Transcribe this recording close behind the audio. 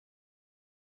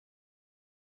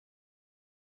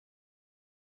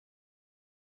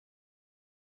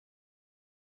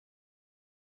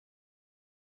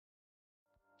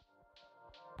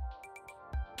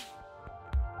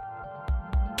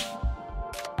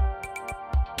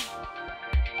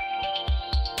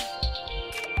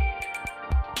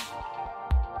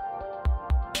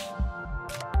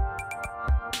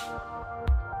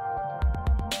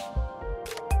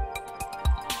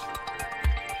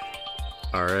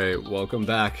All right, welcome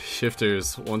back,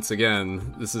 shifters. Once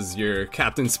again, this is your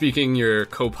captain speaking, your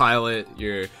co-pilot,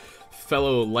 your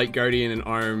fellow light guardian in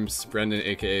arms, Brendan,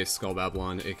 aka Skull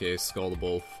Babylon, aka Skull the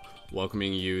Wolf,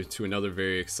 welcoming you to another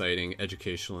very exciting,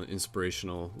 educational, and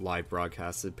inspirational live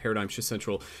broadcast at Paradigm Shift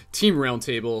Central Team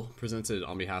Roundtable, presented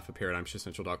on behalf of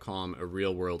ParadigmShiftCentral.com, a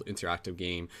real-world interactive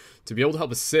game to be able to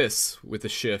help assist with the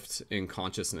shift in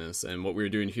consciousness. And what we're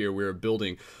doing here, we're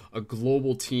building a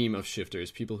global team of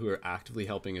shifters, people who are actively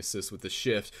helping assist with the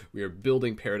shift. We are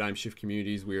building paradigm shift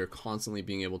communities. We are constantly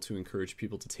being able to encourage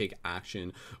people to take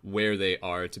action where they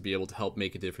are, to be able to help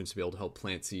make a difference, to be able to help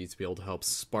plant seeds, to be able to help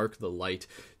spark the light,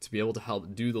 to be able to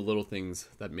help do the little things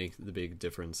that make the big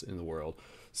difference in the world.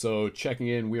 So checking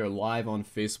in, we are live on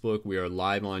Facebook, we are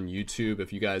live on YouTube.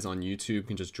 If you guys on YouTube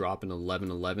can just drop an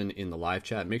 1111 in the live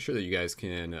chat, make sure that you guys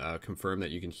can confirm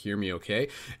that you can hear me okay,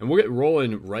 and we'll get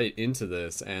rolling right into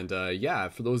this. And yeah,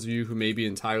 for those of you who may be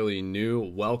entirely new,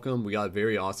 welcome. We got a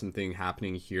very awesome thing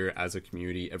happening here as a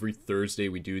community. Every Thursday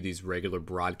we do these regular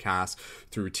broadcasts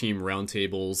through team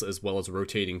roundtables, as well as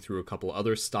rotating through a couple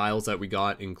other styles that we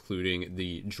got, including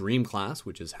the Dream class,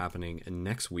 which is happening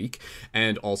next week,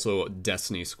 and also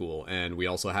Destiny School. And we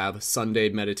also have Sunday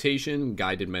meditation,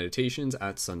 guided meditations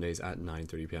at Sundays at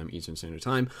 9:30 p.m. Eastern Standard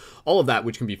Time. All of that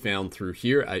which can be found through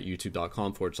here at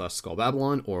youtube.com/Skull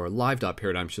Babylon or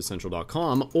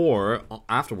live.paradigmshiftcentral.com, or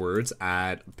afterwards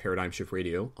at Paradigm Shift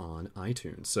Radio on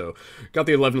iTunes. So got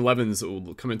the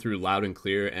 1111s coming through loud and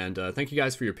clear, and thank you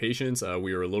guys for your patience.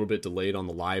 We were a little bit delayed on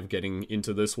the live getting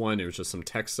into this one. It was just some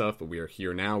tech stuff, but we are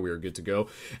here now. We are good to go.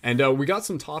 And we got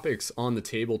some topics on the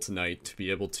table tonight to be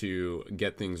able to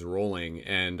get things rolling,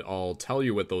 and I'll tell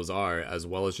you what those are, as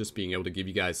well as just being able to give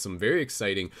you guys some very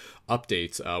exciting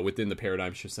updates within the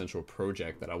Paradigm Shift Central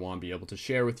project that I want to be able to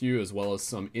share with you, as well as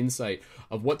some insight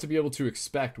of what to be able to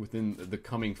expect within the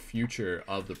coming future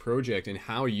of the project and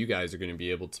how you guys are going to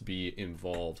be able to be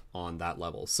involved on that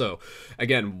level. So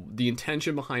again, the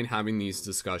intention behind having these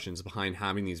discussions, behind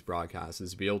having these broadcasts,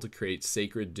 is to be able to create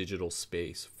sacred digital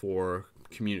space for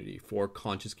community, for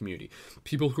conscious community,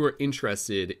 people who are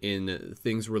interested in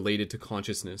things related to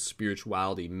consciousness,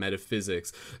 spirituality,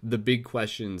 metaphysics, the big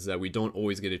questions that we don't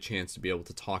always get a chance to be able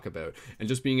to talk about, and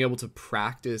just being able to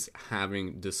practice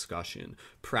having discussion.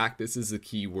 Practice is the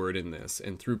key word in this,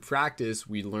 and through practice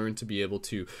we learn to be able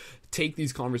to take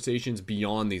these conversations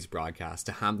beyond these broadcasts,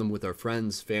 to have them with our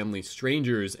friends, family,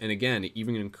 strangers, and again,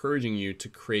 even encouraging you to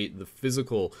create the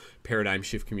physical paradigm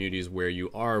shift communities where you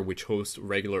are, which host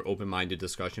regular open-minded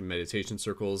discussion meditation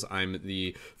circles. I'm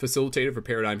the facilitator for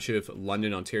Paradigm Shift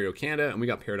London, Ontario, Canada, and we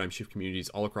got Paradigm Shift communities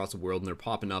all across the world, and they're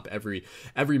popping up every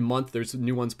month. There's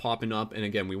new ones popping up, and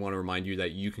again, we want to remind you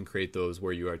that you can create those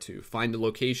where you are too. Find a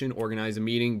location, organize a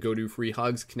meeting, go do free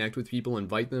hugs, connect with people,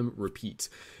 invite them, repeat,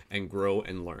 and grow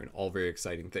and learn. All very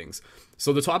exciting things.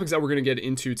 So the topics that we're going to get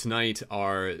into tonight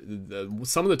are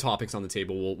some of the topics on the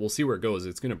table. We'll see where it goes.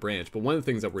 It's going to branch, but one of the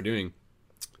things that we're doing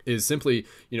is simply,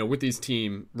 with these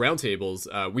team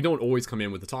roundtables, we don't always come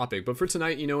in with the topic, but for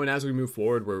tonight, and as we move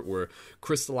forward, we're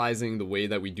crystallizing the way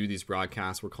that we do these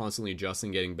broadcasts. We're constantly adjusting,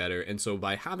 getting better. And so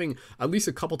by having at least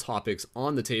a couple topics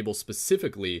on the table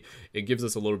specifically, it gives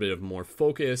us a little bit of more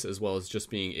focus, as well as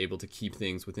just being able to keep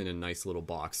things within a nice little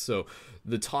box. So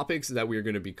the topics that we're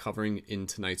going to be covering in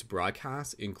tonight's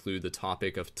broadcast include the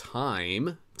topic of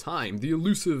time, the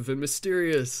elusive and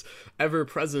mysterious,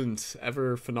 ever-present,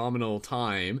 ever-phenomenal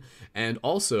time, and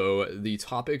also the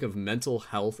topic of mental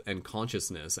health and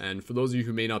consciousness. And for those of you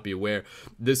who may not be aware,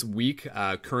 this week,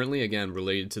 currently, again,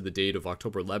 related to the date of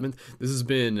October 11th, this has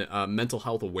been Mental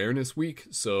Health Awareness Week.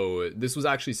 So this was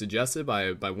actually suggested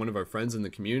by one of our friends in the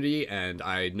community, and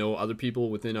I know other people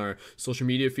within our social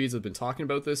media feeds have been talking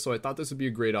about this, so I thought this would be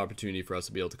a great opportunity for us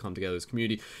to be able to come together as a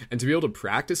community and to be able to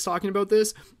practice talking about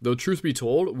this. Though truth be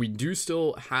told, we do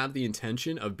still have the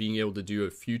intention of being able to do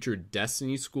a future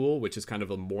Destiny School, which is kind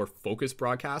of a more focused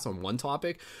broadcast on one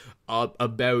topic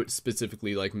about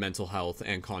specifically like mental health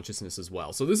and consciousness as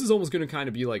well. So this is almost going to kind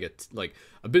of be like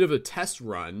a bit of a test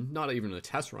run, not even a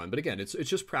test run, but again, it's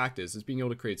just practice. It's being able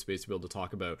to create space to be able to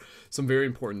talk about some very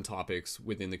important topics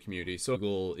within the community. So I'll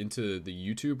go into the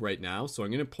YouTube right now. So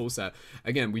I'm going to post that.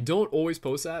 Again, we don't always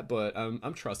post that, but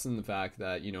I'm trusting the fact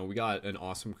that, we got an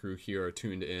awesome crew here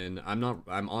tuned in.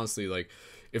 I'm honestly like,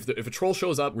 if a troll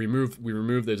shows up, we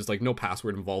remove there's just like no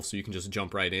password involved, so you can just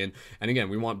jump right in. And again,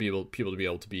 we want people to be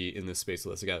able to be in this space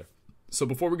with us together. So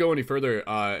before we go any further,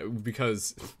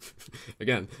 because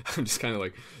again, I'm just kind of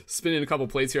like spinning a couple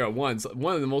plates here at once.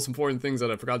 One of the most important things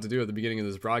that I forgot to do at the beginning of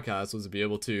this broadcast was to be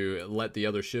able to let the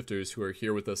other shifters who are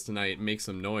here with us tonight make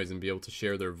some noise and be able to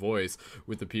share their voice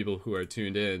with the people who are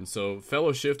tuned in. So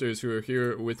fellow shifters who are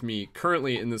here with me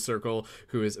currently in the circle,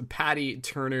 who is Patty,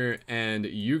 Turner, and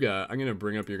Yuga. I'm gonna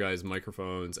bring up your guys'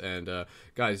 microphones, and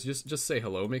guys, just say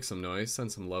hello, make some noise,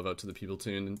 send some love out to the people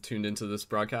tuned into this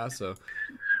broadcast. So.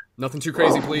 Nothing too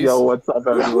crazy, please. Yo, what's up,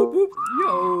 everyone?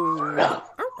 Yo.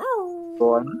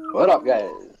 What up,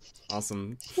 guys?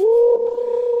 Awesome.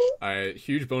 Alright,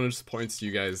 huge bonus points to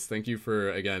you guys. Thank you for,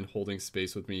 again, holding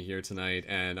space with me here tonight.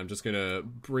 And I'm just going to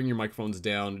bring your microphones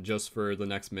down just for the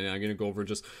next minute. I'm going to go over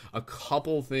just a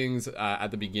couple things at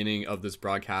the beginning of this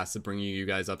broadcast to bring you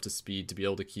guys up to speed, to be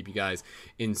able to keep you guys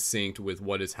in sync with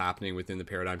what is happening within the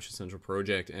Paradigm Shift Central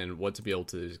project and what to be able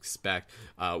to expect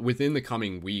within the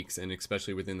coming weeks and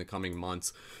especially within the coming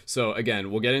months. So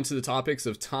again, we'll get into the topics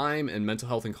of time and mental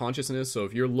health and consciousness. So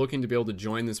if you're looking to be able to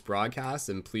join this broadcast,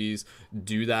 then please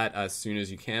do that as soon as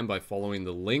you can by following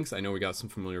the links. I know we got some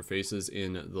familiar faces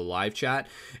in the live chat.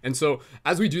 And so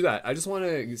as we do that, I just want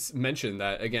to mention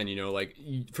that, again, you know, like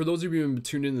for those of you who have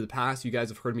tuned into the past, you guys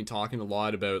have heard me talking a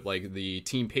lot about like the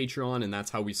team Patreon, and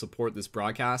that's how we support this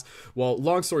broadcast. Well,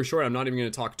 long story short, I'm not even going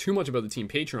to talk too much about the team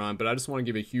Patreon, but I just want to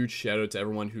give a huge shout out to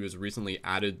everyone who has recently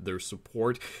added their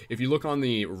support. If you look on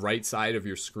the right side of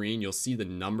your screen, you'll see the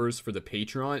numbers for the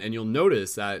Patreon, and you'll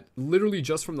notice that literally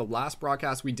just from the last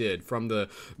broadcast we did, from the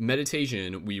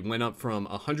meditation, we went up from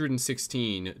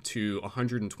 116 to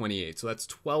 128. So that's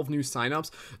 12 new signups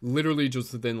literally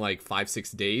just within like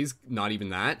 5-6 days, not even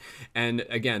that. And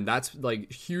again, that's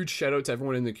like huge shout out to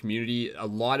everyone in the community. A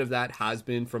lot of that has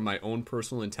been from my own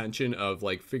personal intention of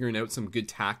like figuring out some good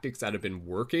tactics that have been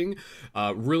working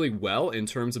really well in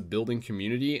terms of building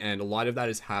community, and a lot of that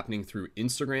is happening through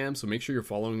Instagram. So make sure you're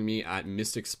following me at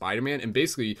Mystic Spider-Man. And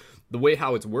basically the way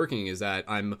how it's working is that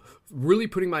I'm really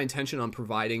putting my intention on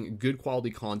providing good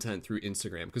quality content through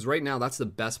Instagram, because right now that's the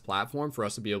best platform for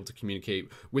us to be able to communicate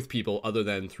with people other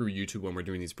than through YouTube when we're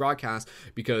doing these broadcasts,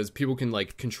 because people can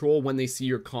like control when they see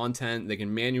your content, they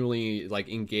can manually like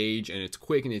engage, and it's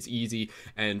quick and it's easy.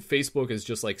 And Facebook is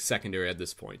just like secondary at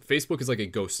this point. Facebook is like a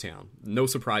ghost town, no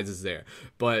surprises there.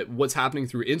 But what's happening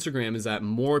through Instagram is that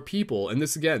more people, and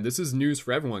this again, this is news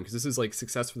for everyone because this is like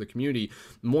success for the community,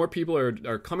 more people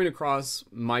are coming across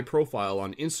my profile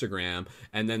on Instagram,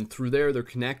 and then through there they're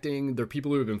connecting. They're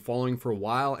people who have been following for a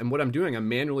while, and what I'm doing, I'm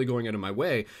manually going out of my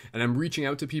way and I'm reaching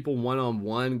out to people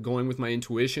one-on-one, going with my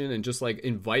intuition and just like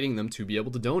inviting them to be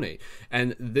able to donate.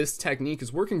 And this technique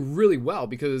is working really well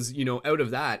because, you know, out of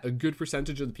that, a good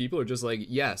percentage of the people are just like,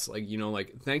 yes, like, you know,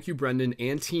 like, thank you, Brendan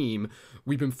and team,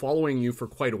 we've been following you for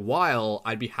quite a while,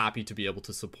 I'd be happy to be able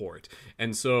to support.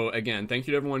 And so again, thank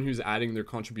you to everyone who's adding their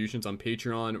contributions on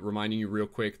Patreon. Reminding you real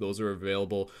quick, those are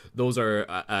available, those are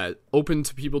open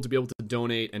to people to be able to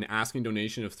donate, and asking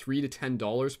donation of $3 to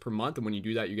 $10 per month. And when you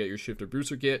do that, you get your Shifter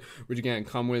Booster Kit, which again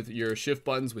come with your shift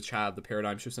buttons, which have the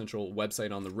Paradigm Shift Central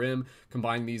website on the rim.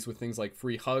 Combine these with things like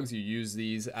free hugs. You use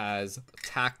these as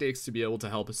tactics to be able to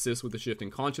help assist with the shift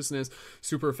in consciousness.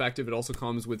 Super effective. It also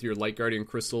comes with your Light Guardian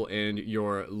crystal and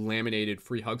your laminated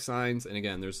free hug signs. And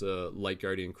again, there's a Light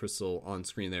Guardian crystal on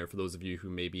screen there for those of you who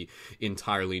may be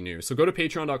entirely new. So go to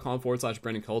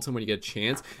patreon.com/Brendan Culleton when you get a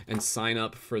chance and sign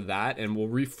up for that, and we'll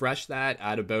refresh that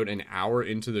at about an hour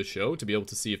into the show to be able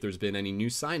to see if there's been any new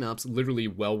signups literally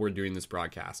while we're doing this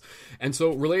broadcast. And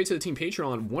so related to the team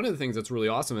Patreon, one of the things that's really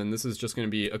awesome, and this is just going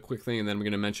to be a quick thing, and then I'm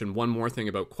going to mention one more thing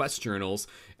about quest journals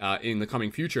in the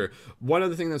coming future. One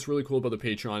other thing that's really cool about the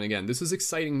Patreon, again, this is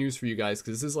exciting news for you guys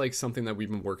because this is like something that we've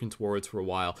been working towards for a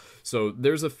while. So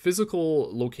there's a physical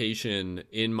location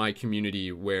in my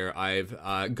community where I've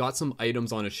got some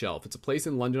items on a shelf. It's a place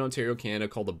in London, Ontario, Canada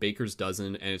called the Baker's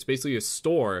Dozen, and it's basically a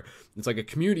store. It's like a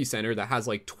community center that has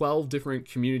like 12 different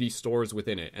community stores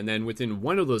within it. And then within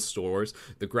one of those stores,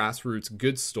 the Grassroots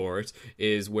Goods Stores,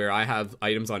 is where I have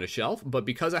items on a shelf. But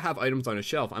because I have items on a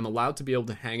shelf, I'm allowed to be able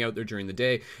to hang out there during the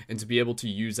day and to be able to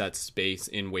use that space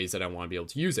in ways that I want to be able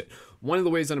to use it. One of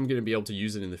the ways that I'm going to be able to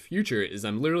use it in the future is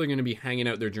I'm literally going to be hanging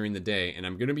out there during the day, and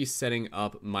I'm going to be setting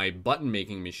up my button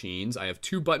making machines. I have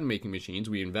 2 button making machines.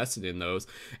 We invested in those.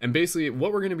 And basically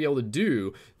what we're going to be able to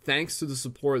do, thanks to the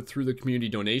support through the community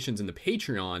donations in the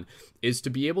Patreon is to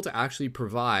be able to actually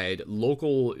provide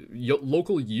local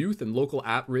youth and local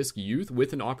at-risk youth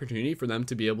with an opportunity for them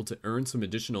to be able to earn some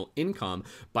additional income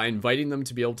by inviting them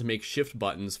to be able to make shift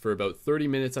buttons for about 30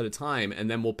 minutes at a time,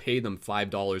 and then we'll pay them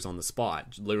 $5 on the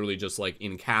spot, literally just like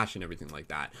in cash and everything like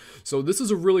that. So this is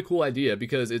a really cool idea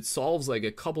because it solves like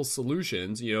a couple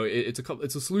solutions. You know, it's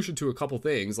a solution to a couple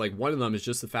things. Like one of them is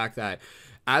just the fact that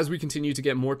as we continue to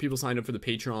get more people signed up for the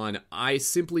Patreon, I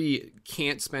simply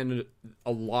can't spend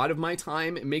a lot of my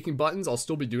time making buttons. I'll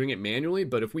still be doing it manually,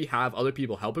 but if we have other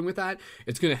people helping with that,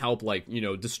 it's going to help, like, you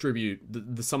know, distribute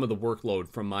some of the workload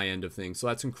from my end of things. So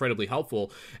that's incredibly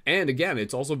helpful. And again,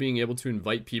 it's also being able to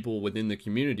invite people within the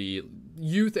community,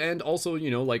 youth, and also,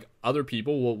 you know, like other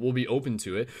people will be open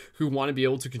to it who want to be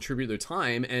able to contribute their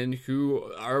time and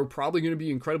who are probably going to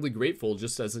be incredibly grateful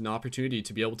just as an opportunity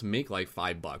to be able to make like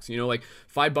 $5. You know, like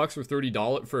 $5 for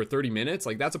 $30 for 30 minutes,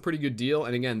 like that's a pretty good deal.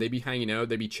 And again, they'd be hanging out,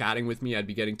 they'd be chatting with me, I'd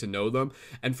be getting to know them.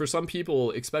 And for some people,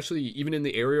 especially even in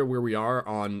the area where we are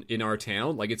in our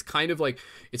town, like it's kind of like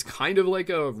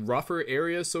a rougher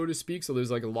area, so to speak. So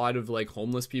there's like a lot of like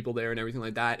homeless people there and everything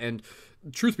like that. And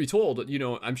truth be told, you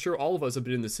know, I'm sure all of us have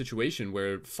been in this situation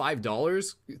where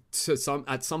 $5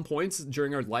 at some points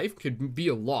during our life could be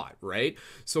a lot, right?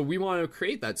 So we want to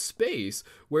create that space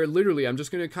where literally I'm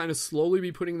just going to kind of slowly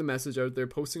be putting the message out there,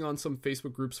 posting on some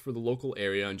Facebook groups for the local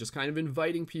area and just kind of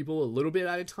inviting people a little bit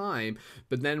at a time.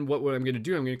 But then what I'm going to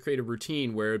do, I'm going to create a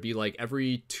routine where it'd be like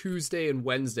every Tuesday and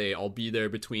Wednesday, I'll be there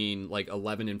between like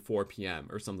 11 and 4 p.m.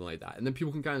 or something like that. And then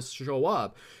people can kind of show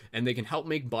up and they can help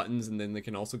make buttons, and then they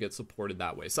can also get supported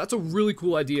that way. So that's a really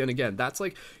cool idea. And again, that's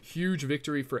like huge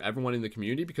victory for everyone in the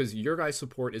community because your guys'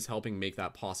 support is helping make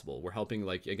that possible. We're helping,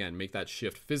 like, again, make that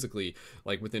shift physically,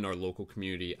 like within our local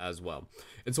community as well.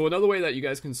 And so another way that you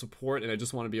guys can support, and I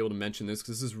just want to be able to mention this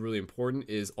because this is really important,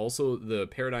 is also the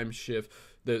Paradigm Shift,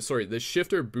 the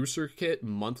Shifter Booster Kit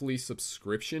monthly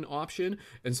subscription option.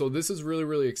 And so this is really,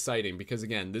 really exciting because,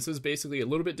 again, this is basically a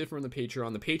little bit different than the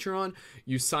Patreon. The Patreon,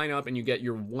 you sign up and you get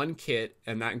your one kit,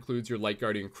 and that includes your Light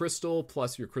Guardian Crystal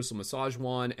plus your Crystal Massage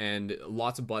Wand and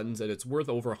lots of buttons, and it's worth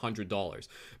over $100.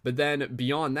 But then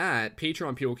beyond that,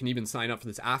 Patreon people can even sign up for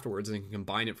this afterwards and can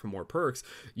combine it for more perks.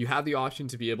 You have the option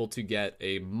to be able to get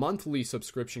a monthly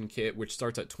subscription kit, which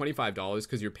starts at $25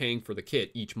 because you're paying for the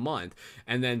kit each month.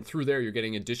 And then through there, you're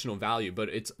getting additional value. But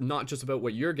it's not just about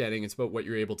what you're getting, it's about what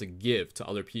you're able to give to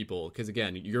other people. Because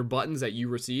again, your buttons that you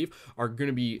receive are going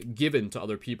to be given to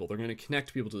other people. They're going to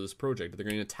connect people to this project. They're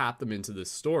going to tap them into this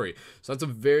story. So that's a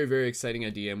very, very exciting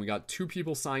idea. And we got 2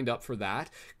 people signed up for that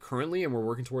currently, and we're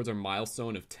working towards our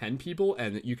milestone of 10 people.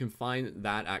 And you can find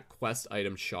that at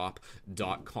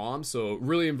questitemshop.com. So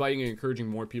really inviting and encouraging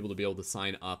more people to be able to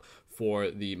sign up for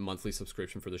the monthly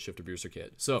subscription for the Shifter Booster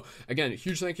Kit. So again,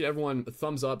 huge thank you to everyone.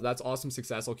 Thumbs up. That's awesome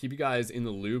success. I'll keep you guys in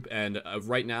the loop. And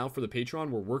right now for the Patreon,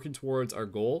 we're working towards our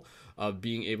goal of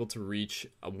being able to reach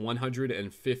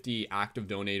 150 active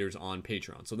donators on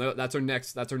Patreon. So that's our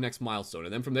next milestone.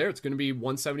 And then from there, it's going to be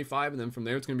 175. And then from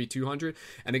there, it's going to be 200.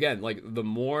 And again, like the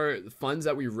more funds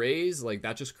that we raise, like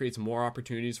that just creates more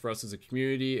opportunities for us as a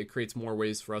community. It creates more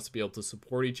ways for us to be able to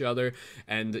support each other.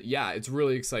 And yeah, it's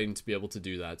really exciting to be able to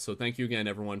do that. So thank you again,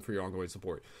 everyone, for your ongoing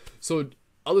support. So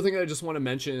other thing I just want to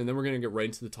mention, and then we're going to get right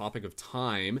into the topic of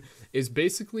time, is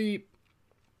basically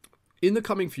in the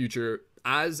coming future,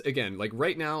 as again, like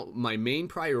right now, one of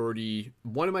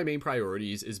my main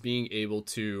priorities is being able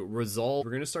to resolve.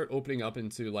 We're going to start opening up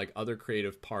into like other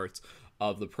creative parts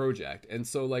of the project. And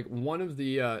so like one of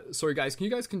the sorry guys,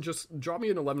 can just drop me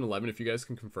an 1111 if you guys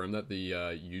can confirm that the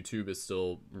YouTube is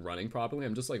still running properly.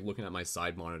 I'm just like looking at my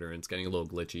side monitor and it's getting a little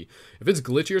glitchy. If it's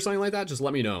glitchy or something like that, just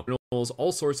let me know.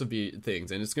 All sorts of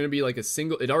things, and it's going to be like it's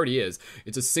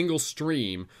a single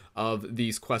stream of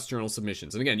these Quest Journal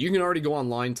submissions. And again, you can already go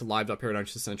online to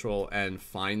live.paradigm.central and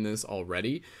find this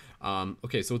already.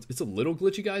 Okay, so it's a little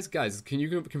glitchy, guys, can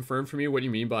you confirm for me what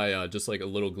you mean by just like a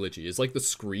little glitchy? Is like the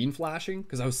screen flashing?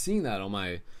 Because I was seeing that on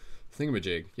my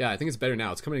thingamajig. Yeah, I think it's better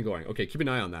now. It's coming and going. Okay, keep an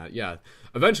eye on that. Yeah,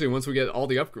 eventually once we get all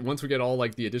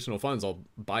like the additional funds, I'll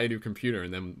buy a new computer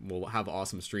and then we'll have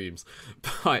awesome streams.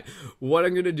 But what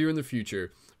I'm gonna do in the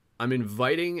future, I'm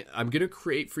gonna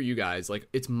create for you guys, like,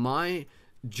 it's my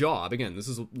job, again, this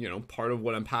is, you know, part of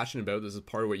what I'm passionate about, this is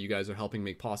part of what you guys are helping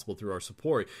make possible through our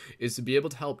support, is to be able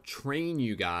to help train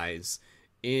you guys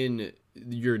in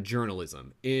your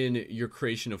journalism, in your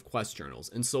creation of Quest journals.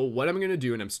 And so what I'm going to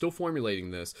do, and I'm still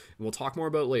formulating this, and we'll talk more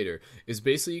about later, is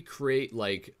basically create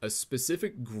like a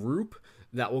specific group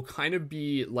that will kind of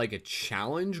be like a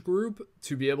challenge group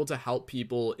to be able to help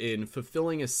people in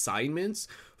fulfilling assignments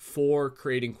for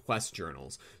creating quest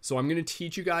journals. So I'm going to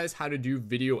teach you guys how to do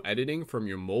video editing from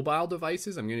your mobile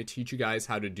devices. I'm going to teach you guys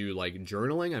how to do like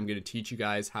journaling. I'm going to teach you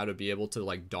guys how to be able to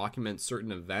like document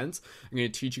certain events. I'm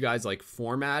going to teach you guys like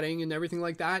formatting and everything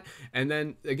like that. And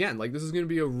then again, like this is going to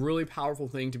be a really powerful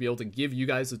thing to be able to give you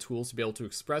guys the tools to be able to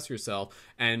express yourself.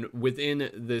 And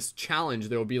within this challenge,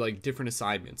 there will be like different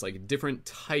assignments, like different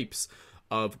types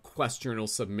of quest journal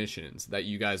submissions that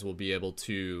you guys will be able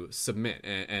to submit.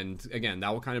 And again,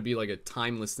 that will kind of be like a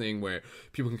timeless thing where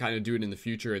people can kind of do it in the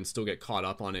future and still get caught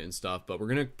up on it and stuff. But we're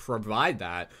going to provide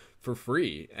that for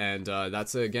free. And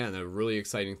that's, again, a really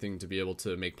exciting thing to be able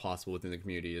to make possible within the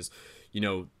community is, you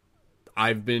know,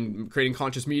 I've been creating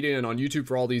conscious media and on YouTube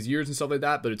for all these years and stuff like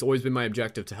that, but it's always been my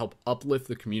objective to help uplift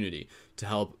the community, to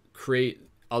help create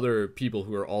other people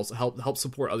who are also help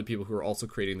support other people who are also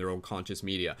creating their own conscious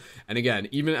media. And again,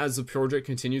 even as the project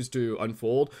continues to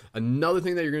unfold, another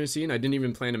thing that you're going to see, and I didn't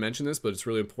even plan to mention this, but it's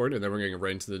really important, and then we're going to get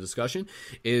right into the discussion,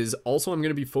 is also I'm going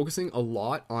to be focusing a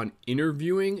lot on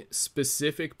interviewing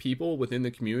specific people within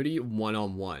the community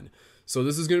one-on-one. So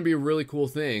this is going to be a really cool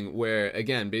thing where,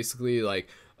 again, basically like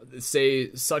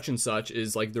say such and such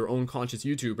is like their own conscious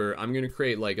YouTuber, I'm going to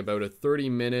create like about a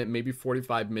 30-minute, maybe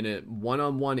 45-minute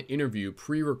one-on-one interview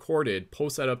pre-recorded,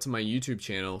 post that up to my YouTube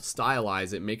channel,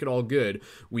 stylize it, make it all good.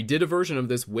 We did a version of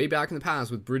this way back in the past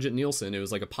with Bridget Nielsen. It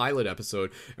was like a pilot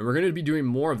episode, and we're going to be doing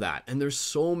more of that. And there's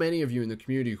so many of you in the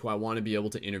community who I want to be able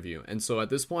to interview. And so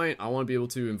at this point, I want to be able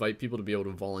to invite people to be able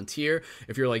to volunteer.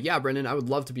 If you're like, yeah, Brendan, I would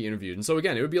love to be interviewed. And so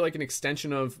again, it would be like an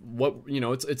extension of what, you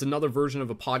know, it's another version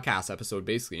of a podcast episode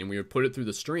basically. And we would put it through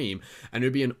the stream, and it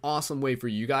would be an awesome way for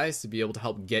you guys to be able to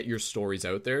help get your stories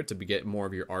out there, to get more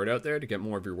of your art out there, to get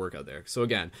more of your work out there. So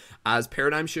again, as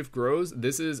Paradigm Shift grows,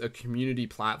 this is a community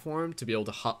platform to be able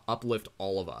to uplift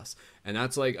all of us. And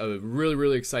that's like a really,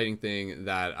 really exciting thing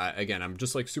that I'm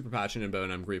just like super passionate about,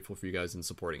 and I'm grateful for you guys in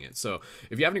supporting it. So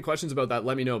if you have any questions about that,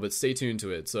 let me know, but stay tuned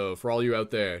to it. So for all you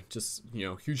out there, just, you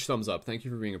know, huge thumbs up. Thank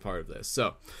you for being a part of this.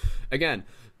 So again,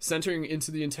 centering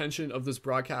into the intention of this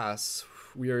broadcast,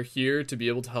 we are here to be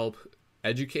able to help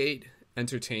educate,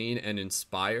 entertain, and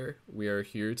inspire. We are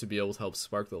here to be able to help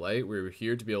spark the light. We're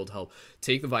here to be able to help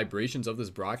take the vibrations of this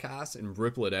broadcast and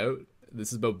ripple it out.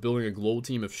 This is about building a global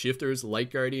team of shifters, light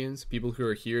guardians, people who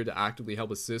are here to actively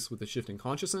help assist with the shift in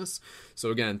consciousness.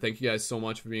 So again, thank you guys so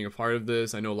much for being a part of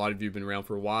this. I know a lot of you have been around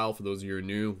for a while. For those of you who are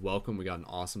new, welcome. We got an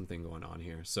awesome thing going on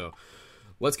here. So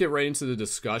let's get right into the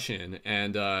discussion.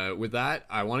 And with that,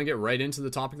 I want to get right into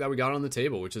the topic that we got on the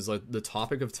table, which is like the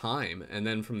topic of time. And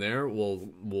then from there,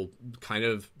 we'll kind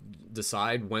of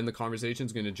decide when the conversation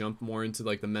is going to jump more into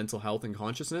like the mental health and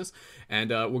consciousness.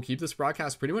 And we'll keep this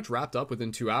broadcast pretty much wrapped up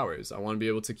within 2 hours. I want to be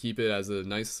able to keep it as a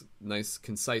nice,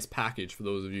 concise package for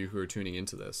those of you who are tuning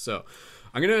into this. So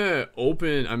I'm going to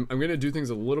open, I'm going to do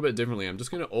things a little bit differently. I'm just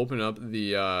going to open up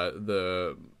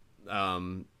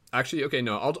actually, okay,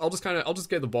 no, I'll just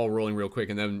get the ball rolling real quick,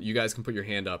 and then you guys can put your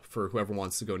hand up for whoever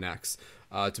wants to go next,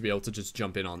 to be able to just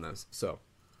jump in on this. So,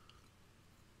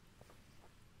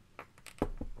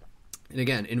 and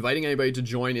again, inviting anybody to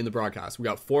join in the broadcast. We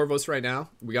got 4 of us right now.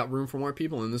 We got room for more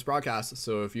people in this broadcast.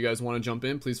 So if you guys want to jump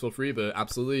in, please feel free. But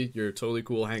absolutely, you're totally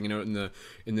cool hanging out in the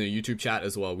YouTube chat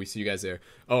as well. We see you guys there.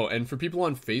 Oh, and for people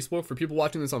on Facebook, for people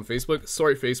watching this on Facebook,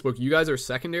 sorry, Facebook, you guys are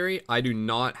secondary. I do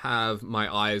not have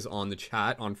my eyes on the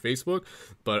chat on Facebook,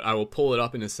 but I will pull it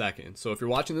up in a second. So if you're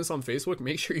watching this on Facebook,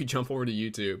 make sure you jump over to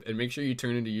YouTube and make sure you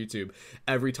turn into YouTube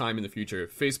every time in the future.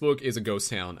 Facebook is a ghost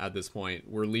town at this point.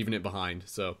 We're leaving it behind.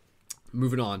 So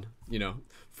moving on, you know,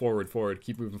 forward,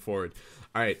 keep moving forward.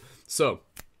 All right, so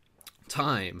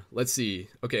time, let's see.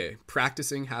 Okay,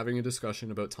 practicing having a discussion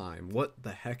about time. What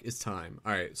the heck is time?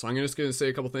 All right, so I'm just going to say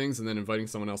a couple things and then inviting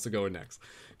someone else to go in next.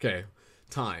 Okay,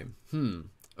 time.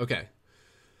 Okay.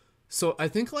 So I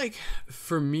think like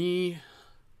for me,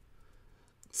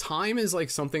 time is like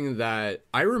something that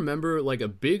I remember like a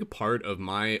big part of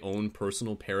my own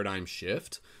personal paradigm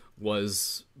shift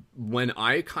was when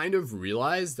I kind of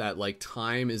realized that like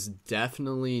time is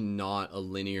definitely not a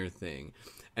linear thing.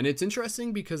 And it's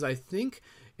interesting because I think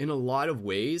in a lot of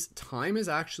ways, time is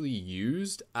actually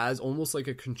used as almost like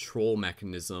a control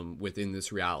mechanism within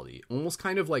this reality, almost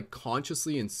kind of like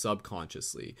consciously and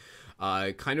subconsciously,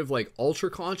 kind of like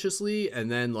ultra consciously, and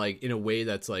then like in a way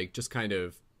that's like just kind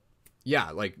of,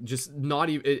 yeah, like just not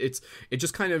even, it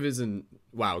just kind of isn't,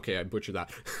 wow, okay, I butchered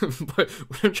that. But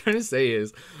what I'm trying to say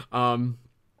is,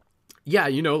 Yeah,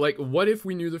 you know, like, what if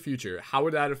we knew the future? How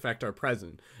would that affect our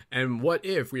present? And what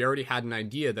if we already had an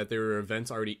idea that there were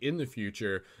events already in the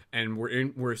future, and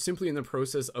we're simply in the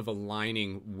process of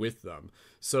aligning with them?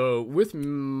 So with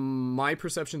my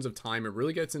perceptions of time, it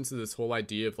really gets into this whole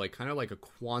idea of like kind of like a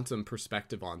quantum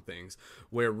perspective on things,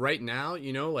 where right now,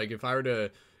 you know, like if I were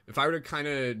to kind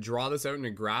of draw this out in a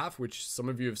graph, which some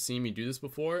of you have seen me do this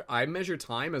before, I measure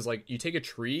time as like you take a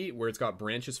tree where it's got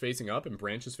branches facing up and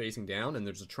branches facing down, and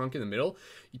there's a trunk in the middle.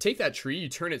 You take that tree, you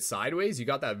turn it sideways, you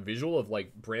got that visual of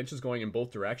like branches going in both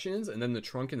directions, and then the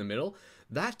trunk in the middle.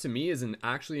 That to me is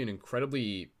actually an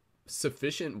incredibly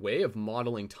sufficient way of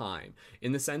modeling time,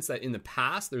 in the sense that in the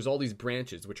past there's all these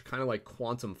branches which are kind of like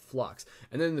quantum flux,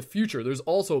 and then in the future there's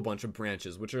also a bunch of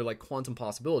branches which are like quantum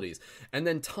possibilities. And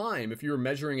then time, if you were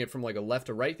measuring it from like a left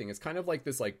to right thing, it's kind of like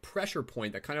this like pressure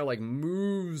point that kind of like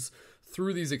moves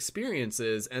through these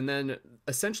experiences. And then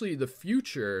essentially the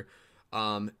future,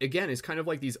 again, is kind of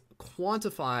like these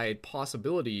quantified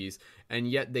possibilities, and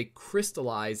yet they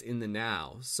crystallize in the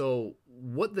now. So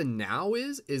what the now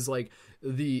is like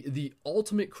the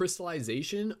ultimate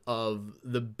crystallization of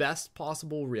the best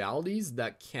possible realities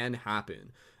that can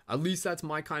happen. At least that's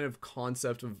my kind of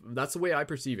concept of, that's the way I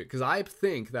perceive it, because I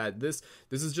think that this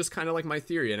is just kind of like my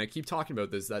theory, and I keep talking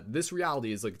about this, that this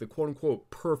reality is like the quote unquote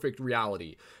perfect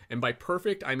reality. And by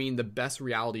perfect, I mean the best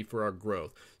reality for our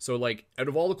growth. So like out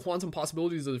of all the quantum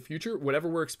possibilities of the future, whatever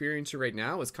we're experiencing right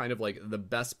now is kind of like the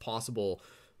best possible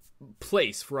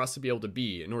place for us to be able to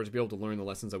be in order to be able to learn the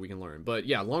lessons that we can learn. But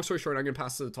yeah, long story short, I'm going to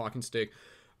pass to the talking stick.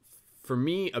 For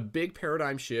me, a big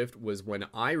paradigm shift was when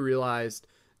I realized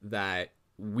that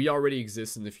we already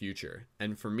exist in the future.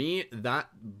 And for me, that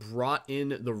brought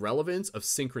in the relevance of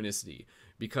synchronicity,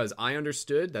 because I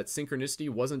understood that synchronicity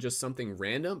wasn't just something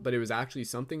random, but it was actually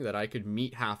something that I could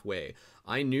meet halfway.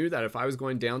 I knew that if I was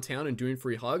going downtown and doing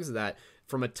free hugs, that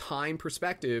from a time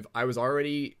perspective, I was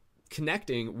already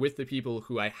connecting with the people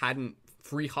who I hadn't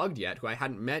free hugged yet, who I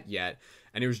hadn't met yet,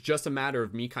 and it was just a matter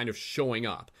of me kind of showing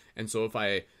up. And so if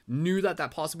I knew that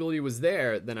that possibility was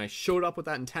there, then I showed up with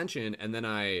that intention, and then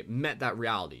I met that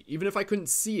reality. Even if I couldn't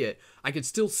see it, I could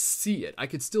still see it. I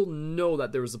could still know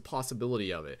that there was a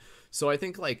possibility of it. So I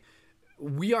think like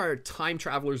we are time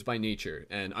travelers by nature,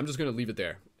 and I'm just going to leave it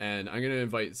there. And I'm going to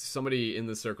invite somebody in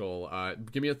the circle.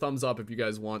 Give me a thumbs up if you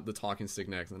guys want the talking stick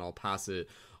next, and I'll pass it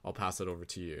over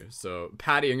to you. So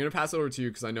Patty, I'm going to pass it over to you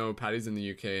because I know Patty's in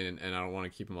the UK, and I don't want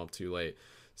to keep him up too late.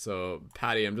 So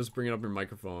Patty, I'm just bringing up your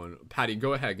microphone. Patty,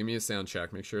 go ahead. Give me a sound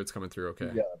check. Make sure it's coming through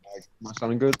okay. Yeah, am I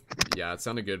sounding good? Yeah, it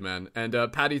sounded good, man. And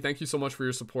Patty, thank you so much for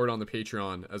your support on the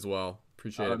Patreon as well.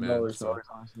 Appreciate it, man. No, it's all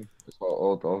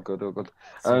good, all good.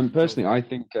 Personally, I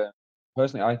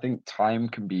think time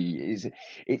can be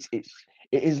it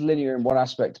is linear in one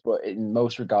aspect, but in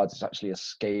most regards, it's actually a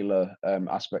scalar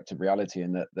aspect of reality,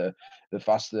 and that the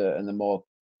faster and the more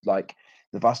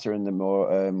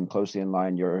closely in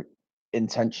line your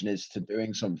intention is to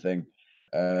doing something,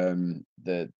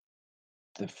 the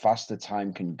faster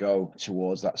time can go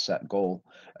towards that set goal.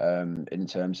 In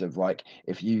terms of like,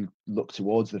 if you look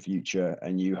towards the future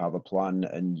and you have a plan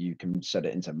and you can set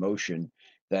it into motion,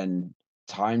 then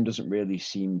time doesn't really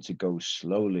seem to go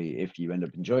slowly if you end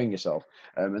up enjoying yourself.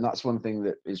 And that's one thing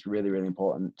that is really, really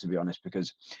important, to be honest,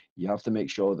 because you have to make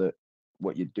sure that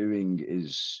what you're doing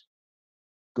is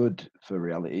good for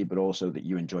reality, but also that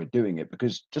you enjoy doing it.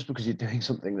 Because just because you're doing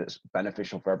something that's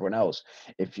beneficial for everyone else,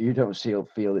 if you don't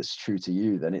feel it's true to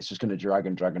you, then it's just going to drag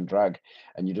and drag and drag,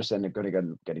 and you just end up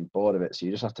getting bored of it. So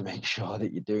you just have to make sure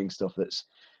that you're doing stuff that's,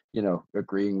 you know,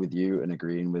 agreeing with you and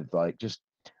agreeing with like, just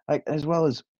like, as well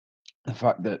as the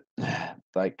fact that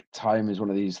like time is one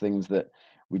of these things that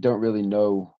we don't really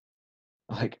know,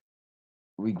 like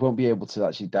we won't be able to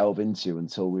actually delve into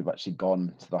until we've actually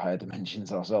gone to the higher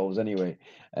dimensions ourselves anyway.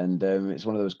 And it's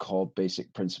one of those core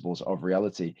basic principles of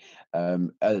reality,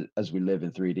 as we live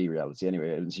in 3D reality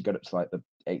anyway. And as you got up to like the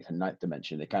 8th and 9th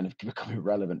dimension, they kind of become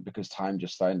irrelevant, because time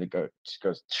just starting to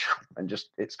goes and just,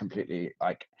 it's completely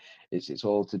like, it's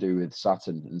all to do with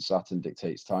Saturn, and Saturn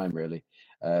dictates time really.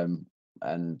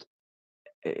 And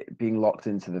being locked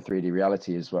into the 3D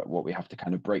reality is what we have to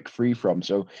kind of break free from.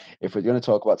 So if we're going to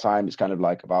talk about time, it's kind of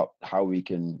like about how we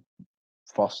can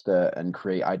foster and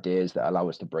create ideas that allow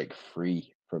us to break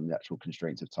free from the actual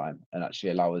constraints of time, and actually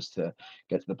allow us to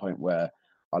get to the point where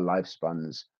our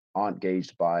lifespans aren't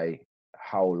gauged by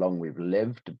how long we've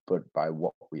lived, but by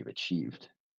what we've achieved.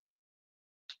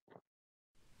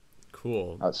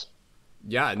 Cool. That's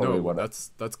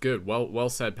that's good. Well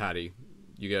said, Patty.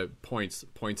 You get points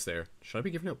there. Should I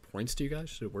be giving out points to you guys?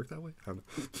 Should it work that way? I don't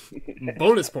know.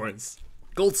 Bonus points.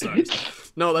 Gold stars.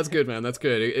 No, that's good, man. That's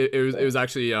good. It was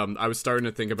actually I was starting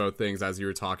to think about things as you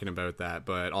were talking about that,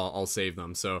 but I'll save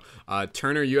them. So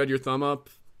Turner, you had your thumb up,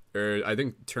 or I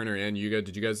think Turner and Yuga.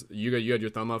 Did you guys you had your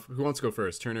thumb up? Who wants to go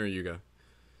first, Turner or Yuga?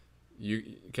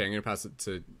 Okay, I'm gonna pass it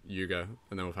to Yuga,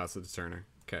 and then we'll pass it to Turner.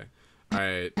 Okay, all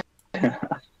right.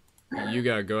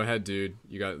 Yuga, go ahead, dude.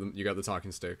 You got the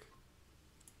talking stick.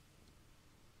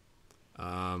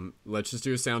 Let's just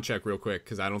do a sound check real quick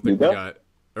because I don't think we got.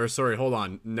 Or sorry, hold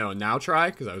on. No, now try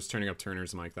because I was turning up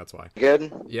Turner's mic. That's why.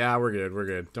 Good? Yeah, we're good. We're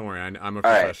good. Don't worry. I'm a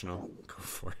professional. Right. Go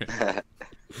for it.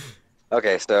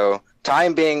 Okay, so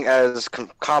time being as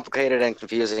complicated and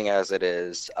confusing as it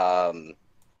is,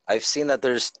 I've seen that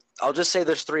I'll just say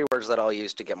there's 3 words that I'll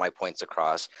use to get my points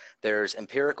across. There's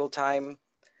empirical time,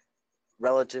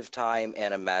 relative time,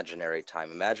 and imaginary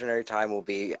time. Imaginary time will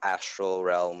be astral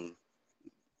realm,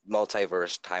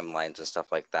 multiverse timelines and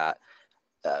stuff like that.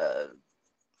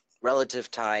 Relative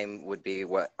time would be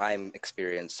what I'm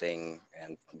experiencing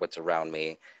and what's around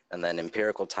me, and then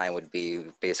empirical time would be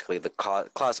basically the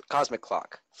cosmic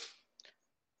clock.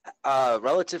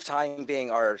 Relative time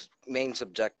being our main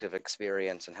subjective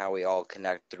experience and how we all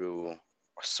connect through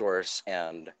source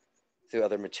and through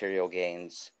other material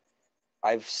gains.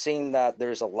 I've seen that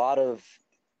there's a lot of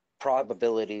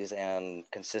probabilities and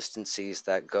consistencies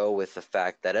that go with the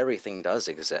fact that everything does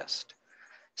exist.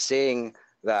 Seeing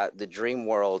that the dream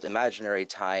world, imaginary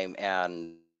time,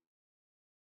 and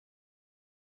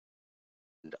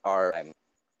our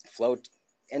float,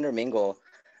 intermingle,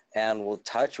 and will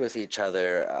touch with each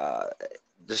other.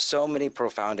 There's so many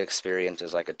profound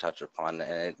experiences I could touch upon,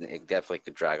 and it definitely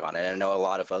could drag on. And I know a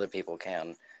lot of other people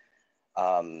can.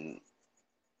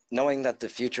 Knowing that the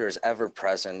future is ever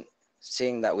present,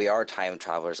 seeing that we are time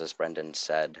travelers, as Brendan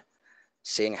said,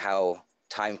 seeing how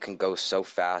time can go so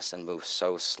fast and move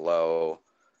so slow.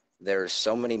 There's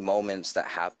so many moments that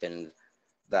happen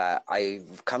that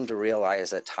I've come to realize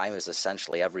that time is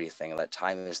essentially everything, that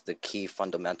time is the key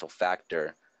fundamental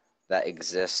factor that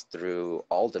exists through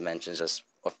all dimensions as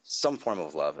some form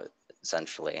of love,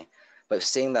 essentially. But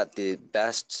seeing that the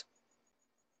best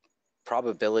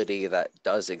probability that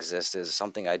does exist is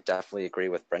something I definitely agree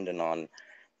with Brendan on,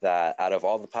 that out of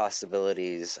all the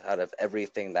possibilities, out of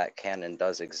everything that can and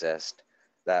does exist,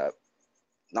 that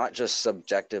not just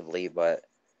subjectively, but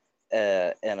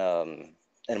in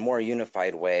a more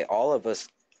unified way, all of us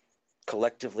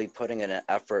collectively putting in an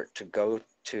effort to go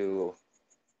to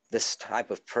this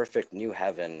type of perfect new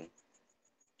heaven,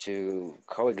 to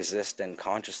coexist and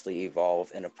consciously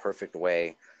evolve in a perfect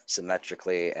way,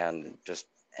 symmetrically, and just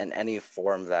in any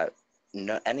form that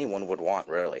anyone would want,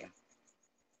 really.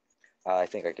 I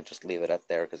think I could just leave it at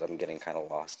there because I'm getting kind of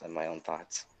lost in my own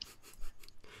thoughts.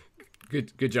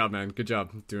 Good job, man. Good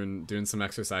job doing some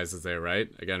exercises there, right?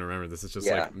 Again, remember this is just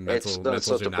like mental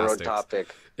gymnastics. A broad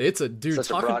topic. It's a dude. Such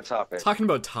a broad topic. Talking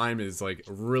about time is like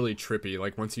really trippy.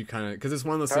 Like once you kind of, because it's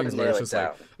one of those things where it's just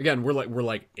like, again, we're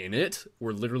like in it.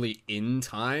 We're literally in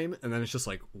time, and then it's just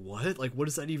like, what? Like, what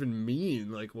does that even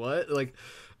mean? Like, what? Like,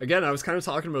 again, I was kind of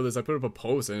talking about this. I put up a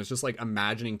post, and it's just like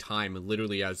imagining time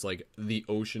literally as like the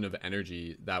ocean of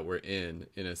energy that we're in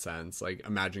a sense. Like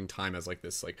imagining time as like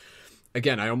this, like.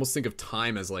 Again, I almost think of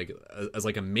time as like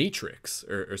a matrix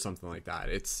or something like that.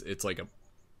 It's like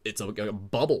a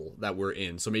bubble that we're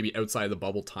in. So maybe outside the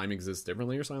bubble, time exists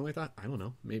differently or something like that. I don't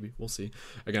know. Maybe we'll see.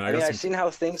 Again, I've seen how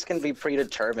things can be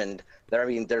predetermined.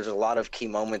 There's a lot of key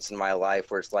moments in my life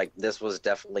where it's like this was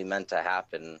definitely meant to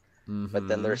happen, but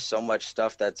then there's so much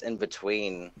stuff that's in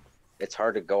between. It's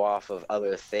hard to go off of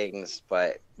other things.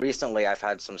 But recently, I've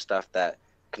had some stuff that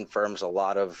confirms a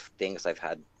lot of things I've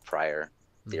had prior.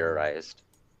 Theorized.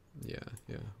 Yeah.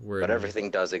 But everything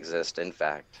does exist, in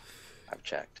fact. I've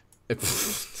checked.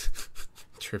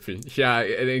 Trippy. Yeah,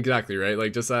 exactly, right?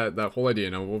 Like, just that whole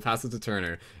idea, we'll pass it to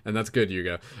Turner, and that's good,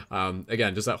 Yuga.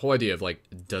 Again, just that whole idea of, like,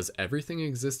 does everything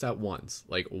exist at once?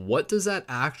 Like, what does that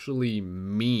actually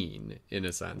mean, in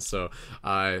a sense? So,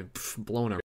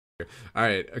 blown up. All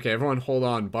right, okay, everyone hold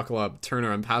on, buckle up.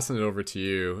 Turner, I'm passing it over to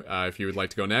you if you would like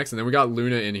to go next. And then we got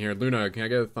Luna in here. Luna, can I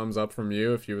get a thumbs up from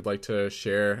you if you would like to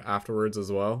share afterwards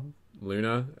as well?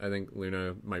 Luna, I think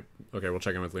Luna might... Okay, we'll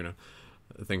check in with Luna.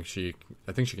 I think she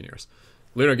can hear us.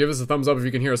 Luna, give us a thumbs up if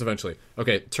you can hear us eventually.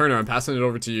 Okay, Turner, I'm passing it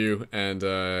over to you, and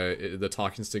the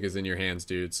talking stick is in your hands,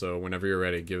 dude. So whenever you're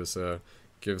ready, give us a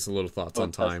little thoughts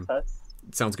on time. Test.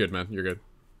 Sounds good, man. You're good.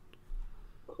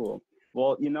 Cool.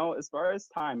 Well, as far as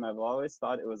time, I've always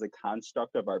thought it was a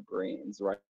construct of our brains,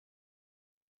 right?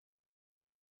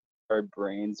 Our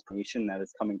brains, information that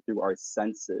is coming through our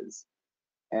senses.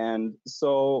 And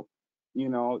so,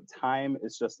 time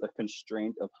is just a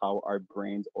constraint of how our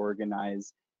brains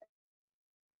organize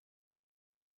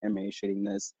animating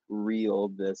this reel,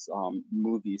 this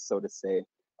movie, so to say,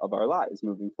 of our lives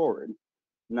moving forward.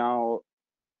 Now,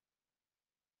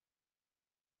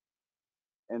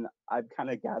 and I've kind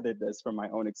of gathered this from my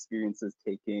own experiences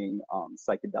taking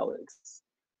psychedelics.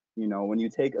 You know, when you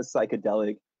take a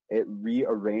psychedelic, it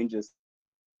rearranges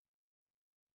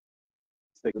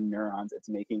the neurons. It's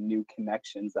making new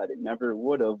connections that it never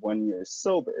would have when you're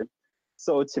sober.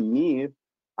 So to me,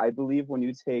 I believe when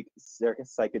you take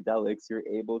psychedelics, you're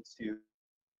able to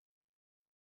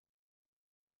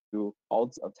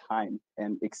alter of time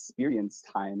and experience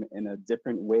time in a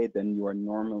different way than you are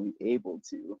normally able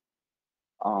to.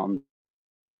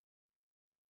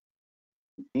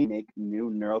 We make new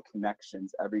neural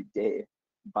connections every day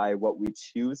by what we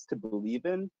choose to believe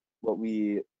in, what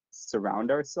we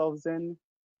surround ourselves in,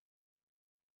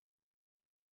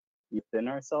 within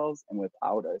ourselves and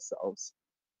without ourselves.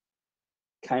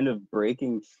 Kind of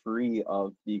breaking free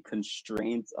of the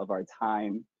constraints of our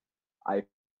time, I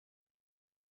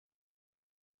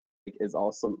think is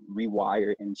also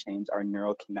rewire and change our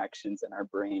neural connections in our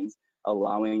brains,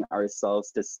 allowing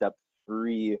ourselves to step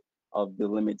free of the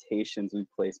limitations we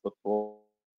placed before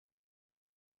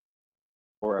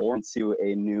or into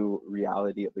a new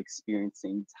reality of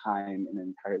experiencing time in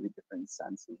entirely different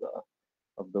senses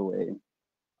of the way.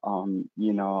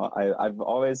 You know, I've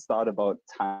always thought about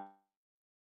time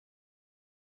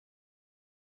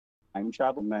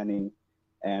travel many,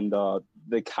 and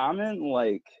the common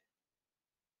like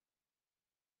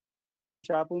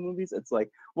travel movies, it's like,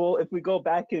 well, if we go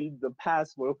back in the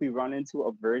past, what if we run into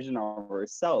a version of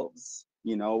ourselves?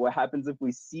 You know, what happens if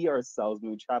we see ourselves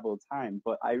when we travel time?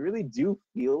 But I really do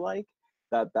feel like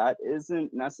that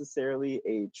isn't necessarily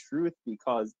a truth,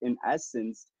 because in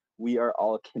essence, we are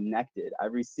all connected.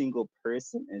 Every single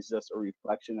person is just a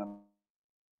reflection of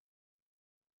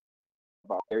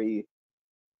our very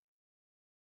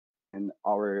and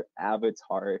our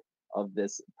avatar of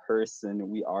this person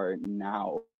we are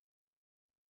now.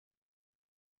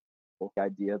 The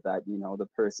idea that, you know, the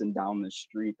person down the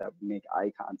street that we make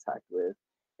eye contact with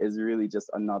is really just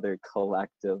another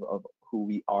collective of who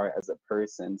we are as a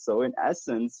person. So in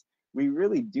essence, we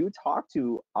really do talk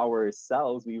to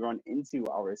ourselves. We run into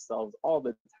ourselves all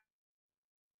the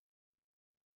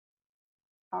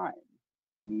time,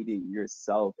 meeting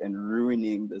yourself and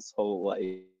ruining this whole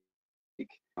like, you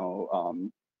know,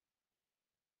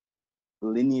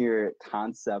 linear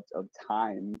concept of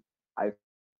time. I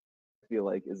feel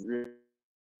like is really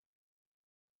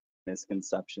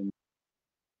misconception.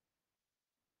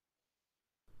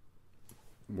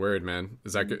 Word, man.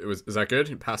 Is that good? Is that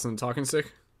good? Passing the talking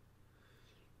stick?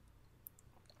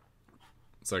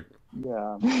 It's like,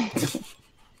 yeah.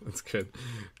 That's good.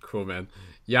 Cool, man.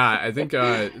 Yeah, I think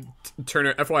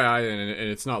Turner, FYI, and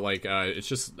it's not like it's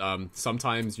just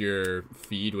sometimes your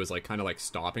feed was like kind of like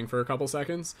stopping for a couple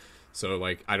seconds. So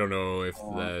like I don't know if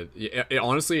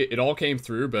honestly it all came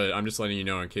through, but I'm just letting you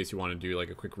know in case you want to do like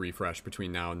a quick refresh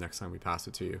between now and next time we pass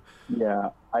it to you. Yeah,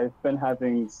 I've been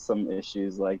having some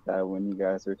issues like that when you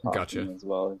guys are talking Gotcha. as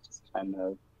well. It just kind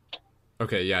of.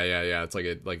 Okay, yeah. It's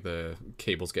like the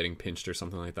cable's getting pinched or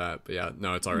something like that. But yeah,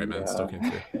 no, it's all right, man. It still came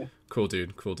through. Cool,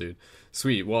 dude.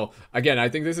 Sweet. Well, again, I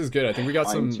think this is good. I think we got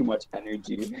some too much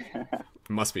energy.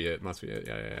 Must be it.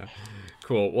 Yeah.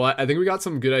 Cool. Well, I think we got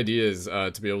some good ideas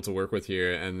to be able to work with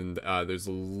here, and there's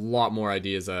a lot more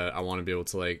ideas that I want to be able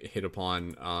to like hit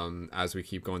upon as we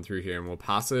keep going through here, and we'll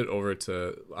pass it over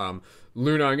to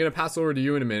Luna. I'm gonna pass it over to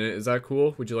you in a minute. Is that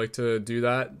cool? Would you like to do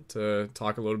that to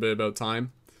talk a little bit about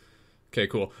time? Okay,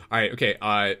 cool. All right, okay.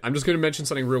 I'm just going to mention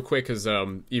something real quick because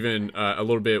even a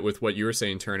little bit with what you were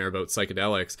saying, Turner, about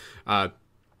psychedelics.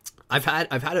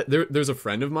 There's a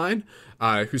friend of mine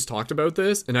who's talked about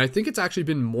this, and I think it's actually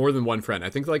been more than one friend. I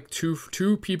think like two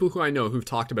people who I know who've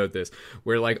talked about this,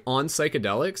 where like on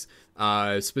psychedelics,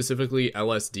 specifically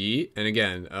LSD, and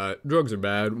again, drugs are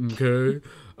bad, okay?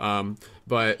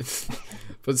 But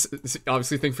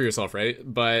obviously think for yourself, right?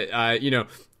 But you know,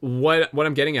 what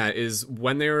I'm getting at is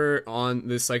when they were on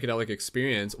this psychedelic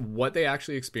experience, what they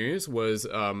actually experienced was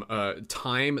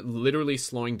time literally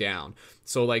slowing down.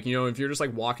 So like, you know, if you're just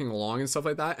like walking along and stuff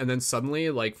like that, and then suddenly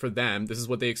like for them, this is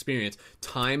what they experienced,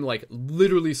 time like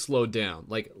literally slowed down,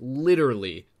 like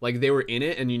literally, like they were in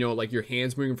it, and you know, like your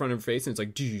hands moving in front of your face, and it's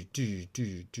like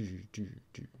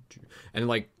and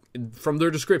like from their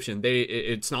description,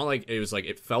 it's not like it was like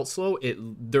it felt slow.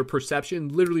 Their perception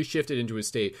literally shifted into a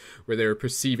state where they were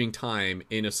perceiving time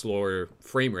in a slower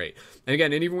frame rate. And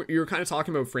again, and even you're kind of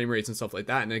talking about frame rates and stuff like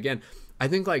that. And again, I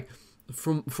think like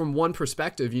from one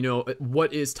perspective, you know,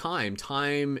 what is time?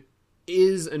 Time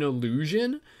is an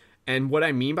illusion. And what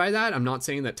I mean by that, I'm not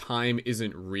saying that time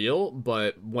isn't real,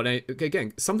 but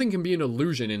again, something can be an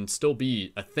illusion and still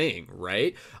be a thing,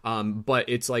 right? But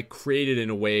it's like created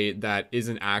in a way that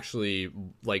isn't actually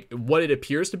like what it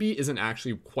appears to be isn't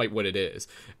actually quite what it is.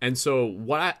 And so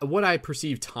what I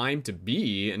perceive time to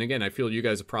be, and again, I feel you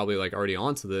guys are probably like already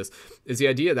onto this, is the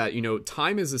idea that, you know,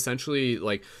 time is essentially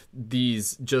like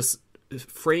these just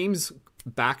frames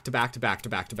back to back to back to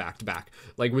back to back to back,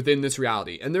 like within this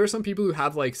reality. And there are some people who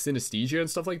have like synesthesia and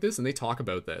stuff like this, and they talk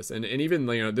about this, and even,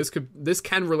 you know, this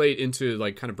can relate into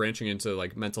like kind of branching into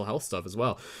like mental health stuff as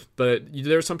well. But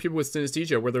there are some people with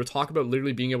synesthesia where they'll talk about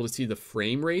literally being able to see the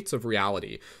frame rates of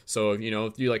reality. So if, you know,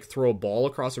 if you like throw a ball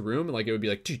across a room, like it would be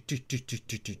like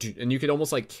and you could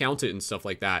almost like count it and stuff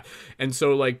like that. And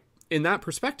so like in that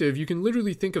perspective, you can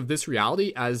literally think of this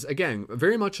reality as, again,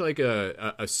 very much like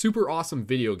a super awesome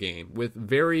video game with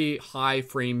very high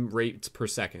frame rates per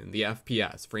second, the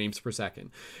FPS, frames per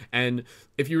second. And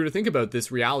if you were to think about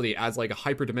this reality as like a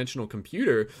hyperdimensional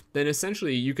computer, then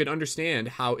essentially you could understand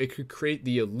how it could create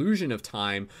the illusion of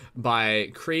time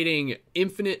by creating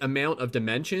infinite amount of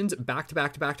dimensions back to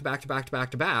back to back to back to back to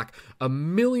back to back a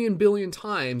million billion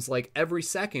times, like every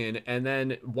second. And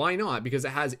then why not? Because it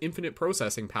has infinite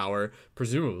processing power,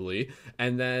 presumably.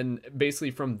 And then basically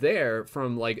from there,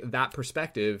 from like that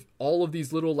perspective, all of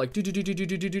these little like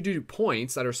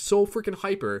points that are so freaking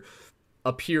hyper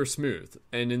appear smooth.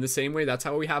 And in the same way, that's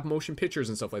how we have motion pictures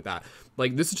and stuff like that.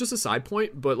 Like, this is just a side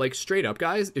point, but like straight up,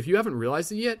 guys, if you haven't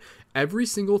realized it yet, every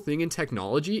single thing in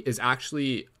technology is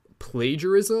actually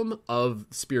plagiarism of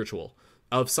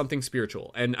something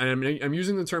spiritual. And I'm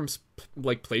using the term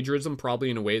like plagiarism probably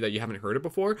in a way that you haven't heard it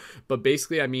before, but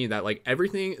basically I mean that like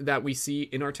everything that we see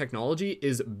in our technology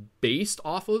is based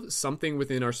off of something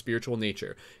within our spiritual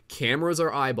nature. Cameras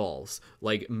are eyeballs,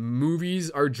 like movies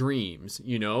are dreams,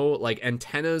 you know, like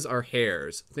antennas are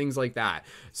hairs, things like that.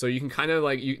 So you can kind of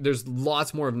like, there's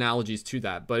lots more analogies to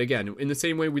that. But again, in the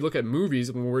same way we look at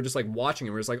movies when we're just like watching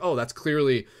it, we're just like, oh, that's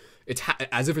clearly, it's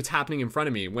as if it's happening in front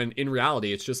of me, when in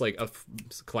reality it's just like a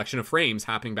collection of frames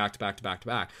happening back to back to back to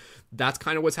back. That's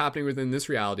kind of what's happening within this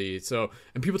reality. So,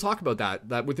 and people talk about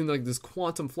that within like this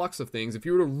quantum flux of things, if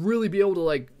you were to really be able to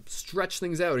like stretch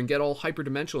things out and get all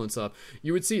hyperdimensional and stuff,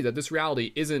 you would see that this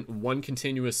reality isn't one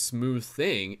continuous smooth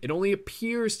thing. It only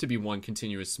appears to be one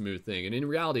continuous smooth thing, and in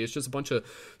reality it's just a bunch of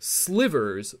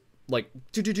slivers, like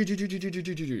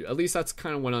at least that's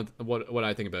kind of what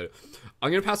I think about it.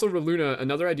 I'm gonna pass over to Luna.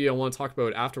 Another idea I want to talk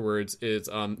about afterwards is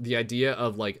the idea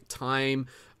of like time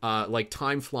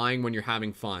flying when you're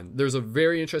having fun. There's a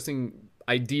very interesting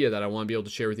idea that I want to be able to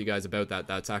share with you guys about that.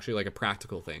 That's actually like a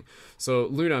practical thing. So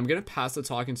Luna, I'm gonna pass the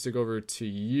talking stick over to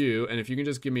you, and if you can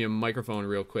just give me a microphone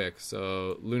real quick.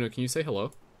 So Luna, can you say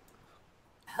hello?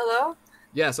 Hello?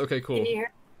 Yes. Okay, cool. Can you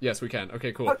hear? Yes, we can.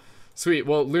 Okay, cool. Sweet.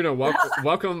 Well, Luna,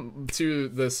 welcome to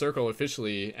the circle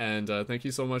officially, and thank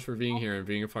you so much for being here and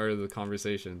being a part of the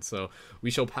conversation. So we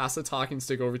shall pass the talking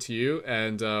stick over to you,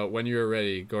 and when you're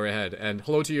ready, go ahead. And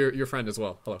hello to your friend as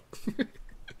well. Hello.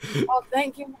 Oh,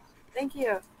 thank you. Thank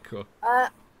you. Cool.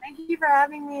 Thank you for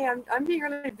having me. I'm being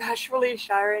really bashfully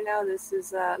shy right now. This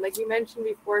is, like you mentioned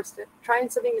before, trying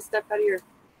something to step out of your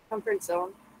comfort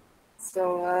zone.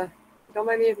 So don't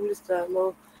mind me if I'm just a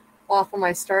little off on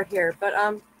my start here. But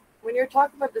when you're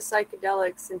talking about the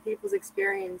psychedelics and people's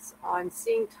experience on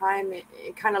seeing time in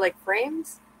kind of like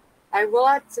frames, I will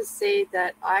have to say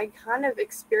that I kind of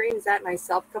experienced that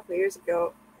myself a couple of years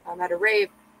ago at a rave,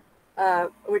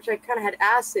 which I kind of had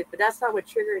acid, but that's not what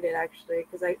triggered it actually,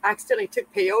 because I accidentally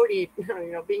took peyote,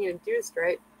 you know, being induced,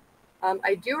 right?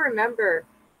 I do remember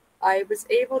I was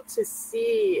able to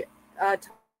see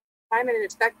time in an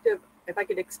effective, if I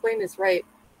could explain this right,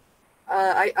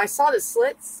 I saw the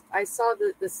slits. I saw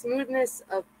the smoothness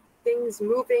of things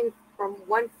moving from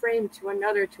one frame to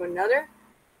another.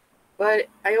 But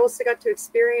I also got to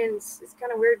experience, it's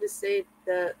kind of weird to say,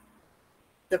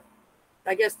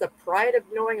 I guess the pride of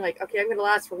knowing like, okay, I'm going to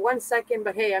last for 1 second,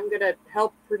 but hey, I'm going to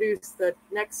help produce the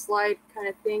next slide kind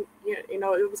of thing. You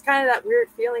know, it was kind of that weird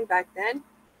feeling back then.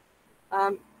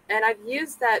 And I've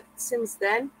used that since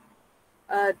then.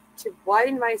 To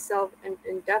widen myself, and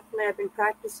definitely I've been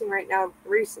practicing right now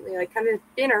recently, like kind of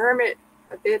being a hermit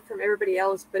a bit from everybody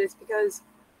else, but it's because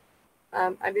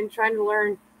I've been trying to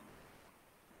learn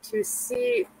to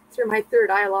see through my third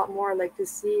eye a lot more, like to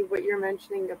see what you're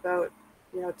mentioning about,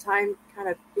 you know, time kind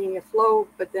of being a flow,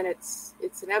 but then it's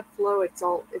an ebb flow, it's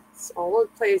all over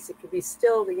the place, it could be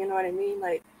still, you know what I mean?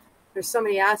 Like there's so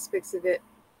many aspects of it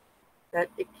that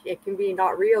it can be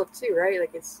not real too, right?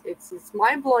 Like it's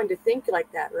mind-blowing to think like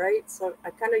that, right? So I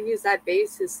kind of used that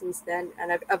basis since then,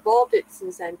 and I've evolved it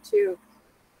since then too.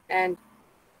 And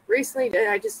recently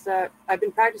I just I've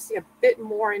been practicing a bit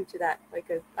more into that, like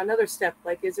another step.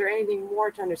 Like, is there anything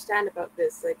more to understand about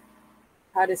this? Like,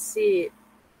 how to see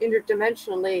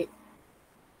interdimensionally,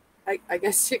 I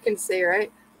guess you can say,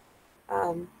 right?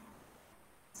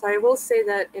 So I will say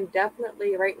that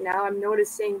indefinitely right now I'm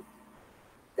noticing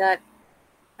that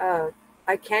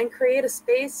I can create a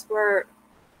space where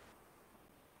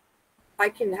I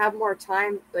can have more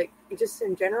time, like just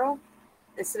in general,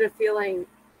 instead of feeling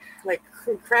like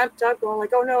cramped up, going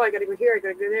like, oh no, I gotta go here, I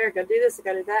gotta go there, I gotta do this, I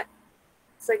gotta do that.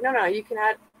 It's like, no, you can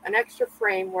add an extra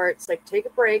frame where it's like, take a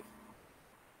break,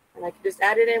 and I can just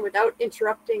add it in without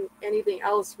interrupting anything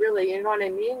else, really. You know what I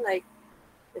mean? Like,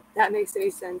 if that makes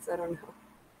any sense, I don't know.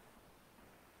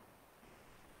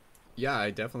 Yeah,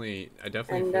 I definitely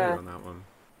feel you on that one.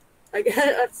 I guess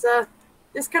that's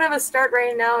just kind of a start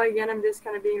right now. Again, I'm just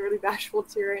kind of being really bashful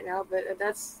too right now, but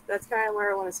that's kind of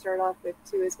where I want to start off with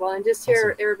too as well, and just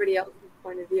hear everybody else's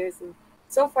point of views. And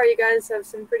so far, you guys have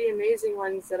some pretty amazing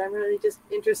ones that I'm really just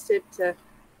interested to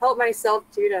help myself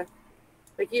too. To,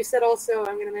 like you said, also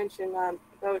I'm going to mention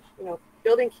about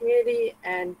building community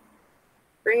and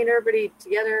bringing everybody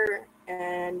together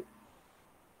and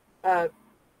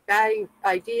adding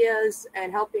ideas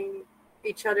and helping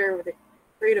each other with a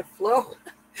creative flow.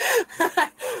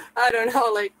 I don't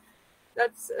know, like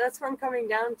that's where I'm coming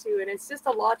down to, and it's just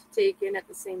a lot to take in at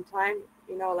the same time.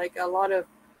 Like a lot of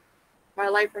my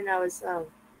life right now is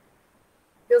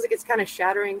feels like it's kind of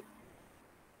shattering.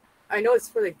 I know it's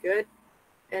for the good,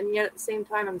 and yet at the same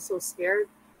time I'm so scared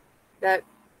that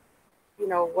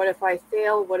what if I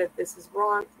fail? What if this is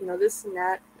wrong? This and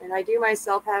that. And I do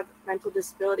myself have mental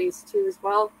disabilities too as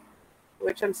well,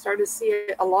 which I'm starting to see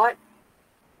a lot.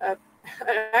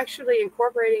 Actually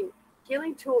incorporating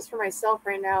healing tools for myself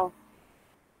right now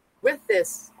with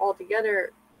this all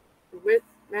together with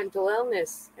mental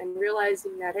illness, and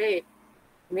realizing that, hey,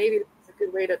 maybe it's a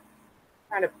good way to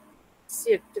kind of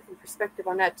see a different perspective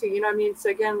on that too. You know what I mean? So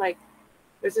again, like,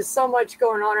 there's just so much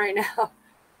going on right now.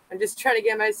 I'm just trying to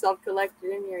get myself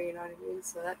collected in here, you know what I mean?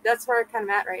 So that's where I kind of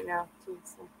at right now too.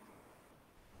 So.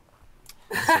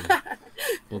 Awesome.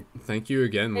 Well, thank you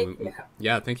again. Thank you.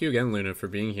 Yeah, thank you again, Luna, for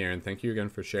being here, and thank you again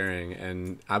for sharing.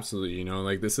 And absolutely,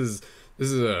 like this is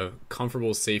a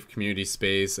comfortable, safe community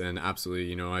space, and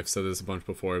absolutely, I've said this a bunch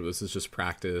before, but this is just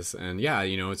practice. And yeah,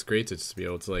 it's great to just be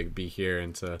able to like be here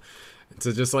and to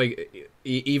just like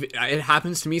even it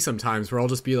happens to me sometimes where I'll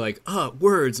just be like,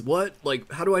 words, what,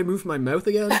 like, how do I move my mouth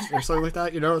again, or something like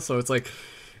that, so it's like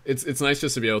it's nice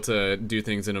just to be able to do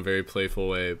things in a very playful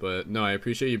way. But no, I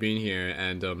appreciate you being here,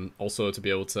 and also to be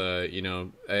able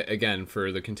to again,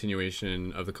 for the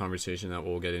continuation of the conversation that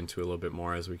we'll get into a little bit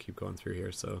more as we keep going through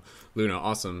here. So Luna,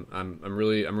 awesome. I'm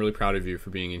really proud of you for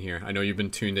being in here. I know you've been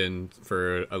tuned in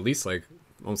for at least like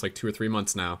almost like 2 or 3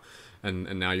 months now, and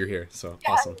now you're here, so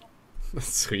yeah. Awesome.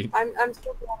 That's sweet. I'm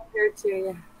so glad I'm here too.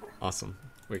 Yeah. Awesome.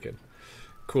 Wicked.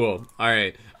 Cool. All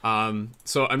right.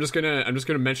 So I'm just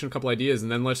gonna mention a couple ideas, and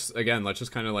then let's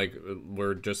just kind of like,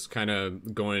 we're just kind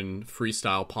of going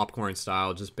freestyle, popcorn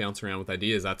style, just bounce around with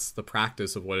ideas. That's the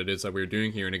practice of what it is that we're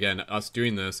doing here. And again, us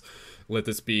doing this, let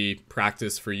this be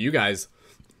practice for you guys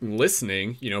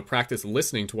listening, practice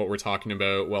listening to what we're talking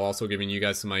about, while also giving you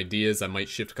guys some ideas that might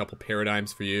shift a couple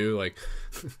paradigms for you. Like,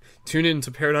 tune in to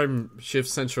Paradigm Shift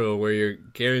Central, where you're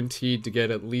guaranteed to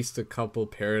get at least a couple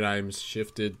paradigms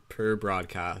shifted per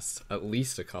broadcast, at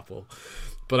least a couple.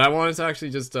 But I wanted to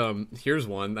actually just here's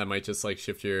one that might just like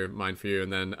shift your mind for you,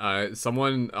 and then I'm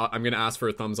gonna ask for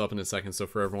a thumbs up in a second, so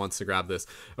for everyone wants to grab this.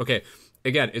 Okay,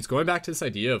 again, it's going back to this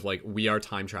idea of like, we are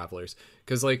time travelers,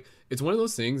 because like, it's one of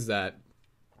those things that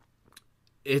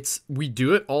we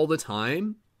do it all the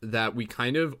time, that we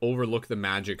kind of overlook the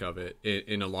magic of it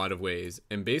in a lot of ways.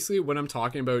 And basically what I'm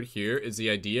talking about here is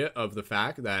the idea of the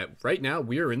fact that right now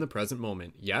we are in the present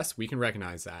moment. Yes, we can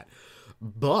recognize that.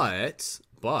 But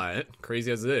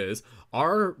crazy as it is,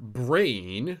 our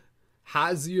brain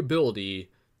has the ability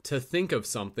to think of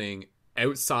something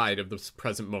outside of the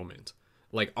present moment.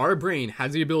 Like, our brain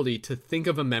has the ability to think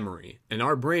of a memory, and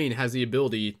our brain has the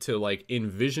ability to like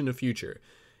envision a future.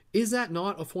 Is that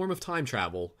not a form of time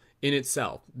travel in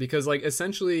itself? Because like,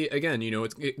 essentially, again,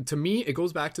 to me, it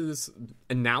goes back to this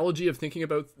analogy of thinking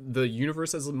about the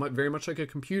universe as very much like a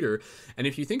computer. And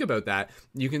if you think about that,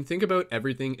 you can think about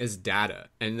everything as data,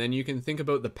 and then you can think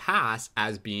about the past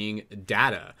as being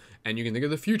data, and you can think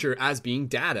of the future as being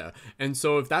data. And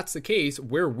so if that's the case,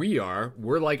 where we are,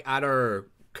 we're like at our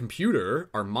computer,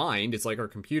 our mind, it's like our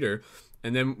computer,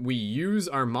 And then we use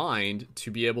our mind to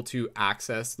be able to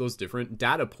access those different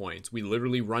data points. We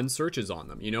literally run searches on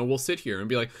them. You know, we'll sit here and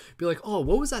be like, oh,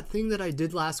 what was that thing that I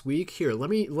did last week? Here, let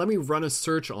me run a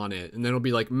search on it. And then it'll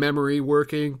be like memory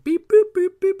working. Beep, boop,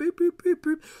 beep, beep, beep, beep, beep,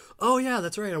 beep. Oh yeah,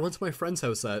 that's right. I went to my friend's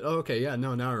house okay, yeah,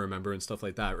 no, now I remember, and stuff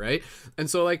like that, right? And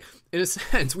so, like, in a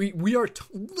sense, we are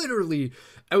literally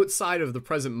outside of the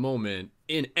present moment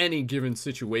in any given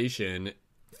situation,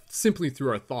 simply through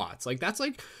our thoughts. Like, that's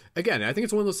like, again, I think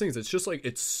it's one of those things. It's just like,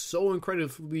 it's so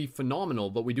incredibly phenomenal,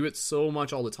 but we do it so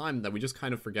much all the time that we just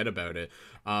kind of forget about it.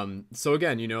 So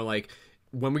again, you know, like,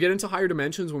 when we get into higher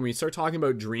dimensions, when we start talking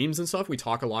about dreams and stuff, we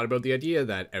talk a lot about the idea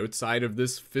that outside of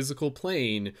this physical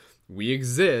plane, we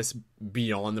exist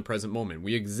beyond the present moment.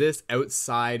 We exist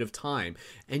outside of time.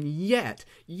 And yet,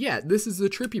 this is the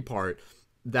trippy part,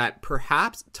 that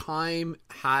perhaps time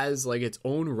has like its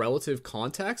own relative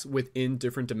context within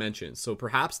different dimensions. So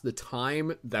perhaps the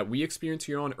time that we experience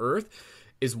here on Earth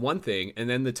is one thing, and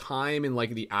then the time in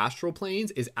like the astral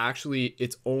planes is actually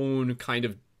its own kind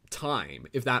of time,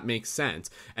 if that makes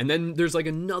sense. And then there's like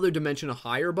another dimension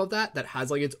higher above that has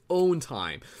like its own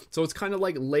time. So it's kind of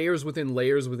like layers within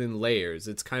layers within layers.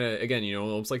 It's kind of, again, you know,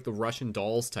 almost like the Russian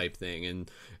dolls type thing.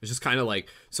 And it's just kind of like,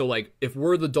 so like if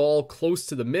we're the doll close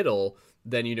to the middle,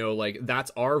 then, you know, like,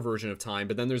 that's our version of time.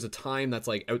 But then there's a time that's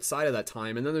like outside of that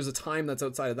time, and then there's a time that's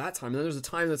outside of that time, and then there's a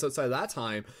time that's outside of that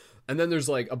time, and then there's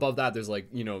like above that there's like,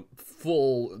 you know,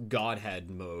 full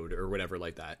godhead mode or whatever,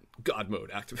 like that, god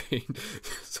mode activate.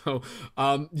 So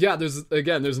there's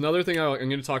another thing I'm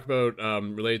going to talk about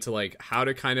related to like how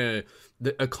to kind of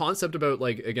a concept about,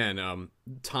 like, again,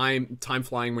 time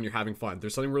flying when you're having fun.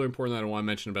 There's something really important that I want to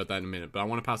mention about that in a minute, but I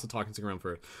want to pass the talking stick around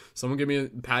first. Someone give me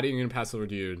Patty. I'm going to pass it over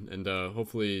to you, and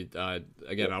hopefully,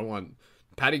 again, I want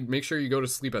Patty. Make sure you go to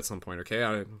sleep at some point, okay?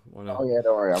 I want to. Oh yeah,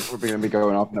 don't worry. I'm probably going to be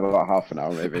going off in about half an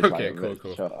hour, maybe. Okay,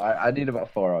 cool. So I need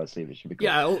about 4 hours sleep. It should be cool.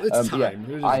 Yeah, it's time.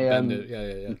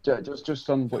 Just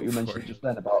on what you mentioned just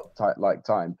then about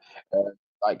time.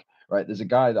 Right, there's a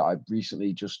guy that I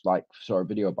recently just like saw a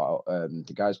video about.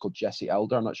 The guy's called Jesse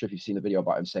Elder. I'm not sure if you've seen the video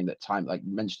about him saying that time, like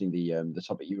mentioning the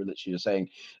topic you were literally just saying,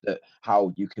 that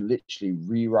how you can literally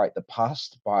rewrite the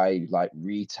past by like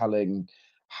retelling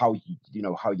how you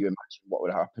imagine what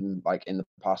would happen like in the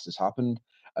past has happened,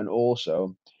 and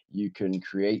also you can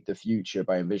create the future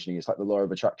by envisioning. It's like the law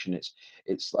of attraction.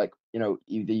 It's like, you know,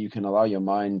 either you can allow your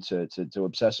mind to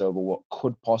obsess over what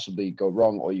could possibly go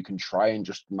wrong, or you can try and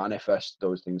just manifest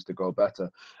those things to go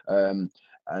better. And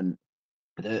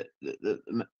the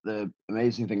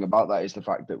amazing thing about that is the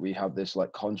fact that we have this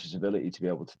like conscious ability to be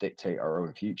able to dictate our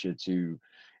own future to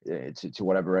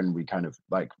whatever end we kind of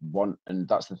like want. And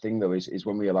that's the thing though, is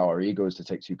when we allow our egos to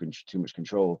take too much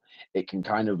control, it can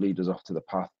kind of lead us off to the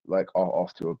path, like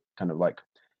off to a kind of like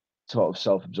sort of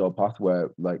self-absorbed path where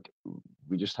like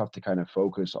we just have to kind of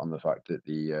focus on the fact that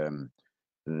the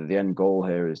end goal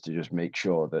here is to just make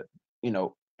sure that, you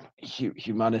know,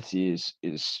 humanity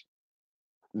is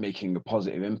making a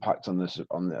positive impact on this,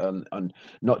 on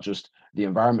not just the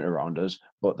environment around us,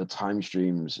 but the time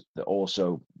streams that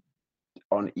also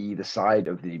on either side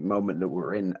of the moment that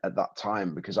we're in at that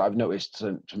time. Because I've noticed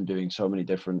from doing so many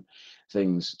different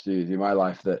things through my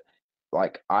life that,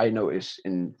 like, I notice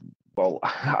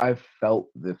I've felt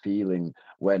the feeling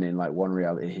when in like one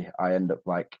reality I end up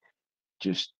like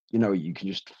just, you know, you can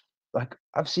just like,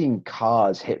 I've seen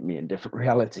cars hit me in different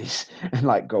realities and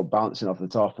like go bouncing off the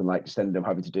top and like just end up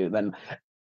having to do it. Then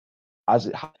as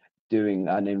it doing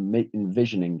and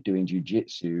envisioning doing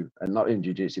jiu-jitsu, and not in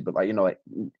jiu-jitsu, but like, you know, like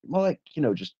more like, you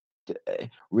know, just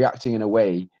reacting in a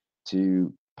way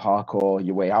to parkour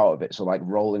your way out of it. So like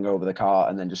rolling over the car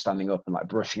and then just standing up and like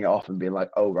brushing it off and being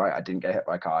like, oh right, I didn't get hit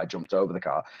by a car, I jumped over the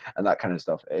car, and that kind of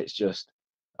stuff. It's just,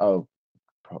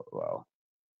 well,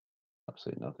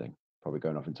 absolutely nothing. Probably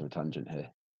going off into a tangent here.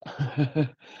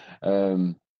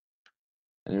 Anyone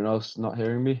else not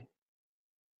hearing me?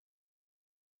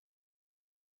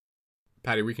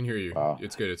 Patty, we can hear you. Wow.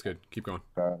 It's good. Keep going.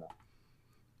 Fair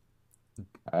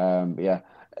enough. Yeah,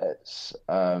 it's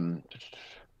what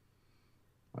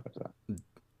was that?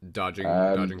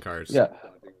 Dodging cars.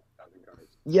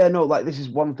 Yeah. No, like this is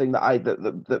one thing that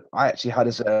I actually had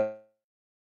as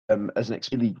an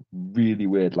experience, really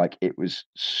weird. Like, it was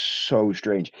so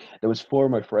strange. There was 4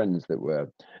 of my friends that were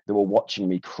watching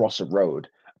me cross a road.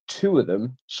 2 of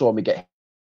them saw me get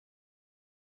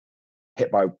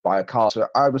hit by a car. So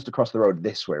I was to cross the road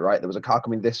this way, right? There was a car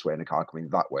coming this way and a car coming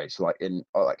that way. So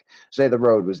say the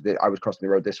road was I was crossing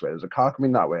the road this way. There was a car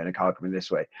coming that way and a car coming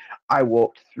this way. I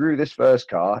walked through this first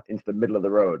car into the middle of the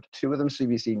road. Two of them see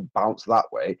me bounce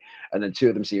that way, and then two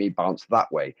of them see me bounce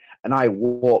that way. And I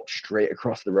walked straight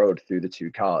across the road through the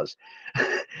two cars.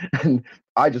 And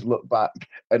I just looked back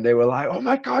and they were like, "Oh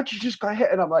my God, you just got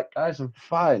hit." And I'm like, "Guys, I'm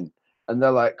fine." And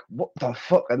they're like, "What the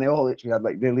fuck?" And they all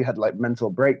literally had like mental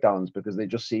breakdowns because they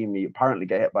just seen me apparently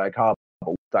get hit by a car,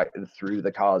 like through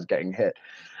the cars getting hit.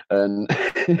 And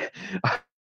I've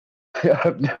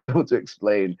never been able to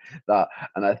explain that.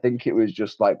 And I think it was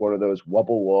just like one of those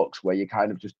wobble walks where you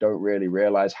kind of just don't really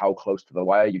realize how close to the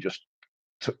wire you just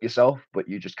took yourself, but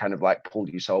you just kind of like pulled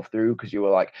yourself through because you were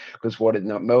like, because what in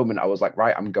that moment I was like,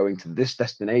 right, I'm going to this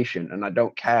destination and I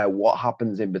don't care what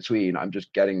happens in between, I'm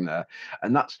just getting there.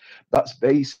 And that's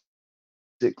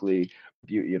basically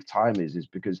beauty of time is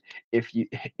because if you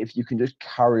can just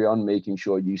carry on making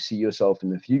sure you see yourself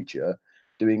in the future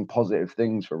doing positive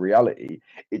things for reality,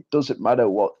 it doesn't matter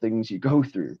what things you go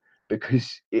through,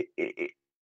 because it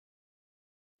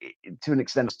to an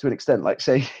extent, like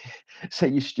say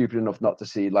you're stupid enough not to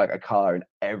see like a car in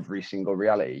every single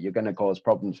reality, you're going to cause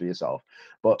problems for yourself.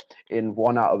 But in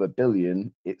 1 out of a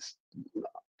billion, it's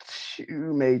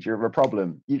too major of a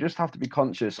problem. You just have to be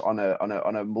conscious on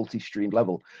a multi-stream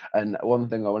level. And one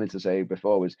thing I wanted to say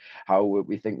before was how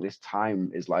we think this time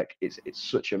is like it's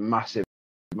such a massive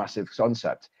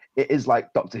concept. It is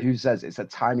like Doctor Who says, it's a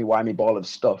timey-wimey ball of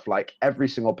stuff. Like every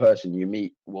single person you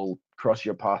meet will cross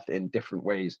your path in different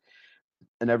ways,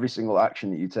 and every single action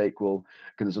that you take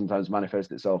can sometimes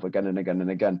manifest itself again and again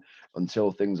and again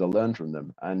until things are learned from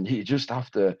them. And you just have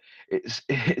to,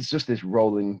 it's just this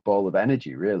rolling ball of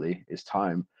energy, really, is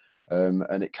time.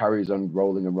 And it carries on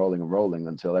rolling and rolling and rolling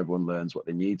until everyone learns what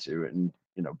they need to and,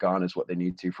 garners what they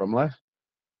need to from life.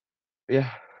 Yeah.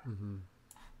 Mm-hmm.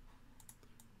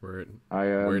 Word.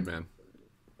 Word, man.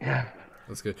 Yeah.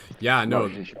 That's good. Yeah, no.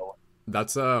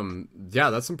 That's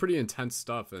that's some pretty intense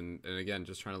stuff, and again,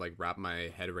 just trying to like wrap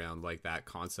my head around like that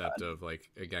concept of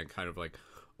like, again, kind of like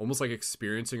almost like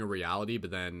experiencing a reality, but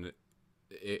then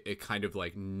it kind of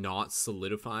like not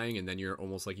solidifying, and then you're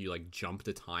almost like you like jumped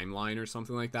a timeline or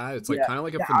something like that. It's like kind of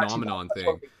like a phenomenon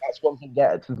thing. That's one thing.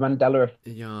 Yeah, it's the Mandela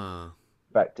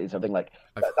effect is something like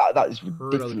that is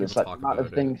ridiculous. Like the amount of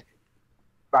things.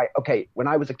 Right. Okay. When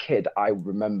I was a kid, I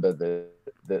remember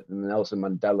that Nelson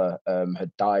Mandela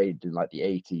had died in like the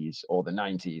 80s or the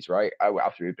 90s, right?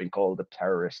 After he'd been called a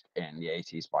terrorist in the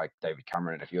 80s by David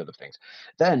Cameron and a few other things.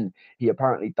 Then he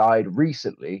apparently died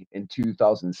recently in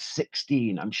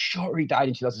 2016. I'm sure he died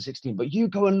in 2016, but you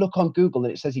go and look on Google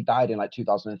and it says he died in like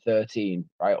 2013,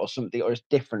 right? Or something, or it's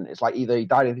different. It's like either he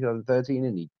died in 2013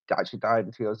 and he actually died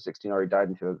in 2016, or he died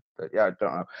in 2013. Yeah, I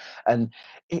don't know. And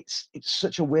it's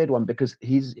such a weird one because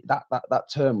that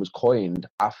term was coined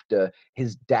after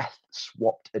his death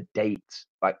swapped a date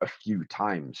like a few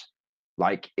times.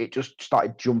 Like it just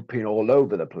started jumping all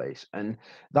over the place, and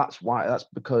that's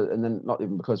because, and then not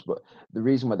even because, but the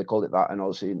reason why they called it that, and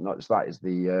obviously not just that, is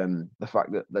the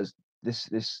fact that there's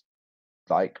this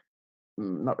like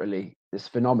not really, this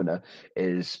phenomena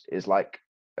is like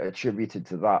attributed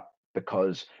to that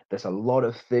because there's a lot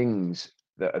of things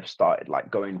that have started like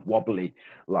going wobbly,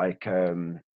 like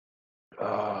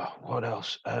what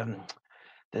else?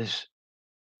 It's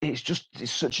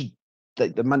such a,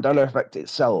 the Mandela effect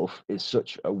itself is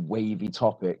such a wavy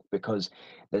topic because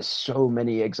there's so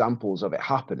many examples of it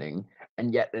happening,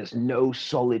 and yet there's no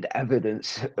solid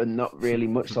evidence and not really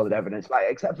much solid evidence, like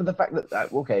except for the fact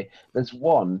that okay, there's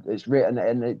one, it's written,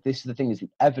 and this is the thing, is the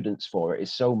evidence for it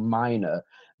is so minor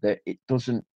that it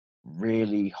doesn't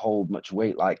really hold much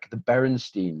weight. Like the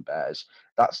Berenstein Bears,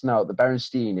 that's now the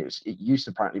Berenstein, it used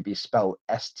to apparently be spelled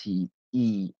Stein,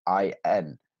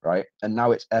 right? And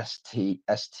now it's Stain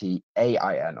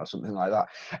or something like that.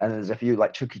 And there's a few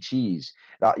like Chuck E. Cheese.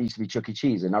 That used to be Chuck E.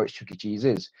 Cheese, and now it's Chuck E.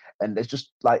 Cheese's. And there's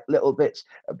just like little bits.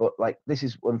 But like this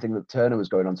is one thing that Turner was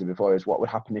going on to before, is what would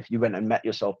happen if you went and met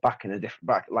yourself back in a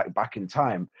different back in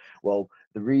time. Well,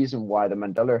 the reason why the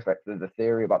Mandela effect, the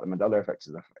theory about the Mandela effect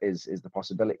is the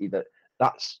possibility that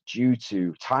that's due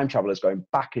to time travelers going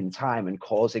back in time and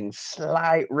causing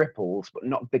slight ripples, but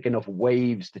not big enough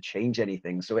waves to change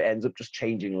anything. So it ends up just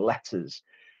changing letters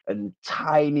and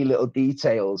tiny little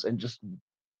details and just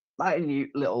minute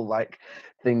little like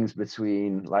things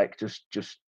between like just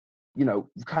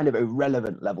kind of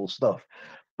irrelevant level stuff.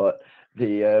 But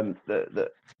the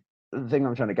thing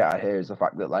I'm trying to get at here is the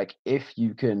fact that like if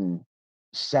you can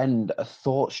send a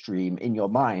thought stream in your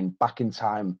mind back in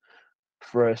time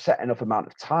for a set enough amount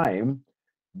of time,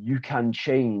 you can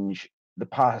change the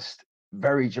past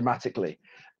very dramatically,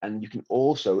 and you can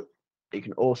also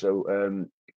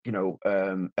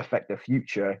affect the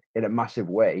future in a massive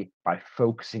way by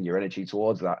focusing your energy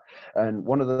towards that. And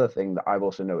one other thing that I've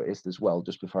also noticed as well,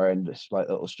 just before I end this like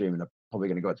little stream, and I'm probably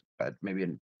going to go to bed maybe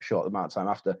in a short amount of time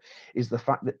after, is the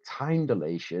fact that time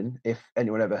dilation, if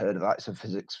anyone ever heard of that, it's a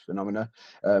physics phenomena,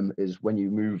 is when you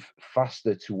move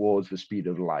faster towards the speed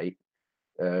of light,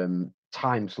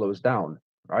 time slows down,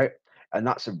 right? And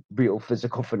that's a real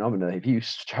physical phenomenon. If you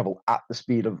travel at the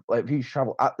speed of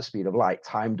light,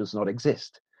 time does not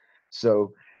exist.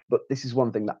 So, but this is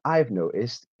one thing that I've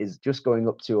noticed is just going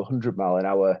up to 100 mile an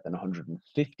hour and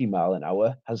 150 mile an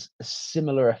hour has a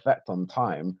similar effect on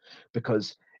time,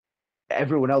 because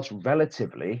everyone else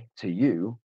relatively to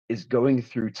you is going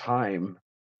through time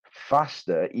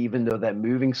faster, even though they're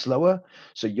moving slower.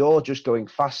 So you're just going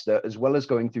faster as well as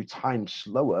going through time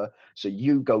slower. So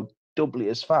you go doubly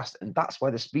as fast. And that's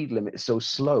why the speed limit is so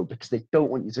slow, because they don't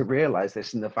want you to realize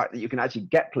this, and the fact that you can actually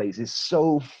get places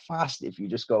so fast if you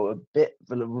just go a bit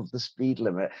below the speed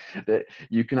limit, that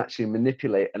you can actually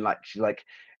manipulate. And like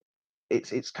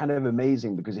it's kind of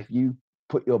amazing, because if you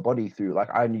put your body through, like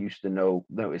I used to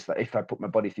notice that if I put my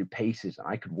body through paces,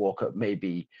 I could walk up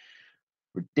maybe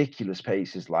ridiculous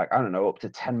paces, like I don't know, up to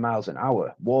 10 miles an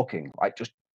hour walking, like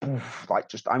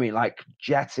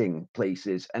jetting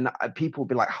places. And people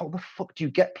be like, how the fuck do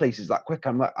you get places that quick?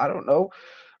 I'm like, I don't know,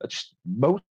 I just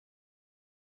most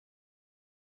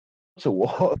to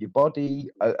walk. Your body,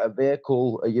 a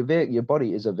vehicle, your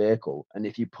body is a vehicle, and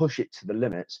if you push it to the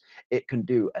limits, it can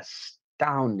do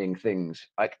astounding things.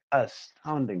 And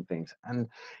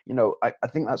I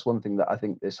think that's one thing that I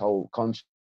think this whole consciousness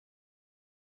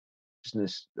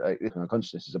is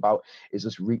about, is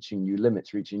just reaching new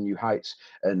limits, reaching new heights,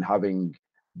 and having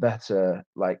better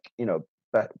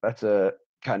better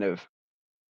kind of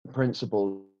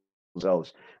principles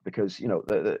themselves. Because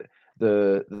the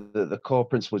core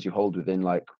principles you hold within,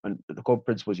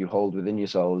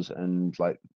 yourselves, and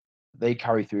like they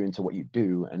carry through into what you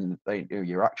do, and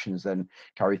your actions then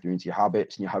carry through into your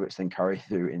habits, and your habits then carry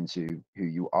through into who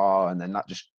you are, and then that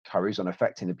just carries on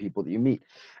affecting the people that you meet.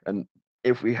 And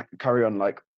if we carry on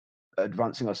like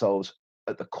advancing ourselves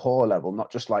at the core level,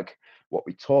 not just like what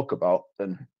we talk about,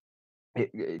 then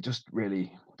it just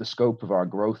really, the scope of our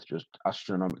growth just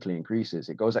astronomically increases.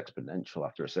 It goes exponential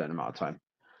after a certain amount of time.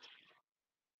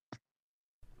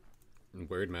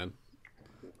 Word, man.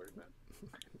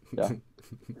 Yeah.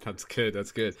 That's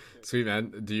good. Sweet,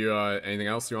 man. Do you anything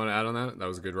else you want to add on that? That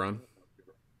was a good run.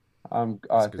 I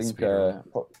think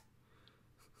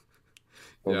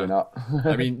probably yeah. not.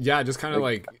 I mean, yeah, just kind of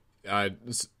like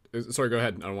sorry, go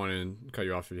ahead. I don't want to cut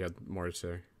you off if you had more to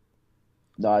say.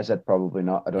 No, I said probably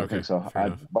not. I don't think so.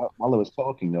 While I was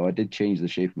talking though, I did change the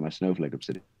shape of my snowflake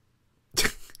obsidian.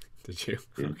 Did you?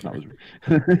 Yeah, okay.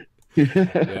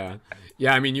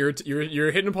 Yeah. I mean,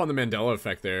 you're hitting upon the Mandela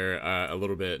effect there a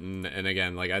little bit, and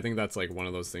again, like I think that's like one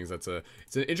of those things it's an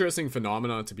interesting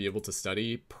phenomenon to be able to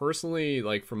study. Personally,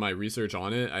 like from my research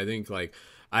on it, I think like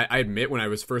I admit when I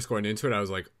was first going into it, I was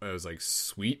like,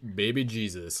 sweet baby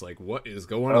Jesus, like what is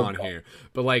going on here?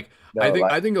 But like, no,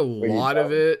 I think a lot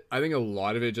of it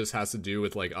just has to do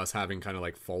with like us having kind of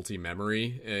like faulty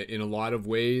memory in a lot of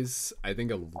ways. I think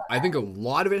a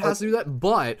lot of it has to do with that,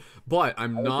 but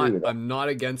I'm not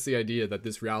against the idea that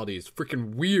this reality is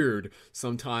freaking weird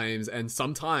sometimes, and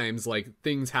sometimes like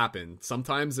things happen.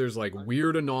 Sometimes there's like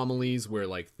weird anomalies where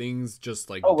like things just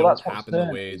like don't happen the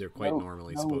way they're quite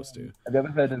normally supposed to.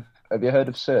 Have you heard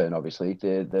of CERN? Obviously,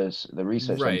 there's the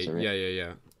research center.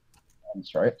 Yeah.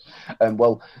 That's right.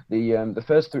 Well, the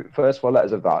first four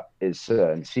letters of that is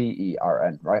CERN,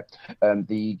 CERN, right?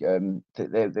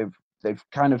 They've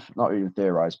kind of not even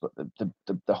theorized, but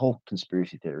the whole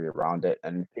conspiracy theory around it,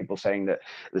 and people saying that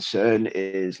the CERN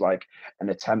is like an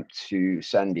attempt to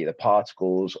send either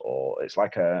particles, or it's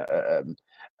like a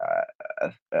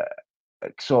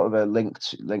sort of a link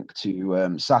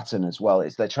to Saturn as well.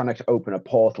 They're trying to open a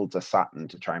portal to Saturn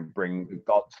to try and bring the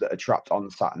gods that are trapped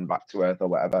on Saturn back to Earth or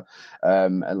whatever.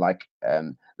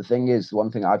 The thing is,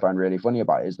 one thing I find really funny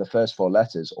about it is the first four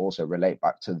letters also relate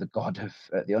back to the god of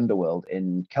the underworld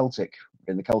in the Celtic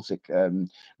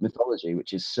mythology,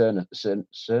 which is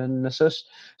Cernunnos.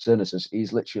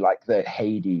 He's literally like the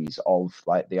Hades of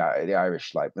like the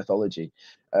Irish like mythology,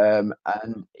 and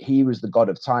he was the god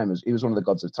of time. He was one of the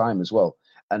gods of time as well.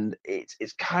 And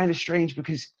it's kind of strange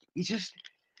because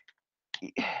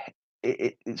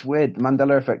it's weird.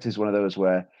 Mandela effect is one of those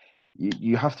where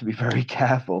you have to be very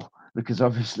careful because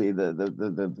obviously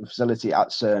the facility at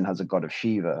CERN has a god of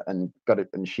Shiva, and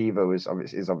Shiva is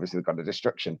obviously the god of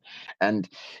destruction, and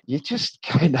you just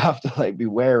kind of have to like be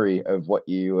wary of what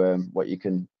you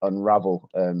can unravel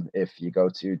if you go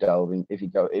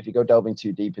delving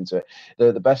too deep into it.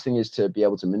 The best thing is to be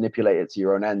able to manipulate it to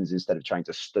your own ends instead of trying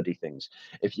to study things.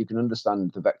 If you can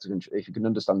understand if you can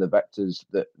understand the vectors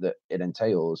that it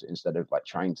entails instead of like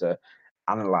trying to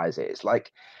analyze it, it's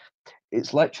like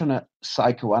trying to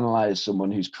psychoanalyze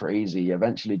someone who's crazy.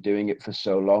 Eventually, doing it for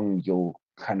so long, you'll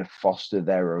kind of foster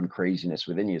their own craziness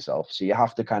within yourself. So you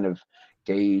have to kind of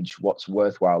gauge what's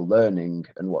worthwhile learning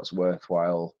and what's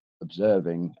worthwhile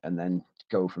observing, and then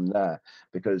go from there.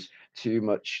 Because too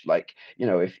much, like,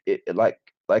 if it like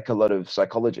a lot of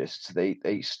psychologists,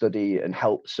 they study and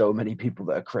help so many people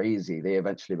that are crazy, they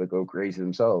eventually will go crazy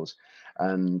themselves.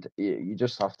 And you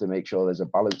just have to make sure there's a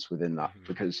balance within that,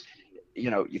 because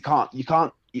you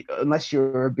can't unless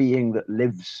you're a being that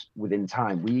lives within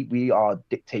time. We are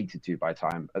dictated to by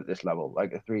time at this level,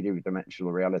 like a 3D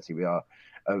dimensional reality. We are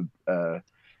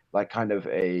like kind of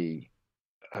a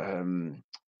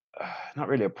not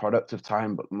really a product of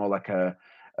time, but more like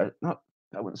not,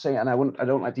 I wouldn't say, and I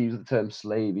don't like to use the term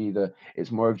slave either.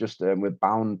 It's more of just we're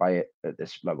bound by it at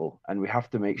this level, and we have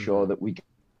to make sure that we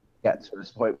get to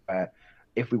this point where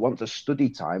if we want to study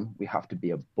time, we have to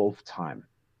be above time.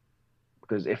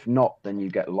 Because if not, then you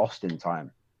get lost in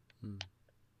time.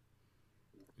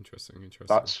 Interesting.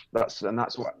 That's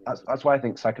why I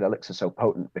think psychedelics are so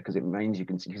potent, because it means you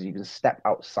can step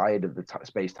outside of the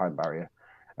space-time barrier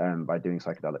by doing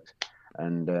psychedelics,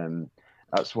 and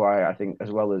that's why I think,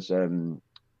 as well as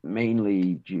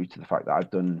mainly due to the fact that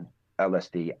I've done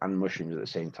LSD and mushrooms at the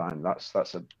same time, that's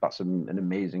an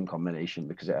amazing combination,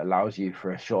 because it allows you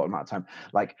for a short amount of time,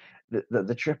 like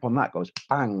the trip on that goes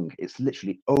bang, it's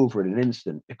literally over in an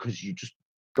instant, because you just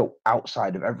go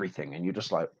outside of everything and you're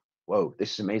just like, whoa,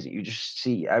 this is amazing. You just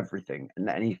see everything and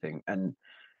anything, and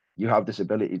you have this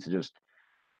ability to just,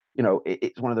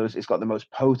 it's one of those, it's got the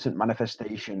most potent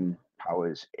manifestation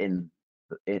powers in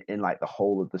like the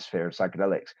whole of the sphere of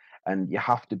psychedelics. And you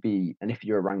have to be, and if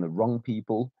you're around the wrong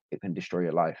people, it can destroy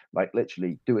your life. Like,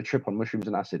 literally do a trip on mushrooms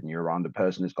and acid and you're around a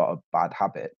person who's got a bad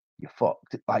habit, you're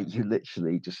fucked. Like, you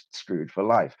literally just screwed for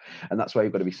life. And that's why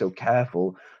you've got to be so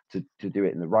careful to do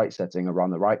it in the right setting,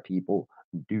 around the right people,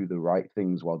 and do the right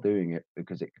things while doing it,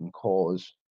 because it can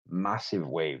cause massive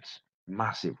waves.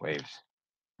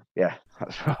 Yeah,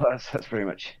 that's pretty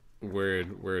much.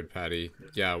 Word, Patty.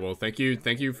 Yeah, well, thank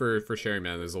you for sharing,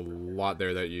 man. There's a lot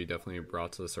there that you definitely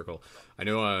brought to the circle. I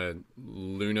know,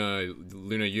 Luna,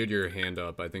 you had your hand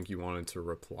up. I think you wanted to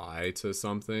reply to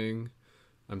something,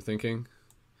 I'm thinking.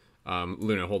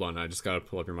 Luna, hold on. I just got to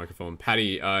pull up your microphone.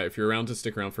 Patty, if you're around to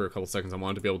stick around for a couple seconds, I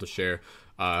wanted to be able to share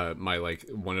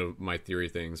one of my theory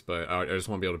things, but I just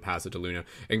want to be able to pass it to Luna.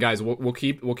 And guys,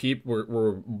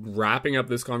 we're wrapping up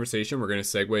this conversation. We're going to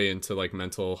segue into like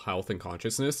mental health and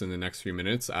consciousness in the next few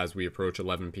minutes as we approach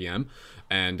 11 p.m.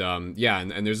 And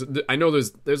I know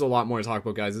there's a lot more to talk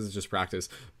about, guys. This is just practice,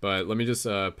 but let me just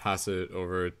pass it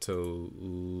over to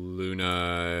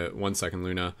Luna. 1 second,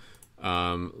 Luna.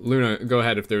 Luna, go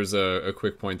ahead if there's a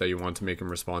quick point that you want to make in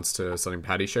response to something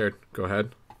Patty shared. Go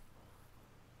ahead.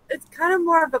 It's kind of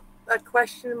more of a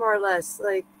question, more or less,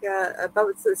 like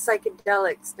about the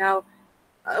psychedelics. Now,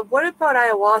 what about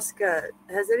ayahuasca?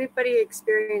 Has anybody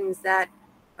experienced that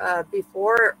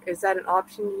before? Is that an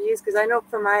option to use? Because I know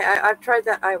I've tried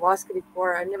that ayahuasca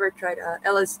before. I never tried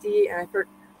LSD, and I've heard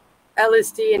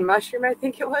LSD and mushroom, I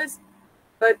think it was.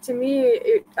 But to me,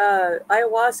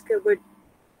 ayahuasca would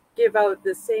give out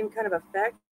the same kind of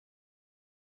effect.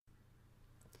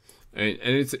 And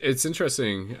it's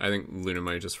interesting. I think Luna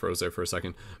might have just froze there for a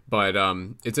second, but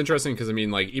it's interesting because I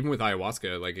mean, like, even with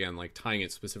ayahuasca, like, again, like tying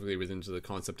it specifically within the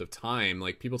concept of time,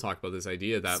 like people talk about this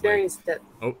idea that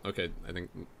oh, okay, I think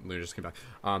Luna just came back.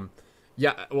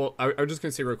 Yeah, well, I was just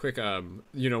gonna say real quick, with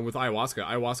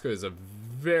ayahuasca is a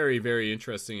very, very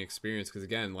interesting experience, because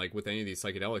again, like with any of these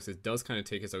psychedelics, it does kind of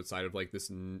take us outside of like this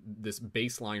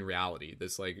baseline reality,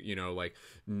 this like like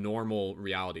normal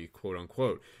reality, quote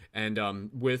unquote. And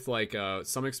with like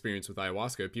some experience with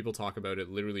ayahuasca, people talk about it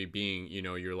literally being,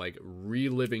 you're like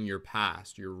reliving your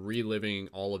past, you're reliving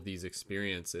all of these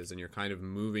experiences, and you're kind of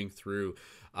moving through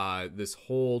this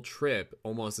whole trip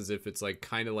almost as if it's like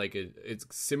kind of like it's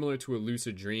similar to a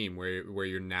lucid dream where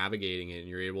you're navigating it and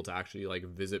you're able to actually like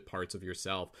visit parts of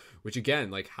yourself, which again,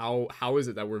 like how is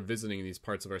it that we're visiting these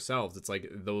parts of ourselves? It's like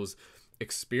those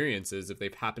experiences, if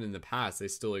they've happened in the past, they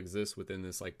still exist within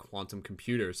this like quantum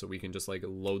computer, so we can just like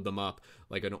load them up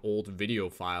like an old video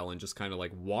file and just kind of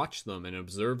like watch them and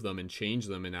observe them and change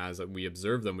them, and as we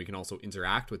observe them we can also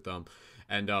interact with them.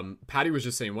 And Patty was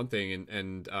just saying one thing,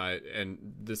 and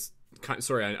this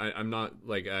sorry, I'm not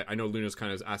like, I know Luna's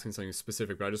kind of asking something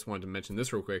specific, but I just wanted to mention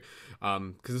this real quick,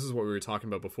 because this is what we were talking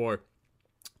about before.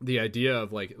 The idea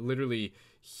of like literally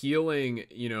healing,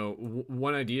 you know,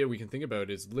 one idea we can think about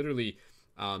is literally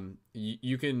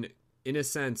you can, in a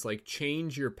sense, like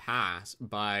change your past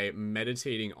by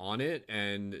meditating on it.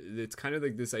 And it's kind of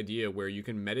like this idea where you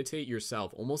can meditate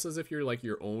yourself almost as if you're like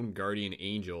your own guardian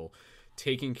angel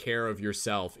taking care of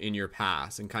yourself in your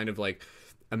past, and kind of like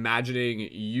imagining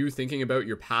you thinking about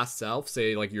your past self,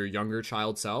 say like your younger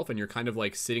child self, and you're kind of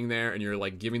like sitting there and you're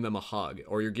like giving them a hug,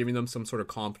 or you're giving them some sort of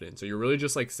confidence, or you're really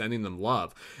just like sending them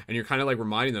love, and you're kind of like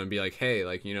reminding them and be like, hey,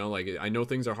 like, you know, like I know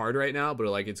things are hard right now, but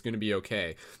like it's going to be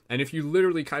okay. And if you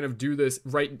literally kind of do this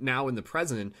right now in the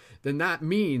present, then that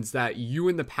means that you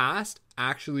in the past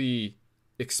actually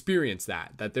experience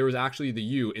that there was actually the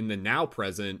you in the now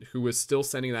present who was still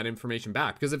sending that information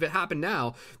back. Because if it happened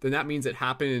now, then that means it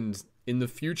happened in the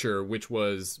future, which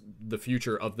was the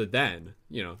future of the then.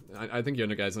 You know, I think you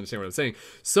guys understand what I'm saying.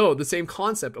 So the same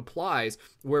concept applies,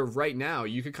 where right now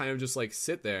you could kind of just like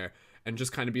sit there and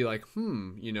just kind of be like,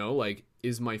 you know, like,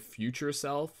 is my future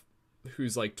self,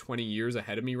 who's like 20 years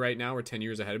ahead of me right now, or 10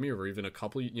 years ahead of me, or even a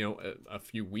couple, you know, a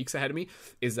few weeks ahead of me,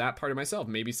 is that part of myself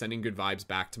maybe sending good vibes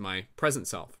back to my present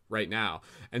self right now?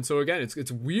 And so again,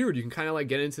 it's weird. You can kind of like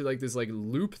get into like this like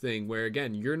loop thing where,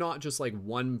 again, you're not just like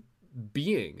one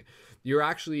being, you're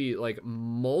actually like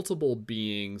multiple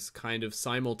beings kind of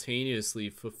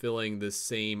simultaneously fulfilling this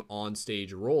same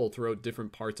on-stage role throughout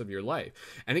different parts of your life.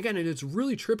 And again, it's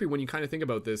really trippy when you kind of think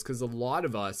about this, because a lot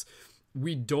of us,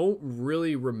 we don't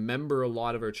really remember a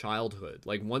lot of our childhood.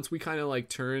 Like once we kind of like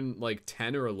turn like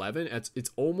 10 or 11,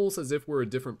 it's almost as if we're a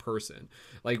different person.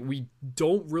 Like we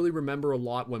don't really remember a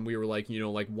lot when we were like, you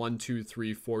know, like 1, 2,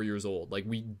 3, 4 years old. Like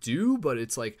we do, but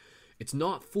it's like, it's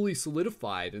not fully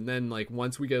solidified. And then like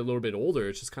once we get a little bit older,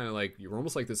 it's just kind of like you're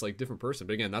almost like this like different person.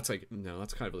 But again, that's like, no,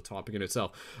 that's kind of the topic in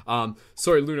itself.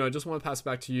 Sorry, Luna, I just want to pass it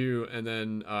back to you, and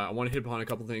then I want to hit upon a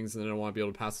couple things, and then I want to be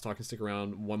able to pass the talking stick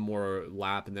around one more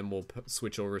lap, and then we'll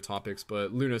switch over topics.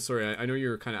 But Luna, sorry, I know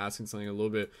you're kind of asking something a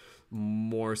little bit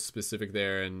more specific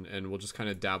there, and we'll just kind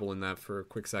of dabble in that for a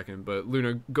quick second. But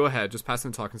Luna, go ahead, just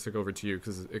passing the talking stick over to you,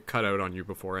 because it cut out on you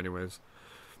before anyways.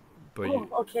 But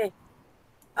okay.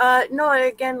 No,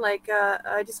 again, like,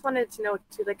 I just wanted to know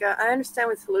too, like, I understand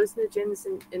with hallucinogens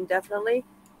indefinitely,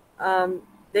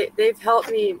 they've helped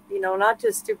me, you know, not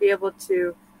just to be able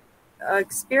to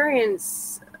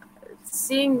experience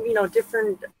seeing, you know,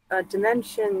 different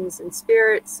dimensions and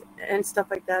spirits and stuff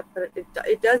like that, but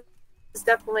it does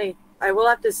definitely, I will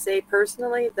have to say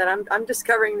personally that I'm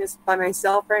discovering this by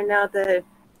myself right now, that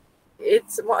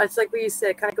it's like what you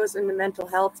said, it kind of goes into mental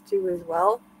health too as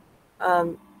well.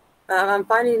 I'm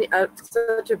finding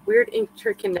such a weird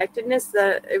interconnectedness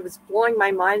that it was blowing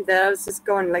my mind, that I was just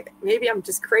going like, maybe I'm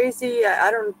just crazy. I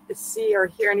don't see or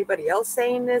hear anybody else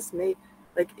saying this. Maybe,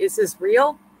 like, is this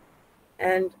real?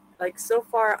 And like, so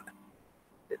far,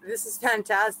 this is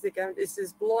fantastic. It's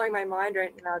just blowing my mind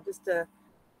right now just to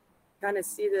kind of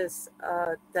see this,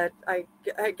 that I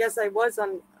guess I was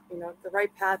on, you know, the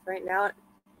right path right now,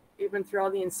 even through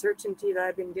all the uncertainty that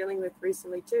I've been dealing with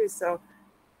recently too. So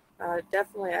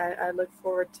definitely, I look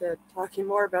forward to talking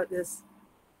more about this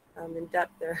in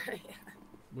depth there.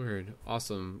 Word.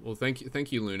 Awesome. Well, thank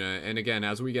you, Luna. And again,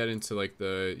 as we get into like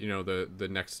the, you know, the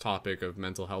next topic of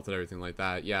mental health and everything like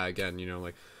that, yeah, again, you know,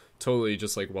 like totally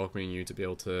just like welcoming you to be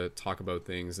able to talk about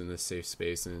things in this safe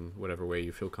space in whatever way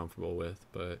you feel comfortable with.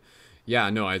 But yeah,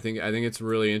 no, I think it's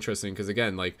really interesting, because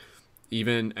again, like,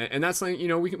 even, and that's like, you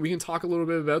know, we can talk a little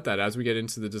bit about that as we get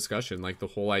into the discussion, like the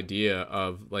whole idea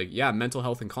of like, yeah, mental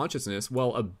health and consciousness.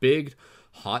 Well, a big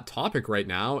hot topic right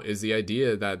now is the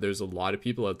idea that there's a lot of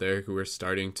people out there who are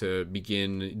starting to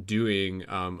begin doing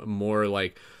more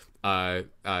like crap,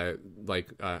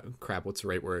 what's the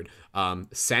right word,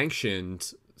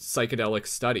 sanctioned psychedelic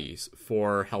studies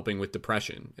for helping with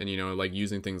depression, and, you know, like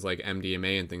using things like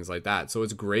MDMA and things like that. So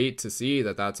it's great to see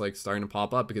that that's like starting to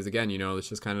pop up, because again, you know, it's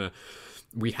just kind of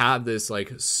we have this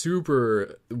like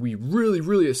super, we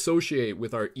really associate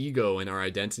with our ego and our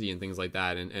identity and things like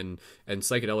that, and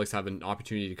psychedelics have an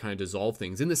opportunity to kind of dissolve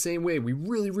things in the same way we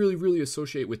really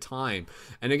associate with time.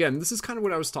 And again, this is kind of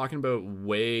what I was talking about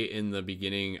way in the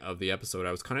beginning of the episode.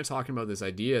 I was kind of talking about this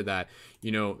idea that,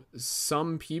 you know,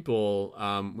 some people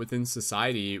within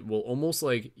society will almost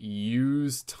like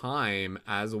use time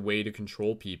as a way to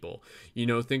control people. You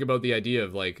know, think about the idea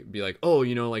of like, be like, oh,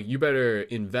 you know, like you better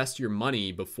invest your money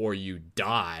before you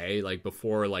die, like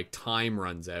before like time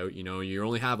runs out. You know, you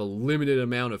only have a limited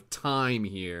amount of time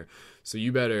here, so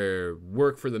you better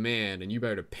work for the man, and you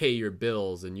better pay your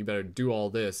bills, and you better do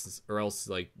all this, or else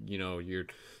like, you know, you're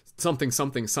something,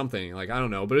 like, I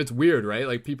don't know. But it's weird, right?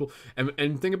 Like people,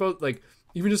 and think about like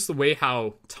even just the way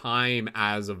how time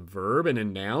as a verb and a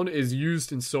noun is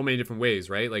used in so many different ways,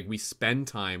 right? Like we spend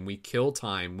time, we kill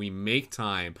time, we make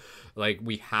time, like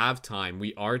we have time,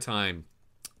 we are time.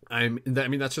 I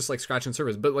mean, that's just like scratching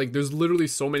surface, but like there's literally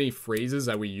so many phrases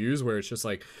that we use where it's just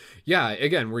like, yeah,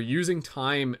 again, we're using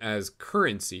time as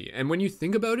currency. And when you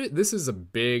think about it, this is a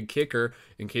big kicker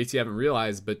in case you haven't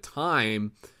realized, but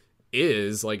time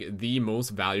is like the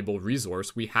most valuable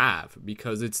resource we have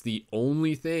because it's the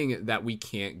only thing that we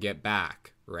can't get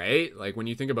back. Right? Like when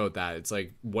you think about that, it's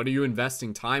like, what are you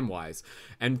investing time wise?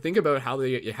 And think about how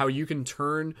you can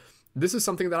turn. This is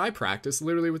something that I practice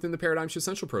literally within the Paradigm Shift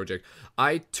Central project.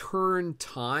 I turn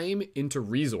time into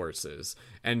resources.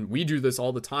 And we do this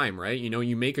all the time, right? You know,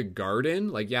 you make a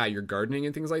garden, like, yeah, you're gardening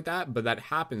and things like that, but that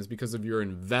happens because of your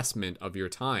investment of your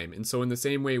time. And so in the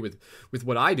same way with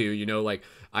what I do, you know, like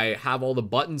I have all the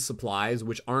button supplies,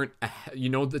 which aren't, you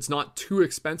know, it's not too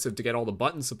expensive to get all the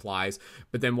button supplies.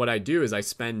 But then what I do is I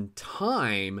spend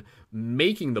time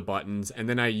making the buttons, and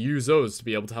then I use those to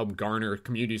be able to help garner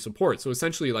community support. So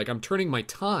essentially, like, I'm turning my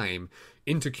time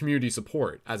into community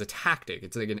support as a tactic.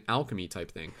 It's like an alchemy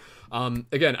type thing.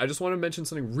 Again, I just want to mention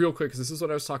something real quick because this is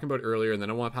what I was talking about earlier, and then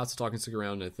I want to pass the talking stick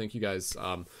around. And thank you guys.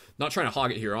 Not trying to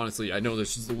hog it here, honestly. I know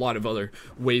there's just a lot of other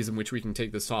ways in which we can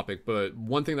take this topic, but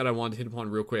one thing that I wanted to hit upon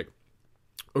real quick.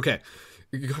 Okay,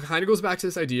 it kind of goes back to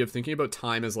this idea of thinking about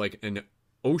time as like an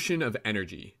ocean of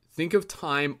energy. Think of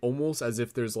time almost as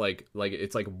if there's like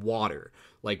it's like water,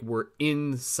 like we're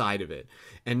inside of it.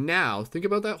 And now think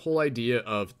about that whole idea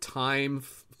of time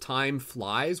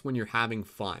flies when you're having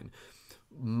fun.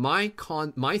 My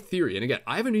theory, and again,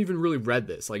 I haven't even really read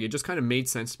this, like it just kind of made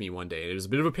sense to me one day. It was a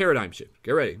bit of a paradigm shift.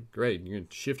 Get ready, great, you're gonna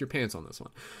shift your pants on this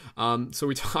one. So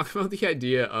we talk about the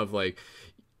idea of like,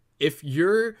 if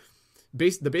you're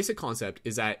the basic concept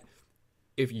is that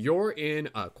if you're in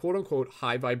a quote-unquote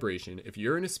high vibration, if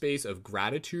you're in a space of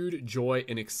gratitude, joy,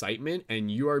 and excitement,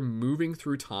 and you are moving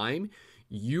through time,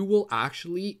 you will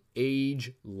actually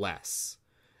age less.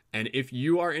 And if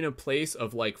you are in a place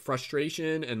of like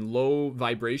frustration and low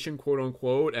vibration,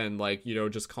 quote-unquote, and like, you know,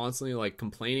 just constantly like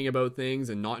complaining about things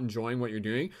and not enjoying what you're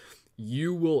doing,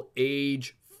 you will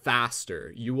age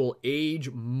faster. You will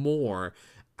age more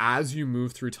as you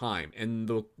move through time. And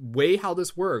the way how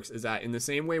this works is that in the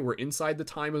same way we're inside the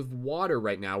time of water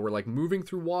right now, we're like moving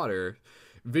through water.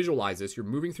 Visualize this, you're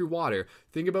moving through water.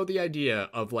 Think about the idea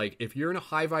of like, if you're in a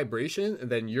high vibration,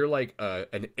 then you're like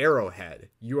an arrowhead.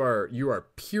 You are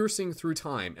piercing through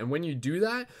time. And when you do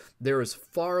that, there is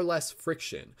far less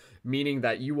friction, meaning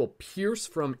that you will pierce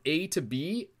from A to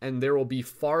B and there will be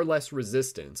far less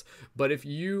resistance. But if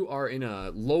you are in a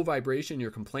low vibration,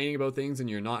 you're complaining about things and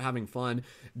you're not having fun,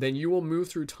 then you will move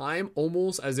through time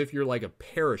almost as if you're like a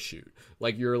parachute,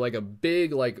 like you're like a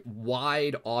big, like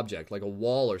wide object, like a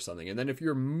wall or something. And then if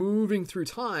you're moving through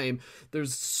time,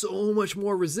 there's so much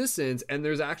more resistance, and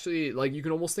there's actually like, you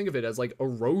can almost think of it as like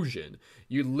erosion.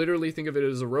 You literally think of it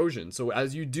as erosion. So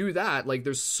as you do that, like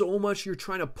there's so much you're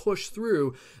trying to push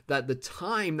through that the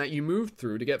time that you move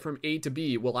through to get from A to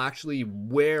B will actually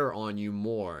wear on you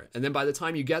more. And then by the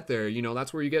time you get there, you know,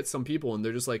 that's where you get some people and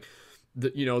they're just like,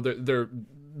 you know,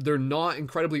 they're not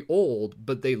incredibly old,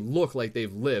 but they look like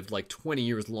they've lived like 20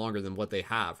 years longer than what they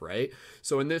have, right?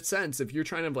 So in this sense, if you're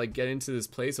trying to like get into this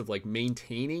place of like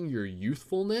maintaining your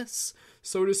youthfulness,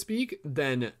 so to speak,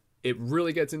 then it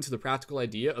really gets into the practical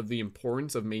idea of the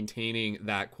importance of maintaining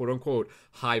that quote-unquote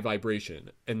high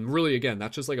vibration. And really, again,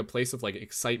 that's just like a place of like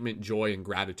excitement, joy, and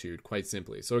gratitude, quite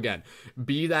simply. So again,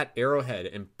 be that arrowhead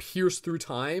and pierce through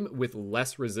time with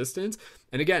less resistance.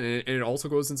 And again, and it also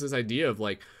goes into this idea of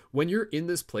like, when you're in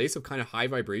this place of kind of high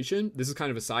vibration, this is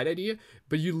kind of a side idea,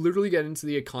 but you literally get into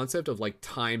the concept of like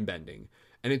time bending.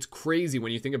 And it's crazy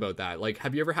when you think about that. Like,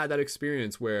 have you ever had that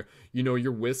experience where, you know,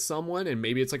 you're with someone and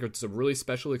maybe it's like it's a really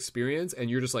special experience and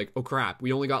you're just like, oh crap,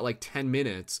 we only got like 10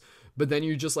 minutes, but then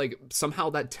you just like somehow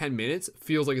that 10 minutes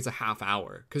feels like it's a half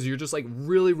hour because you're just like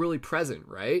really, really present,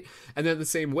 right? And then the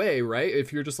same way, right?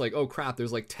 If you're just like, oh crap,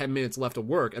 there's like 10 minutes left of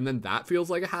work, and then that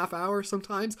feels like a half hour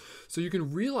sometimes. So you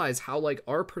can realize how like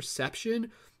our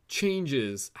perception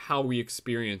changes how we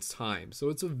experience time. So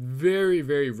it's a very,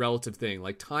 very relative thing.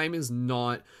 Like time is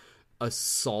not a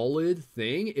solid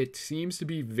thing. It seems to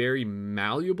be very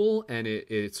malleable, and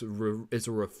it's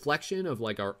a reflection of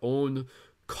like our own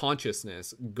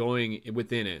consciousness going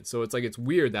within it. So it's like, it's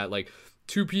weird that like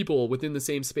two people within the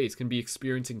same space can be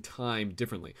experiencing time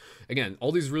differently. Again,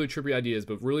 all these really trippy ideas,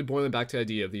 but really boiling back to the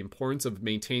idea of the importance of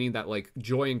maintaining that like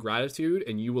joy and gratitude,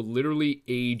 and you will literally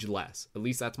age less. At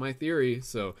least that's my theory.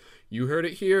 So you heard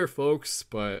it here, folks,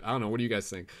 but I don't know. What do you guys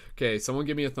think? Okay, someone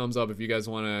give me a thumbs up if you guys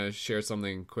want to share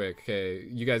something quick. Okay,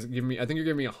 you guys give me, I think you're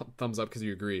giving me a thumbs up because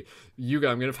you agree. Yuga,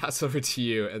 I'm going to pass it over to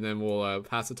you, and then we'll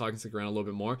pass the talking stick around a little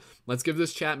bit more. Let's give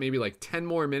this chat maybe like 10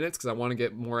 more minutes because I want to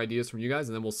get more ideas from you guys,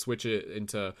 and then we'll switch it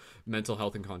into mental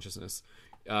health and consciousness.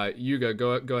 Yuga,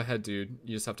 go ahead, dude.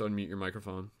 You just have to unmute your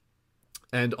microphone.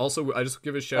 And also, I just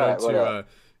give a shout out to...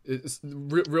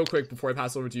 real quick before I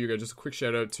pass over to you guys, just a quick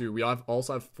shout out to, we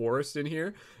also have Forrest in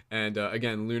here, and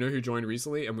again Luna, who joined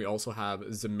recently, and we also have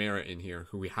Zamara in here,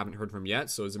 who we haven't heard from yet.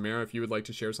 So Zamara, if you would like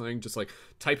to share something, just like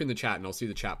type in the chat and I'll see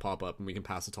the chat pop up, and we can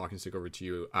pass the talking stick over to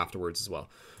you afterwards as well.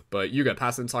 But you got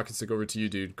pass the talking stick over to you,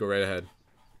 dude. Go right ahead.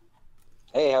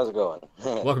 Hey, how's it going?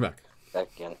 Welcome back. Back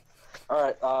again. All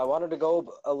right, I wanted to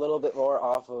go a little bit more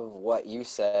off of what you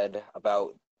said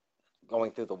about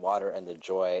going through the water and the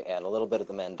joy, and a little bit of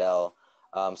the Mandel,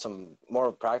 some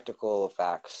more practical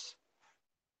facts.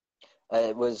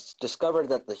 It was discovered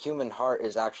that the human heart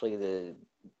is actually the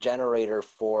generator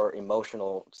for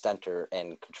emotional center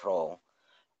and control.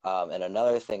 And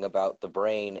another thing about the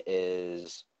brain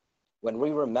is when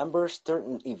we remember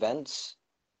certain events,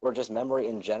 or just memory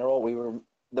in general,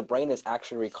 the brain is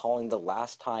actually recalling the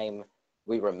last time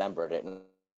we remembered it.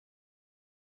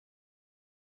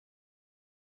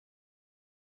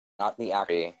 Not the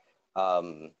actually,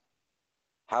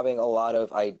 having a lot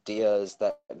of ideas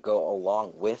that go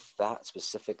along with that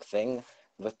specific thing,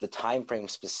 with the time frame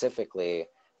specifically.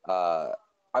 I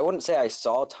wouldn't say I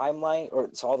saw a timeline or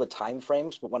saw the time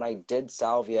frames, but when I did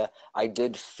Salvia, I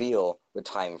did feel the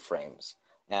time frames.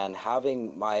 And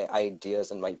having my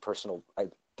ideas and my personal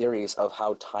theories of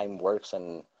how time works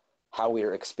and how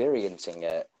we're experiencing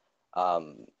it,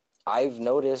 I've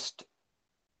noticed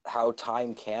how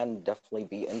time can definitely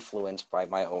be influenced by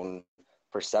my own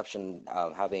perception,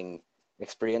 having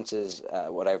experiences,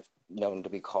 what I've known to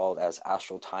be called as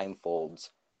astral time folds,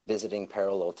 visiting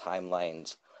parallel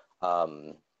timelines.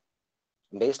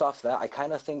 Based off that, I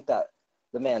kind of think that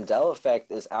the Mandela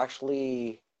effect is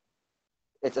actually,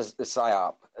 it's a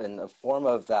psyop in the form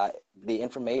of that the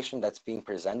information that's being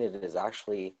presented is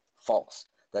actually false,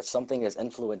 that something is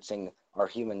influencing our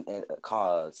human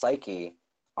psyche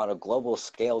on a global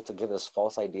scale to give us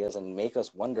false ideas and make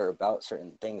us wonder about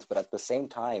certain things. But at the same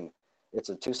time, it's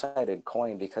a two-sided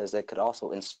coin, because it could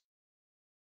also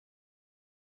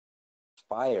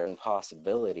inspire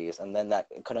possibilities, and then that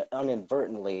could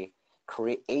inadvertently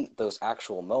create those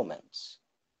actual moments.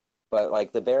 But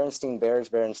like the Berenstein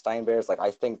Bears, like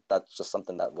I think that's just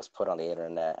something that was put on the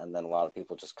internet, and then a lot of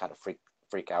people just kind of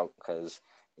freak out because,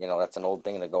 you know, that's an old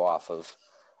thing to go off of.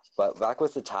 But back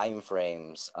with the time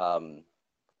frames,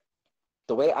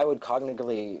 the way I would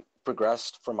cognitively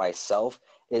progress for myself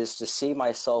is to see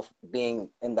myself being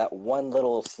in that one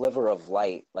little sliver of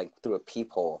light, like through a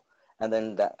peephole. And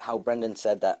then that, how Brendan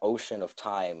said, that ocean of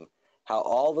time, how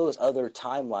all those other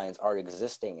timelines are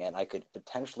existing, and I could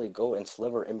potentially go and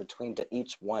sliver in between to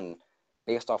each one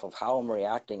based off of how I'm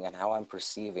reacting and how I'm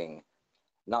perceiving,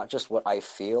 not just what I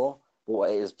feel, but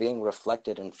what is being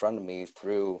reflected in front of me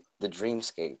through the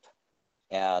dreamscape.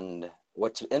 And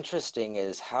what's interesting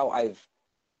is how I've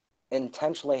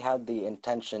intentionally had the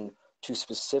intention to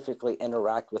specifically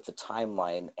interact with the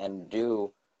timeline and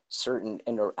do certain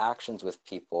interactions with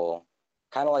people,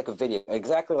 kind of like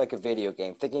exactly like a video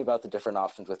game, thinking about the different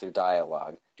options with your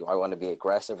dialogue. Do I want to be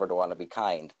aggressive or do I want to be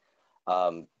kind?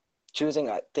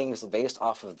 Choosing things based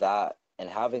off of that and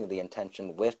having the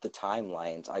intention with the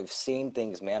timelines, I've seen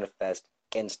things manifest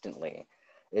instantly.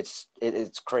 It's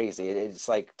crazy. It's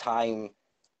like time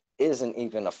isn't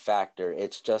even a factor.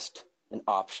 It's just an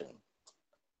option.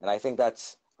 And I think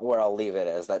that's where I'll leave it,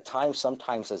 as that time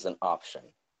sometimes is an option.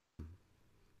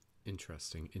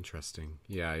 Interesting.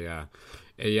 Yeah.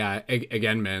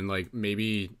 Again, man, like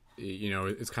maybe, you know,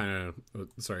 it's kind of,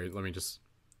 sorry, let me just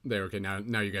There, okay, now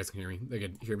you guys can hear me. They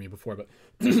could hear me before, but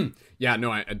yeah,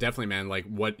 no, I definitely, man. Like,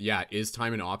 what? Yeah, is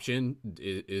time an option?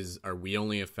 Are we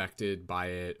only affected by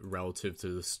it relative to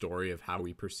the story of how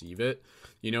we perceive it?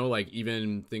 You know, like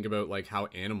even think about like how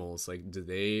animals, like, do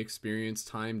they experience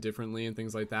time differently and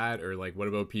things like that, or like what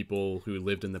about people who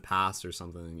lived in the past or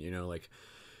something? You know, like,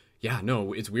 yeah,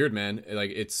 no, it's weird, man.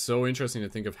 Like, it's so interesting to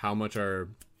think of how much our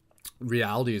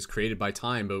reality is created by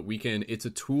time, but it's a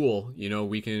tool, you know,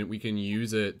 we can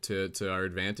use it to our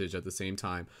advantage at the same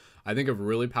time. I think a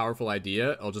really powerful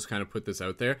idea, I'll just kind of put this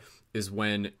out there, is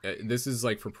when this is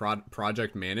like for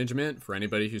project management, for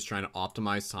anybody who's trying to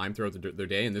optimize time throughout their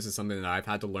day, and this is something that I've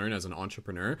had to learn as an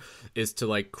entrepreneur, is to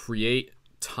like create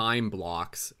time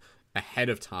blocks ahead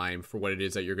of time for what it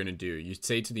is that you're going to do. You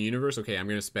say to the universe, okay, I'm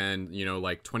going to spend, you know,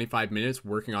 like 25 minutes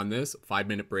working on this,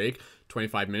 5-minute break,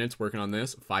 25 minutes working on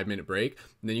this, 5-minute break.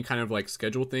 And then you kind of like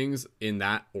schedule things in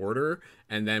that order.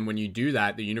 And then when you do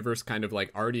that, the universe kind of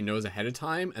like already knows ahead of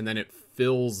time. And then it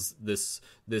fills this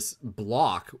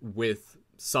block with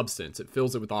substance. It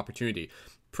fills it with opportunity.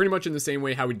 Pretty much in the same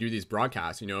way how we do these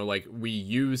broadcasts, you know, like we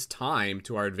use time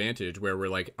to our advantage, where we're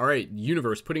like, all right,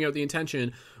 universe, putting out the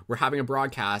intention, we're having a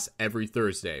broadcast every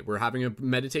Thursday, we're having a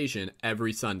meditation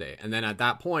every Sunday. And then at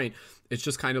that point, it's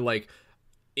just kind of like,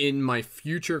 in my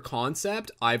future concept,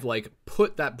 I've like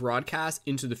put that broadcast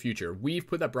into the future. We've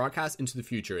put that broadcast into the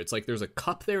future. It's like there's a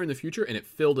cup there in the future and it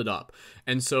filled it up.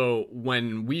 And so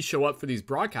when we show up for these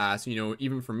broadcasts, you know,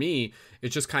 even for me,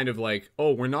 it's just kind of like,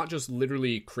 oh, we're not just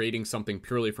literally creating something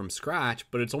purely from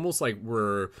scratch, but it's almost like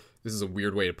this is a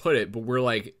weird way to put it, but we're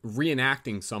like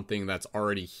reenacting something that's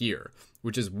already here,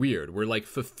 which is weird. We're like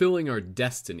fulfilling our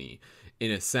destiny. In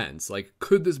a sense, like,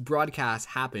 could this broadcast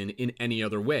happen in any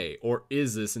other way? Or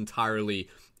is this entirely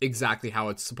exactly how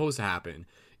it's supposed to happen?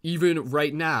 Even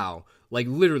right now, like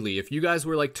literally, if you guys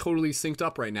were like totally synced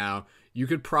up right now, you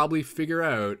could probably figure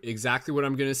out exactly what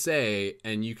I'm going to say.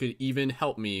 And you could even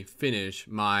help me finish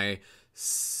my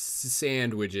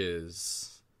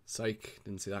sandwiches. Psych,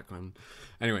 didn't see that coming.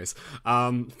 Anyways,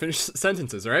 finish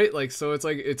sentences, right? Like, so it's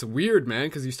like, it's weird, man,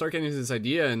 because you start getting into this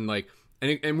idea and like,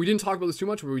 and we didn't talk about this too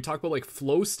much, but we talked about like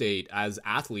flow state as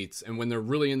athletes and when they're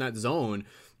really in that zone,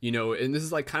 you know, and this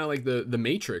is like kind of like the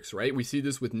Matrix, right? We see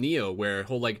this with Neo, where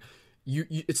he'll like, you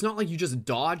it's not like you just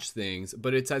dodge things,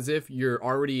 but it's as if you're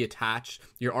already attached,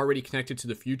 you're already connected to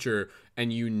the future,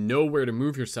 and you know where to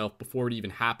move yourself before it even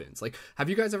happens. Like, have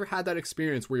you guys ever had that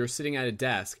experience where you're sitting at a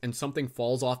desk and something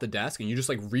falls off the desk and you just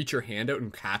like reach your hand out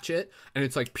and catch it, and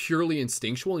it's like purely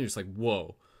instinctual, and you're just like,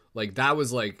 whoa. Like, that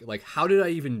was like, how did I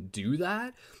even do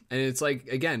that? And it's like,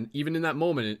 again, even in that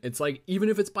moment, it's like, even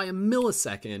if it's by a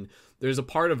millisecond, there's a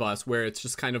part of us where it's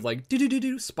just kind of like,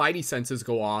 do-do-do-do, spidey senses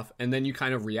go off, and then you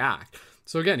kind of react.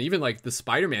 So again, even like the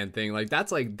Spider-Man thing, like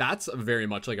that's very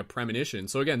much like a premonition.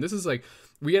 So again, this is like,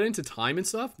 we get into time and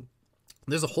stuff.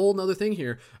 There's a whole nother thing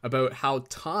here about how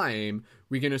time,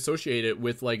 we can associate it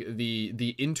with like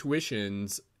the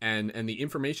intuitions and the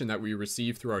information that we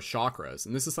receive through our chakras.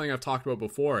 And this is something I've talked about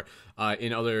before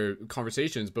in other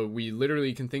conversations, but we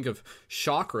literally can think of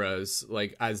chakras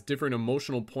like as different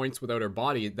emotional points without our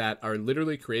body that are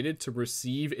literally created to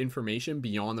receive information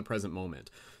beyond the present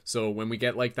moment. So when we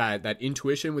get like that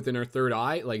intuition within our third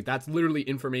eye, like that's literally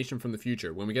information from the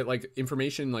future. When we get like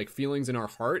information, like feelings in our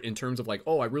heart in terms of like,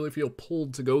 oh, I really feel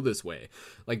pulled to go this way.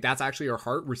 Like that's actually our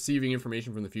heart receiving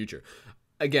information from the future.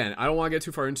 Again, I don't want to get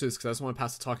too far into this because I just want to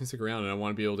pass the talking stick around and I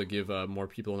want to be able to give more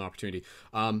people an opportunity.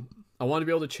 I want to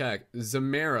be able to check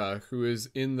Zamara, who is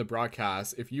in the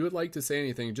broadcast. If you would like to say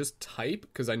anything, just type,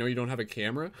 because I know you don't have a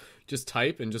camera. Just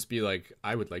type and just be like,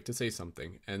 I would like to say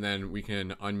something. And then we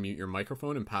can unmute your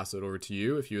microphone and pass it over to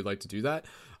you if you would like to do that.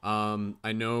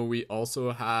 I know we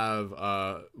also have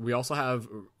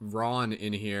Ron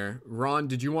in here. Ron,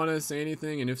 did you want to say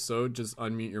anything? And if so, just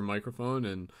unmute your microphone,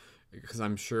 and because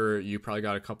I'm sure you probably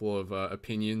got a couple of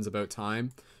opinions about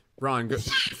time. Ron, go,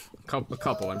 a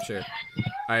couple, I'm sure.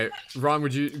 All right, Ron,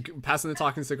 would you passing the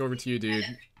talking stick over to you, dude?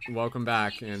 Welcome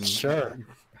back, and sure,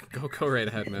 go right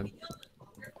ahead, man.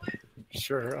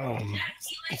 Sure.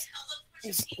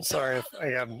 Sorry if I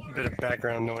have a bit of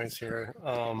background noise here.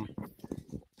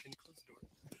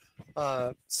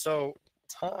 So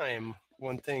time.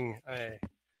 One thing I've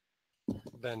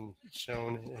been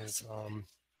shown is,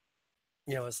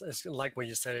 you know, it's like what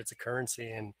you said. It's a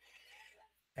currency, and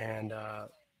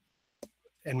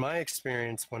in my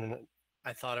experience, when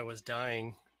I thought I was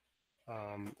dying,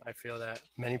 I feel that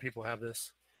many people have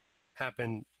this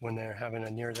happen when they're having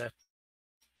a near-death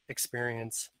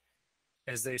experience,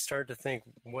 as they start to think,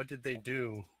 what did they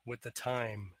do with the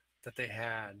time that they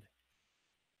had?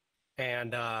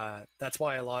 And that's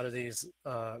why a lot of these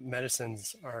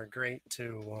medicines are great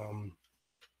to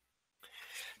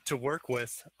work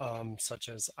with, such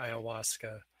as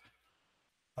ayahuasca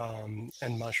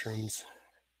and mushrooms.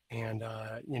 And,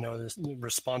 this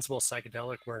responsible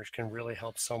psychedelic work can really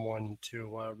help someone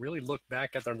to really look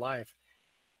back at their life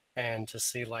and to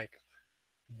see, like,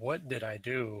 what did I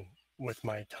do with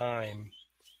my time?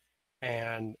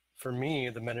 And for me,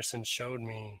 the medicine showed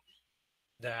me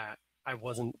that I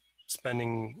wasn't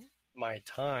spending my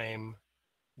time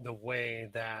the way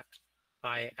that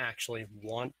I actually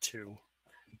want to.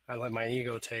 I let my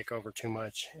ego take over too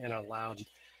much and allowed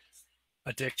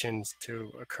addictions to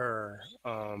occur,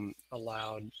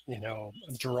 allowed,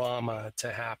 drama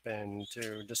to happen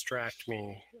to distract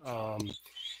me,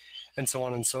 and so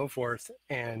on and so forth.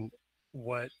 And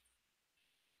what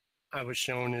I was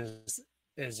shown is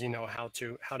how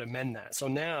to mend that. So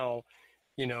now,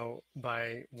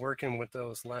 by working with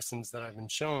those lessons that I've been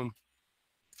shown,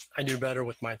 I do better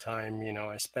with my time.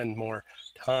 I spend more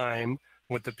time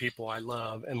with the people I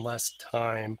love and less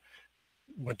time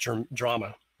with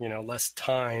drama, less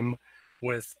time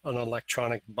with an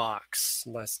electronic box,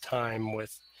 less time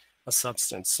with a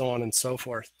substance, so on and so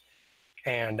forth.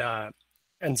 And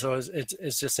so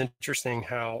it's just interesting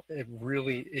how it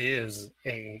really is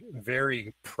a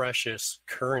very precious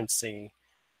currency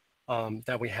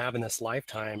that we have in this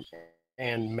lifetime.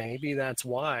 And maybe that's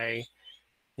why,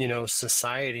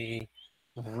 society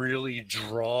really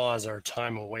draws our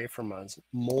time away from us.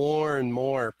 More and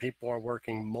more people are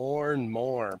working more and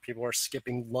more. People are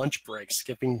skipping lunch breaks,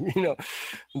 skipping,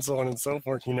 and so on and so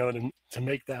forth, to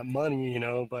make that money,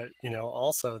 but,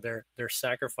 also they're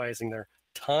sacrificing their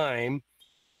time,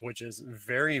 which is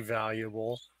very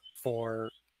valuable for,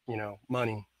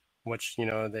 money, which,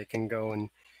 they can go and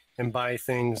buy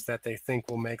things that they think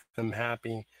will make them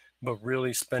happy. But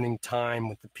really spending time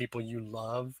with the people you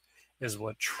love is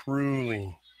what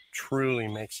truly, truly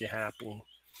makes you happy.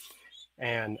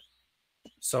 And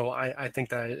so I think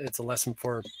that it's a lesson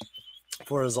for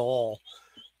us all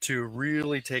to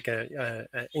really take an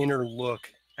inner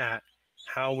look at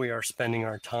how we are spending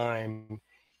our time.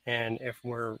 And if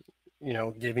we're,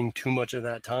 giving too much of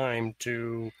that time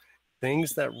to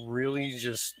things that really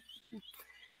just,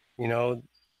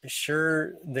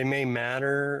 sure, they may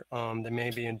matter, they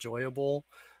may be enjoyable,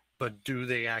 but do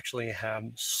they actually have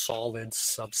solid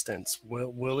substance?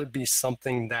 Will it be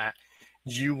something that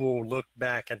you will look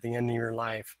back at the end of your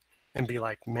life and be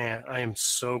like, man, I am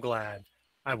so glad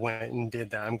I went and did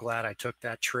that. I'm glad I took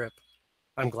that trip.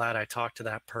 I'm glad I talked to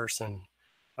that person.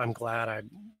 I'm glad I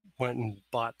went and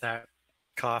bought that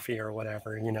coffee or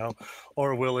whatever,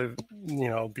 or will it,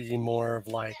 be more of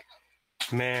like,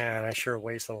 man, I sure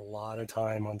wasted a lot of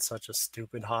time on such a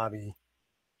stupid hobby,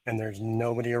 and there's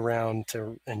nobody around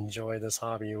to enjoy this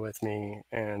hobby with me.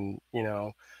 And,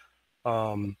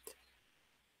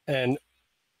 and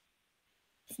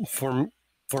for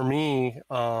me,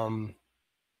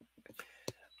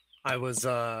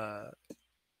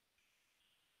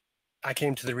 I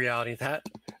came to the reality that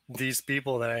these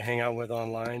people that I hang out with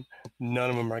online, none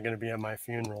of them are going to be at my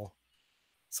funeral.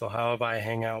 So how about I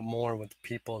hang out more with the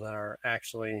people that are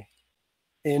actually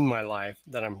in my life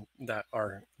that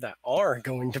are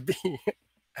going to be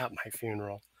at my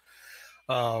funeral?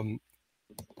 And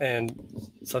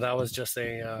so that was just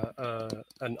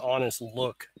an honest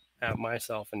look at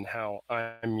myself and how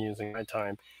I'm using my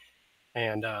time.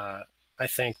 And I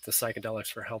thank the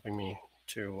psychedelics for helping me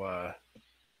to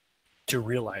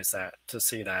realize that, to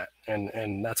see that.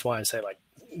 And that's why I say, like,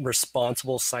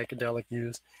 responsible psychedelic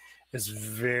use is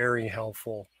very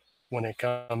helpful when it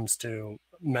comes to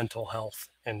mental health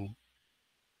and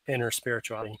inner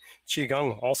spirituality.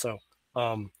 Qigong also,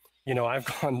 I've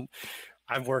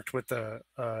worked with the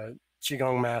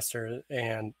Qigong master,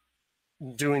 and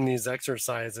doing these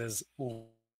exercises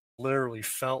literally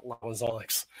felt like I was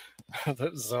Alex.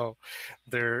 So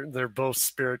they're both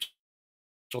spiritual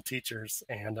teachers,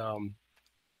 and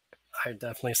I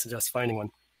definitely suggest finding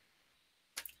one.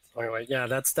 Anyway, yeah,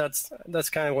 that's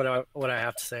kind of what I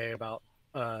have to say about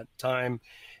time,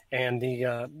 and the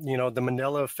the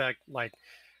Mandela effect. Like,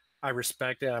 I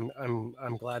respect it.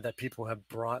 I'm glad that people have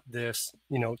brought this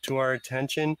to our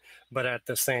attention, but at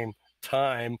the same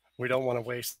time, we don't want to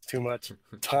waste too much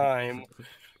time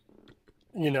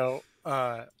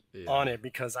on it,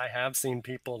 because I have seen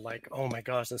people like, oh my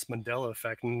gosh, this Mandela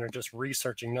effect, and they're just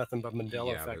researching nothing but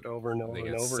Mandela effect over and over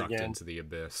and over sucked again into the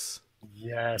abyss.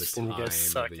 Yes, and you get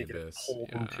sucked, you get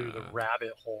pulled into the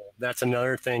rabbit hole. That's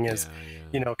another thing is,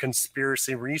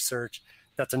 conspiracy research.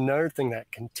 That's another thing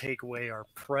that can take away our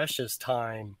precious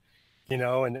time, you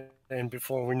know, and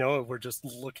before we know it, we're just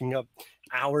looking up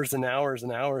hours and hours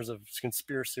and hours of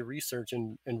conspiracy research,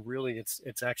 and really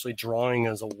it's actually drawing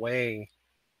us away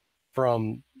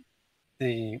from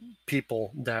the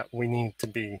people that we need to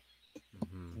be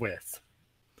with.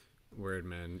 Word,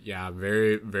 man. Yeah,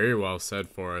 very, very well said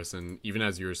for us. And even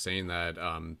as you were saying that,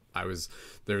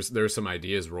 there's some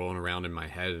ideas rolling around in my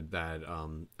head that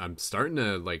I'm starting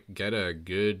to like get a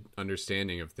good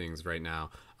understanding of things right now.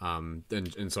 And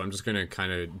so I'm just gonna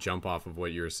kind of jump off of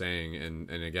what you were saying.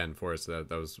 And again, Forrest, that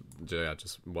was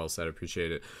just well said.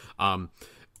 Appreciate it.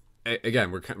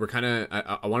 Again, we're kind of.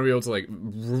 I want to be able to like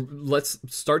let's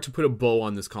start to put a bow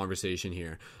on this conversation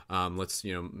here. Let's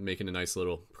make it a nice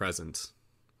little present.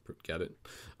 Get it?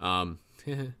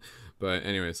 But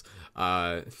anyways,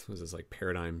 was this like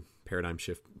paradigm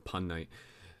shift pun night?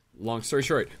 Long story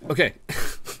short, okay.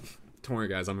 Don't worry,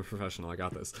 guys. I'm a professional. I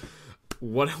got this.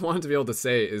 What I wanted to be able to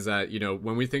say is that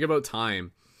when we think about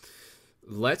time,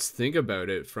 let's think about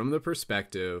it from the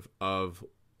perspective of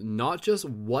not just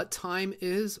what time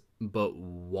is, but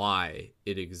why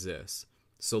it exists.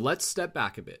 So let's step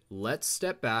back a bit. Let's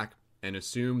step back and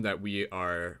assume that we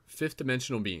are fifth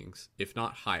dimensional beings, if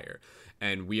not higher.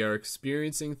 And we are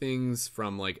experiencing things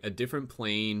from like a different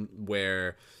plane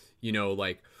where,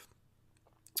 like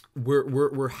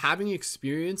we're having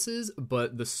experiences,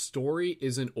 but the story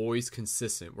isn't always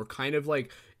consistent. We're kind of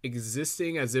like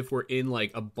existing as if we're in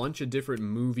like a bunch of different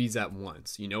movies at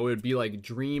once. It would be like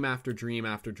dream after dream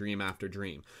after dream after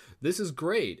dream. This is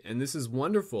great and this is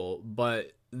wonderful,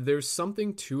 but there's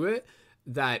something to it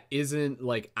that isn't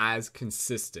like as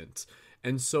consistent.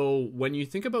 And so when you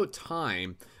think about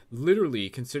time, literally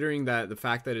considering that the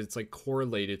fact that it's like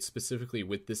correlated specifically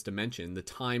with this dimension, the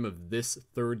time of this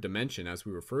third dimension as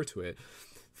we refer to it,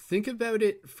 think about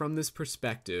it from this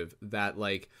perspective that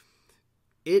like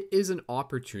it is an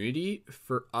opportunity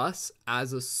for us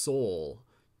as a soul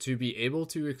to be able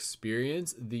to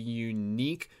experience the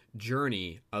unique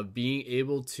journey of being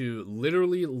able to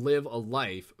literally live a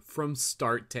life from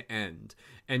start to end,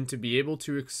 and to be able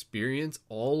to experience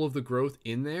all of the growth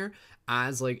in there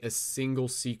as like a single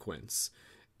sequence.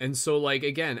 And so like,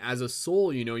 again, as a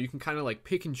soul, you can kind of like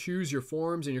pick and choose your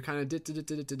forms and you're kind of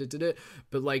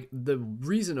but like the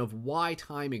reason of why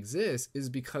time exists is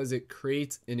because it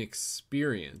creates an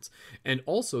experience. And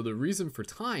also the reason for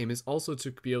time is also to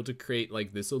be able to create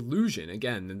like this illusion.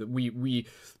 Again, we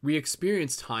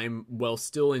experience time while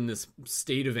still in this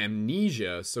state of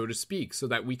amnesia, so to speak, so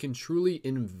that we can truly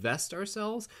invest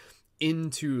ourselves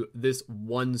into this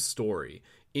one story,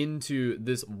 into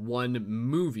this one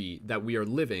movie that we are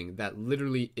living that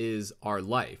literally is our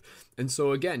life. And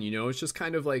so again, it's just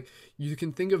kind of like you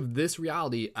can think of this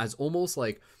reality as almost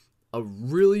like a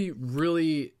really,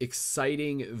 really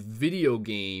exciting video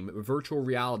game, virtual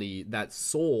reality that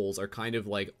souls are kind of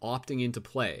like opting into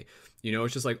play.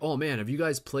 It's just like, oh man, have you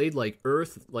guys played like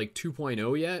Earth like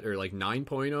 2.0 yet, or like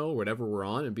 9.0, whatever we're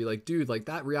on, and be like, dude, like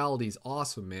that reality is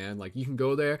awesome, man. Like you can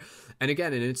go there. And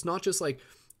again, and it's not just like,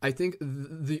 I think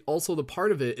also the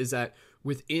part of it is that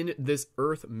within this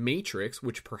Earth matrix,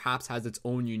 which perhaps has its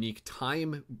own unique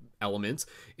time elements,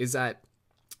 is that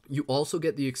you also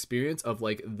get the experience of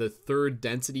like the third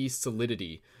density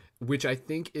solidity, which I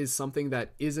think is something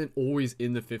that isn't always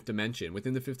in the fifth dimension.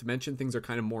 Within the fifth dimension, things are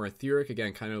kind of more etheric.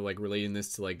 Again, kind of like relating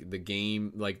this to like the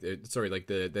game, like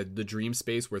the dream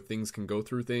space where things can go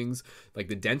through things. Like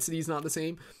the density is not the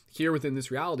same. Here within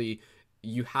this reality,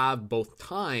 you have both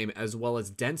time as well as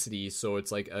density, so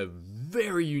it's like a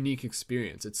very unique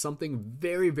experience. It's something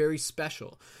very, very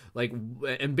special. Like,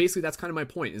 and basically that's kind of my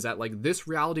point, is that like this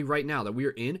reality right now that we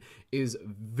are in is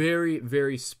very,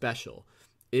 very special.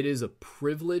 It is a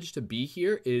privilege to be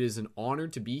here. It is an honor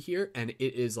to be here. And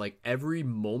it is like every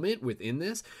moment within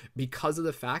this, because of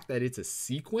the fact that it's a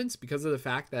sequence, because of the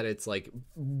fact that it's like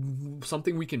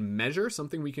something we can measure,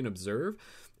 something we can observe,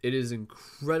 it is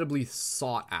incredibly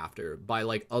sought after by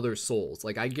like other souls.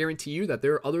 Like I guarantee you that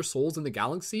there are other souls in the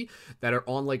galaxy that are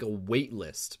on like a wait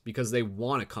list because they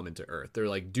want to come into Earth. They're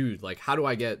like, dude, like how do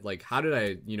I get, like how did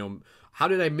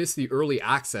I miss the early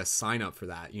access sign up for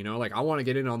that? Like I want to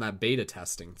get in on that beta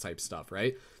testing type stuff,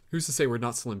 right? Who's to say we're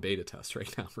not still in beta test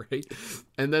right now, right?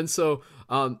 And then so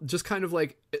just kind of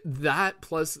like that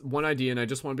plus one idea, and I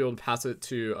just want to be able to pass it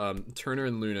to Turner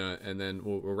and Luna, and then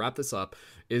we'll wrap this up,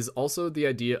 is also the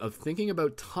idea of thinking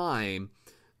about time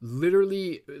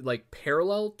literally like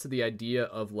parallel to the idea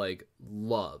of like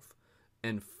love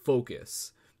and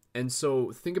focus. And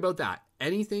so think about that.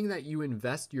 Anything that you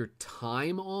invest your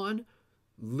time on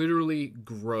literally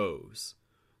grows.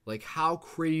 Like how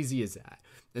crazy is that?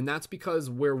 And that's because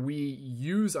where we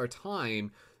use our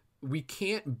time we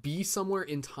can't be somewhere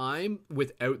in time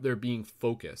without there being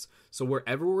focus. So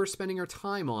wherever we're spending our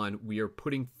time on, we are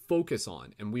putting focus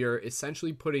on, and we are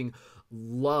essentially putting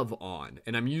love on.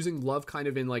 And I'm using love kind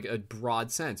of in like a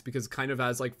broad sense, because kind of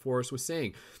as like Forrest was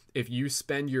saying, if you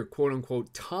spend your quote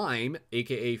unquote time,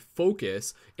 aka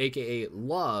focus, aka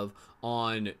love,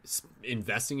 on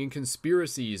investing in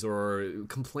conspiracies or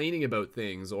complaining about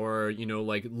things, or, you know,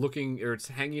 like looking or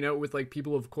hanging out with like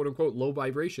people of quote unquote low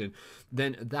vibration,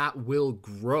 then that will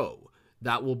grow.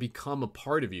 That will become a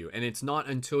part of you. And it's not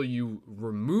until you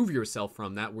remove yourself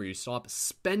from that, where you stop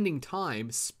spending time,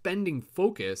 spending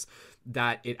focus,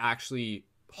 that it actually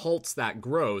halts that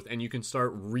growth, and you can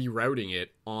start rerouting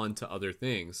it onto other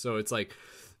things. So it's like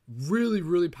really,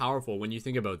 really powerful when you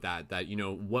think about that, you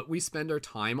know, what we spend our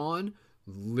time on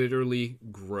literally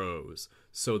grows.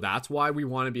 So that's why we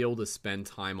want to be able to spend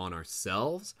time on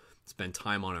ourselves, spend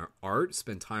time on our art,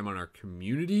 spend time on our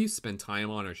community, spend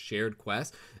time on our shared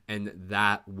quest, and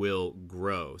that will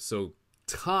grow. So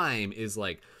time is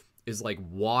like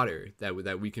water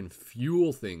that we can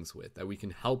fuel things with, that we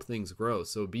can help things grow.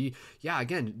 So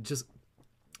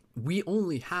we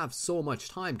only have so much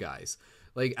time, guys.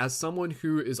 Like, as someone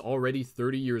who is already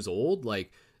 30 years old,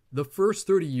 like, the first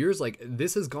 30 years, like,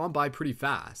 this has gone by pretty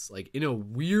fast, like, in a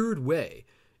weird way,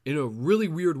 in a really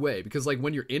weird way, because like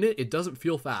when you're in it, it doesn't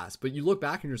feel fast, but you look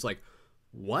back and you're just like,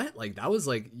 what? Like, that was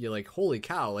like, you're like, holy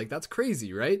cow, like, that's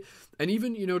crazy, right? And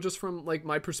even, you know, just from like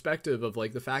my perspective of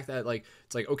like the fact that like,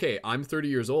 it's like, okay, I'm 30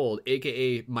 years old,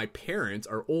 aka my parents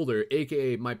are older,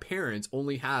 aka my parents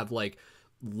only have like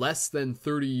less than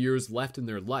 30 years left in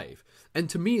their life. And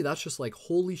to me, that's just like,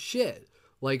 holy shit.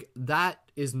 Like, that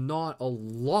is not a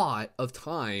lot of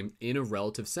time in a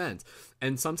relative sense.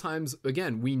 And sometimes,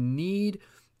 again, we need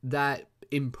that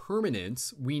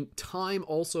impermanence. Time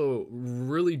also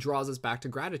really draws us back to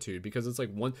gratitude, because it's like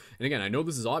and again, I know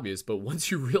this is obvious, but once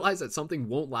you realize that something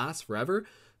won't last forever,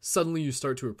 suddenly you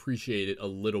start to appreciate it a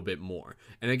little bit more.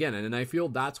 And again, and I feel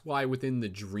that's why within the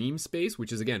dream space,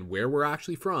 which is again where we're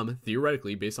actually from,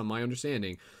 theoretically, based on my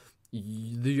understanding,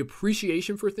 the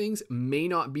appreciation for things may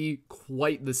not be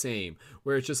quite the same,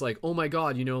 where it's just like, oh my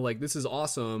god, you know, like, this is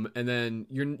awesome, and then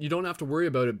you don't have to worry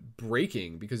about it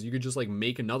breaking, because you could just like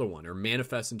make another one or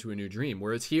manifest into a new dream.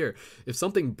 Whereas here, if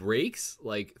something breaks,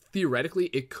 like, theoretically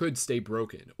it could stay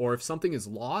broken, or if something is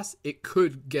lost, it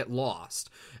could get lost.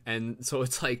 And so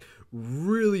it's like,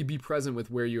 really be present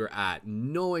with where you're at,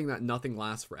 knowing that nothing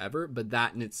lasts forever, but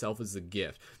that in itself is the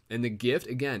gift. And the gift,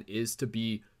 again, is to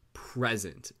be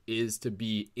present, is to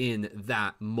be in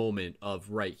that moment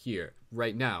of right here,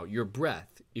 right now, your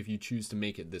breath, if you choose to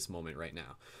make it this moment right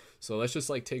now. So let's just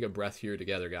like take a breath here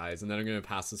together, guys, and then I'm going to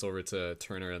pass this over to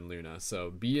Turner and Luna.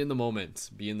 So be in the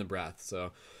moment, be in the breath.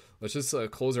 So let's just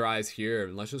close our eyes here,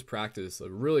 and let's just practice a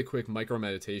really quick micro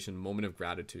meditation moment of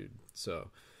gratitude.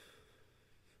 So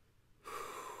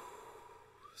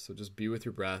just be with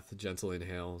your breath, gentle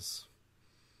inhales,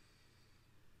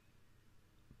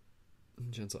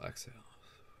 gentle exhale.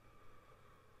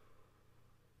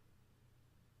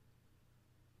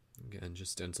 Again,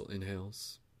 just gentle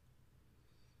inhales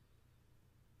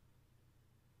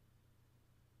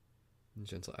and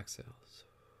gentle exhales.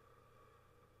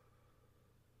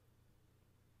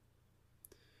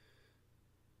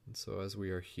 And so as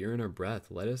we are here in our breath,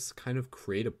 let us kind of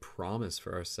create a promise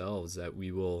for ourselves that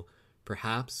we will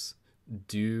perhaps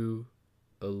put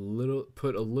a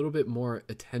little bit more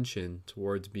attention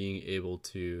towards being able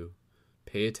to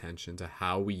pay attention to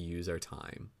how we use our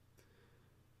time,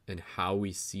 and how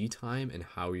we see time, and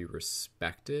how we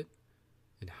respect it,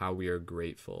 and how we are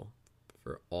grateful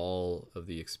for all of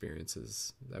the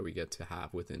experiences that we get to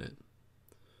have within it.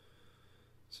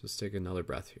 So let's take another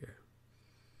breath here.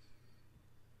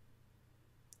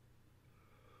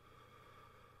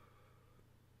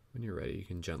 When you're ready, you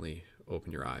can gently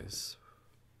open your eyes.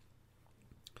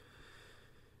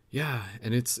 Yeah,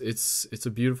 and it's a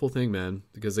beautiful thing, man,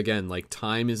 because again, like,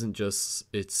 time isn't just,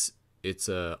 it's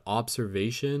a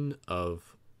observation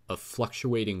of a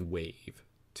fluctuating wave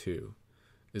too,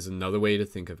 is another way to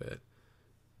think of it.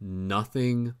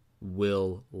 Nothing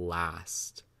will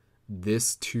last.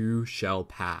 This too shall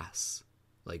pass.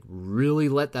 Like, really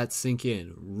let that sink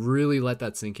in. Really let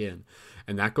that sink in.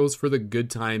 And that goes for the good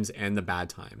times and the bad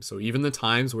times. So even the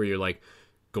times where you're like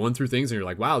going through things and you're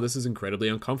like, wow, this is incredibly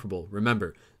uncomfortable.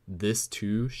 Remember, this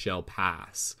too shall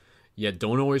pass. Yet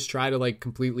don't always try to like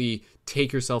completely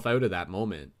take yourself out of that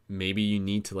moment. Maybe you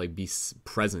need to like be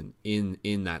present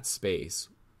in that space.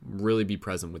 Really be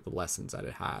present with the lessons that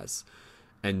it has.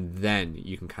 And then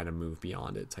you can kind of move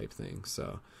beyond it type thing.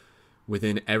 So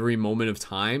within every moment of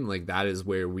time, like that is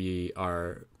where we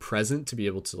are present to be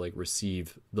able to like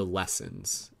receive the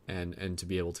lessons and to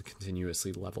be able to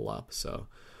continuously level up. So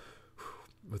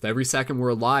with every second we're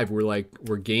alive,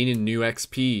 we're gaining new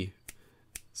XP.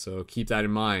 So keep that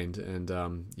in mind. And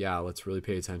yeah, let's really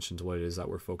pay attention to what it is that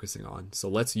we're focusing on. So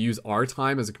let's use our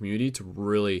time as a community to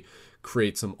really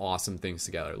create some awesome things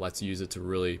together. Let's use it to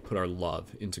really put our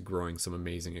love into growing some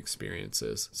amazing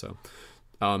experiences. So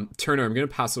Turner, I'm going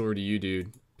to pass it over to you,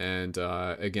 dude. And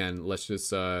again, let's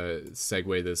just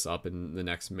segue this up in the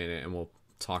next minute, and we'll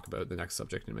talk about the next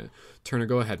subject in a minute. Turner,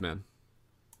 go ahead, man.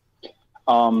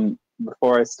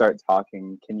 Before I start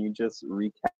talking, can you just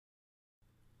recap?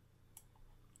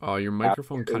 Oh, your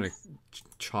microphone kind of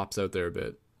chops out there a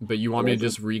bit. But you want me to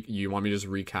just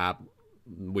recap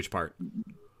which part?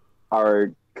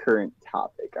 Our current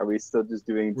topic. Are we still just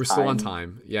doing? We're still on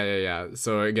time. Yeah.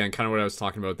 So again, kind of what I was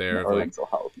talking about there, of like mental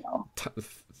health now.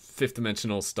 Fifth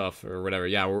dimensional stuff or whatever.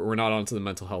 Yeah, we're not onto the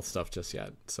mental health stuff just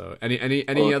yet. So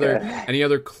any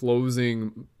other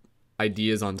closing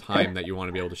ideas on time that you want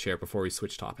to be able to share before we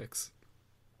switch topics?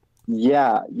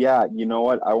 Yeah. You know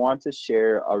what? I want to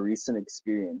share a recent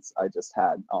experience I just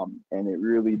had. And it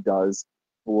really does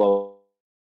flow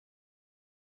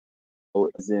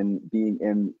as in being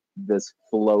in this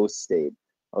flow state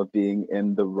of being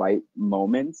in the right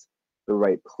moment, the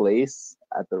right place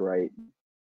at the right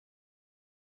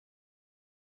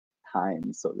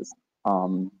time. So this,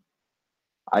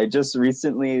 I just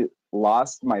recently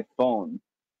lost my phone.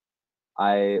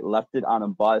 I left it on a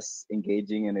bus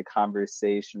engaging in a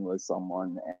conversation with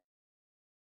someone,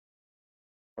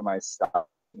 and I stopped.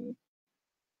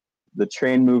 The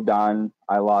train moved on,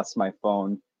 I lost my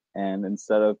phone, and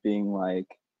instead of being like,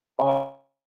 oh,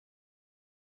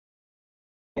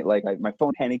 like my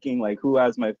phone, panicking, like who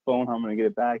has my phone, how am I gonna get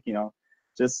it back,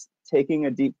 just taking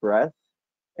a deep breath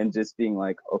and just being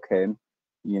like, okay,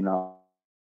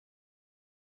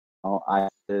 I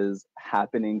is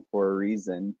happening for a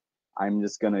reason. I'm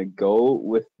just gonna go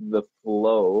with the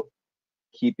flow,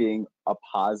 keeping a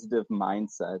positive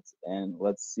mindset, and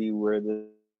let's see where this.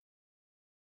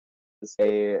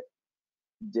 I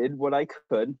did what I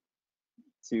could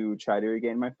to try to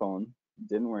regain my phone.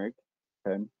 Didn't work.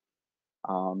 Okay.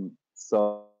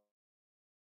 So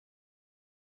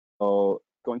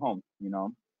going home,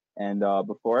 and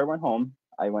before I went home,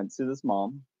 I went to this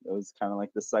mall. It was kind of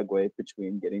like the segue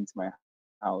between getting to my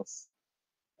house,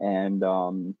 and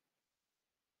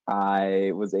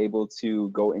I was able to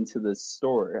go into the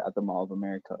store at the Mall of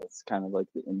America. It's kind of like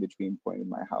the in-between point of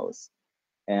my house.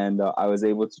 And I was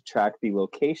able to track the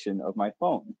location of my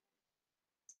phone.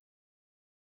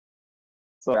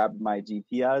 So I grabbed my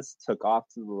GPS, took off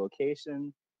to the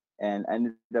location, and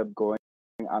ended up going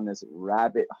on this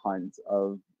rabbit hunt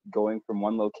of going from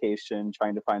one location,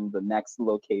 trying to find the next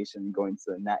location, going to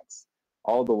the next,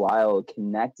 all the while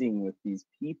connecting with these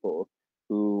people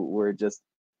who were just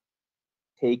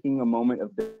taking a moment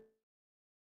of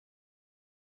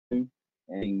and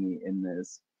in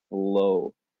this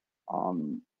flow.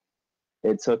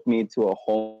 It took me to a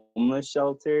homeless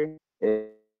shelter.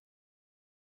 It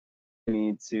took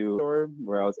me to a store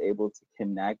where I was able to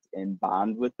connect and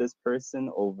bond with this person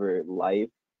over life,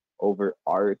 over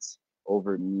art,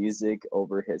 over music,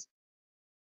 over his. It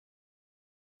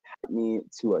brought me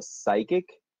to a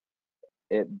psychic.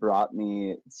 It brought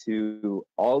me to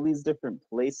all these different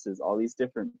places, all these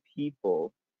different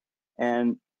people.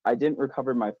 And I didn't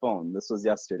recover my phone. This was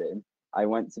yesterday. I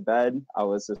went to bed. I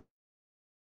was just,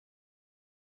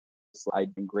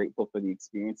 I'd been grateful for the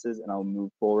experiences, and I'll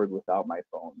move forward without my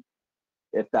phone,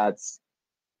 if that's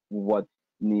what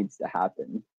needs to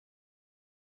happen.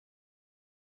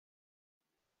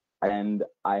 And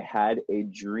I had a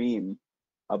dream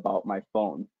about my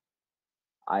phone.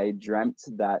 I dreamt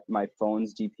that my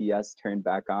phone's GPS turned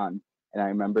back on, and I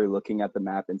remember looking at the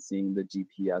map and seeing the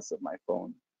GPS of my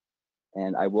phone.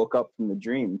 And I woke up from the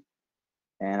dream,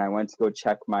 and I went to go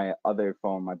check my other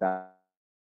phone, my backup.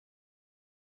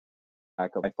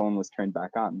 My phone was turned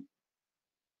back on,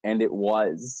 and it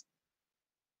was.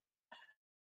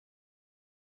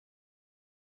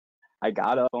 I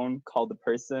got a phone, called the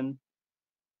person.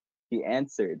 He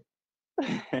answered.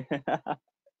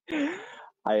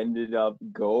 I ended up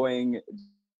going,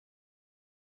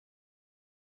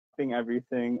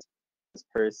 everything. This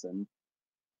person.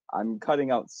 I'm cutting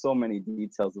out so many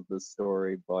details of this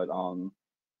story, but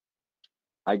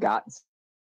I got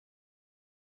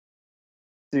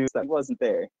to that wasn't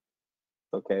there.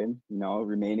 Okay,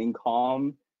 remaining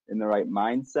calm, in the right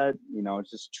mindset,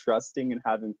 just trusting and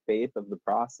having faith of the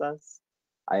process.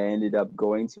 I ended up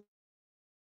going to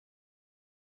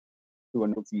who were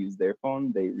able to use their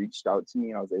phone, they reached out to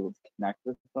me. I was able to connect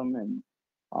with them and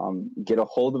get a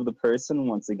hold of the person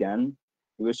once again.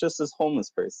 It was just this homeless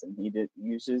person.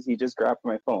 He just grabbed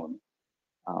my phone.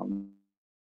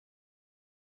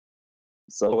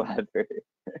 So whatever.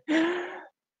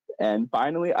 And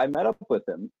finally, I met up with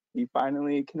him. He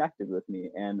finally connected with me,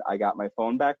 and I got my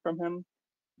phone back from him,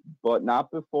 but not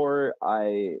before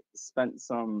I spent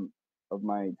some of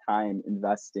my time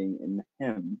investing in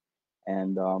him.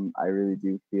 And I really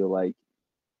do feel like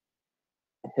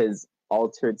his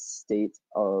altered state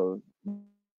of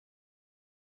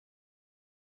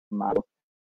my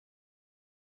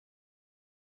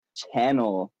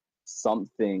channel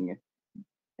something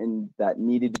and that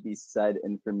needed to be said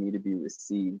and for me to be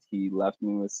received. He left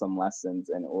me with some lessons,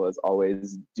 and it was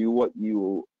always do what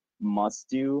you must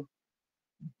do,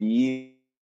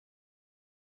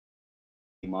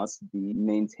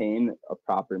 maintain a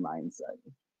proper mindset.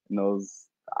 And those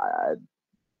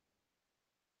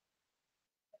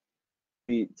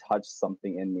touched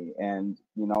something in me. And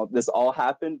you know, this all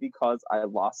happened because I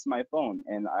lost my phone,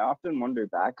 and I often wonder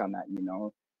back on that. You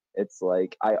know, it's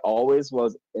like I always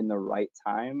was in the right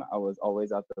time, I was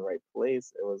always at the right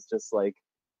place. It was just like,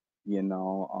 you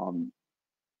know,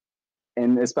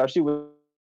 and especially with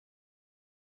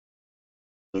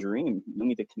dream, you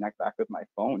need to connect back with my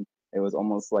phone. It was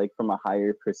almost like from a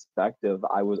higher perspective,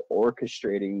 I was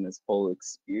orchestrating this whole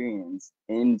experience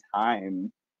in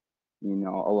time, you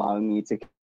know, allowing me to.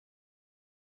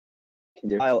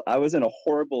 I was in a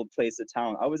horrible place of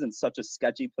town. I was in such a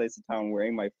sketchy place of town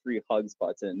wearing my free hugs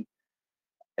button.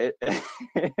 It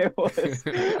was,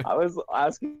 I was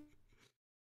asking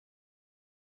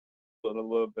a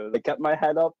little bit. I kept my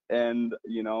head up, and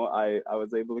you know, I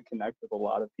was able to connect with a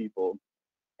lot of people,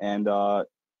 and I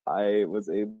was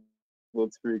able to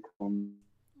recome.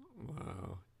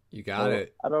 Wow, you got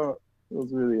it. It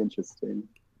was really interesting.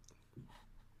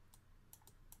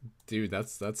 Dude,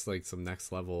 that's like some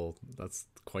next level. That's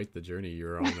quite the journey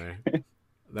you're on there.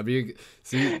 That'd be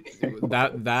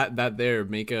that there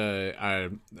make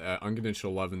a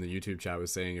Unconditional Love in the YouTube chat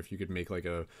was saying if you could make like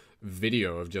a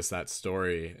video of just that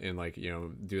story and like, you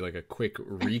know, do like a quick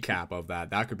recap of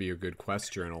that could be a good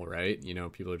quest journal, right? You know,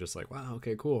 people are just like, wow,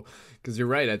 okay, cool. Because you're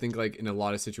right. I think like in a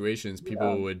lot of situations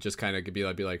people would just kind of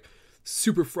be like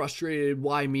super frustrated,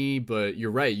 why me? But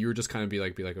you're right, you were just kind of be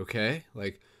like okay,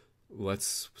 like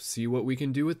let's see what we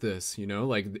can do with this, you know,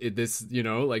 like this, you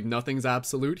know, like nothing's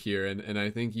absolute here. And I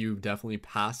think you definitely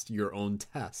passed your own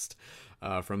test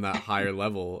from that higher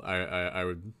level. I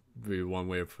would be one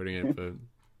way of putting it, but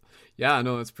yeah,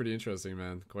 no, that's pretty interesting,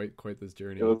 man. Quite this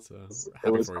journey.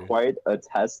 It was quite a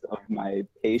test of my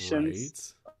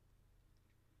patience,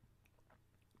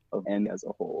 right? And as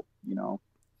a whole, you know.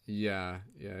 Yeah,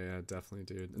 definitely,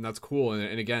 dude. And that's cool.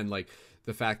 And again, like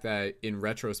the fact that in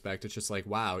retrospect, it's just like,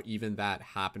 wow, even that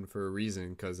happened for a reason,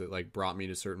 because it like brought me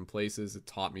to certain places. It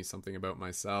taught me something about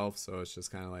myself. So it's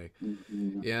just kind of like,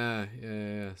 yeah.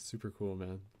 Super cool,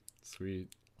 man. Sweet.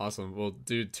 Awesome. Well,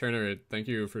 dude, Turner, thank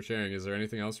you for sharing. Is there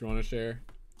anything else you want to share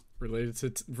related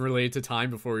to time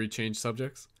before we change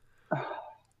subjects?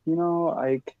 You know,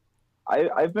 like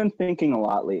I've been thinking a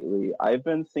lot lately. I've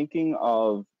been thinking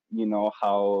of, you know,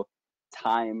 how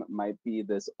time might be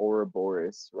this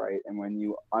Ouroboros, right? And when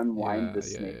you unwind the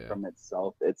snake from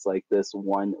itself, it's like this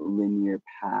one linear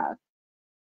path.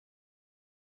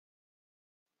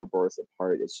 Ouroboros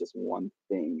apart, it's just one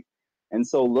thing. And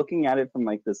so looking at it from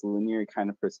like this linear kind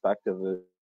of perspective of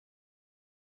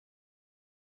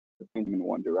in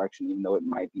one direction, even though it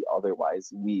might be otherwise,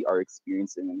 we are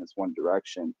experiencing in this one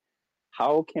direction.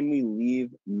 How can we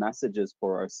leave messages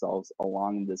for ourselves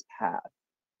along this path?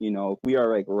 You know, if we are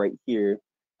like right here,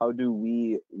 how do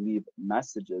we leave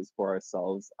messages for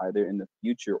ourselves either in the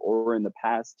future or in the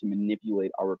past to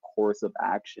manipulate our course of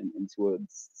action into a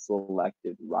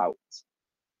selected route?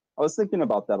 I was thinking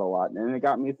about that a lot, and it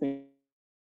got me thinking,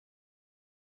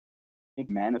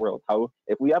 man, world, how,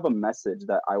 if we have a message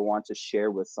that I want to share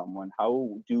with someone,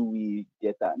 how do we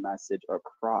get that message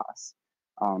across?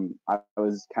 I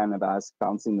was kind of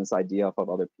bouncing this idea off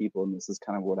of other people, and this is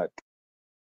kind of what I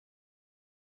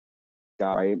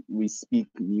got, right? We speak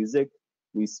music,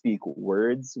 we speak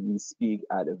words, we speak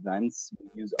at events,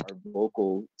 we use our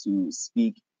vocal to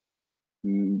speak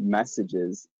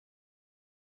messages.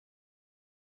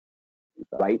 We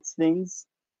write things,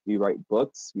 we write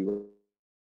books, we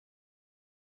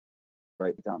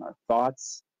write down our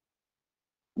thoughts,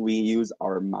 we use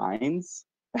our minds,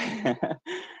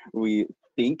 we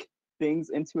think things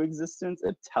into existence,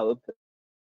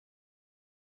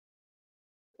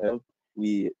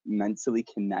 we mentally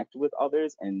connect with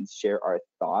others and share our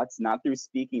thoughts, not through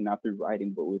speaking, not through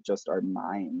writing, but with just our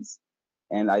minds.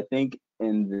 And I think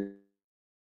in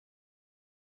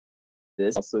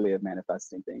this also way of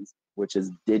manifesting things, which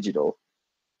is digital.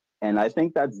 And I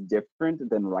think that's different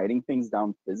than writing things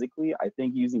down physically. I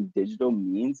think using digital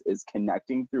means is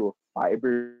connecting through a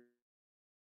fiber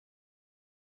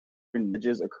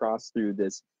images across through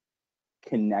this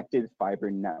connected fiber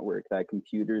network that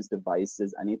computers,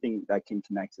 devices, anything that can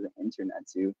connect to the internet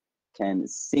to can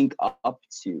sync up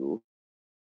to.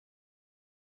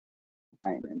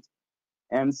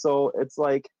 And so it's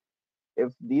like,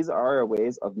 if these are our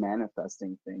ways of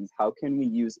manifesting things, how can we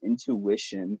use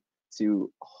intuition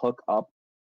to hook up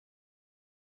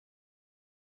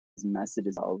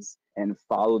messages and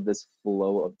follow this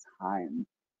flow of time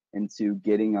into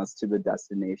getting us to the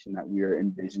destination that we are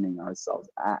envisioning ourselves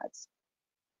at?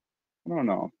 I don't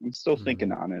know. I'm still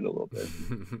thinking on it a little bit.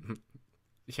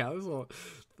 Yeah,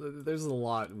 there's a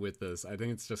lot with this. I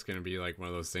think it's just going to be like one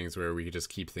of those things where we could just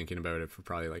keep thinking about it for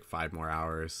probably like 5 more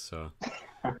hours. So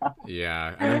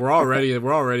yeah, and we're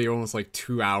already almost like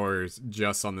 2 hours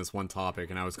just on this one topic,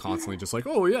 and I was constantly just like,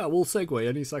 oh yeah, we'll segue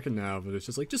any second now, but it's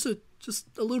just like just a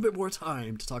little bit more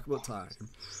time to talk about time.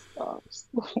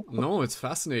 No, it's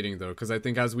fascinating though, because I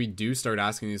think as we do start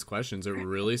asking these questions, it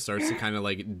really starts to kind of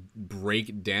like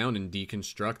break down and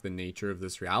deconstruct the nature of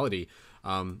this reality.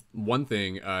 One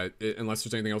thing, unless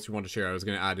there's anything else you want to share, I was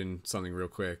going to add in something real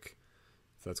quick,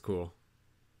 if that's cool.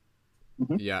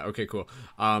 Mm-hmm. Yeah, okay, cool.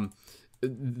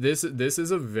 This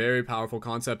is a very powerful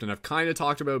concept, and I've kind of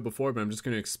talked about it before, but I'm just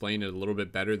going to explain it a little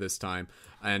bit better this time.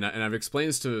 And I've explained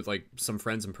this to like some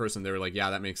friends in person. They were like,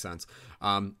 yeah, that makes sense.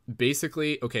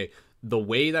 Basically, okay, the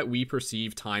way that we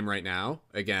perceive time right now,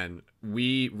 again,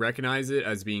 we recognize it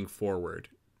as being forward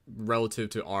relative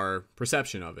to our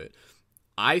perception of it.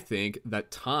 I think that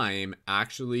time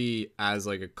actually, as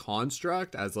like a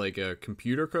construct, as like a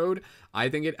computer code, I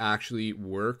think it actually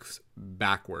works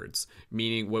backwards.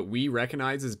 Meaning what we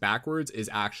recognize as backwards is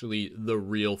actually the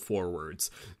real forwards.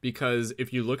 Because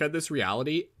if you look at this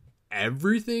reality,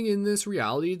 everything in this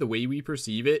reality, the way we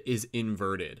perceive it, is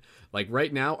inverted. Like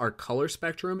right now, our color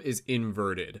spectrum is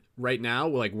inverted. Right now,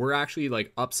 like we're actually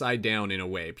like upside down in a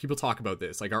way. People talk about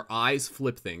this. Like our eyes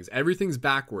flip things. Everything's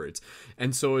backwards.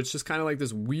 And so it's just kind of like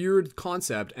this weird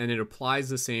concept, and it applies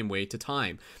the same way to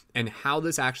time. And how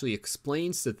this actually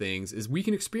explains to things is we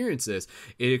can experience this.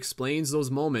 It explains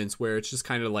those moments where it's just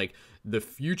kind of like the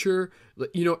future,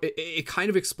 you know, it kind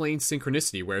of explains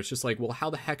synchronicity, where it's just like, well, how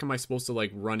the heck am I supposed to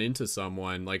like run into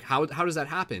someone? Like, how does that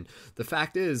happen? The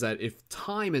fact is that if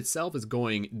time itself is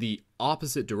going the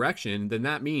opposite direction, then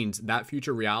that means that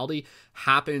future reality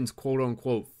happens, quote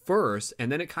unquote, first,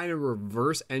 and then it kind of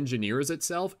reverse engineers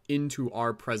itself into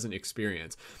our present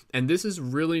experience. And this is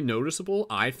really noticeable,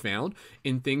 I found,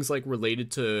 in things like related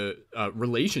to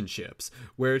relationships,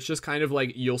 where it's just kind of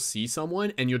like you'll see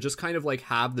someone and you'll just kind of like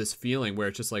have this feeling where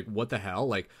it's just like, what the hell?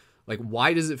 Like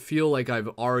why does it feel like I've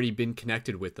already been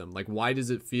connected with them? Like, why does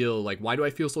it feel like, why do I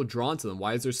feel so drawn to them?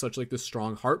 Why is there such like this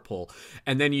strong heart pull?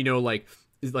 And then, you know, like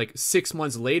 6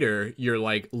 months later, you're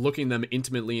like looking them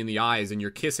intimately in the eyes and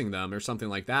you're kissing them or something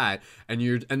like that. And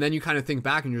then you kind of think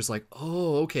back and you're just like,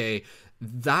 oh, okay,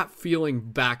 that feeling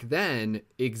back then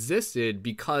existed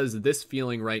because this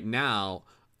feeling right now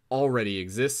already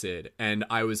existed. And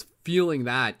I was feeling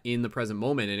that in the present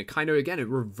moment. And it kind of, again, it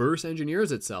reverse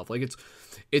engineers itself. Like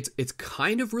it's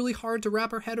kind of really hard to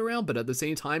wrap our head around, but at the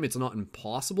same time, it's not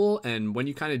impossible. And when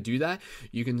you kind of do that,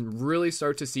 you can really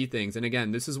start to see things. And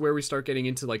again, this is where we start getting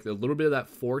into like a little bit of that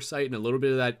foresight and a little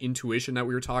bit of that intuition that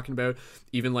we were talking about.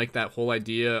 Even like that whole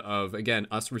idea of, again,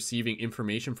 us receiving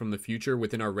information from the future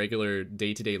within our regular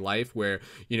day-to-day life, where,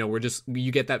 you know,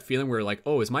 you get that feeling where like,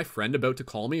 oh, is my friend about to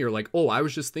call me? Or like, oh, I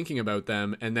was just thinking about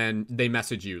them. And then they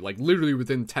message you like literally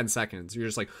within 10 seconds. You're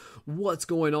just like, what's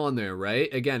going on there?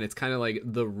 Right? Again, it's kind of like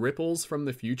the ripples from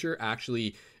the future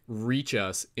actually reach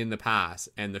us in the past,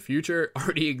 and the future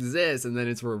already exists, and then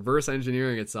it's reverse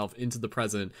engineering itself into the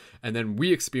present, and then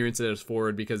we experience it as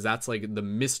forward, because that's like the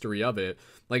mystery of it.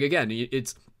 Like, again,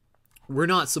 we're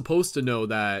not supposed to know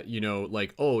that, you know,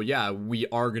 like, oh yeah, we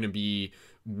are going to be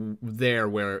there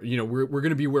where, you know, we're going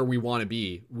to be where we want to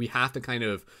be. We kind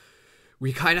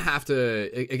of have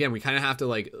to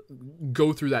like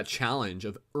go through that challenge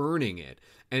of earning it.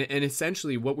 And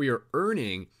essentially what we are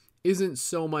earning isn't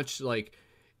so much like,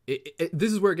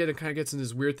 this is where it kind of gets in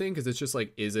this weird thing, because it's just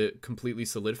like, is it completely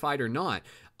solidified or not?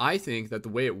 I think that the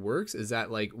way it works is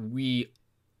that like we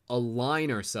align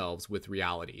ourselves with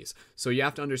realities. So you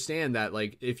have to understand that,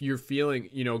 like, if you're feeling,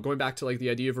 you know, going back to like the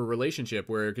idea of a relationship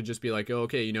where it could just be like, oh,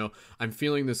 okay, you know, I'm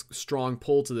feeling this strong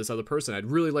pull to this other person, I'd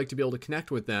really like to be able to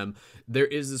connect with them. There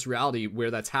is this reality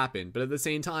where that's happened, but at the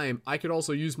same time, I could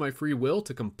also use my free will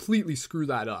to completely screw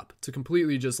that up, to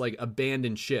completely just like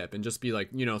abandon ship and just be like,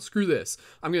 you know, screw this,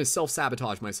 I'm going to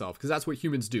self-sabotage myself, because that's what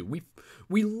humans do.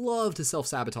 We love to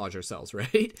self-sabotage ourselves,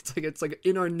 right? It's like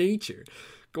in our nature.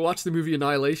 Go watch the movie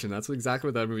Annihilation. That's exactly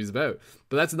what that movie's about.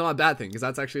 But that's not a bad thing, because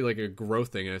that's actually like a growth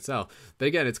thing in itself. But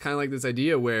again, it's kind of like this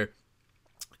idea where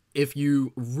if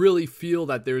you really feel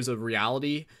that there's a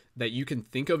reality that you can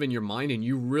think of in your mind and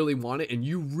you really want it and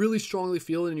you really strongly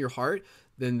feel it in your heart,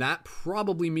 then that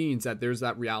probably means that there's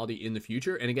that reality in the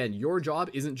future. And again, your job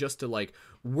isn't just to like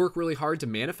work really hard to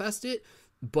manifest it,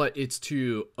 but it's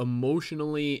to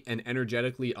emotionally and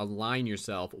energetically align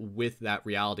yourself with that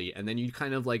reality. And then you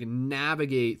kind of like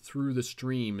navigate through the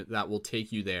stream that will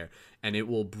take you there, and it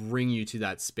will bring you to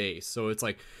that space. So it's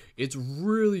like, it's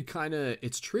really kind of,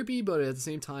 it's trippy, but at the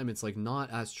same time, it's like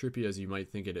not as trippy as you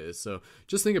might think it is. So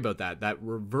just think about that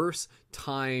reverse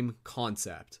time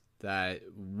concept, that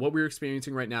what we're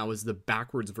experiencing right now is the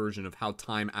backwards version of how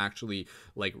time actually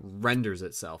like renders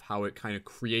itself, how it kind of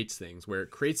creates things, where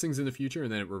it creates things in the future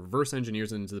and then it reverse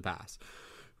engineers into the past.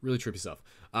 Really trippy stuff.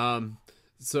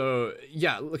 So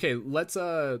yeah, okay, let's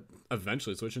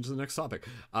eventually switch into the next topic.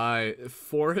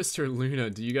 Forrest or Luna,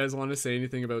 do you guys want to say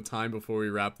anything about time before we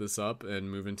wrap this up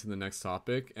and move into the next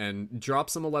topic? And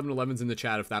drop some 1111s in the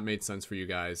chat if that made sense for you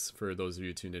guys, for those of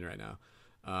you tuned in right now.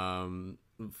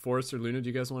 Forrest or Luna, do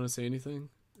you guys want to say anything?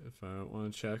 If I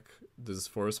want to check, does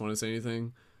Forrest want to say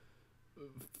anything?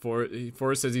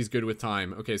 Forrest says he's good with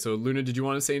time. Okay, so Luna, did you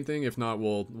want to say anything? If not,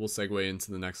 we'll segue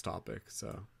into the next topic.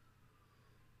 So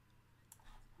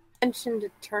I mentioned to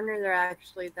Turner there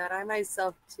actually that I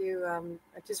myself too,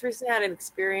 I just recently had an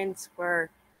experience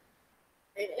where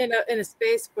in a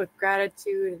space with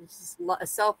gratitude and just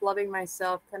self-loving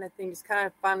myself kind of thing, just kind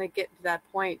of finally get to that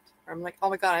point where I'm like,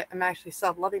 oh my God, I'm actually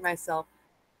self-loving myself.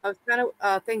 I was kind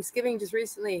of Thanksgiving just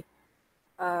recently,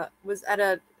 was at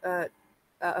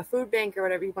a food bank or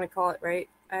whatever you want to call it, right?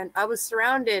 And I was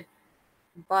surrounded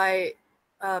by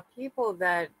people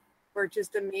that were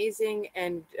just amazing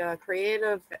and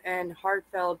creative and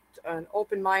heartfelt and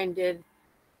open-minded,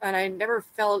 and I never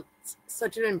felt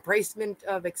such an embracement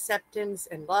of acceptance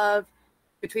and love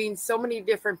between so many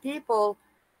different people.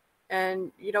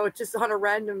 And you know, just on a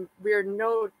random weird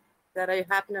note, that I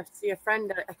happened to see a friend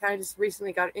that I kind of just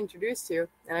recently got introduced to,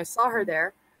 and I saw her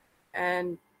there,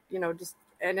 and you know,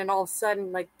 and then all of a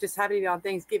sudden, like, just happening on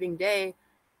Thanksgiving Day,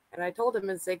 and I told him,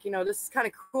 it's like, you know, this is kind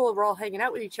of cool. We're all hanging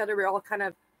out with each other. We're all kind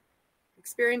of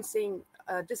experiencing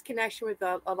a disconnection with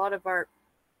a lot of our,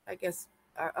 I guess,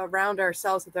 around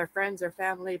ourselves with our friends, our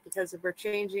family, because we're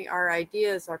changing our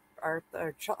ideas, our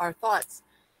thoughts.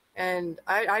 And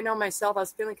I know myself, I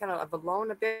was feeling kind of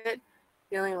alone a bit,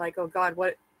 feeling like, oh God,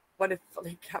 what if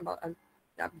like I'm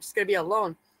just gonna be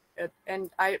alone? But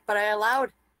I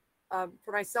allowed,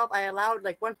 for myself, I allowed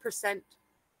like 1%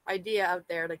 idea out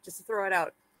there, like just to throw it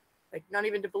out, like not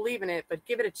even to believe in it, but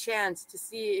give it a chance to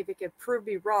see if it could prove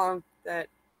me wrong, that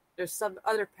there's some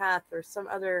other path or some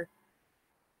other,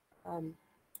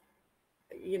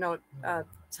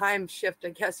 time shift, I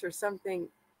guess, or something,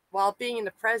 while being in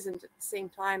the present at the same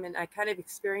time. And I kind of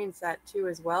experienced that too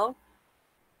as well.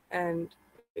 And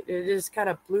it just kind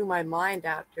of blew my mind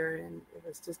after, and it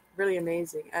was just really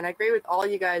amazing. And I agree with all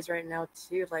you guys right now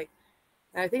too. Like,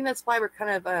 and I think that's why we're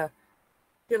kind of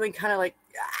feeling kind of like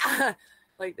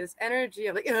like this energy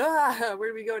of like, where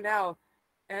do we go now?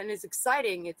 And it's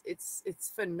exciting.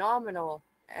 It's phenomenal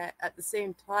at the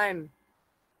same time.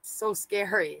 It's so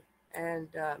scary, and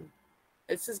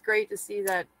it's just great to see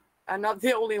that I'm not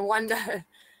the only one that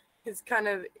is kind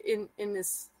of in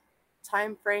this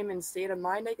time frame and state of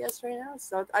mind, I guess, right now.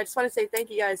 So I just want to say thank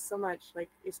you guys so much, like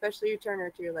especially you,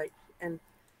 Turner, too, like, and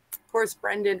of course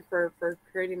Brendan for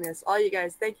creating this. All you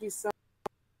guys, thank you so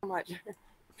much.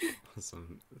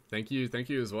 Awesome. Thank you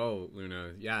as well,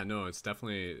 Luna. Yeah, no, it's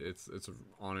definitely it's an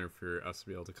honor for us to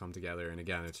be able to come together. And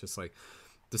again, it's just like,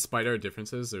 despite our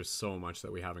differences, there's so much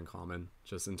that we have in common,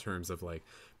 just in terms of like,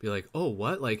 be like, oh,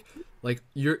 what, like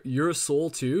you're a soul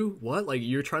too? What, like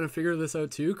you're trying to figure this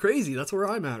out too? Crazy. That's where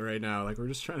I'm at right now. Like, we're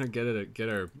just trying to get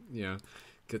our, you know,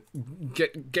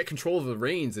 get control of the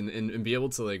reins and be able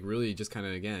to like really just kind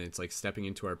of, again, it's like stepping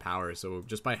into our power. So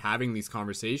just by having these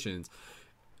conversations,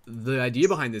 the idea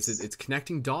behind this is it's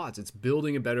connecting dots, it's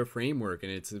building a better framework,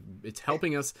 and it's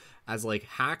helping us as like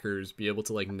hackers be able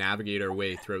to like navigate our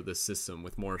way throughout this system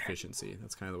with more efficiency.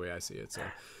 That's kind of the way I see it. So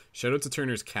shout out to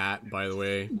Turner's cat, by the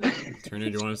way. Turner,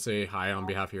 do you want to say hi on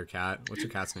behalf of your cat? What's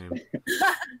your cat's name?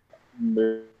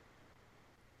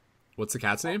 What's the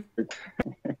cat's name?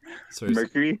 Sorry,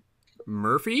 Mercury.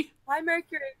 Murphy? Hi,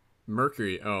 Mercury.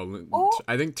 Mercury. Oh, Oh.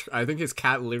 I think his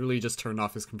cat literally just turned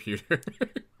off his computer.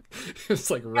 It's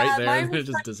like right Yeah, there, mine and it was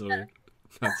just like disappeared.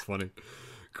 That's funny.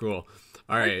 Cool.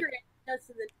 All right. Mercury. Yes,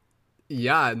 and then-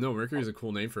 Yeah, no, Mercury's a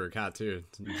cool name for a cat too.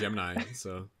 It's Gemini.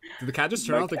 So, did the cat just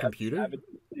turn My off the cat's computer? savage.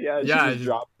 Yeah, she Yeah, just she-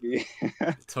 dropped me.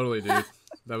 Totally, dude.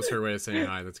 That was her way of saying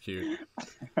hi. That's cute.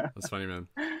 That's funny, man.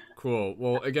 Cool.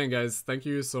 Well, again, guys, thank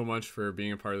you so much for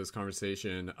being a part of this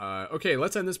conversation. Okay,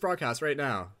 let's end this broadcast right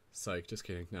now. Psych, just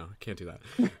kidding. No, I can't do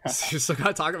that. So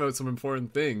gotta talk about some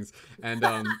important things. And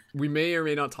we may or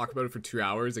may not talk about it for 2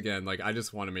 hours. Again, like I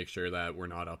just want to make sure that we're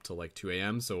not up till like 2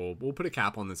 a.m. So we'll put a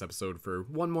cap on this episode for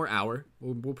 1 more hour.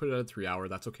 We'll put it at 3 hour.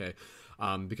 That's okay.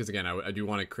 Because again, I do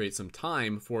want to create some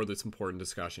time for this important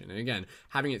discussion. And again,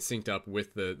 having it synced up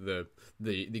with the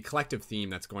collective theme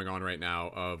that's going on right now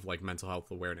of like mental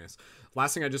health awareness.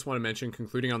 Last thing I just want to mention,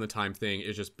 concluding on the time thing,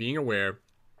 is just being aware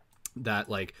that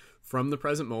like from the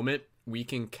present moment we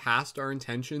can cast our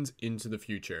intentions into the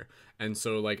future. And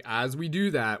so like as we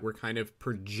do that, we're kind of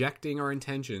projecting our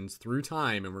intentions through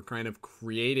time, and we're kind of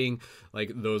creating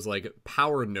like those like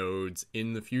power nodes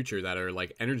in the future that are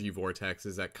like energy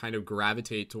vortexes that kind of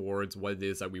gravitate towards what it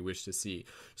is that we wish to see.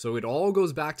 So it all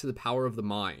goes back to the power of the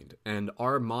mind, and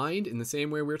our mind, in the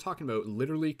same way we were talking about,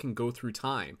 literally can go through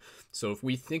time. So if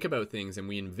we think about things and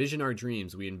we envision our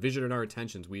dreams, we envision our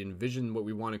intentions, we envision what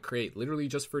we want to create literally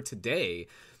just for today,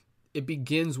 it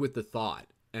begins with the thought,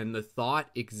 and the thought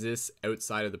exists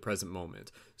outside of the present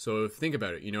moment. So think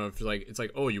about it, you know, if like it's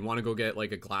like, oh, you want to go get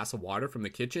like a glass of water from the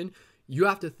kitchen, you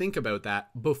have to think about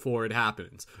that before it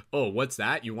happens. Oh, what's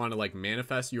that? You want to like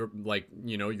manifest your like,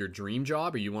 you know, your dream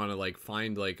job, or you want to like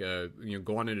find like a, you know,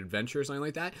 go on an adventure or something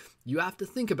like that. You have to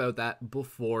think about that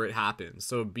before it happens.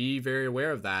 So be very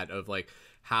aware of that, of like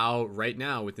how right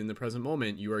now within the present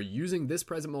moment, you are using this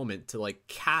present moment to like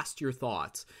cast your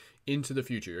thoughts into the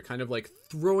future. You're kind of like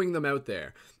throwing them out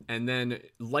there, and then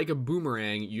like a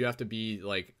boomerang, you have to be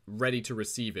like ready to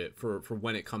receive it for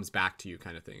when it comes back to you,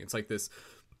 kind of thing. It's like this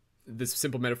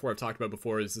simple metaphor I've talked about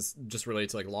before is this just related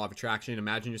to like law of attraction.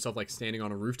 Imagine yourself like standing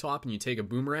on a rooftop, and you take a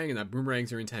boomerang, and that boomerang's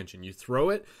your intention. You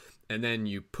throw it, and then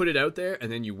you put it out there,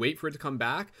 and then you wait for it to come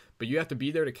back, but you have to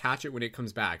be there to catch it when it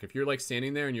comes back. If you're like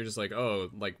standing there and you're just like, oh,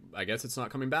 like I guess it's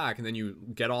not coming back, and then you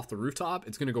get off the rooftop,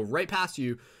 it's going to go right past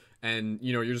you, and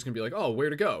you know, you're just gonna be like, oh,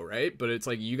 where to go, right? But it's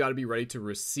like you got to be ready to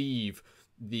receive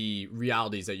the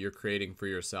realities that you're creating for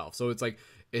yourself. So it's like,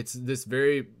 it's this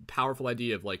very powerful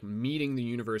idea of like meeting the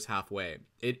universe halfway.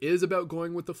 It is about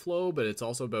going with the flow, but it's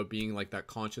also about being like that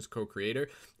conscious co-creator.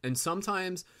 And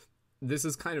sometimes this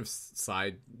is kind of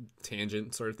side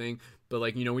tangent sort of thing, but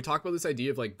like, you know, we talk about this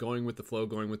idea of like going with the flow,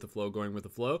 going with the flow, going with the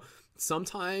flow.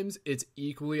 Sometimes it's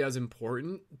equally as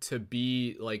important to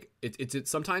be like,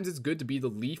 sometimes it's good to be the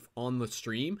leaf on the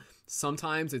stream.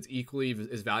 Sometimes it's equally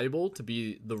as valuable to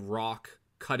be the rock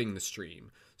cutting the stream,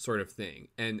 sort of thing.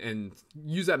 And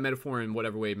use that metaphor in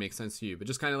whatever way it makes sense to you, but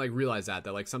just kind of like realize that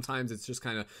like sometimes it's just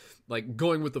kind of like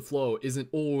going with the flow isn't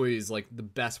always like the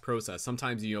best process.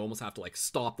 Sometimes you almost have to like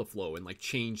stop the flow and like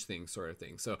change things, sort of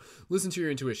thing. So listen to your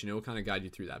intuition, it will kind of guide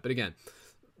you through that. But again,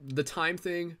 the time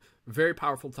thing, very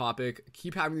powerful topic.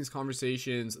 Keep having these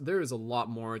conversations. There is a lot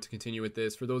more to continue with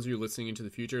this. For those of you listening into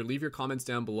the future, leave your comments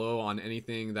down below on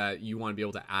anything that you want to be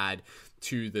able to add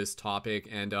to this topic.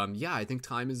 And yeah, I think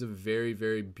time is a very,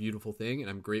 very beautiful thing, and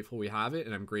I'm grateful we have it,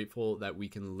 and I'm grateful that we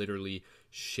can literally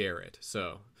share it.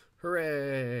 So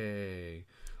hooray.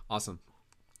 Awesome.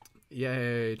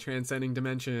 Yay, transcending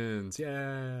dimensions.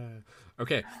 Yeah.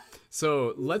 Okay.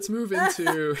 So let's move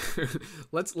into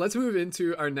let's move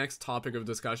into our next topic of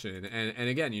discussion. And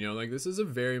again, you know, like this is a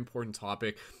very important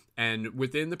topic. And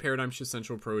within the Paradigm Shift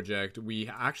Central project, we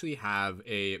actually have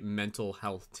a mental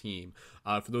health team.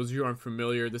 For those of you who aren't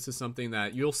familiar, this is something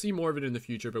that you'll see more of it in the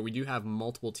future, but we do have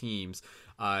multiple teams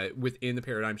within the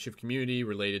Paradigm Shift community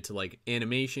related to like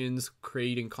animations,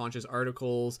 creating conscious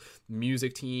articles,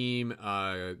 music team,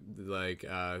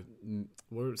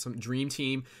 what are some dream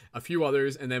team, a few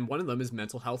others, and then one of them is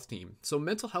mental health team. So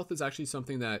mental health is actually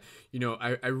something that, you know,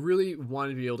 I really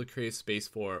wanted to be able to create space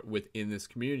for within this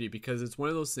community, because it's one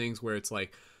of those things where it's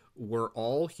like, we're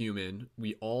all human,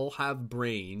 we all have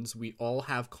brains, we all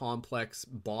have complex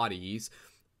bodies.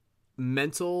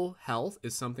 Mental health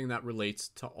is something that relates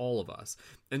to all of us.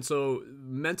 And so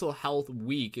mental health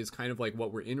week is kind of like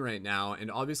what we're in right now. And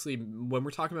obviously when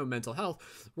we're talking about mental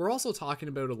health, we're also talking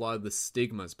about a lot of the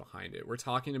stigmas behind it. We're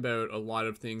talking about a lot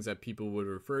of things that people would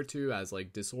refer to as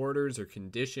like disorders or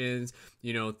conditions,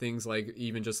 you know, things like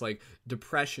even just like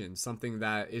depression, something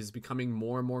that is becoming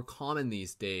more and more common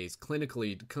these days,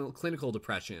 clinical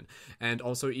depression, and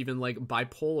also even like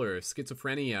bipolar,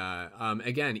 schizophrenia,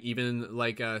 again, even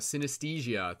like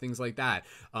synesthesia, things like that,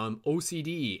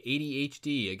 OCD,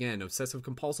 ADHD, again, obsessive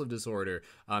compulsive disorder,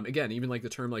 again, even like the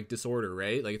term like disorder,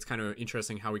 right? Like it's kind of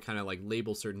interesting how we kind of like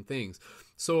label certain things.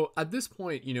 So at this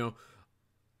point, you know,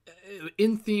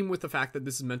 in theme with the fact that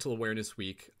this is Mental Awareness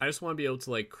Week, I just want to be able to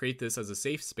like create this as a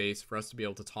safe space for us to be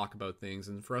able to talk about things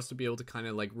and for us to be able to kind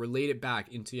of like relate it back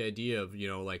into the idea of, you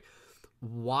know, like,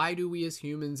 why do we as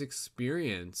humans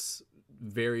experience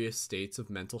various states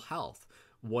of mental health?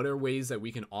 What are ways that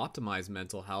we can optimize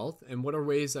mental health, and what are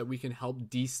ways that we can help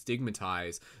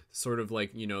destigmatize sort of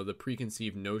like, you know, the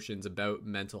preconceived notions about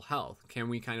mental health? Can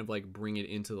we kind of like bring it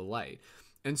into the light?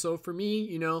 And so for me,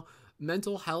 you know,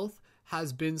 mental health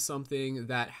has been something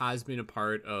that has been a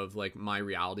part of like my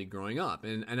reality growing up.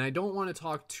 And I don't want to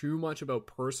talk too much about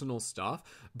personal stuff,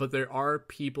 but there are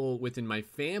people within my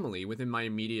family, within my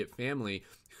immediate family,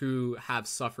 who have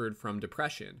suffered from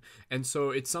depression. And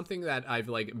so it's something that I've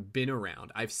like been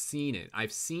around. I've seen it.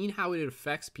 I've seen how it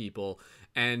affects people.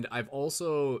 And I've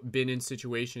also been in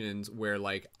situations where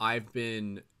like I've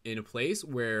been in a place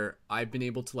where I've been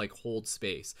able to like hold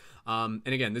space. And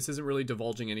again, this isn't really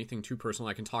divulging anything too personal.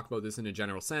 I can talk about this in a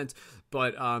general sense,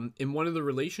 but in one of the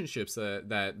relationships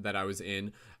that I was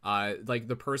in, like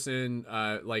the person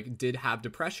like did have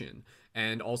depression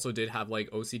and also did have like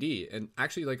OCD. And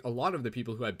actually like a lot of the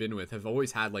people who I've been with have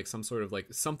always had like some sort of like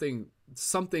something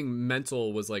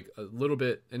mental was like a little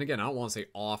bit, and again, I don't want to say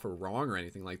off or wrong or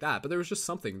anything like that, but there was just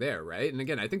something there, right? And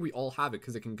again, I think we all have it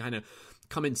because it can kind of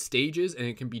come in stages and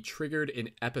it can be triggered in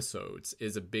episodes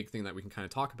is a big thing that we can kind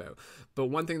of talk about. But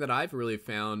one thing that I've really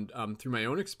found through my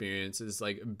own experience is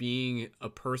like being a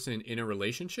person in a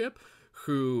relationship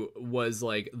who was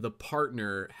like the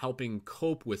partner helping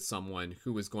cope with someone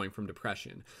who was going from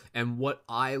depression, and what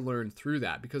I learned through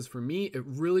that, because for me it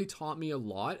really taught me a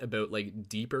lot about like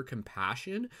deeper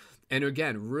compassion, and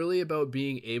again really about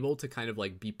being able to kind of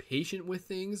like be patient with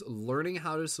things, learning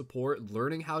how to support,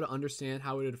 learning how to understand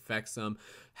how it affects them,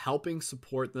 helping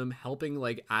support them, helping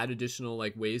like add additional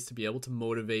like ways to be able to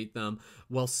motivate them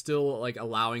while still like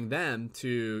allowing them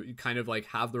to kind of like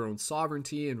have their own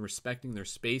sovereignty and respecting their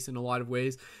space in a lot of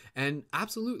ways. And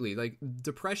absolutely, like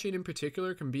depression in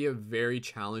particular can be a very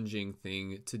challenging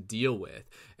thing to deal with.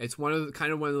 It's one of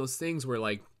those things where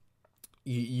like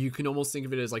you can almost think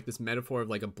of it as like this metaphor of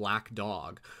like a black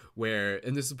dog, where,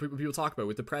 and this is what people talk about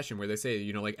with depression, where they say,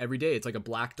 you know, like every day it's like a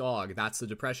black dog, that's the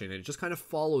depression, and it just kind of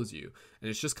follows you, and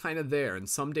it's just kind of there, and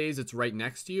some days it's right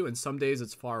next to you and some days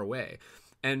it's far away.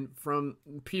 And from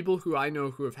people who I know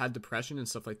who have had depression and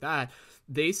stuff like that,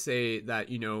 they say that,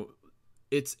 you know,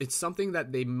 it's something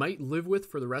that they might live with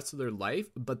for the rest of their life,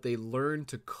 but they learn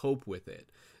to cope with it.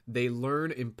 They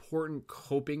learn important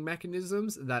coping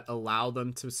mechanisms that allow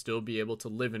them to still be able to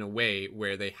live in a way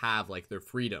where they have like their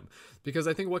freedom. Because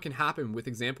I think what can happen with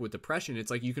depression, it's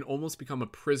like you can almost become a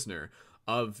prisoner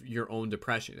of your own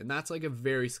depression. And that's like a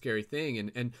very scary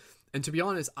thing. And to be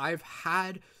honest, I've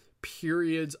had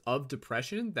periods of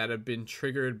depression that have been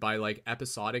triggered by like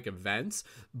episodic events,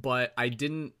 but I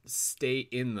didn't stay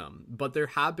in them. But there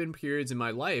have been periods in my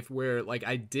life where like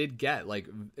I did get like,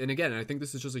 and again, I think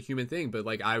this is just a human thing, but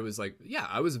like I was like, yeah,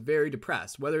 I was very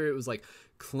depressed. Whether it was like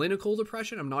clinical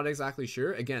depression, I'm not exactly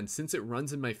sure. Again, since it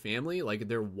runs in my family, like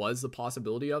there was the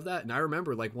possibility of that. And I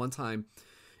remember like one time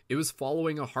it was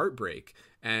following a heartbreak,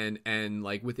 and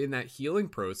like within that healing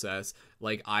process,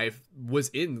 like I was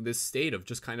in this state of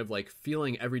just kind of like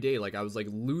feeling every day like I was like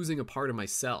losing a part of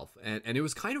myself, and it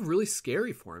was kind of really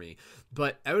scary for me.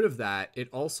 But out of that, it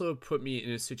also put me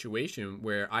in a situation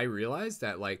where I realized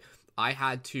that like I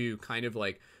had to kind of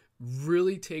like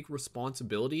really take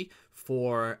responsibility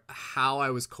for how I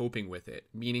was coping with it,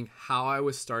 meaning how I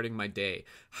was starting my day,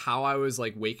 how I was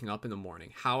like waking up in the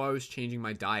morning, how I was changing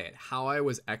my diet, how I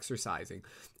was exercising.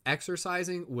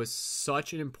 Exercising was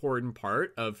such an important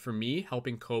part of, for me,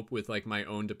 helping cope with like my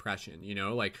own depression, you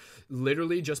know, like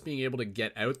literally just being able to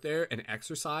get out there and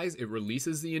exercise, it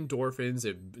releases the endorphins,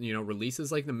 it, you know,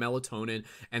 releases like the melatonin,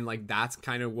 and like that's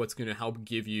kind of what's going to help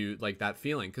give you like that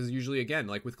feeling. Because usually, again,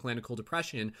 like with clinical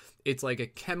depression, it's like a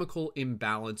chemical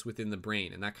imbalance within the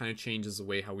brain, and that kind of changes the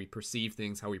way how we perceive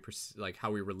things, how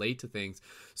we relate to things.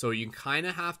 So you kind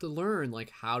of have to learn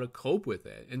like how to cope with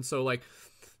it. And so like,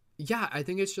 Yeah, I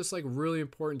think it's just like really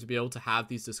important to be able to have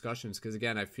these discussions because,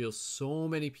 again, I feel so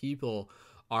many people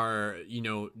are,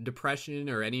 depression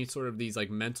or any sort of these like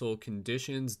mental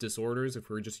conditions, disorders, if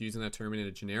we're just using that term in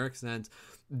a generic sense,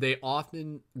 they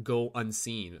often go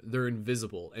unseen. They're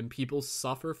invisible and people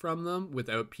suffer from them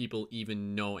without people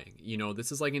even knowing.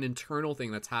 This is like an internal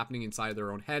thing that's happening inside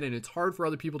their own head, and it's hard for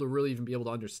other people to really even be able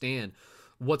to understand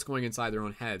what's going inside their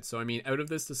own head. So, I mean, out of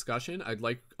this discussion, I'd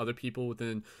like other people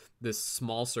within this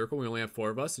small circle, we only have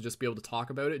 4 of us, to just be able to talk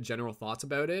about it, general thoughts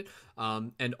about it,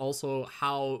 and also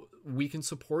how we can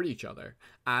support each other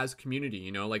as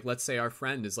community. Like, let's say our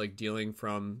friend is like dealing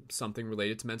from something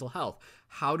related to mental health.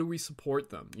 How do we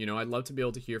support them? I'd love to be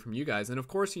able to hear from you guys. And of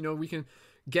course, we can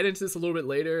get into this a little bit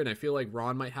later, and I feel like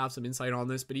Ron might have some insight on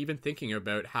this, but even thinking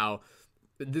about how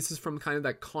this is from kind of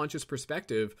that conscious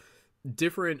perspective,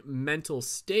 different mental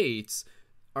states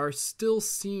are still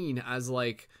seen as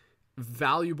like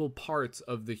valuable parts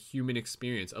of the human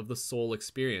experience, of the soul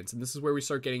experience. And this is where we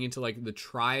start getting into like the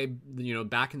tribe,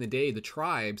 back in the day, the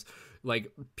tribes,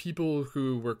 like people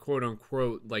who were quote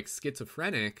unquote like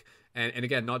schizophrenic. And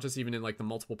again, not just even in like the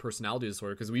multiple personality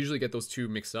disorder, because we usually get those two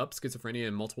mixed up, schizophrenia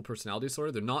and multiple personality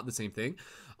disorder. They're not the same thing.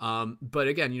 But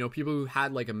again, people who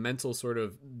had like a mental sort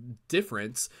of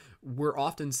difference were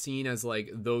often seen as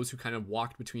like those who kind of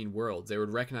walked between worlds. They were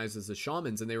recognized as the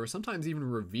shamans, and they were sometimes even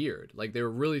revered. Like they were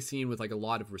really seen with like a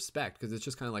lot of respect, because it's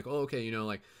just kind of like, oh, okay,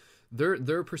 like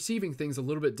they're perceiving things a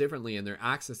little bit differently, and they're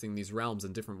accessing these realms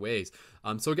in different ways.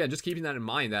 So again, just keeping that in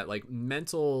mind, that like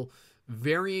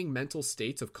varying mental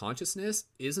states of consciousness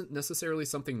isn't necessarily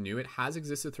something new. It has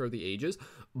existed throughout the ages,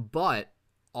 but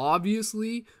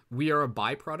obviously we are a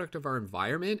byproduct of our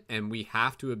environment, and we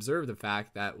have to observe the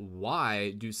fact that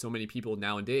why do so many people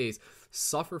nowadays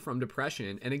suffer from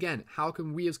depression? And again, how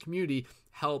can we as community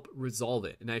help resolve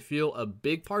it? And I feel a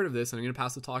big part of this, and I'm going to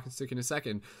pass the talking stick in a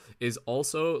second, is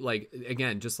also like,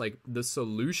 again, just like the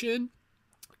solution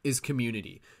is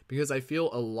community, because I feel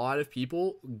a lot of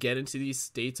people get into these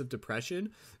states of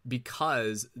depression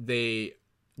because they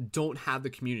don't have the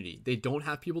community. They don't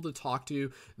have people to talk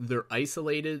to. They're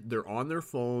isolated. They're on their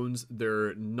phones.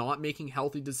 They're not making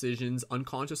healthy decisions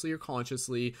unconsciously or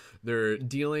consciously. They're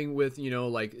dealing with,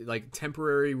 like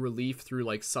temporary relief through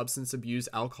like substance abuse,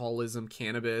 alcoholism,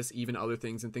 cannabis, even other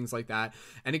things and things like that.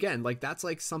 And again, like that's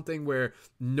like something where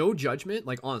no judgment,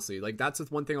 like honestly, like that's the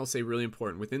one thing I'll say really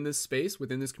important within this space,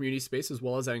 within this community space, as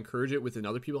well as I encourage it within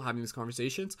other people having these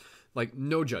conversations, like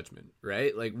no judgment,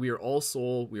 right? Like we are all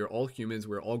soul, we are all humans,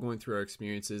 we're all going through our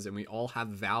experiences, and we all have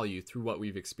value through what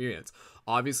we've experienced.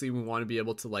 Obviously, we want to be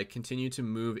able to like continue to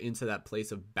move into that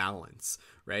place of balance,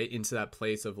 right? Into that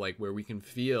place of like where we can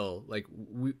feel like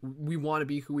we want to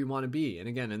be who we want to be. And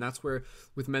again, and that's where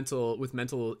with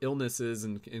mental illnesses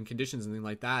and conditions and things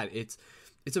like that, it's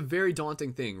a very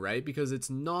daunting thing, right? Because it's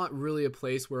not really a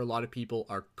place where a lot of people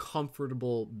are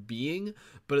comfortable being,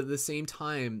 but at the same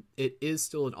time, it is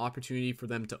still an opportunity for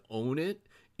them to own it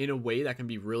in a way that can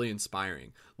be really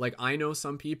inspiring. Like I know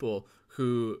some people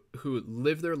who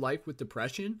live their life with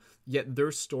depression, yet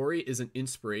their story is an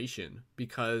inspiration,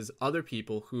 because other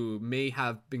people who may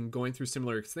have been going through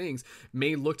similar things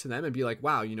may look to them and be like,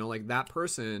 wow, like that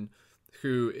person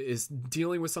who is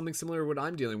dealing with something similar to what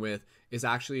I'm dealing with is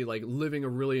actually like living a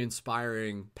really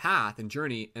inspiring path and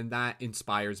journey, and that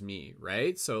inspires me,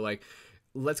 right? So like,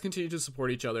 let's continue to support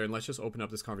each other, and let's just open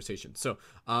up this conversation. So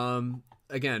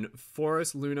again,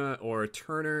 Forrest, Luna, or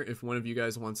Turner, if one of you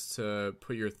guys wants to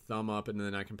put your thumb up, and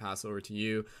then I can pass over to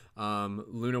you.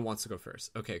 Luna wants to go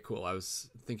first. Okay, cool. I was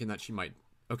thinking that she might.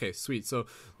 Okay, sweet. So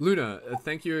Luna,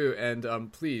 thank you,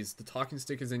 and please, the talking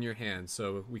stick is in your hand,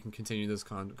 so we can continue this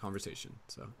conversation.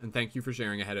 So, and thank you for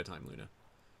sharing ahead of time, Luna.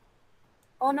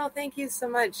 Oh no, thank you so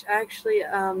much. Actually,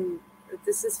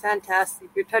 this is fantastic.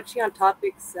 You're touching on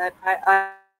topics that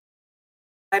I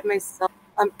myself,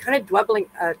 I'm kind of dwebbling.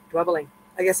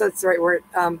 I guess that's the right word.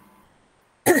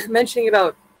 Mentioning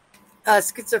about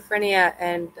schizophrenia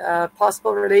and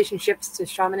possible relationships to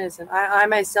shamanism. I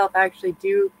myself actually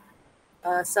do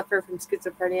suffer from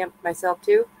schizophrenia myself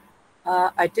too.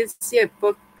 I did see a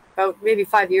book about maybe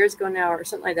 5 years ago now or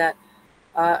something like that.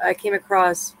 I came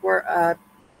across where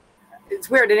it's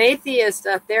weird, an atheist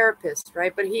therapist,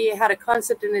 right? But he had a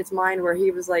concept in his mind where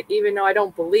he was like, even though I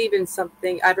don't believe in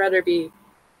something, I'd rather be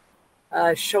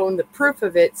shown the proof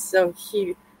of it. So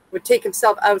he would take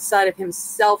himself outside of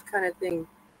himself, kind of thing.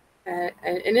 And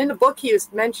in the book, he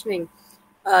was mentioning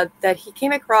that he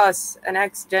came across an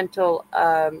accidental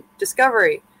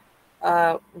discovery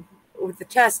with the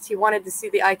test. He wanted to see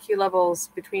the IQ levels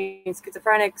between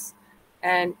schizophrenics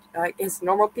and I guess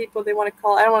normal people, they want to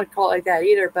call it. I don't want to call it like that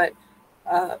either, but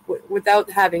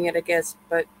without having it, I guess.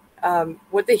 But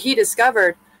what he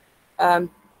discovered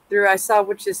through I saw,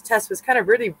 which his test was kind of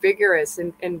really vigorous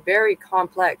and very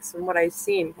complex from what I've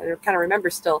seen and I kind of remember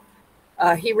still.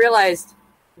 He realized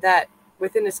that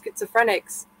within the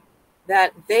schizophrenics,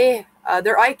 that their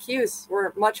IQs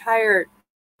were much higher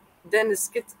than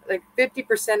like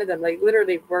 50% of them, like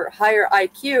literally were higher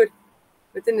IQ'd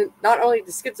within not only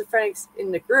the schizophrenics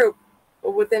in the group,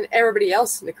 but within everybody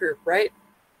else in the group, right?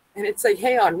 And it's like,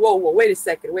 hang on, whoa, wait a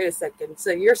second.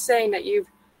 So you're saying that you've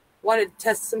wanted to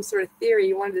test some sort of theory,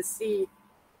 you wanted to see,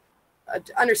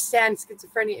 to understand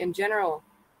schizophrenia in general,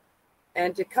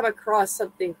 and to come across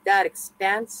something that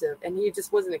expansive, and he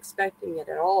just wasn't expecting it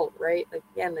at all, right? Like,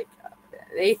 again, like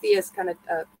an atheist kind of,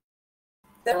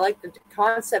 that like the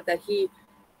concept that he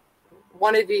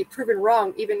wanted to be proven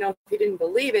wrong, even though he didn't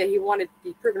believe it, he wanted to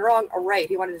be proven wrong or right.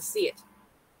 He wanted to see it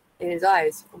in his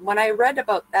eyes. When I read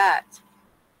about that,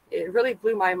 it really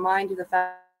blew my mind to the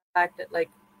fact that like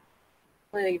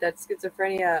that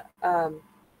schizophrenia,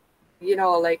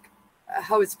 like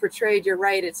how it's portrayed. You're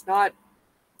right. It's not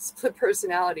split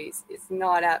personalities. It's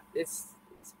not it's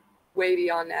way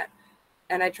beyond that.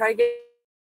 And I try to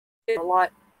get a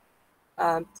lot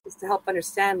just to help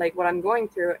understand like what I'm going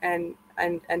through and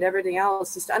everything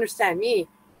else, just to understand me.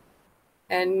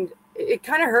 And it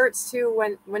kind of hurts too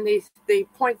when they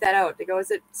point that out. They go,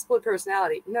 is it split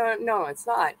personality? No, it's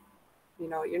not.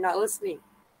 You're not listening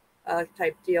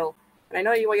type deal. And I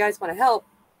know you guys want to help,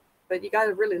 but you got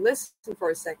to really listen for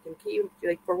a second. Can you,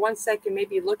 like, for 1 second,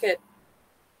 maybe look at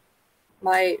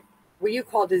what you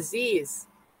call disease,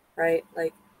 right?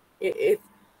 Like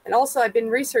and also I've been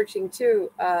researching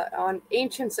too on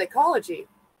ancient psychology,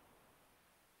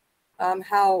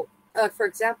 how, for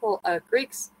example,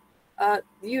 Greeks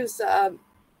use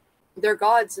their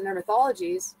gods and their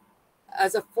mythologies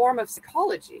as a form of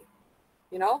psychology,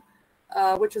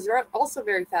 which is also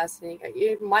very fascinating.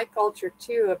 Even my culture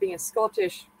too, of being a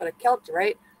Scottish but a Celt,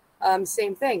 right?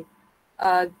 Same thing.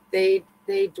 They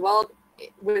dwelled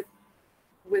with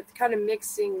kind of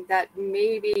mixing that,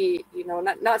 maybe,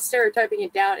 not stereotyping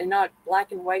it down and not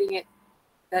black and whiting it,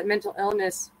 that mental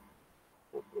illness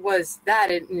was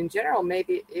that. And in general,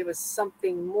 maybe it was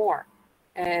something more.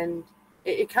 And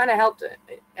it kind of helped.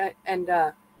 And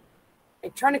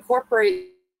trying to incorporate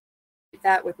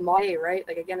that with my, right?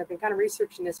 Like, again, I've been kind of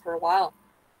researching this for a while.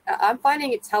 I'm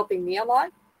finding it's helping me a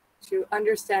lot to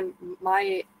understand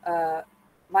my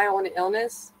own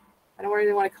illness. I don't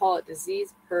really want to call it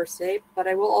disease per se, but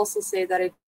I will also say that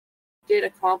I did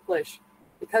accomplish,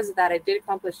 because of that, I did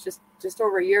accomplish just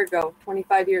over a year ago,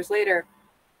 25 years later,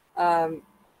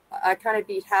 I kind of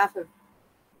beat half of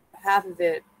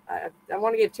it. I don't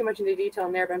want to get too much into detail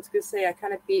in there, but I'm just going to say I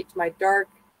kind of beat my dark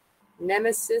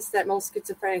nemesis that most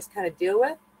schizophrenics kind of deal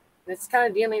with. And it's kind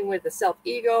of dealing with the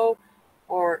self-ego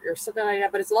or something like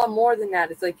that, but it's a lot more than that.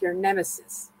 It's like your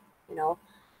nemesis,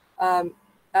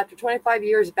 After 25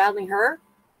 years battling her,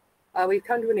 we've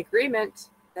come to an agreement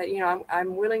that,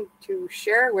 I'm willing to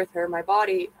share with her my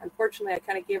body. Unfortunately, I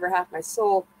kind of gave her half my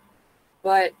soul.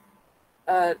 But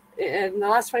in the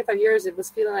last 25 years, it was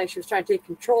feeling like she was trying to take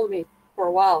control of me for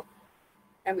a while.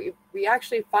 And we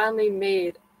actually finally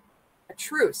made a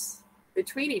truce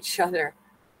between each other,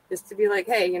 just to be like,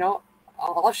 hey,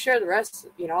 I'll share the rest.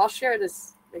 I'll share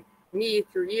this, like, me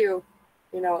through you,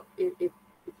 if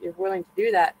you're willing to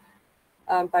do that.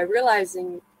 By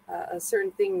realizing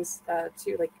certain things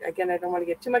too, like, again, I don't want to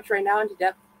get too much right now into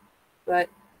depth, but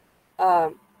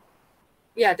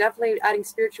definitely adding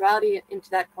spirituality into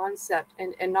that concept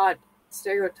and not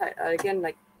stereotyping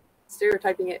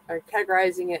it or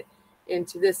categorizing it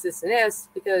into this and this,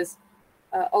 because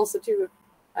also too,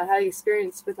 I had an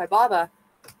experience with my Baba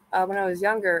when I was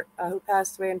younger, who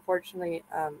passed away, unfortunately,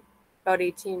 about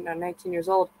 18 or 19 years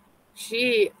old.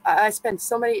 I spent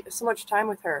so much time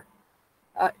with her.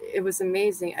 It was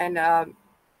amazing. And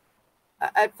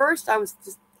at first I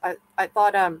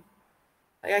thought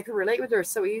I could relate with her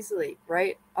so easily,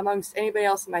 right, amongst anybody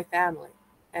else in my family.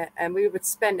 And we would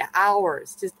spend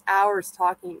hours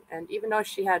talking. And even though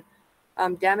she had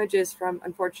damages from,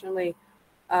 unfortunately,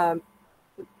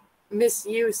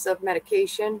 misuse of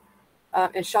medication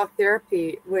and shock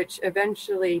therapy, which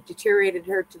eventually deteriorated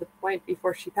her to the point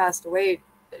before she passed away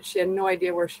that she had no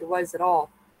idea where she was at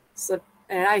all.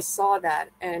 And I saw that,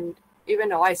 and even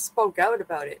though I spoke out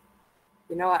about it,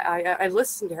 I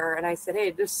listened to her and I said,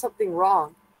 hey, there's something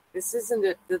wrong. This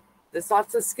isn't it's not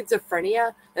the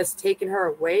schizophrenia that's taken her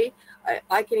away.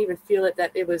 I can even feel it,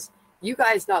 that it was you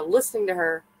guys not listening to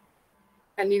her,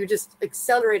 and you just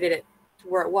accelerated it to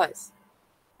where it was.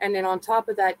 And then on top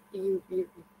of that, you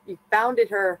bounded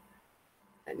her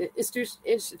and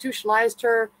institutionalized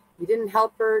her. you didn't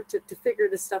help her to figure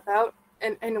this stuff out.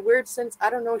 And in a weird sense,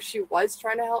 I don't know if she was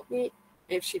trying to help me,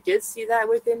 if she did see that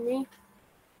within me,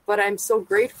 but I'm so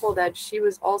grateful that she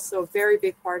was also a very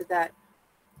big part of that,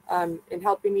 in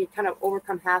helping me kind of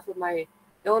overcome half of my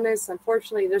illness.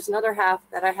 Unfortunately, there's another half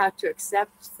that I have to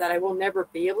accept that I will never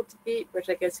be able to beat, which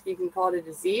I guess you can call it a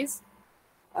disease.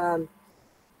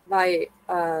 My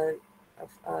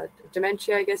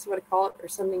dementia, I guess you want to call it, or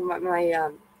something,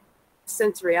 my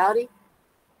sense of reality.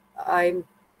 I'm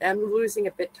losing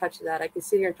a bit touch of that. I can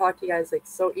sit here and talk to you guys like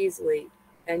so easily,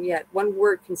 and yet one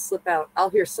word can slip out. I'll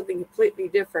hear something completely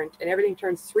different, and everything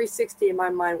turns 360 in my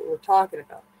mind what we're talking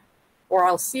about. Or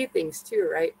I'll see things too,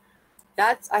 right?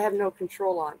 That's I have no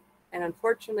control on. And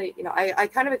unfortunately, you know, I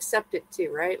kind of accept it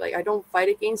too, right? Like I don't fight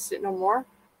against it no more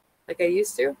like I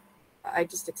used to. I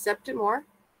just accept it more.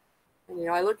 And, you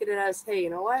know, I look at it as, hey, you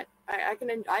know what? I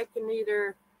can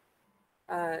either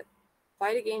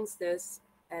fight against this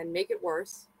and make it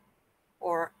worse,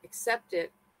 or accept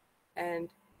it and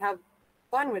have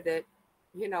fun with it,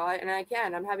 you know.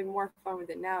 I'm having more fun with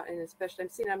it now, and especially I'm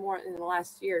seeing that more in the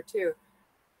last year too.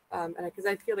 And because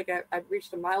I feel like I've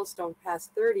reached a milestone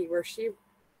past 30 where she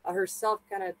herself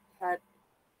kind of had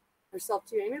herself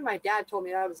too. And even my dad told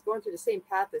me that I was going through the same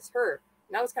path as her,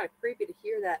 and that was kind of creepy to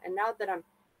hear that. And now that I'm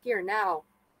here now,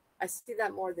 I see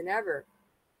that more than ever.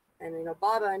 And, you know,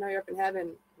 Baba, I know you're up in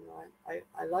heaven. You know,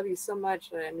 I love you so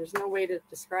much, and there's no way to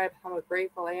describe how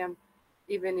grateful I am.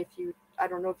 Even if I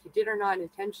don't know if you did or not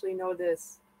intentionally know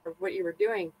this or what you were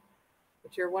doing,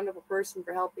 but you're a wonderful person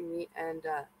for helping me, and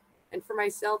for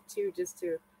myself too, just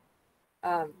to,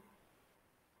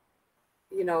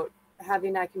 you know,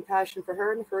 having that compassion for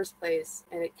her in the first place.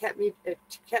 And it kept me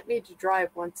to drive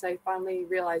once I finally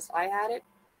realized I had it,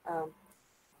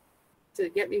 to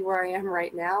get me where I am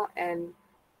right now, and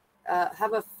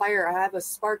have a fire. I have a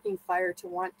sparking fire to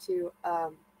want to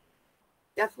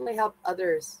definitely help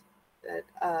others that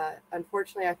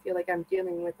unfortunately I feel like I'm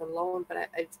dealing with alone, but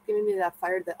it's giving me that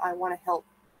fire that I want to help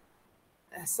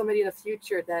somebody in the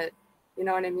future that, you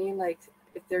know what I mean? Like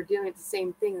if they're dealing with the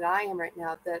same thing that I am right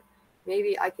now, that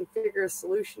maybe I can figure a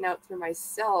solution out through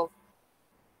myself,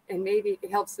 and maybe it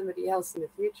can help somebody else in the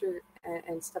future,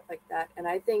 and stuff like that. And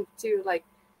I think too, like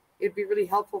it'd be really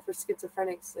helpful for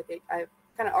schizophrenics. Like I've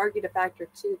kind of argued a factor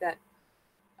too, that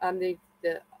the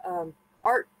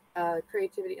art,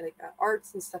 creativity, like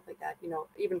arts and stuff like that, you know,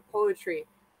 even poetry,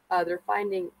 they're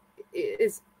finding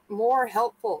is more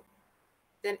helpful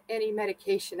than any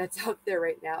medication that's out there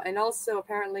right now. And also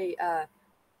apparently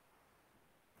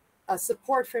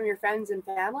support from your friends and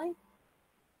family,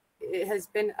 it has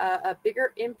been a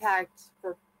bigger impact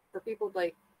for people,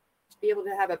 like to be able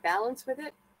to have a balance with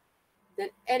it, than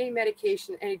any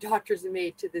medication any doctors have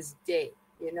made to this day.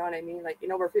 You know what I mean? Like, you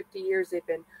know, over 50 years, they've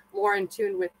been more in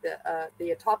tune with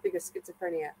the topic of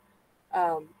schizophrenia.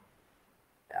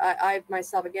 I've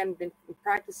myself, again, been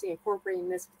practicing incorporating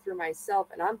this through myself,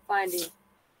 and I'm finding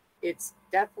it's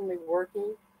definitely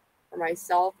working for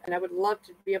myself. And I would love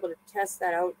to be able to test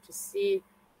that out to see,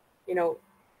 you know,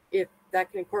 if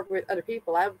that can incorporate other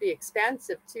people. I would be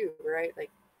expansive too, right? Like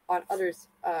on others'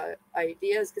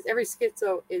 ideas, because every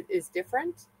schizo is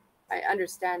different. I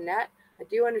understand that. I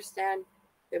do understand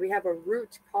that we have a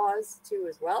root cause too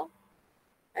as well.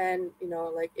 And, you know,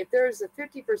 like if there's a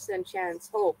 50% chance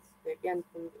hope, again,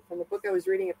 from the book I was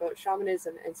reading about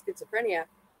shamanism and schizophrenia,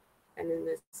 and then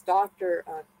this doctor,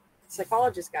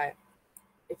 psychologist guy,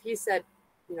 if he said,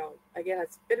 you know, again,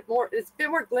 it's a bit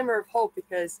more glimmer of hope,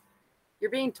 because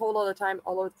you're being told all the time,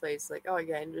 all over the place, like, oh,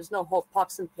 again, there's no hope, pop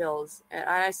some pills. And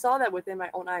I saw that within my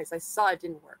own eyes. I saw it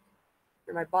didn't work.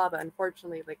 For my Baba,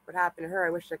 unfortunately, like what happened to her,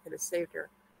 I wish I could have saved her.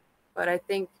 But I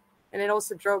think, and it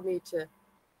also drove me to,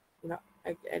 you know,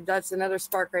 that's another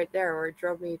spark right there, where it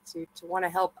drove me to want to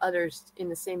help others in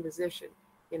the same position.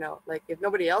 You know, like if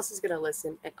nobody else is going to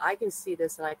listen, and I can see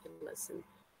this and I can listen,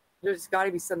 there's got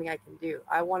to be something I can do.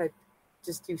 I want to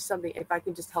just do something. If I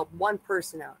can just help one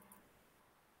person out,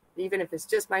 even if it's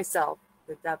just myself,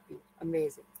 that'd be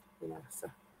amazing. You know,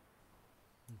 so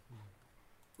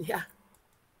yeah.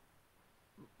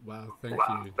 Wow,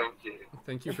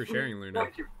 thank you for sharing, Luna.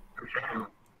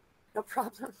 No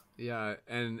problem. Yeah,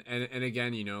 and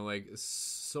again, you know, like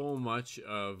so much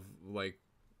of like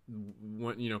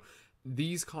what, you know,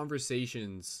 these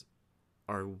conversations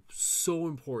are so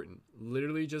important.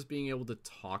 Literally just being able to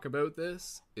talk about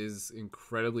this is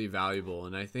incredibly valuable.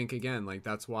 And I think, again, like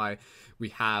that's why we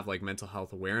have like Mental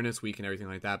Health Awareness Week and everything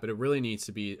like that, but it really needs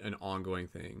to be an ongoing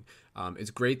thing.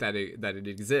 It's great that it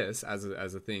exists as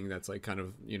a thing that's like kind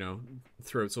of, you know,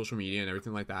 throughout social media and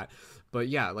everything like that. But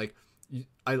yeah, like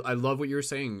I love what you're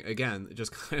saying. Again,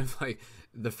 just kind of like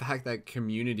the fact that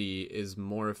community is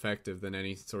more effective than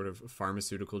any sort of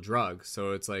pharmaceutical drug.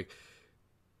 So it's like,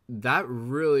 that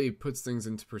really puts things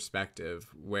into perspective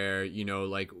where, you know,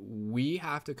 like we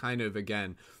have to kind of,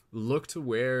 again, look to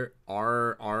where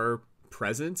our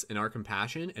presence and our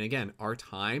compassion and, again, our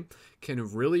time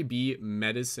can really be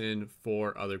medicine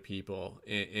for other people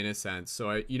in a sense. So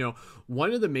I, you know,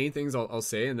 one of the main things I'll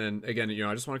say, and then again, you know,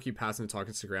 I just want to keep passing the talk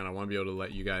Instagram. I want to be able to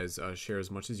let you guys share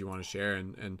as much as you want to share.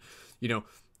 And, you know,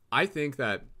 I think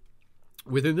that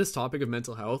within this topic of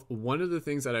mental health, one of the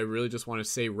things that I really just want to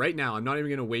say right now, I'm not even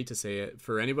going to wait to say it,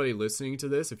 for anybody listening to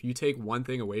this, if you take one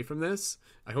thing away from this,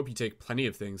 I hope you take plenty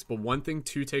of things, but one thing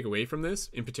to take away from this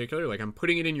in particular, like I'm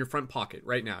putting it in your front pocket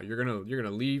right now. You're going to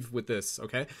leave with this,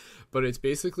 okay? But it's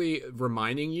basically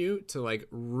reminding you to like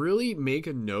really make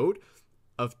a note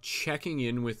of checking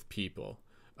in with people,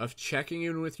 of checking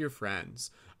in with your friends,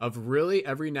 of really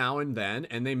every now and then,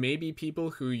 and they may be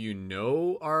people who you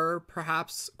know are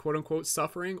perhaps quote unquote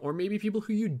suffering, or maybe people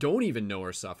who you don't even know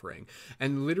are suffering,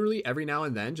 and literally every now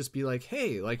and then just be like,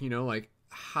 hey, like, you know, like,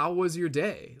 how was your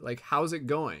day? Like, how's it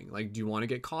going? Like, do you want to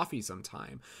get coffee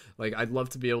sometime? Like, I'd love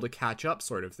to be able to catch up,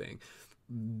 sort of thing.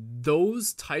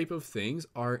 Those type of things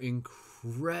are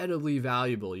incredibly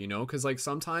valuable, you know, because like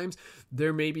sometimes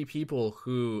there may be people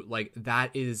who like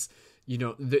that is, you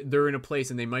know, they're in a place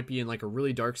and they might be in like a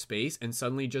really dark space, and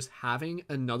suddenly just having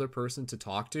another person to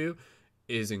talk to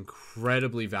is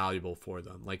incredibly valuable for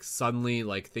them. Like suddenly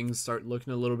like things start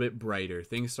looking a little bit brighter,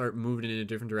 things start moving in a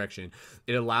different direction.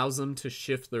 It allows them to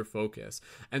shift their focus.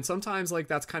 And sometimes like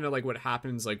that's kind of like what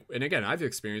happens, like, and again, I've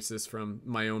experienced this from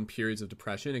my own periods of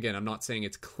depression. Again, I'm not saying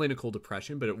it's clinical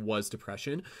depression, but it was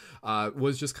depression.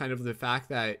 Was just kind of the fact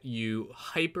that you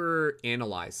hyper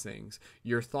analyze things.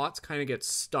 Your thoughts kind of get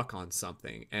stuck on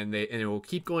something, and it will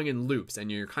keep going in loops,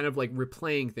 and you're kind of like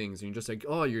replaying things, and you're just like,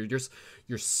 oh, you're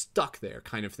stuck there,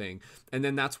 kind of thing. And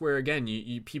then that's where, again,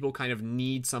 you people kind of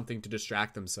need something to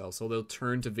distract themselves, so they'll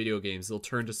turn to video games, they'll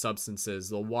turn to substances,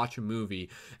 they'll watch a movie.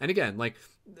 And again, like,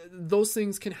 those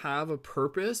things can have a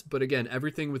purpose, but again,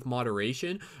 everything with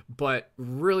moderation. But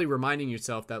really reminding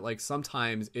yourself that like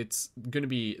sometimes it's going to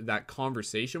be that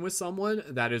conversation with someone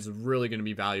that is really going to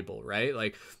be valuable, right?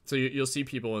 Like, so you'll see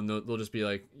people and they'll just be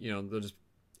like, you know, they'll just,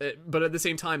 but at the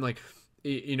same time, like,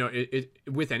 you know, it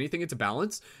with anything, it's a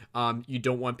balance. You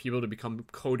don't want people to become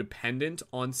codependent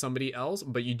on somebody else,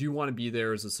 but you do want to be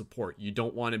there as a support. You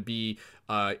don't want to be,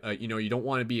 you know, you don't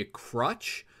want to be a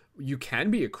crutch. You can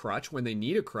be a crutch when they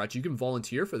need a crutch. You can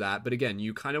volunteer for that. But again,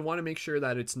 you kind of want to make sure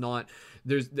that it's not,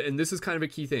 and this is kind of a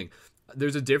key thing.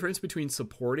 There's a difference between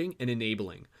supporting and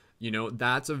enabling. You know,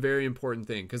 that's a very important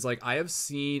thing. Cause like I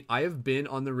have been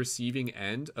on the receiving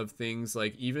end of things,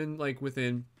 like even like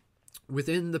within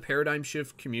the paradigm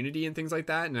shift community and things like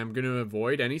that, and I'm going to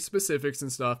avoid any specifics and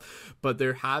stuff, but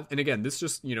and again, this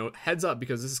just, you know, heads up,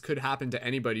 because this could happen to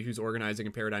anybody who's organizing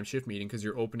a paradigm shift meeting, because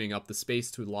you're opening up the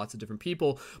space to lots of different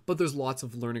people, but there's lots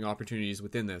of learning opportunities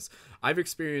within this. I've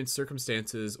experienced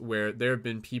circumstances where there have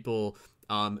been people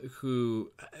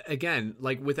who, again,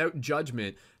 like without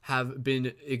judgment, have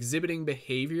been exhibiting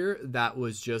behavior that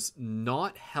was just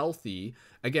not healthy.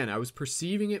 Again, I was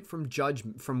perceiving it from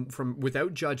judgment, from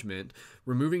without judgment,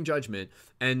 removing judgment,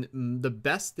 and the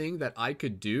best thing that I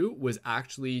could do was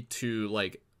actually to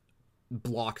like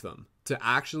block them, to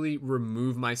actually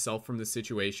remove myself from the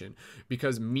situation,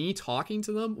 because me talking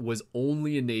to them was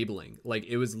only enabling. Like,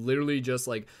 it was literally just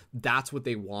like, that's what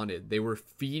they wanted. They were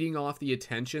feeding off the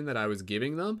attention that I was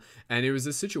giving them. And it was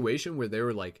a situation where they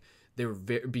were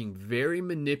being very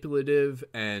manipulative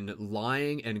and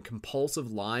lying and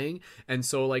compulsive lying. And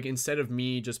so like, instead of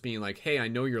me just being like, hey, I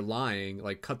know you're lying,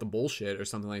 like cut the bullshit or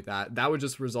something like that, that would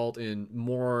just result in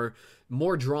more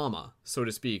drama, so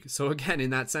to speak. So again,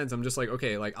 in that sense, I'm just like,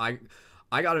 okay, like I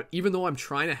gotta, even though I'm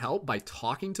trying to help by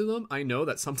talking to them, I know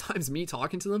that sometimes me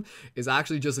talking to them is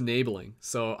actually just enabling.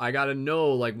 So I gotta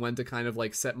know like when to kind of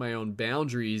like set my own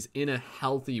boundaries in a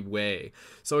healthy way.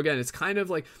 So again, it's kind of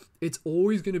like, it's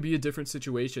always going to be a different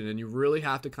situation, and you really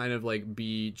have to kind of like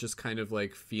be just kind of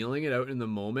like feeling it out in the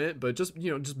moment, but just, you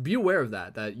know, just be aware of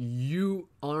that you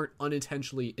aren't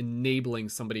unintentionally enabling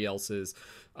somebody else's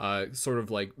sort of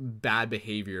like bad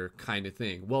behavior kind of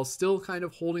thing, while still kind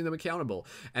of holding them accountable.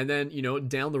 And then, you know,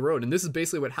 down the road, and this is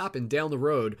basically what happened down the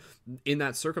road in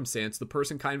that circumstance, the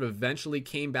person kind of eventually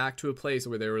came back to a place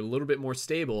where they were a little bit more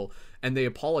stable, and they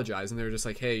apologized, and they were just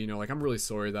like, hey, you know, like, I'm really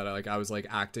sorry that I was like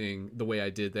acting the way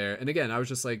I did there. And again, I was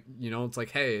just like, you know, it's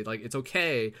like, hey, like, it's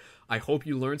okay. I hope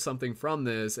you learned something from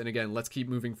this. And again, let's keep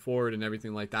moving forward and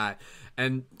everything like that.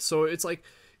 And so it's like,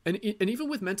 and even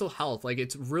with mental health, like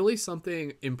it's really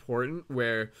something important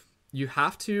where you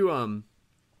have to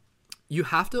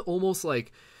almost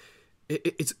like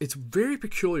it's very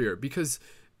peculiar because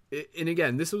and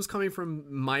again, this was coming from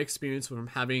my experience from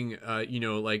having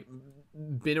like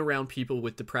been around people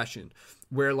with depression,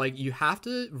 where like you have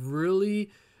to really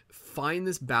find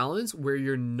this balance where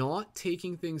you're not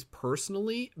taking things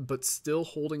personally but still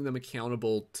holding them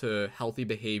accountable to healthy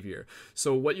behavior.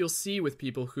 So what you'll see with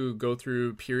people who go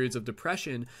through periods of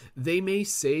depression, they may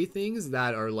say things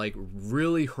that are like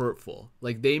really hurtful,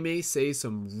 like they may say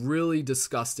some really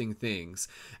disgusting things,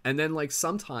 and then like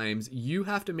sometimes you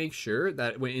have to make sure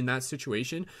that when in that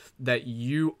situation that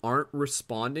you aren't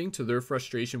responding to their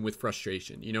frustration with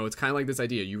frustration. It's kind of like this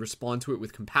idea, you respond to it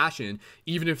with compassion,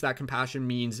 even if that compassion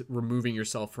means removing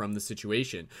yourself from the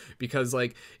situation. Because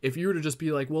like if you were to just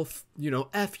be like, well,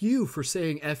 F you for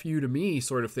saying F you to me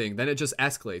sort of thing, then it just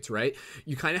escalates, right?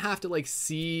 You kind of have to like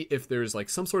see if there's like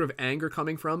some sort of anger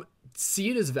coming from, see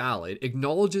it as valid,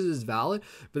 acknowledge it as valid,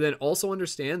 but then also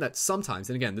understand that sometimes,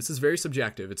 and again, this is very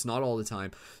subjective, it's not all the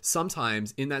time,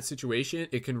 sometimes in that situation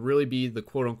it can really be the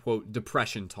quote unquote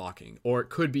depression talking, or it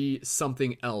could be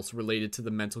something else related to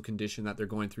the mental condition that they're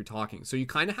going through talking. So you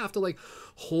kind of have to like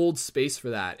hold space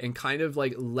for that and kind of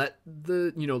like let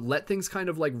things kind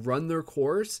of like run their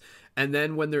course, and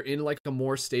then when they're in like a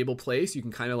more stable place, you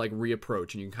can kind of like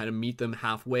reapproach and you can kind of meet them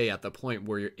halfway at the point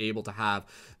where you're able to have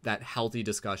that healthy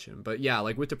discussion. But yeah,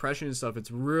 like with depression and stuff,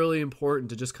 it's really important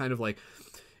to just kind of like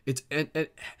it's and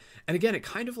again, it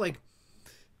kind of like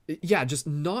just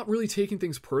not really taking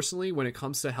things personally when it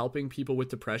comes to helping people with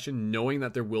depression, knowing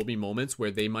that there will be moments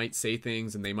where they might say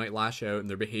things and they might lash out and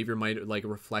their behavior might like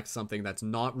reflect something that's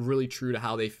not really true to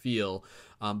how they feel,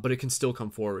 but it can still come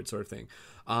forward sort of thing.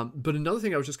 But another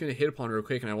thing I was just going to hit upon real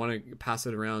quick, and I want to pass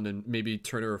it around, and maybe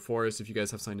Turner or Forrest, if you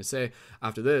guys have something to say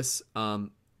after this,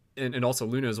 and also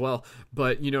Luna as well,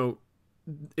 but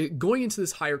going into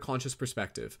this higher conscious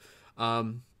perspective,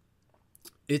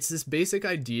 it's this basic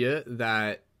idea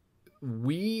that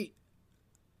we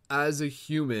as a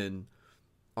human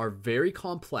are very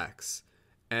complex,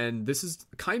 and this is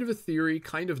kind of a theory,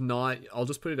 kind of not. I'll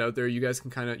just put it out there, you guys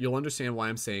can you'll understand why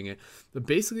I'm saying it, but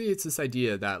basically it's this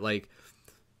idea that like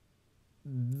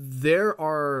there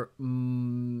are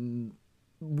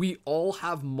we all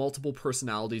have multiple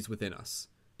personalities within us,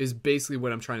 is basically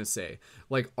what I'm trying to say.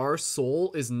 Like our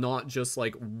soul is not just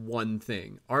like one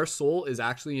thing. Our soul is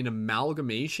actually an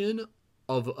amalgamation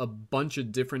of a bunch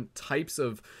of different types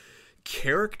of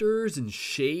characters and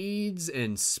shades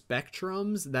and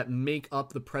spectrums that make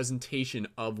up the presentation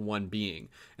of one being.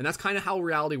 And that's kind of how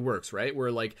reality works, right?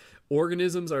 Where like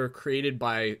organisms are created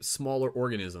by smaller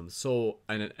organisms. So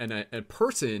a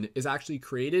person is actually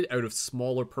created out of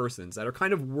smaller persons that are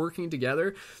kind of working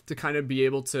together to kind of be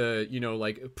able to,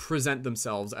 like present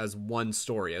themselves as one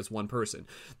story, as one person.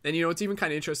 And, it's even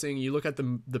kind of interesting. You look at the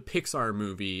Pixar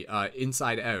movie,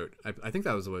 Inside Out. I think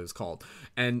that was what it was called.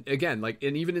 And again, like,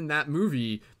 and even in that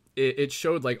movie, it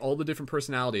showed like all the different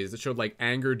personalities. It showed like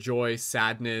anger, joy,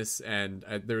 sadness, and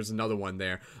there's another one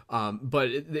there. But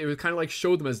it was kind of like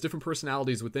showed them as different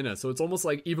personalities within us. So it's almost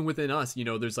like even within us,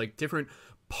 there's like different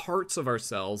parts of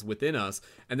ourselves within us.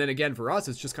 And then again, for us,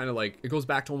 it's just kind of like, it goes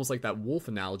back to almost like that wolf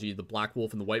analogy, the black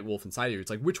wolf and the white wolf inside of you. It's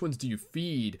like, which ones do you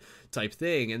feed type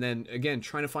thing? And then again,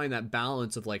 trying to find that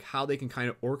balance of like how they can kind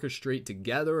of orchestrate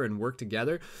together and work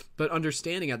together, but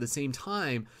understanding at the same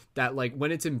time that like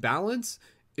when it's in balance,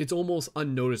 it's almost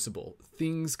unnoticeable.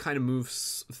 Things kind of move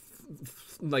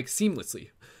like seamlessly.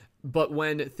 But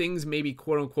when things may be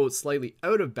quote unquote slightly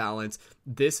out of balance,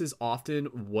 this is often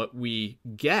what we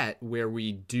get, where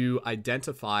we do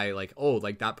identify like, oh,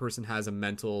 like that person has a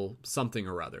mental something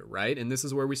or other, right? And this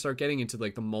is where we start getting into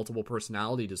like the multiple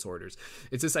personality disorders.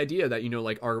 It's this idea that,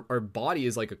 like our body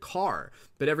is like a car,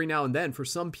 but every now and then for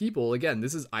some people, again,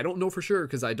 this is, I don't know for sure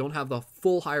because I don't have the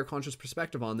full higher conscious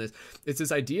perspective on this. It's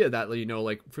this idea that,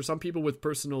 like for some people with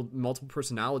multiple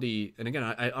personality, and again,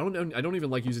 I don't know, I don't even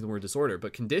like using the word disorder,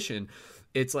 but condition,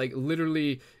 it's like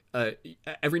literally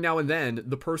every now and then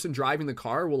the person driving the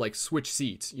car will like switch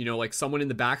seats, like someone in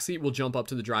the back seat will jump up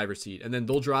to the driver's seat and then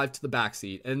they'll drive to the back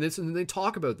seat, and they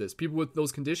talk about this, people with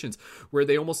those conditions, where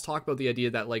they almost talk about the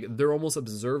idea that like they're almost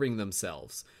observing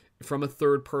themselves from a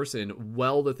third person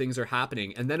while the things are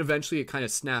happening, and then eventually it kind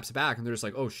of snaps back and they're just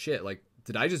like, oh shit, like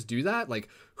did I just do that? Like,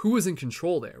 who was in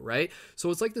control there, right?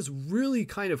 So it's like this really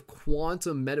kind of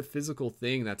quantum metaphysical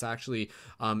thing that's actually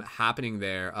happening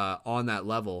there on that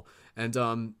level. And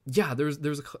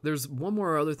there's one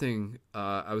more other thing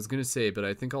I was gonna say, but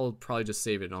I think I'll probably just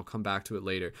save it and I'll come back to it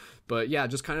later. But yeah,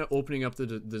 just kind of opening up the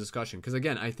discussion, because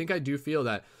again, I think I do feel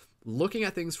that looking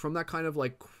at things from that kind of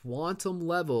like quantum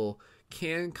level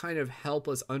can kind of help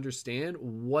us understand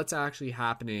what's actually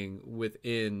happening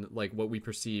within like what we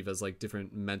perceive as like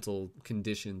different mental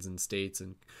conditions and states,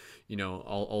 and you know,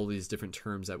 all these different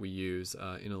terms that we use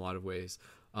in a lot of ways.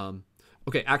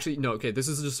 Okay, actually, no, okay, this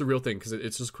is just a real thing because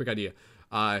it's just a quick idea.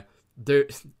 There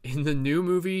in the new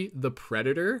movie The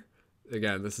Predator,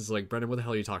 again, this is like, Brendan, what the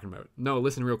hell are you talking about? No,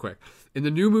 listen real quick. In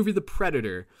the new movie The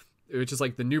Predator, which is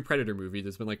like the new Predator movie,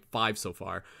 there's been like 5 so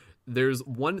far, there's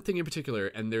one thing in particular,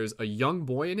 and there's a young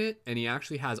boy in it, and he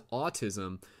actually has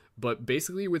autism. But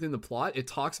basically within the plot, it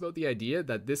talks about the idea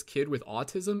that this kid with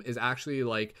autism is actually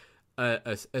like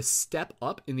a step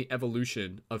up in the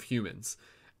evolution of humans.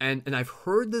 And I've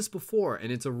heard this before,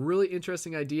 and it's a really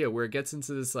interesting idea where it gets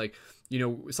into this, like, you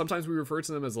know, sometimes we refer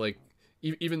to them as like,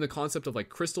 even the concept of like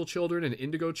crystal children and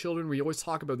indigo children. We always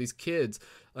talk about these kids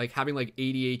like having like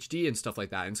ADHD and stuff like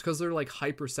that, and it's because they're like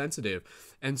hypersensitive.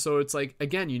 And so it's like,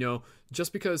 again, you know,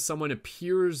 just because someone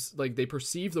appears like they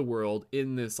perceive the world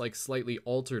in this like slightly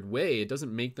altered way, it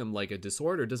doesn't make them like a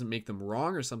disorder, it doesn't make them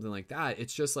wrong or something like that.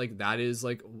 It's just like, that is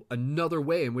like another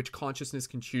way in which consciousness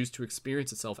can choose to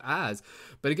experience itself as.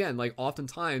 But again, like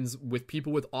oftentimes with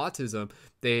people with autism,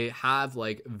 they have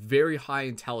like very high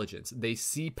intelligence, they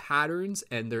see patterns,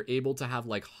 and they're able to have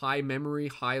like high memory,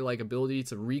 high like ability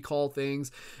to recall things.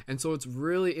 And so it's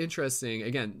really interesting,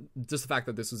 again, just the fact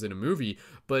that this was in a movie,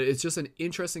 but it's just an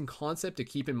interesting concept to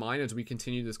keep in mind as we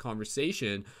continue this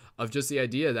conversation of just the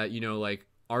idea that, you know, like,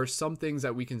 are some things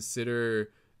that we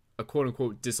consider a quote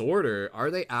unquote disorder,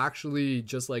 are they actually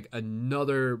just like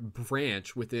another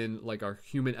branch within like our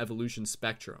human evolution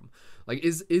spectrum? Like,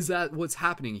 is that what's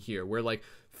happening here, where like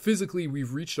physically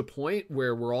we've reached a point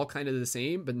where we're all kind of the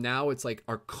same, but now it's like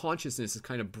our consciousness is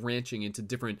kind of branching into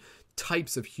different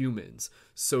types of humans,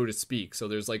 so to speak. So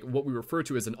there's like what we refer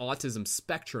to as an autism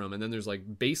spectrum, and then there's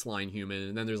like baseline human,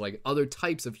 and then there's like other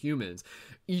types of humans.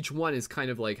 Each one is kind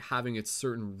of like having its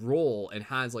certain role and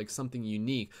has like something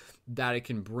unique that it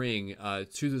can bring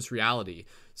to this reality.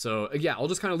 So yeah, I'll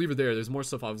just kind of leave it there. There's more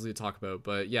stuff obviously to talk about,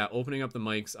 but yeah, opening up the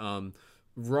mics.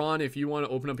 Ron, if you want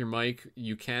to open up your mic,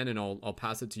 you can, and I'll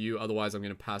pass it to you. Otherwise, I'm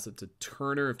going to pass it to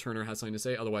Turner if Turner has something to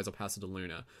say. Otherwise, I'll pass it to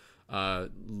Luna.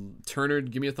 Turner,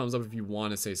 give me a thumbs up if you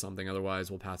want to say something. Otherwise,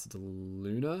 we'll pass it to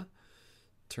Luna.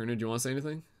 Turner, do you want to say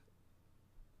anything?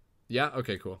 Yeah?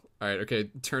 Okay, cool. All right, okay.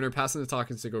 Turner, passing the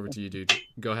talking stick over to you, dude.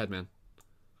 Go ahead, man.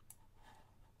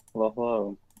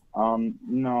 Hello.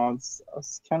 No, I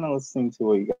was kind of listening to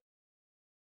what you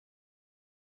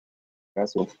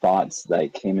guys with thoughts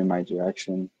that came in my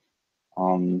direction.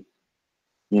 You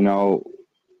know,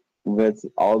 with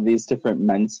all these different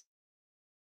mental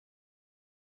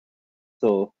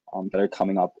that are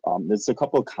coming up, there's a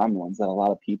couple of common ones that a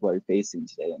lot of people are facing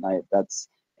today, and that's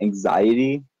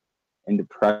anxiety and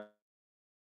depression.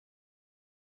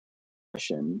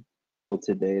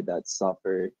 Today that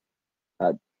suffer,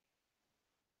 that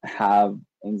have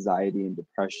anxiety and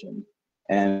depression,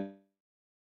 and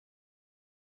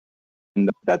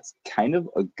that's kind of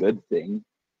a good thing.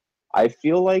 I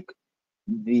feel like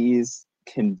these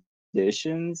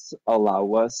conditions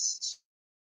allow us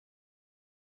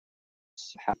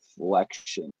to have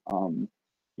reflection.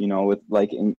 You know, with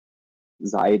like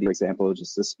anxiety, for example,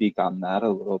 just to speak on that a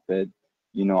little bit,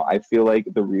 you know, I feel like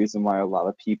the reason why a lot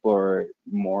of people are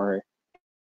more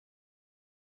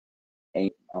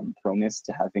proneness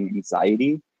to having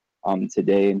anxiety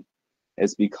today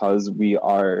is because we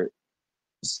are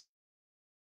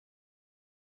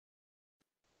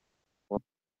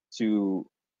to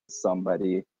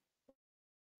somebody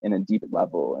in a deep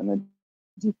level, in a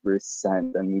deeper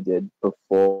sense than we did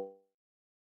before,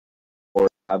 or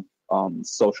have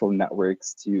social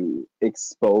networks to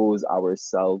expose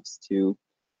ourselves to.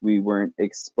 We weren't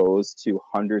exposed to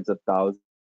hundreds of thousands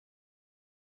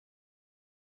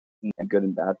and good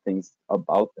and bad things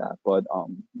about that, but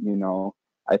you know,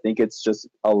 I think it's just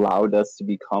allowed us to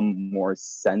become more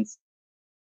sensitive.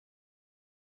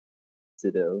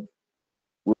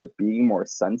 With being more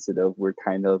sensitive, we're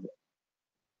kind of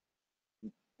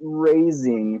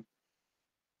raising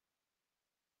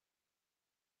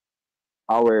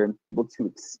our able to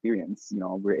experience, you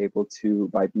know, we're able to,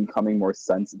 by becoming more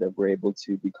sensitive, we're able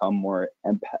to become more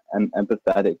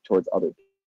empathetic towards other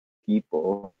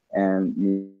people, and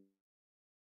you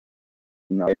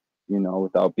know,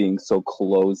 without being so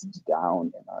closed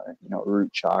down in our, you know,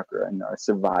 root chakra and our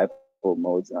survival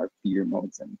modes and our fear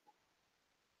modes. And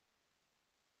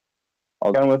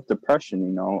again, with depression,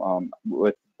 you know,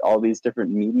 with all these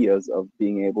different medias of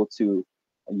being able to,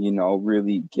 you know,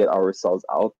 really get ourselves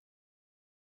out,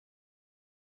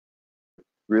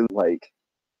 really like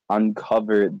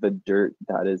uncover the dirt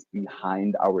that is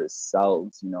behind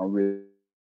ourselves, you know, really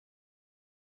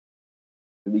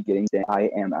getting to I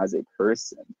am as a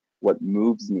person, what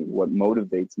moves me, what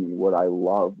motivates me, what I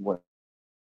love, what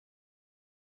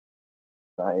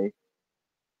I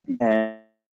and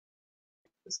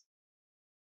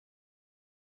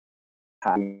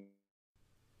having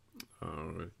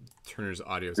Oh, Turner's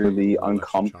audio is really getting a little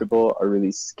extra choppy. uncomfortable, are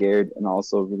really scared, and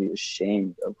also really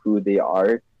ashamed of who they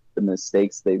are, the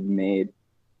mistakes they've made,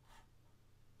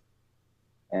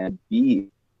 and be,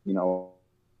 you know,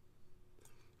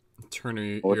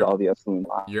 Turner, with all the affluent.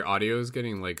 your audio is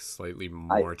getting like slightly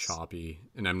more choppy,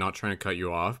 and I'm not trying to cut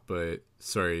you off, but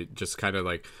sorry, just kind of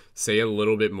like say a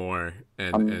little bit more,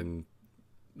 and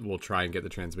we'll try and get the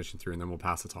transmission through, and then we'll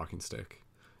pass the talking stick.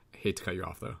 I hate to cut you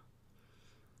off though.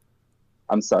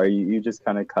 I'm sorry, you just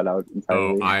kind of cut out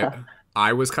entirely. Oh,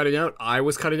 I was cutting out. I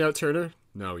was cutting out, Turner.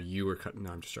 No, you were cutting.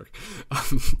 No, I'm just joking.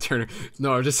 Turner.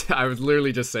 No, I was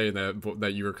literally just saying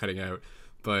that you were cutting out.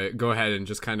 But go ahead and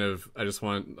just kind of. I just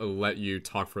want to let you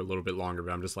talk for a little bit longer.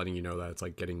 But I'm just letting you know that it's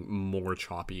like getting more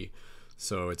choppy,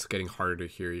 so it's getting harder to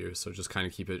hear you. So just kind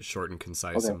of keep it short and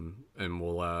concise, Okay. and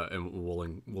we'll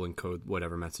encode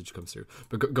whatever message comes through.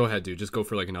 But go ahead, dude. Just go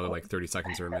for like another like 30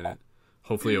 seconds or a minute.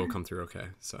 Hopefully it'll come through okay.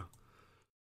 So.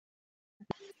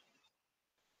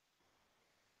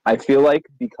 I feel like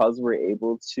because we're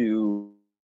able to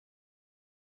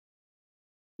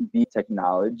be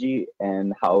technology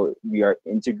and how we are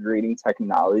integrating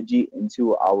technology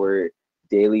into our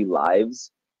daily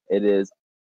lives, it is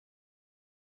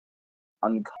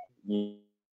you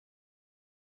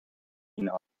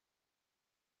know,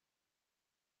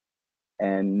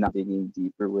 and not digging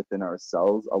deeper within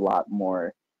ourselves, a lot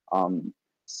more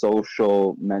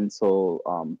social,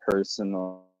 mental,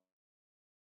 personal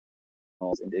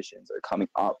conditions are coming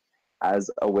up as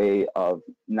a way of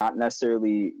not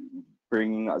necessarily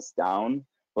bringing us down,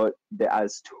 but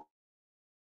as to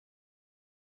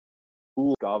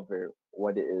discover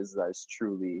what it is that's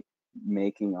truly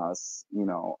making us, you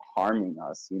know, harming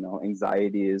us. You know,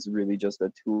 anxiety is really just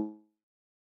a tool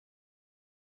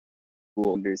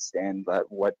to understand that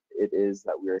what it is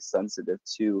that we are sensitive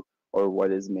to, or what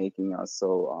is making us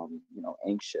so, you know,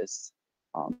 anxious.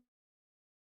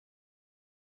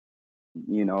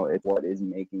 You know, it's what is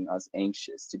making us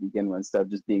anxious to begin with, instead of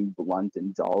just being blunt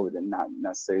and dull and not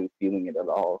necessarily feeling it at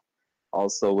all.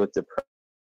 Also with depression,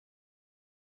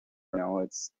 you know,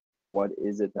 it's what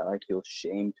is it that I feel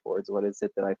shame towards? What is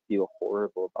it that I feel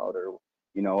horrible about? Or,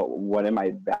 you know, what am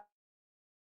I bad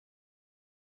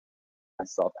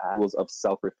myself as? Of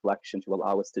self-reflection to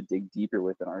allow us to dig deeper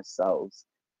within ourselves.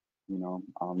 You know,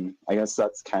 I guess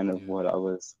that's kind of what I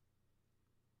was.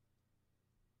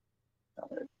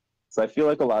 So I feel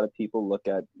like a lot of people look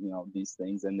at, you know, these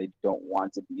things and they don't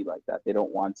want to be like that. They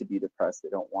don't want to be depressed. They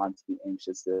don't want to be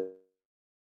anxious. They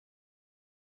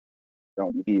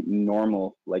don't be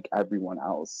normal like everyone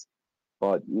else.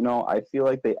 But, you know, I feel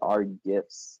like they are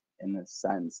gifts in a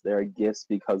sense. They're gifts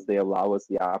because they allow us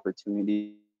the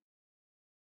opportunity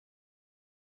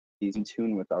to be in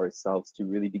tune with ourselves, to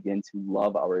really begin to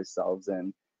love ourselves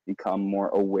and become more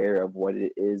aware of what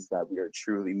it is that we are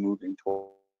truly moving toward.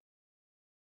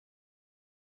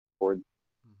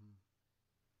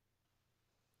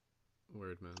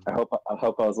 Word, man. I hope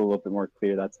I was a little bit more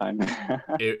clear that time.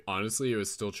 Honestly, it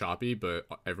was still choppy, but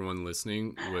everyone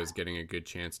listening was getting a good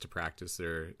chance to practice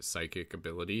their psychic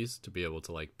abilities to be able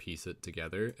to like piece it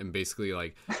together. And basically,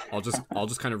 like I'll just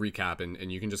kind of recap,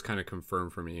 and you can just kind of confirm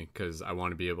for me, because I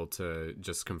want to be able to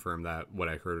just confirm that what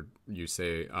I heard you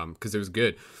say, because it was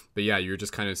good. But yeah, you're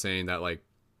just kind of saying that, like,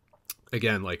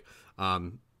 again, like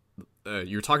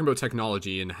you're talking about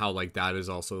technology and how like that is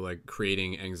also like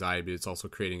creating anxiety, but it's also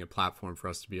creating a platform for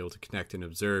us to be able to connect and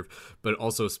observe. But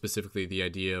also specifically the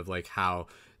idea of like how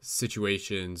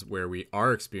situations where we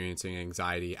are experiencing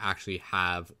anxiety actually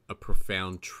have a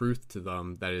profound truth to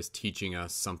them that is teaching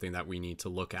us something that we need to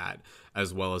look at,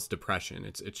 as well as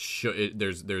depression.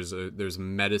 There's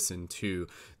medicine to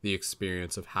the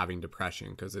experience of having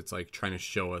depression, because it's like trying to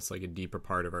show us like a deeper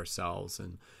part of ourselves.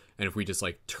 And if we just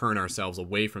like turn ourselves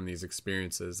away from these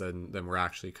experiences, then we're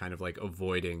actually kind of like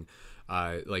avoiding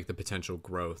like the potential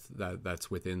growth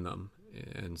that's within them.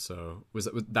 And so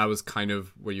that was kind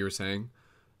of what you were saying,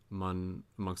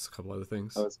 amongst a couple other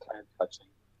things. That was kind of touching.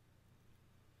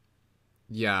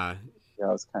 Yeah. Yeah,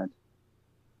 it was kind of.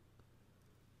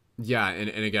 Yeah, and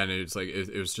again, it's like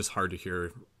it was just hard to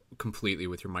hear completely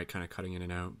with your mic kind of cutting in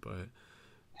and out, but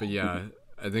yeah.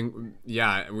 I think,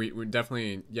 yeah, we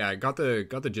definitely, yeah, got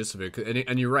the gist of it.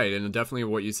 And you're right. And definitely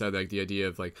what you said, like the idea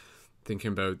of like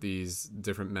thinking about these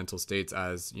different mental states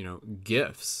as, you know,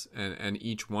 gifts, and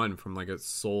each one from like a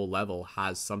soul level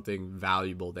has something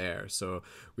valuable there. So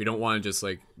we don't want to just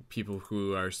like people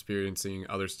who are experiencing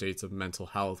other states of mental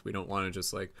health, we don't want to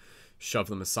just like shove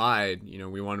them aside. You know,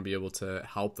 we want to be able to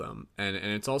help them. And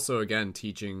it's also, again,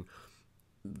 teaching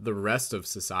the rest of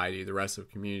society, the rest of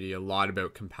community, a lot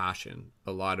about compassion,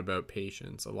 a lot about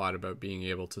patience, a lot about being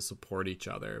able to support each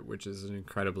other, which is an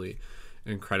incredibly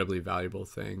valuable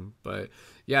thing. But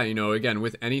yeah, you know, again,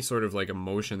 with any sort of like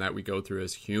emotion that we go through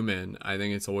as human, I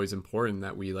think it's always important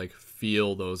that we like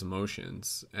feel those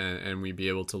emotions, and we be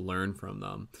able to learn from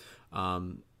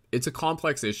them. It's a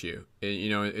complex issue.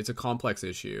 It's a complex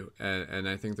issue. And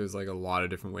I think there's like a lot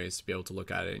of different ways to be able to look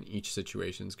at it, and each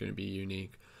situation is going to be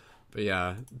unique. But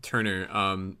yeah, Turner,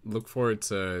 look forward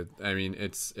to, I mean,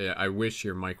 I wish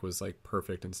your mic was like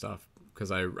perfect and stuff,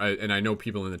 because I know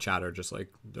people in the chat are just like,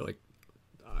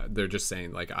 they're just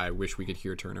saying like, I wish we could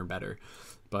hear Turner better,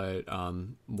 but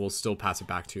we'll still pass it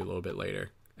back to you a little bit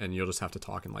later, and you'll just have to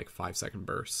talk in like 5-second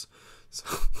bursts. So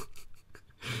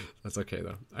that's okay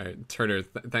though. All right, Turner,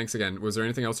 thanks again. Was there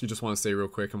anything else you just want to say real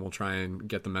quick, and we'll try and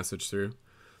get the message through,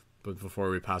 but before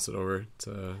we pass it over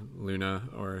to Luna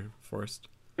or Forrest?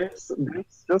 There's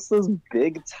just this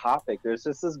big topic. There's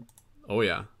just this. Oh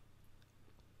yeah.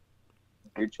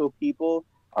 Spiritual people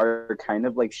are kind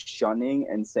of like shunning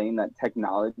and saying that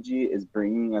technology is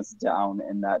bringing us down,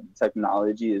 and that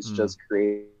technology is just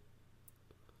creating,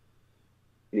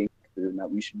 and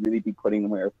that we should really be putting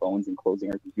away our phones and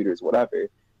closing our computers, whatever.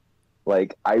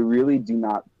 Like, I really do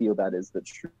not feel that is the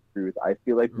truth. I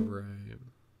feel like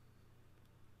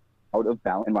out of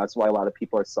balance, and that's why a lot of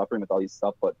people are suffering with all these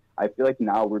stuff. But I feel like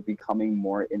now we're becoming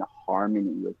more in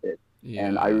harmony with it. Yeah.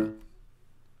 And I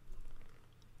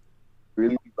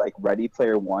really like Ready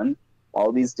Player One.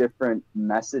 All these different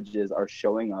messages are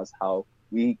showing us how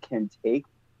we can take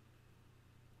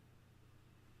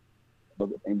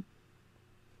and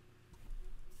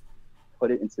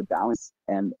put it into balance.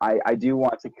 And I do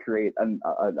want to create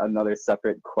another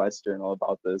separate question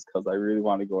about this, because I really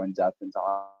want to go in depth and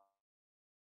talk.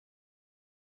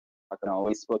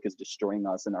 Facebook is destroying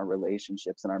us in our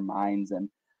relationships and our minds, and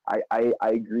I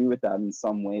agree with that in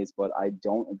some ways, but I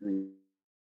don't agree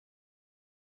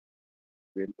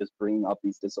with just bringing up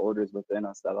these disorders within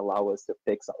us that allow us to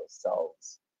fix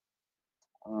ourselves.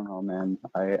 I don't know, man.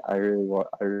 I really want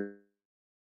to.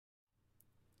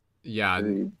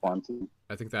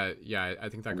 I think that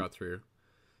got through.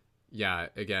 Yeah,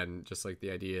 again, just like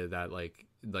the idea that like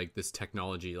this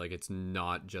technology, like it's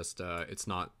not just it's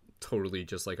not totally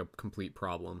just like a complete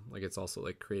problem. Like it's also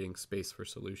like creating space for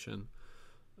solution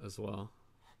as well.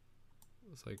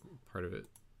 It's like part of it.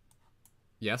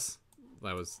 Yes,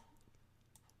 that was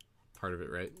part of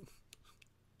it, right?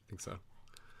 I think so.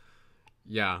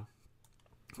 Yeah.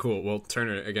 Cool. Well,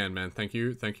 Turner, again, man, thank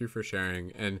you for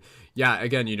sharing. And yeah,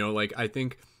 again, you know, like I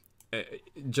think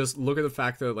just look at the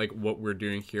fact that like what we're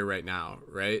doing here right now,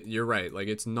 right? You're right. Like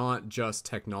it's not just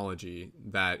technology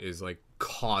that is like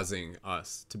causing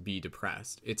us to be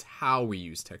depressed. It's how we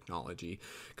use technology,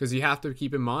 because you have to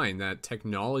keep in mind that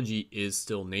technology is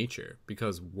still nature,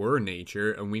 because we're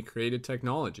nature and we created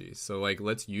technology. So like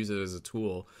let's use it as a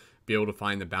tool, be able to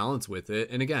find the balance with it.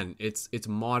 And again, it's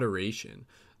moderation.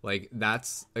 Like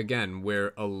that's again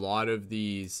where a lot of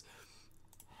these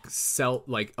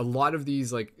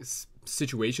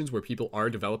situations where people are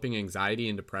developing anxiety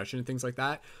and depression and things like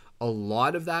that, a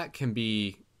lot of that can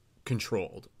be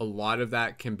controlled. A lot of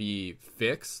that can be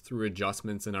fixed through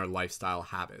adjustments in our lifestyle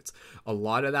habits. A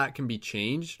lot of that can be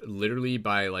changed literally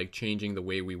by like changing the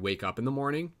way we wake up in the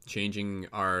morning, changing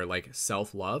our like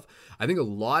self-love. I think a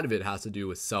lot of it has to do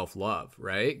with self-love,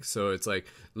 right? So it's like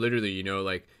literally, you know,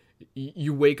 like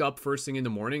you wake up first thing in the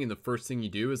morning and the first thing you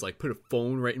do is like put a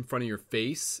phone right in front of your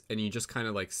face and you just kind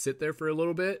of like sit there for a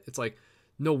little bit. It's like,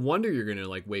 no wonder you're going to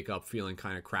like wake up feeling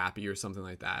kind of crappy or something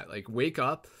like that. Like wake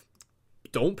up,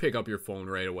 don't pick up your phone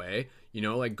right away, you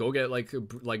know, like go get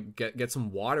get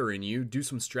some water in you, do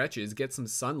some stretches, get some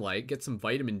sunlight, get some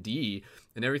vitamin D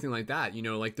and everything like that. You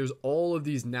know, like there's all of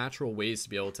these natural ways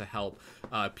to be able to help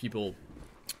people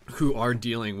who are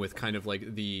dealing with kind of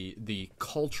like the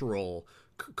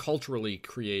culturally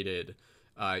created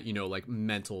you know, like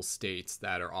mental states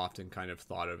that are often kind of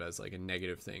thought of as like a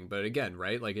negative thing. But again,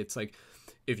 right, like it's like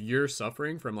if you're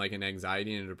suffering from like an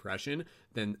anxiety and a depression,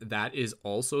 then that is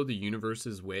also the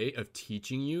universe's way of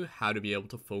teaching you how to be able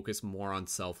to focus more on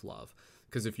self-love.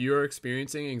 Because if you're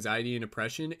experiencing anxiety and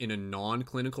depression in a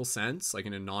non-clinical sense, like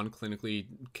in a non-clinically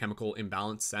chemical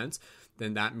imbalance sense,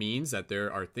 then that means that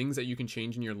there are things that you can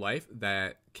change in your life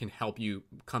that can help you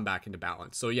come back into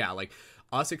balance. So yeah, like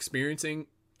us experiencing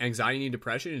anxiety and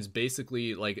depression is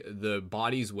basically like the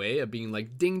body's way of being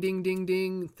like, ding, ding, ding,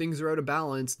 ding, things are out of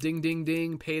balance, ding, ding,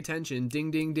 ding, pay attention,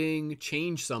 ding, ding, ding,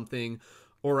 change something,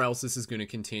 or else this is going to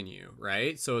continue,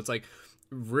 right? So it's like,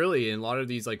 really, in a lot of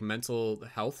these like mental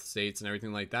health states and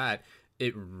everything like that,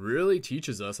 it really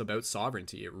teaches us about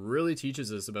sovereignty. It really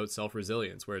teaches us about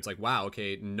self-resilience, where it's like, wow,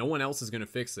 okay, no one else is going to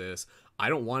fix this. I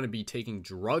don't want to be taking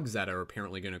drugs that are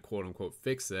apparently going to quote unquote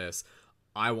fix this.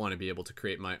 I want to be able to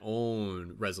create my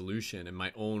own resolution and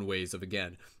my own ways of,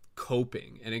 again,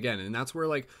 coping. And that's where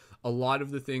like a lot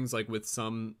of the things, like with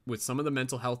some of the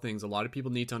mental health things, a lot of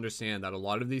people need to understand that a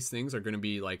lot of these things are going to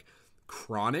be like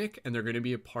chronic, and they're going to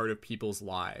be a part of people's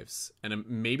lives. And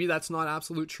maybe that's not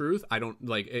absolute truth. I don't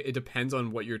like it depends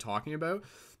on what you're talking about.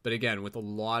 But again, with a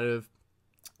lot of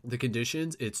the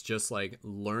conditions, it's just like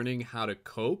learning how to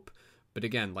cope. But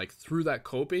again, like through that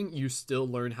coping, you still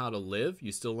learn how to live,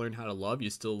 you still learn how to love, you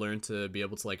still learn to be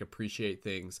able to like appreciate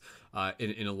things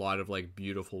in a lot of like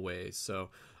beautiful ways. So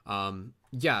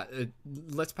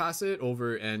let's pass it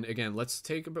over. And again,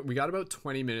 we got about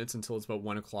 20 minutes until it's about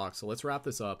 1 o'clock. So let's wrap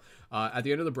this up. At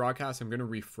the end of the broadcast, I'm going to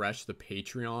refresh the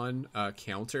Patreon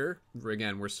counter.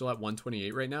 Again, we're still at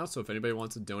 128 right now. So if anybody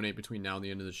wants to donate between now and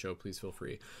the end of the show, please feel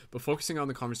free. But focusing on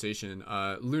the conversation,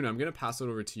 Luna, I'm going to pass it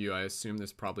over to you. I assume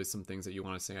there's probably some things that you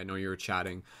want to say. I know you were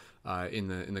chatting in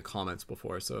the comments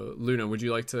before. So Luna, would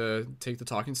you like to take the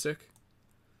talking stick?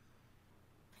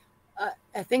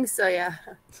 I think so, yeah.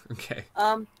 Okay.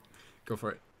 Go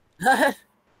for it.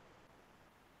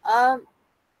 I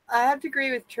have to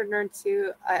agree with Turner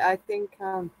too. I think,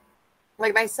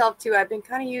 like myself too, I've been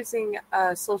kind of using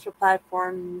social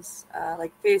platforms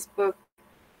like Facebook.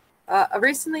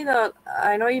 Recently, though,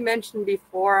 I know you mentioned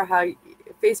before how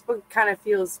Facebook kind of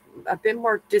feels a bit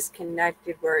more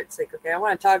disconnected, where it's like, okay, I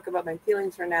want to talk about my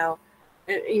feelings right now.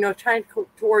 Trying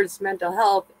towards mental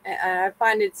health, and I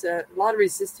find it's a lot of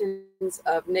resistance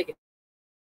of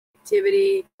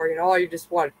negativity, or you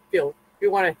just want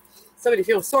somebody to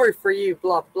feel sorry for you,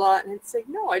 blah blah. And it's like,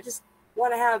 no, I just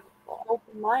want to have an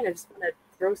open mind. I just want to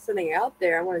throw something out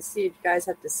there. I want to see what you guys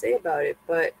have to say about it.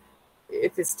 But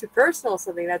if it's too personal,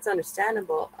 something that's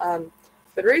understandable.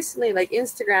 But recently, like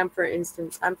Instagram, for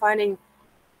instance, I'm finding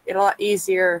it a lot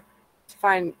easier to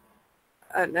find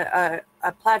a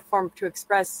platform to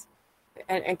express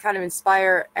and kind of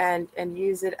inspire and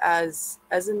use it as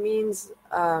a means,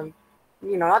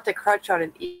 not to crutch on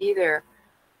it either,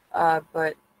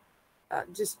 but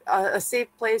just a safe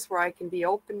place where I can be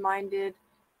open-minded,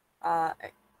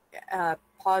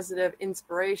 positive,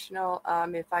 inspirational,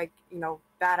 if I,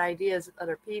 bad ideas with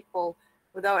other people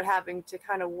without having to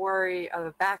kind of worry of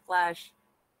a backlash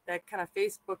that kind of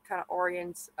Facebook kind of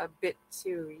orients a bit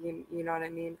too, you know what I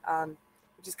mean?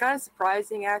 Which is kind of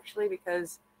surprising, actually,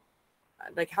 because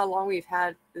like how long we've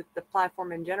had the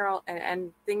platform in general,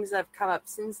 and things that have come up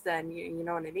since then, you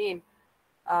know what I mean?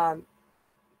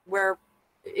 Where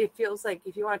it feels like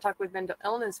if you want to talk with mental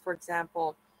illness, for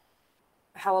example,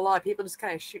 how a lot of people just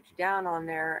kind of shoot you down on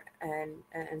there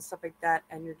and stuff like that.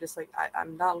 And you're just like,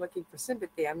 I'm not looking for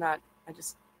sympathy. I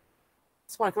just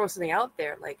want to throw something out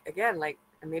there. Like, again, like,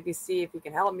 and maybe see if you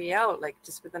can help me out, like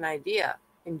just with an idea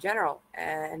in general,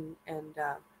 and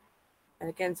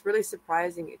again, it's really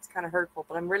surprising. It's kind of hurtful,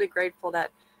 but I'm really grateful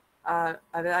that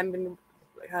I've been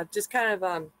just kind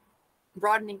of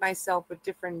broadening myself with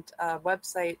different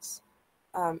websites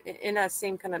in that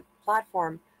same kind of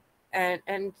platform,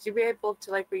 and to be able to,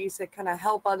 like what you said, kind of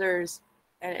help others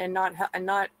and not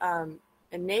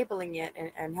enabling it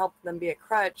and help them be a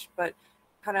crutch, but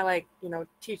kind of like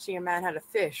teaching a man how to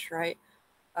fish, right?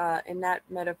 In that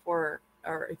metaphor,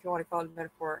 or if you want to call it a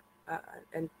metaphor,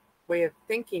 and way of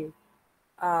thinking,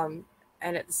 and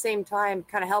at the same time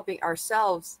kind of helping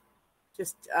ourselves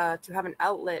just to have an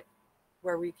outlet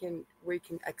where we can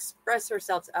express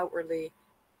ourselves outwardly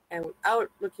and without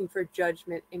looking for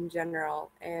judgment in general,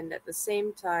 and at the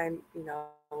same time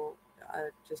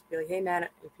just be like, hey man,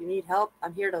 if you need help,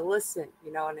 I'm here to listen,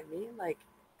 you know what I mean, like,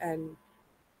 and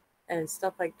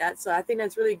stuff like that. So I think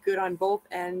that's really good on both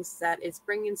ends, that it's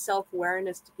bringing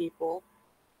self-awareness to people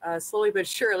slowly but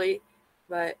surely,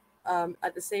 but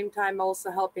at the same time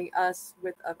also helping us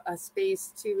with a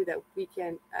space too that we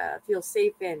can feel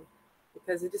safe in,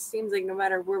 because it just seems like no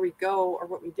matter where we go or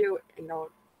what we do,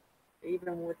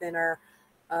 even within our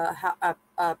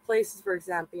places, for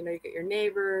example, you get your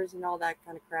neighbors and all that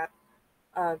kind of crap.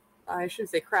 I shouldn't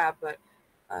say crap, but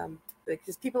like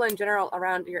just people in general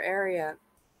around your area.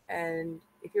 And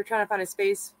if you're trying to find a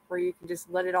space where you can just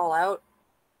let it all out,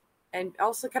 and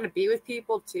also kind of be with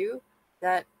people too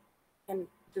that can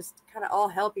just kind of all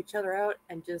help each other out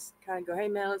and just kind of go, hey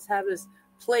man, let's have this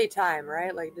playtime,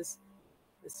 right? Like just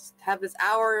let's just have this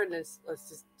hour and let's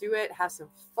just do it, have some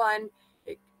fun,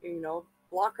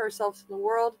 block ourselves from the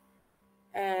world,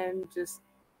 and just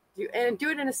do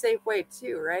it in a safe way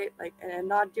too, right? Like, and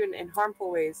not do it in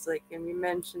harmful ways, like, and we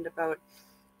mentioned about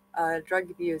drug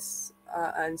abuse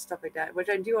and stuff like that, which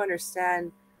I do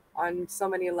understand on so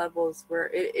many levels, where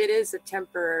it is a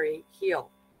temporary heal.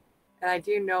 And I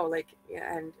do know, like,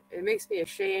 and it makes me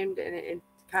ashamed, and it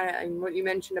kind of, and what you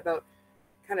mentioned about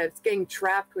kind of getting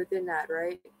trapped within that,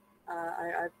 right?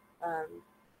 I've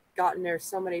gotten there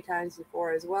so many times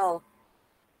before as well,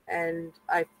 and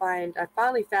I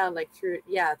finally found, like, through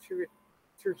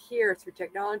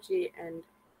technology and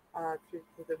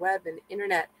through the web and the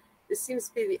internet, this seems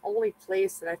to be the only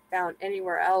place that I've found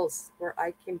anywhere else where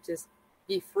I can just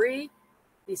be free,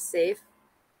 be safe,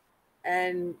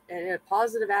 and in a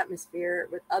positive atmosphere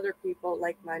with other people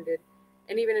like-minded,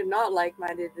 and even if not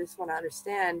like-minded, just want to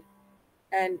understand,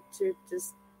 and to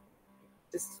just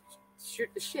shoot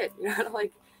the shit,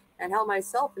 like, and help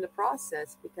myself in the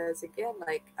process, because again,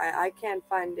 like, I can't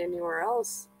find anywhere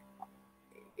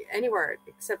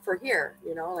except for here,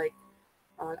 like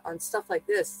on stuff like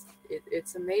this.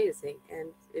 It's amazing, and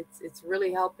it's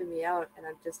really helping me out, and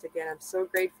I'm so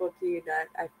grateful to you that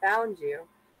I found you.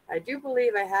 I do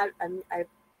believe I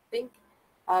think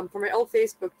from my old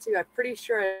Facebook too, I'm pretty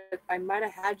sure I might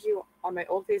have had you on my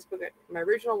old Facebook, my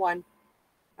original one,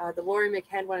 the Lori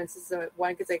McHenn one. This is the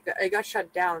one because I got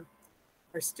shut down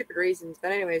for stupid reasons.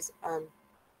 But anyways,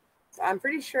 so I'm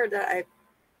pretty sure that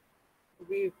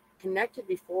we connected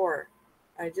before.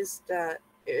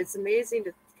 It's amazing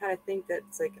to kind of think that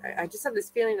it's like, I just have this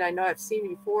feeling that I know I've seen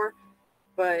you before,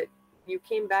 but you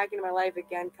came back into my life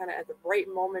again, kind of at the right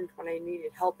moment when I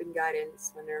needed help and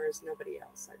guidance, when there was nobody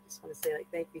else. I just want to say, like,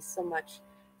 thank you so much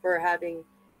for having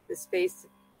the space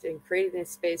and creating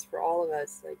this space for all of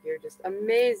us. Like, you're just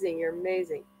amazing. You're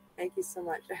amazing. Thank you so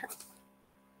much.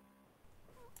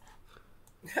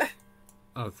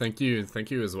 Oh, thank you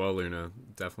as well, Luna.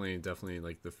 Definitely,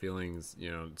 like, the feelings,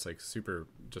 it's like super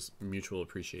just mutual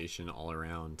appreciation all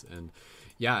around. And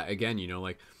yeah, again,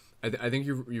 like, I think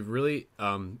you've really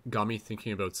got me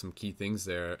thinking about some key things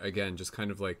there. Again, just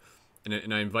kind of like,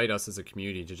 and I invite us as a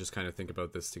community to just kind of think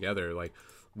about this together. Like,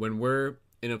 when we're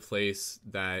in a place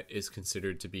that is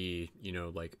considered to be,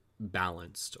 like,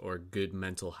 balanced or good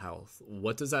mental health,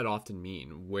 what does that often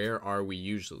mean? Where are we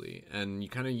usually? And you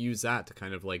kind of use that to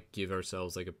kind of like give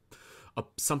ourselves like a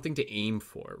something to aim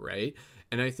for, right?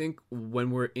 And I think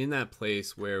when we're in that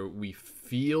place where we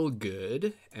feel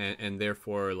good and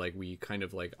therefore, like, we kind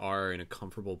of like are in a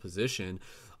comfortable position,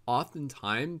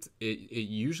 oftentimes it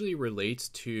usually relates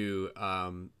to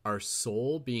our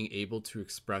soul being able to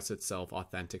express itself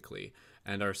authentically,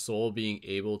 and our soul being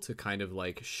able to kind of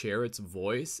like share its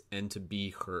voice and to be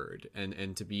heard,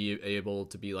 and to be able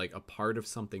to be like a part of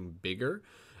something bigger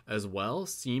as well,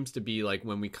 seems to be like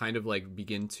when we kind of like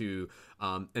begin to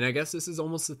and I guess this is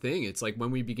almost the thing, it's like when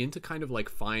we begin to kind of like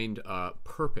find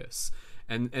purpose.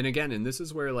 And again, and this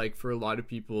is where, like, for a lot of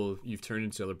people, you've turned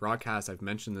into other broadcasts, I've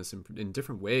mentioned this in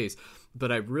different ways,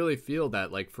 but I really feel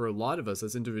that, like, for a lot of us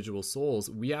as individual souls,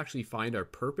 we actually find our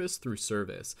purpose through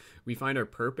service. We find our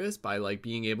purpose by, like,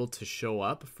 being able to show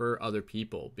up for other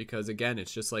people, because again,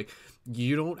 it's just like,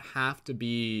 you don't have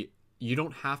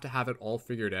to have it all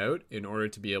figured out in order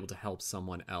to be able to help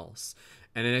someone else.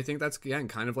 And I think that's, again,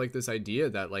 kind of like this idea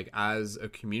that, like, as a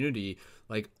community,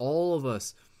 like, all of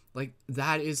us, like,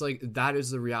 that is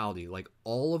the reality. Like,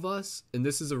 all of us, and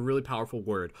this is a really powerful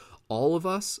word, all of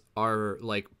us are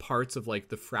like parts of like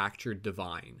the fractured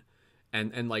divine.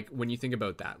 And like, when you think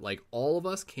about that, like, all of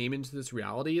us came into this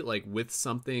reality like with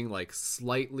something like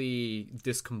slightly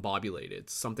discombobulated,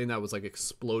 something that was like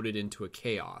exploded into a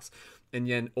chaos. And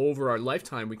then over our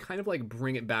lifetime, we kind of like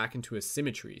bring it back into a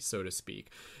symmetry, so to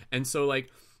speak. And so, like,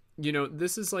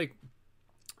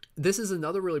 this is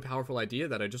another really powerful idea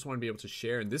that I just want to be able to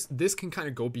share. And this can kind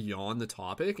of go beyond the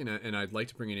topic, and I'd like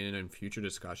to bring it in future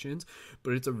discussions,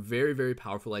 but it's a very, very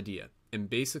powerful idea. And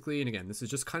basically, and again, this is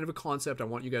just kind of a concept. I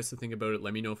want you guys to think about it.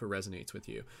 Let me know if it resonates with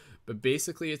you. But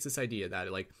basically, it's this idea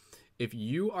that, like, if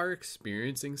you are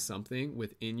experiencing something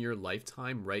within your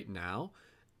lifetime right now,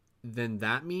 then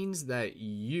that means that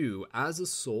you as a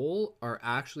soul are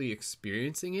actually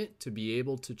experiencing it to be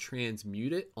able to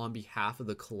transmute it on behalf of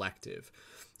the collective.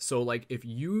 So, like, if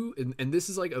you, and this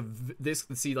is like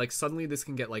like, suddenly this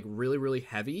can get like really, really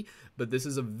heavy, but this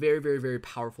is a very, very, very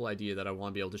powerful idea that I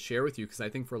want to be able to share with you, because I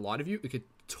think for a lot of you, it could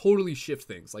totally shift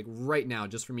things, like right now,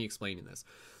 just for me explaining this.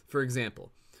 For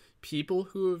example, people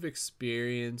who have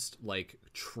experienced like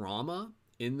trauma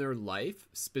in their life,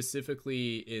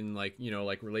 specifically in like,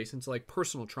 like relation to like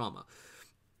personal trauma,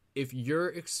 if you're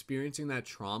experiencing that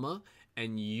trauma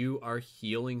and you are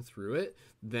healing through it,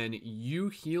 then you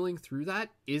healing through that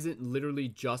isn't literally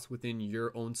just within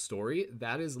your own story.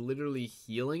 That is literally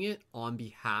healing it on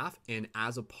behalf and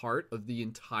as a part of the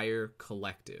entire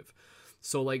collective.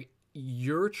 So like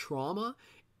your trauma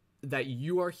that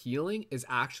you are healing is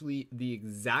actually the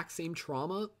exact same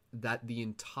trauma that the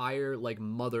entire like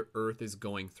Mother Earth is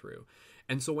going through.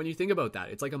 And so when you think about that,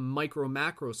 it's like a micro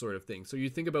macro sort of thing. So you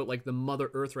think about like the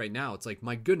Mother Earth right now, it's like,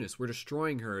 my goodness, we're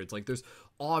destroying her. It's like there's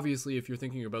obviously, if you're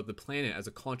thinking about the planet as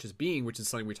a conscious being, which is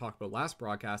something we talked about last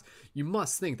broadcast, you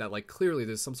must think that like clearly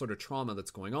there's some sort of trauma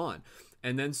that's going on.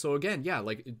 And then so again, yeah,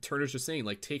 like Turner's just saying,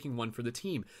 like taking one for the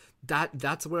team.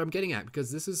 That's what I'm getting at,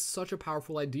 because this is such a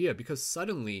powerful idea, because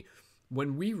suddenly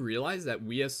when we realize that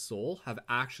we as soul have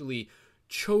actually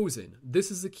chosen, this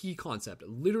is the key concept,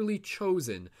 literally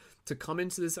chosen to come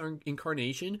into this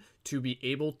incarnation to be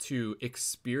able to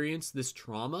experience this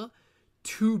trauma,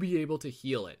 to be able to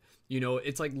heal it. You know,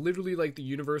 it's like literally like the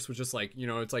universe was just like, you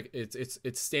know, it's like it's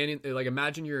standing, like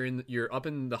imagine you're up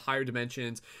in the higher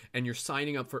dimensions and you're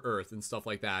signing up for Earth and stuff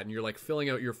like that, and you're like filling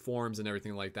out your forms and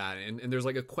everything like that, and there's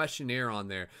like a questionnaire on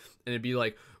there, and it'd be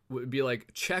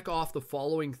like check off the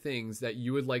following things that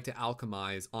you would like to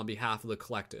alchemize on behalf of the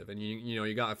collective. And you know,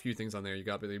 you got a few things on there. You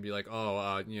got to be like,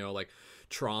 you know, like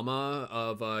trauma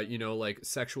of you know, like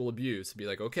sexual abuse. Be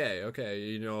like, okay,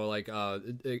 you know, like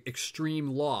extreme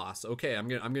loss. Okay, I'm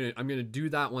gonna do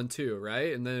that one too,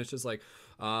 right? And then it's just like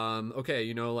okay,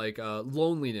 you know, like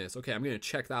loneliness. Okay, I'm gonna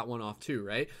check that one off too,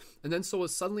 right? And then so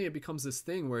suddenly it becomes this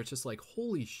thing where it's just like,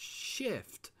 holy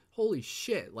shit,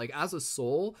 like as a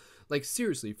soul, like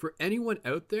seriously, for anyone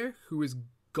out there who has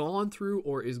gone through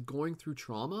or is going through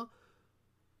trauma,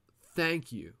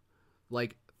 thank you.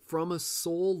 Like from a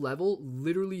soul level,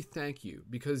 literally thank you,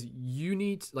 because you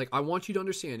need, like, I want you to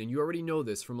understand, and you already know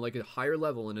this from like a higher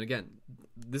level, and again,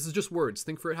 this is just words,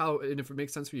 think for it how, and if it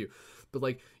makes sense for you, but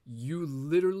like you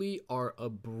literally are a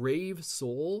brave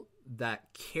soul that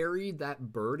carried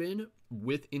that burden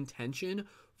with intention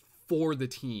for the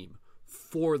team,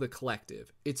 for the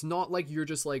collective. It's not like you're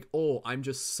just like, oh, I'm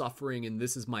just suffering and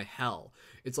this is my hell.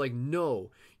 It's like,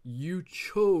 no, you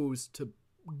chose to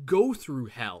go through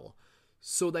hell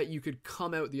so that you could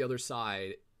come out the other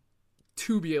side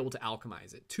to be able to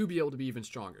alchemize it, to be able to be even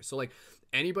stronger. So like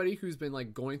anybody who's been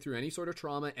like going through any sort of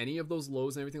trauma, any of those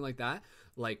lows and everything like that,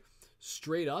 like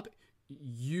straight up,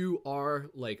 you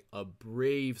are like a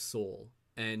brave soul.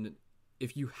 And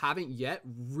if you haven't yet,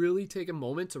 really take a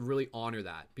moment to really honor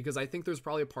that, because I think there's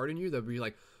probably a part in you that would be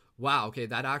like, wow, okay,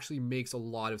 that actually makes a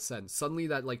lot of sense. Suddenly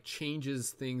that like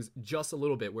changes things just a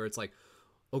little bit, where it's like,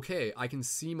 okay, I can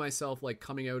see myself like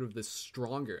coming out of this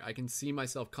stronger. I can see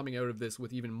myself coming out of this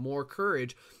with even more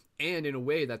courage, and in a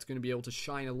way that's going to be able to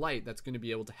shine a light, that's going to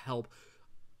be able to help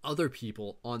other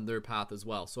people on their path as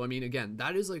well. So I mean, again,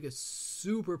 that is like a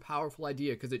super powerful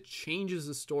idea, because it changes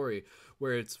the story,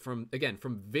 where it's from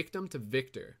victim to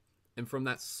victor, and from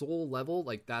that soul level,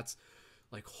 like that's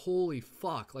like, holy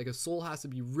fuck, like a soul has to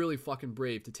be really fucking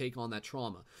brave to take on that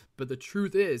trauma. But the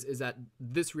truth is that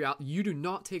this reality, you do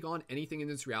not take on anything in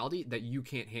this reality that you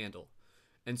can't handle.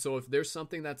 And so if there's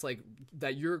something that's like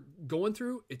that you're going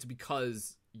through, it's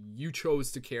because you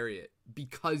chose to carry it,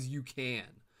 because you can.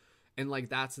 And like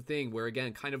that's the thing where,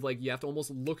 again, kind of like you have to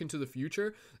almost look into the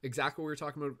future, exactly what we were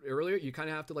talking about earlier. You kind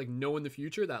of have to like know in the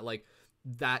future that like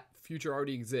that future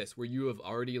already exists, where you have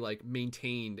already like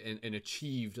maintained and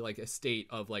achieved like a state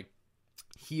of like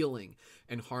healing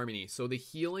and harmony. So the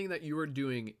healing that you are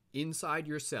doing inside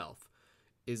yourself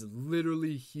is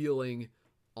literally healing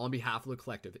on behalf of the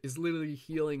collective, is literally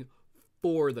healing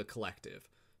for the collective.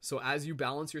 So as you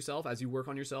balance yourself, as you work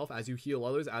on yourself, as you heal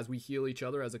others, as we heal each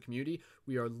other as a community,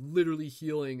 we are literally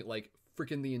healing like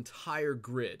freaking the entire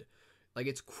grid. Like,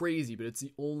 it's crazy, but it's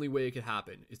the only way it could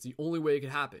happen. It's the only way it could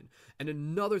happen. And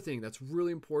another thing that's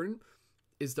really important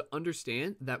is to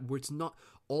understand that it's not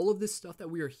all of this stuff that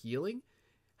we are healing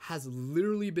has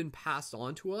literally been passed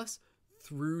on to us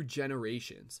through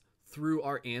generations, through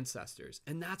our ancestors.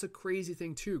 And that's a crazy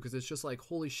thing too, because it's just like,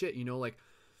 holy shit, you know, like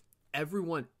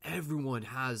everyone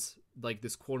has like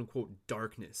this quote unquote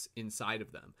darkness inside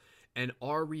of them. And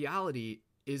our reality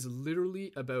is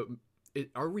literally about it.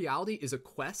 Our reality is a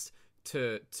quest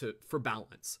for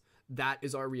balance. That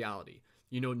is our reality.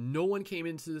 You know, no one came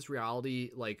into this reality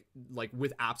like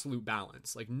with absolute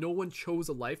balance. Like, no one chose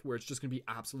a life where it's just gonna be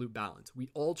absolute balance.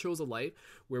 We all chose a life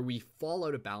where we fall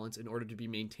out of balance in order to be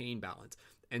maintained balance.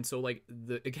 And so like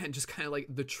again, just kind of like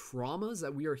the traumas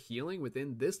that we are healing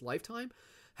within this lifetime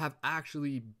have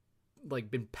actually like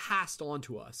been passed on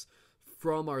to us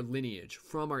from our lineage,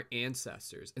 from our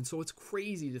ancestors. And so it's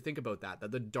crazy to think about that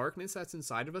the darkness that's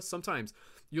inside of us, sometimes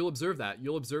you'll observe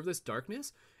this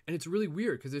darkness, and it's really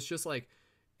weird because it's just like,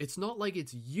 it's not like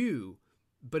it's you,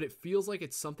 but it feels like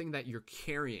it's something that you're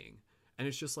carrying. And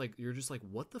it's just like, you're just like,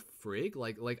 what the frig?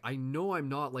 Like I know I'm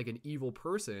not like an evil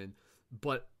person,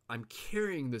 but I'm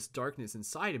carrying this darkness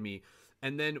inside of me.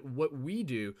 And then what we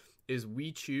do is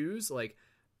we choose like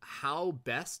how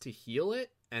best to heal it,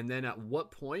 and then at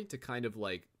what point to kind of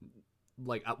like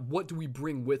what do we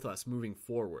bring with us moving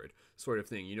forward, sort of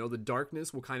thing. You know, the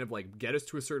darkness will kind of like get us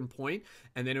to a certain point,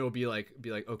 and then it will be like,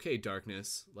 okay,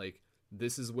 darkness, like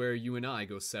this is where you and I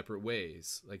go separate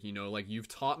ways. Like, you know, like you've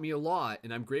taught me a lot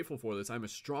and I'm grateful for this. I'm a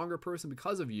stronger person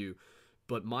because of you,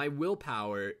 but my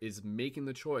willpower is making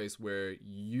the choice where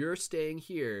you're staying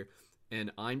here and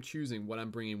I'm choosing what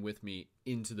I'm bringing with me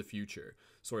into the future,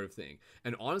 sort of thing.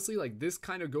 And honestly, like this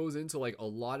kind of goes into like a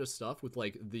lot of stuff with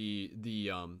like the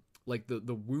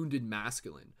wounded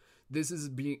masculine. This is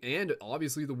being, and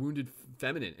obviously the wounded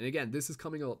feminine. And again, this is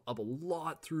coming up a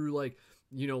lot through like,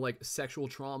 you know, like sexual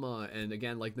trauma, and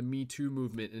again, like the Me Too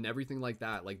movement and everything like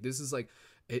that. Like this is like,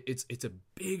 it's a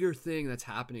bigger thing that's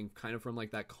happening kind of from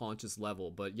like that conscious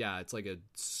level. But yeah, it's like a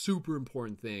super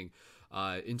important thing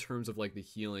in terms of like the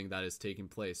healing that is taking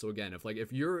place. So again,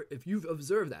 if you've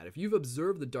observed that, if you've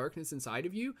observed the darkness inside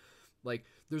of you, like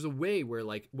there's a way where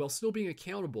like, while still being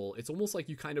accountable, it's almost like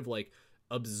you kind of like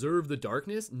observe the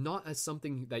darkness, not as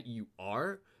something that you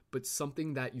are, but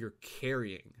something that you're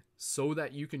carrying, so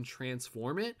that you can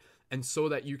transform it, and so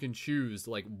that you can choose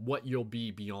like what you'll be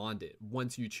beyond it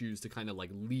once you choose to kind of like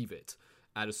leave it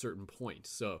at a certain point.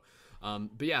 So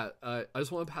but yeah, I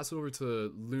just want to pass it over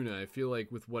to Luna. I feel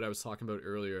like with what I was talking about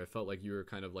earlier, I felt like you were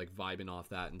kind of like vibing off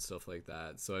that and stuff like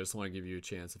that. So I just want to give you a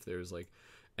chance if there's like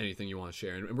anything you want to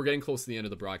share. And we're getting close to the end of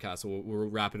the broadcast, so we'll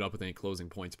wrap it up with any closing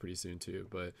points pretty soon too.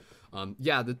 But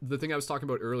yeah, the thing I was talking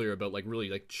about earlier about like really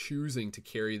like choosing to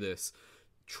carry this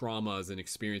traumas and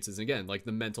experiences, and again, like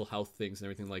the mental health things and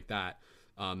everything like that.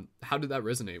 How did that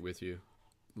resonate with you,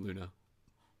 Luna?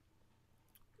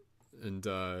 And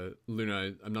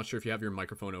Luna, I'm not sure if you have your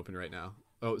microphone open right now.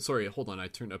 Oh, sorry, hold on, I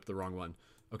turned up the wrong one.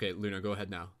 Okay, Luna, go ahead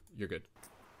now. You're good.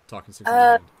 Talking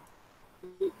to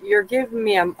you're giving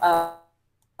me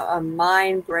a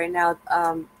mind right now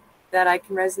that I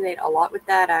can resonate a lot with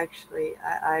that. Actually,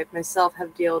 I myself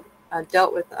have dealt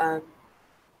with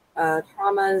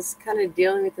traumas, kind of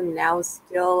dealing with them now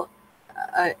still,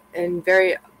 in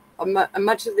very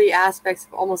much of the aspects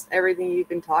of almost everything you've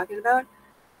been talking about.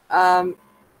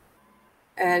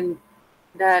 And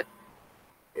that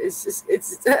is just,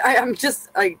 I'm just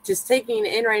like just taking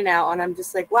it in right now, and I'm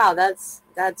just like, wow, that's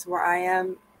where I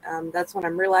am. That's what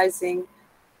I'm realizing.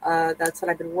 That's what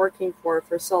I've been working for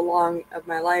so long of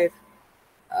my life.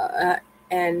 Yeah,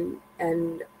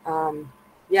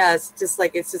 it's just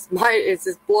like, it's just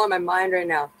blowing my mind right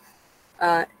now.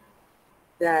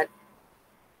 That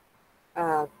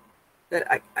I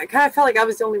kind of felt like I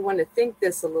was the only one to think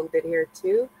this a little bit here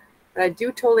too. But I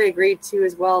do totally agree too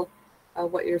as well,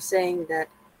 what you're saying, that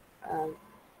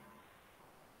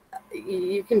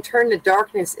you can turn the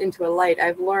darkness into a light.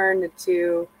 I've learned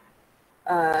to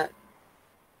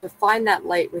find that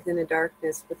light within the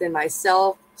darkness, within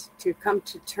myself, to come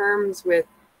to terms with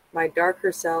my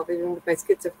darker self, even with my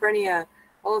schizophrenia.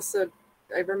 Also,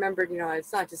 I remembered, you know,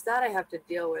 it's not just that I have to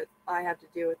deal with. I have to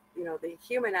deal with, you know, the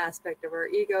human aspect of our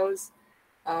egos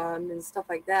and stuff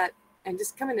like that. And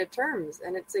just coming to terms.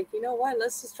 And it's like, you know what,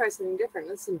 let's just try something different.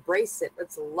 Let's embrace it.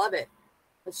 Let's love it.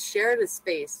 Let's share the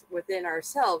space within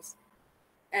ourselves,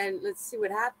 and let's see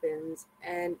what happens.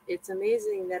 And it's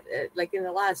amazing that like in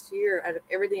the last year, out of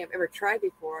everything I've ever tried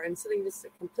before, and something just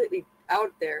completely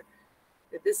out there,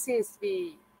 that this seems to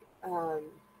be, and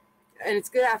it's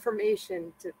good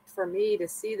affirmation for me to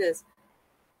see this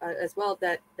as well,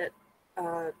 that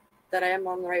I am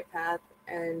on the right path.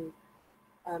 And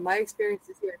my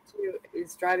experiences here too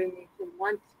is driving me to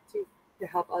want to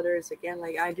help others again,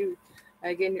 like I do.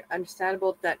 Again,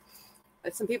 understandable that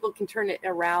some people can turn it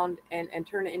around and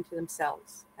turn it into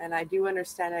themselves, and I do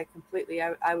understand that completely.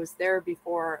 I was there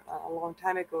before a long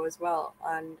time ago as well,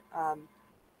 and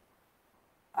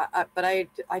but I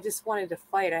just wanted to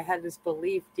fight. I had this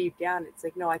belief deep down. It's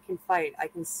like, no, I can fight. I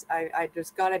there's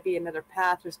got to be another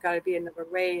path. There's got to be another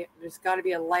way. There's got to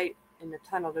be a light in the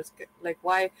tunnel. There's like,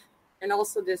 why? And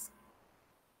also this,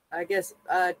 I guess,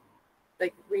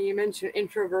 like when you mentioned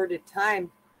introverted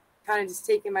time, kind of just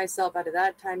taking myself out of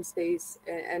that time space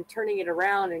and turning it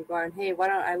around and going, hey, why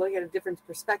don't I look at a different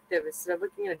perspective instead of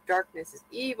looking at darkness as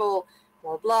evil,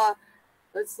 blah, blah.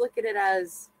 Let's look at it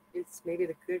as it's maybe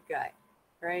the good guy.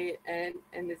 right? And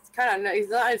it's kind of,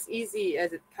 it's not as easy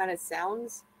as it kind of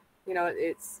sounds. You know,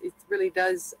 it really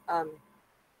does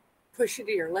push you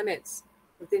to your limits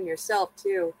within yourself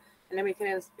too. And then we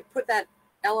can put that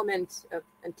element of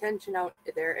intention out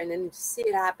there, and then see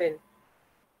it happen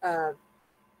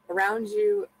around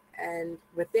you and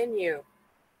within you.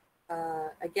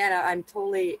 Again, I'm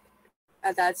totally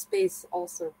at that space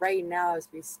also right now as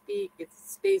we speak. It's a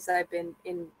space I've been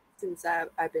in since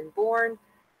I've been born,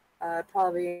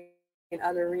 probably in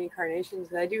other reincarnations.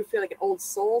 And I do feel like an old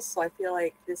soul, so I feel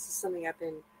like this is something I've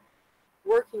been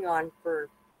working on for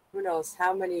who knows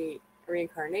how many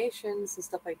reincarnations and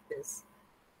stuff like this.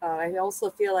 I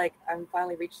also feel like I'm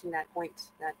finally reaching that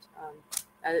point that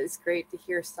it's great to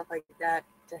hear stuff like that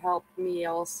to help me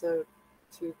also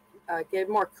to get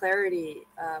more clarity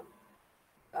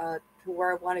to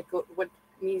where I want to go, what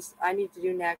I need to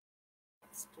do next,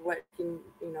 what can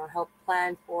help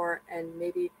plan for, and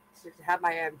maybe to have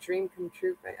my dream come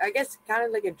true. I guess kind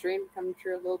of like a dream come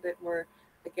true a little bit more.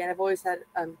 Again, I've always had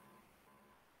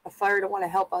a fire to want to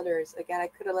help others. Again, I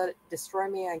could have let it destroy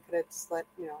me. I could have just let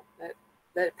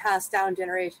it pass down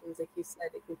generations. Like you said,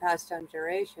 it can pass down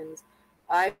generations.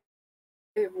 I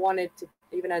wanted to,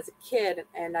 even as a kid,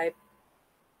 and I've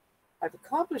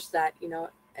accomplished that,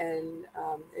 and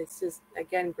it's just,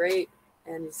 again, great.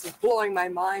 And it's just blowing my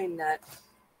mind that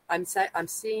I'm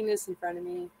seeing this in front of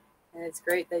me, and it's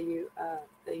great that you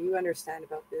understand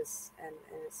about this, and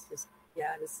it's just,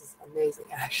 yeah, this is amazing,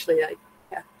 actually.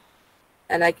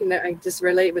 And I just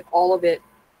relate with all of it,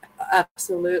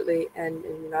 absolutely.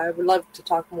 And I would love to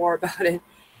talk more about it,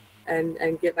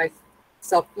 and get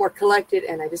myself more collected,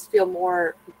 and I just feel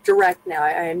more direct now.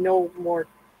 I know more.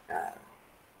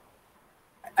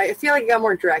 I feel like I got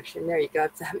more direction. There you go.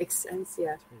 If that makes sense.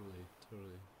 Yeah. Totally.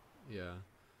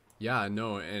 Yeah.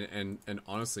 No. And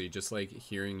honestly, just like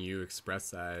hearing you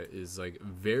express that is like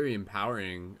very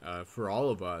empowering for all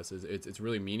of us. It's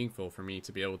really meaningful for me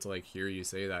to be able to like hear you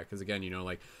say that, because again,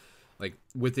 like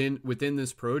within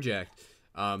this project,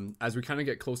 as we kind of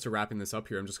get close to wrapping this up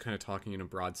here, I'm just kind of talking in a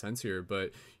broad sense here,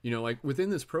 but like within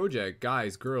this project,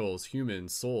 guys, girls,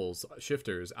 humans, souls,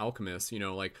 shifters, alchemists,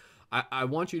 like I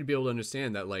want you to be able to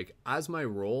understand that, like, as my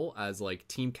role as like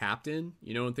team captain,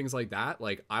 and things like that,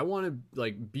 like I want to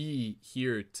like be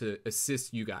here to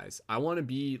assist you guys. I want to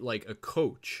be like a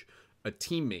coach, a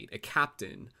teammate, a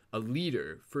captain, a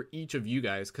leader for each of you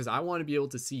guys, because I want to be able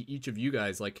to see each of you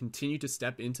guys like continue to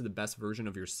step into the best version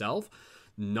of yourself,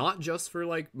 not just for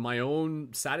like my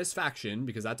own satisfaction,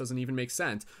 because that doesn't even make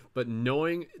sense, but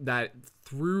knowing that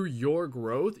through your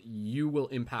growth you will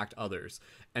impact others.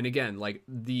 And again, like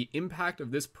the impact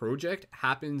of this project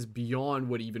happens beyond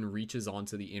what even reaches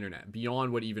onto the internet,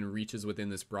 beyond what even reaches within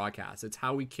this broadcast. It's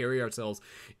how we carry ourselves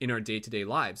in our day-to-day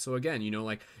lives. So again,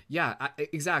 like, yeah,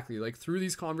 exactly. Like through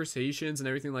these conversations and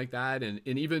everything like that. And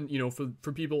even,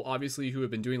 for people obviously who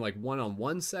have been doing like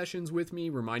one-on-one sessions with me,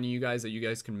 reminding you guys that you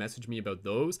guys can message me about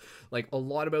those. Like a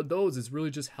lot about those is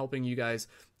really just helping you guys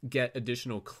get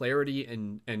additional clarity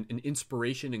and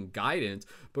inspiration and guidance,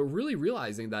 but really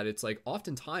realizing that it's like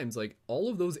oftentimes like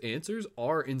all of those answers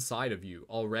are inside of you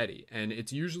already, and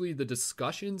it's usually the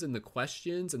discussions and the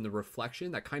questions and the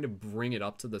reflection that kind of bring it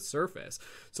up to the surface.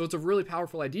 So it's a really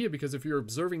powerful idea, because if you're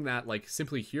observing that like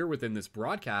simply here within this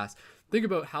broadcast, think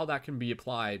about how that can be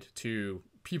applied to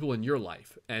people in your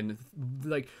life. And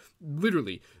like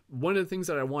literally one of the things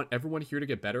that I want everyone here to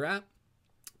get better at,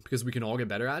 because we can all get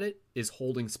better at it, is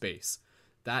holding space.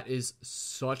 That is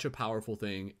such a powerful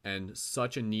thing, and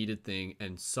such a needed thing,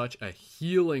 and such a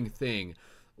healing thing,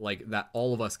 like that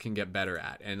all of us can get better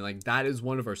at. And like that is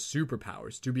one of our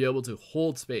superpowers, to be able to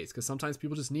hold space, because sometimes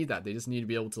people just need that. They just need to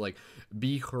be able to like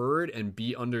be heard and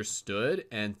be understood,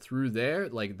 and through there,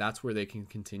 like that's where they can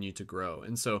continue to grow.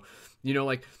 And so,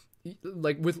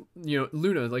 like with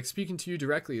Luna, like speaking to you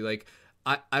directly, like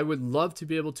I would love to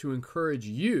be able to encourage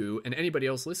you and anybody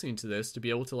else listening to this to be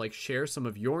able to like share some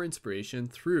of your inspiration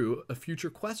through a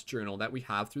future quest journal that we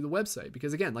have through the website.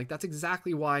 Because again, like that's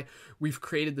exactly why we've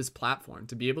created this platform,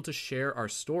 to be able to share our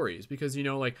stories. Because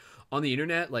like on the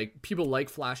internet, like people like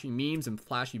flashy memes and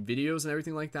flashy videos and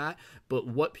everything like that, but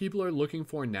what people are looking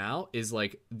for now is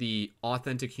like the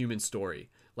authentic human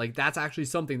story. Like that's actually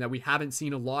something that we haven't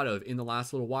seen a lot of in the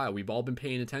last little while. We've all been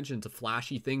paying attention to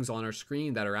flashy things on our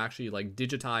screen that are actually like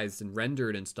digitized and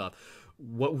rendered and stuff.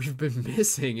 What we've been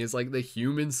missing is like the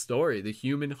human story, the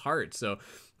human heart. So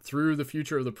through the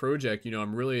future of the project,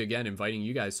 I'm really, again, inviting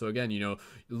you guys. So again,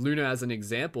 Luna as an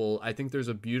example, I think there's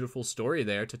a beautiful story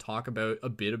there to talk about a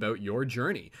bit about your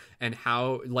journey and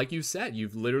how, like you said,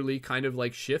 you've literally kind of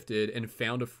like shifted and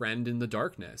found a friend in the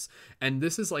darkness. And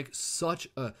this is like such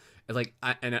a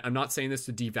and I'm not saying this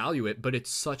to devalue it, but it's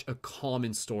such a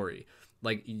common story.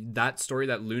 Like, that story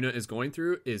that Luna is going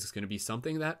through is going to be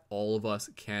something that all of us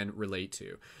can relate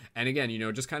to. And again,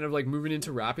 just kind of like moving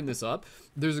into wrapping this up,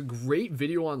 there's a great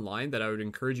video online that I would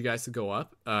encourage you guys to go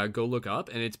look up.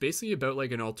 And it's basically about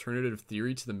like an alternative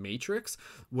theory to the Matrix,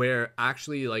 where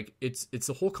actually like it's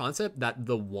the whole concept that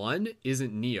the One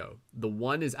isn't Neo. The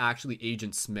One is actually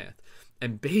Agent Smith.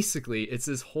 And basically, it's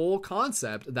this whole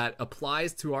concept that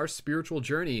applies to our spiritual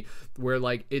journey, where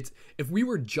like if we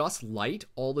were just light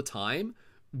all the time,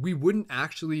 we wouldn't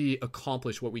actually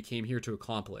accomplish what we came here to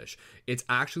accomplish. It's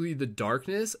actually the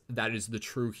darkness that is the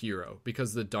true hero,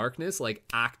 because the darkness like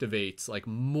activates like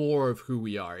more of who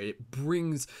we are. It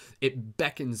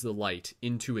beckons the light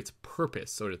into its purpose,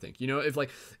 so to think.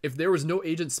 If there was no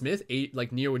Agent Smith,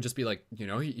 like Neo would just be like,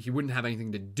 he wouldn't have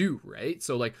anything to do, right?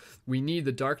 So like we need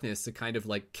the darkness to kind of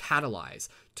like catalyze,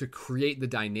 to create the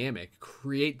dynamic,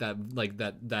 create that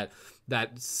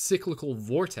cyclical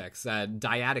vortex, that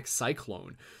dyadic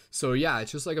cyclone. So yeah,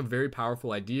 it's just like a very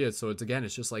powerful idea. So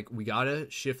it's just like we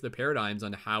gotta shift the paradigms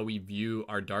on how we view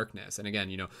our darkness. And again,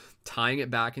 tying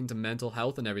it back into mental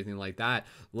health and everything like that,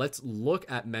 let's look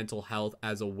at mental health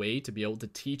as a way to be able to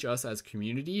teach us as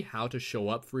community how to show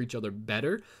up for each other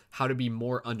better, how to be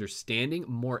more understanding,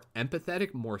 more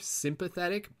empathetic, more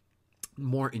sympathetic,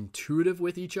 more intuitive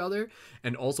with each other,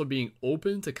 and also being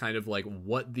open to kind of like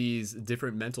what these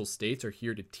different mental states are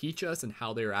here to teach us and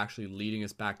how they're actually leading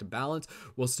us back to balance,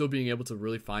 while still being able to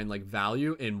really find like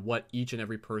value in what each and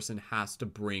every person has to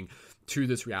bring to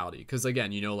this reality. Because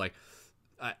again,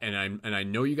 and I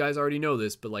know you guys already know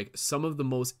this, but like some of the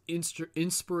most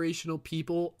inspirational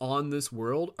people on this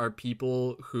world are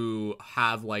people who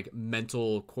have like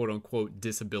mental quote unquote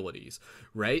disabilities,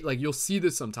 right? Like you'll see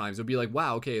this sometimes. You'll be like,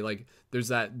 wow, okay, like there's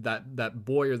that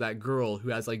boy or that girl who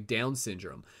has like Down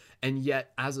syndrome. And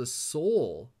yet as a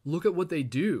soul, look at what they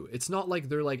do. It's not like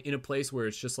they're like in a place where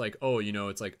it's just like, oh,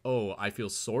 it's like, oh, I feel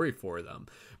sorry for them.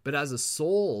 But as a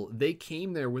soul, they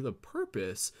came there with a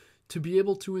purpose to be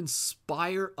able to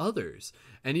inspire others.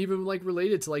 And even like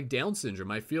related to like Down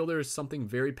syndrome, I feel there's something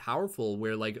very powerful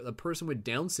where like a person with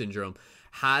Down syndrome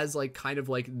has like kind of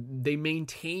like they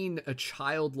maintain a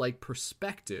childlike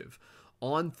perspective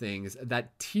on things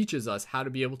that teaches us how to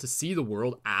be able to see the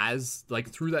world as like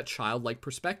through that childlike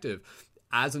perspective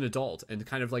as an adult, and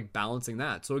kind of like balancing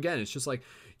that. So again, it's just like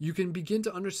you can begin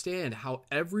to understand how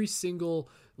every single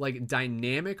like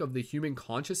dynamic of the human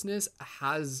consciousness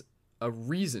has a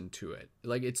reason to it.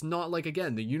 Like it's not like,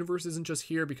 again, the universe isn't just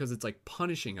here because it's like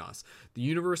punishing us. The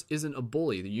universe isn't a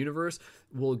bully. The universe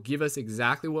will give us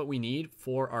exactly what we need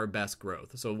for our best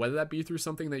growth. So whether that be through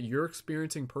something that you're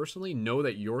experiencing personally, know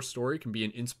that your story can be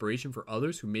an inspiration for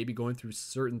others who may be going through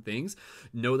certain things.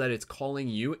 Know that it's calling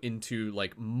you into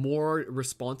like more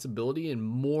responsibility and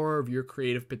more of your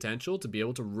creative potential to be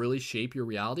able to really shape your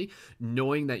reality,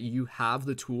 knowing that you have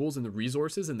the tools and the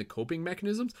resources and the coping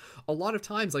mechanisms. A lot of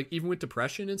times, like even with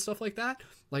depression and stuff like that,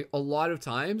 like a lot of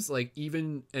times, like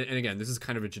even, and again, this is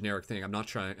kind of a generic thing. I'm not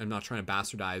trying to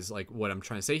bastardize like what I'm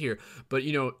trying to say here, but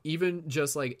even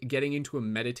just like getting into a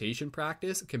meditation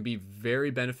practice can be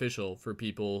very beneficial for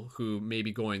people who may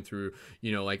be going through,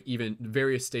 like even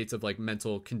various states of like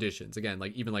mental conditions. Again,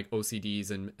 like even like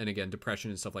OCDs and again,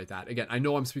 depression and stuff like that. Again, I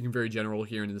know I'm speaking very general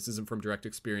here and this isn't from direct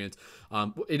experience.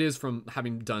 It is from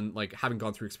having gone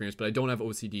through experience, but I don't have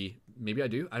OCD. Maybe I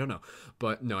do. I don't know.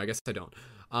 But no, I guess I don't.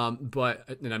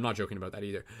 And I'm not joking about that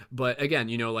either. But again,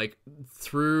 like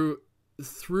through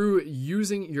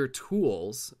using your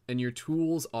tools, and your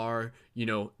tools are,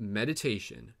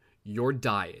 meditation, your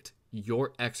diet,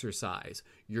 your exercise,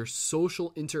 your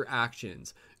social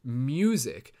interactions,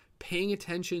 music, paying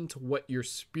attention to what your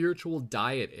spiritual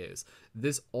diet is.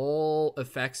 This all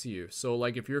affects you. So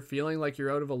like if you're feeling like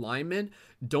you're out of alignment,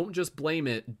 don't just blame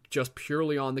it just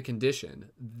purely on the condition.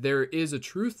 There is a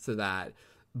truth to that,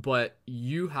 but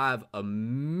you have a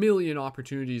million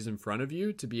opportunities in front of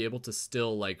you to be able to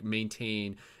still like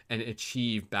maintain and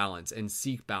achieve balance and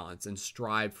seek balance and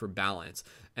strive for balance,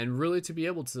 and really to be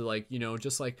able to like,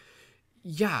 just like,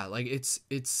 yeah, like it's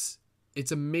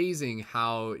amazing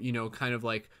how, kind of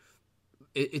like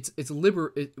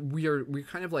we're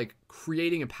kind of like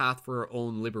creating a path for our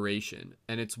own liberation,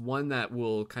 and it's one that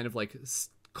will kind of like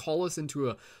call us into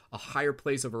a higher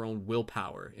place of our own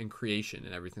willpower and creation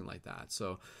and everything like that.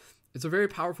 So it's a very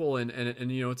powerful and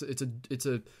it's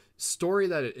a story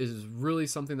that is really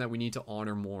something that we need to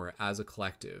honor more as a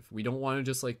collective. We don't want to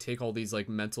just like take all these like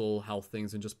mental health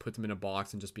things and just put them in a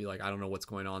box and just be like, I don't know what's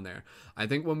going on there. I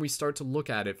think when we start to look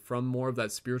at it from more of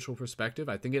that spiritual perspective,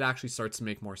 I think it actually starts to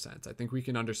make more sense. I think we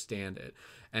can understand it.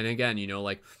 And again,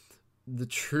 like the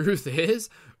truth is,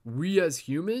 we as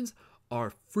humans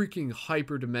are freaking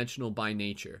hyperdimensional by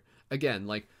nature. Again,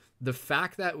 like the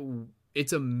fact that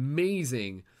it's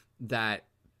amazing that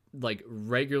like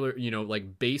regular,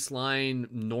 like baseline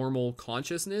normal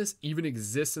consciousness even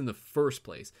exists in the first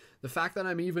place. The fact that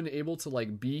I'm even able to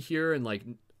like be here and like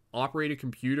operate a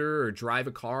computer or drive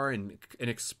a car and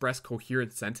express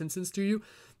coherent sentences to you,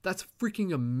 that's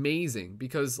freaking amazing,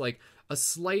 because like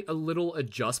a little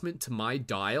adjustment to my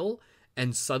dial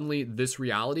and suddenly this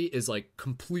reality is like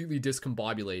completely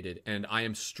discombobulated and I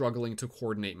am struggling to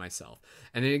coordinate myself.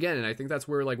 And then again, and I think that's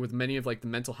where like with many of like the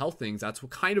mental health things, that's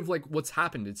what kind of like what's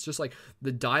happened. It's just like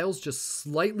the dial's just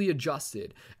slightly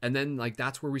adjusted, and then like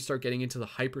that's where we start getting into the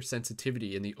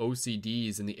hypersensitivity and the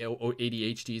OCDs and the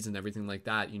ADHDs and everything like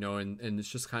that, and it's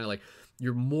just kind of like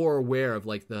you're more aware of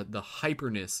like the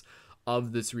hyperness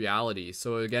of this reality.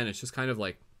 So again, it's just kind of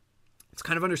like it's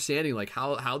kind of understanding like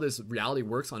how this reality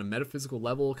works on a metaphysical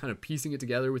level, kind of piecing it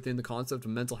together within the concept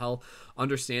of mental health,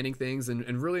 understanding things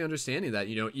and really understanding that,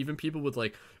 even people with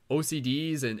like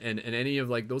OCDs and any of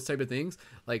like those type of things,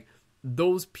 like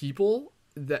those people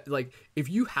that like, if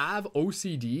you have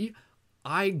OCD,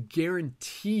 I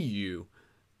guarantee you,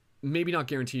 maybe not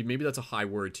guaranteed, maybe that's a high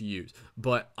word to use,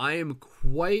 but I am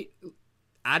quite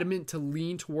adamant to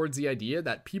lean towards the idea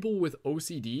that people with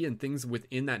OCD and things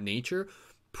within that nature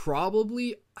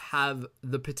probably have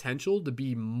the potential to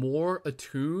be more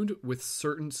attuned with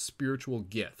certain spiritual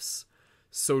gifts,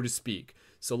 so to speak.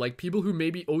 So like people who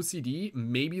maybe OCD,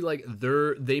 maybe like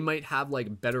they might have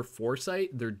like better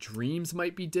foresight, their dreams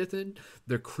might be different,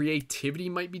 their creativity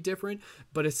might be different,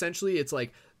 but essentially it's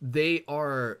like they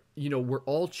are, we're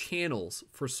all channels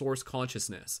for source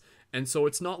consciousness. And so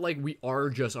it's not like we are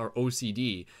just our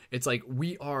OCD. It's like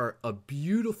we are a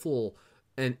beautiful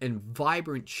and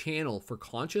vibrant channel for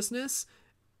consciousness,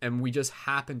 and we just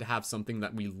happen to have something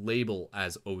that we label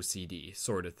as OCD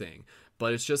sort of thing.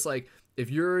 But it's just like if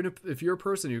you're a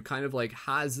person who kind of like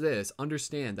has this,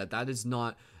 understand that is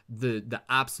not the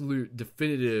absolute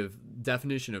definitive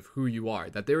definition of who you are,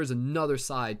 that there is another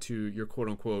side to your quote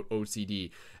unquote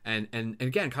OCD. And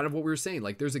again, kind of what we were saying,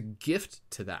 like there's a gift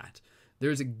to that.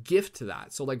 There's a gift to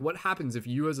that. So like what happens if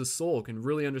you as a soul can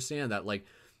really understand that like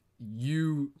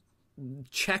you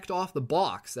checked off the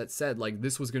box that said like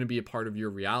this was going to be a part of your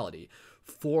reality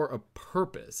for a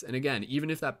purpose. And again,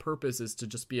 even if that purpose is to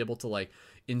just be able to like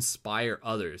inspire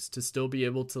others, to still be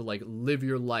able to like live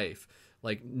your life,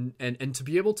 like and to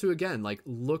be able to again like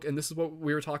look, and this is what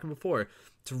we were talking before,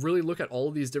 to really look at all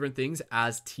of these different things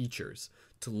as teachers,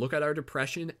 to look at our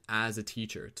depression as a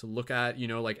teacher, to look at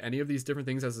like any of these different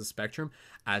things as a spectrum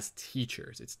as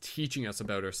teachers. It's teaching us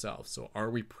about ourselves. So are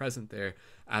we present there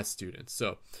as students?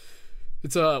 So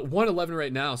it's 1:11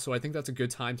 right now, so I think that's a good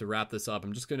time to wrap this up.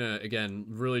 I'm just gonna again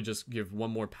really just give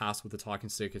one more pass with the talking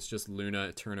stick. It's just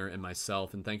Luna, Turner, and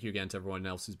myself. And thank you again to everyone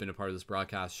else who's been a part of this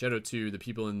broadcast. Shout out to the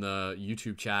people in the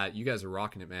YouTube chat. You guys are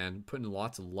rocking it, man. Putting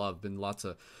lots of love. Been lots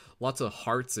of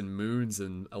hearts and moons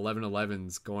and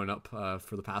 1111s going up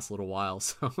for the past little while.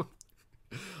 So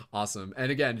awesome. And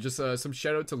again, just some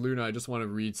shout out to Luna. I just want to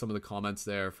read some of the comments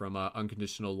there from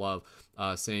Unconditional Love,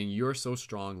 saying you're so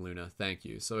strong, Luna. Thank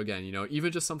you. So again,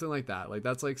 even just something like that, like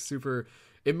that's like super,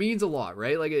 it means a lot,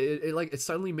 right? Like it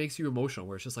suddenly makes you emotional,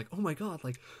 where it's just like, oh my God,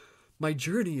 like my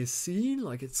journey is seen,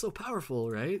 like it's so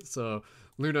powerful, right? So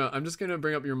Luna, I'm just gonna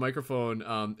bring up your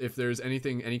microphone. If there's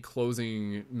any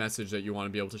closing message that you want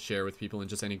to be able to share with people, and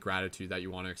just any gratitude that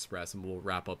you want to express, and we'll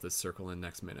wrap up this circle in the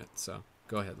next minute. So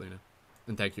go ahead, Luna.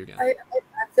 And thank you again. I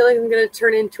feel like I'm going to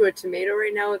turn into a tomato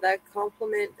right now with that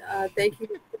compliment. Thank you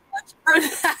so much for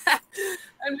that.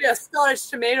 I'm going to be a Scottish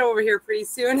tomato over here pretty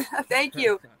soon. Thank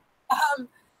you.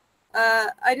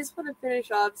 I just want to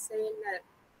finish off saying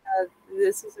that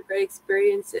this was a great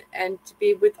experience, and to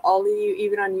be with all of you,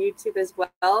 even on YouTube as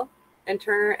well, and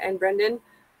Turner and Brendan,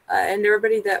 and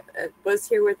everybody that was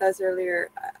here with us earlier.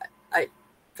 I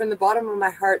from the bottom of my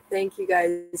heart, thank you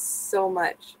guys so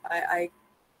much.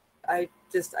 I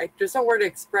just don't word to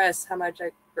express how much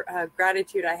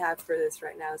gratitude I have for this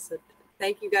right now. So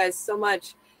thank you guys so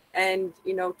much, and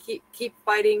keep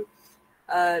fighting.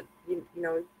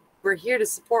 We're here to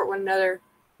support one another.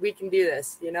 We can do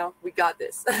this. We got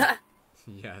this.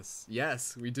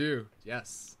 Yes, we do.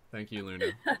 Yes, thank you, Luna.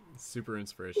 Super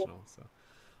inspirational. So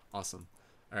awesome.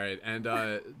 All right, and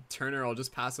Turner, I'll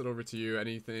just pass it over to you.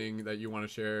 Anything that you want to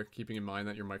share, keeping in mind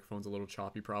that your microphone's a little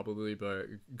choppy probably, but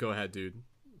go ahead, dude.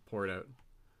 Pour it out.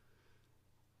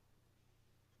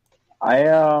 I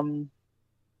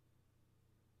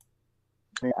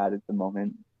at the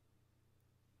moment.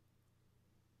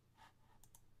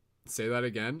 Say that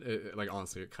again. Like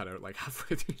honestly, it cut out like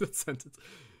halfway through the sentence.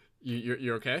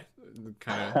 You're okay?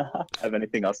 Kind of. Have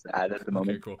anything else to add at the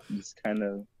moment? Okay, cool. Just kind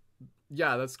of.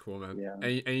 Yeah, that's cool, man. Yeah.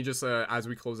 Any just as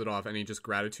we close it off, any just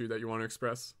gratitude that you want to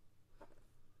express?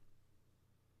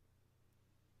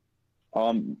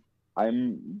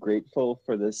 I'm grateful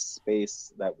for this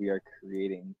space that we are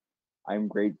creating. I'm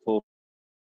grateful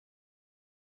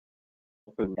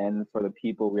for the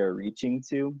people we are reaching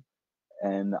to,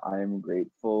 and I'm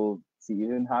grateful to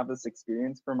even have this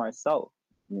experience for myself,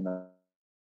 you know.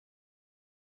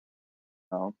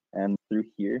 And through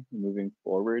here, moving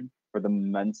forward, for the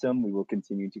momentum we will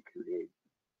continue to create.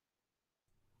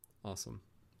 Awesome.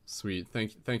 Sweet.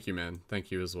 Thank you, man.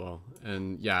 Thank you as well.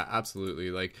 And yeah,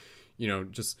 absolutely. Like, you know,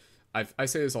 just I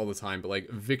say this all the time, but like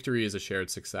victory is a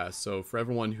shared success. So for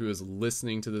everyone who is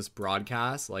listening to this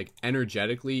broadcast, like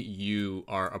energetically, you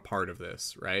are a part of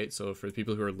this, right? So for the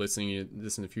people who are listening to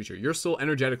this in the future, you're still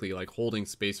energetically like holding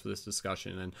space for this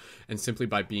discussion, and simply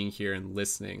by being here and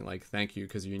listening, like thank you,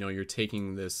 because you know you're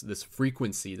taking this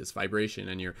frequency, this vibration,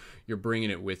 and you're bringing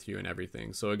it with you and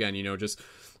everything. So again, you know, just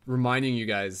reminding you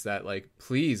guys that like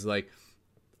please like.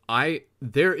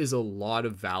 There is a lot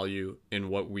of value in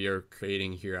what we are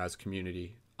creating here as a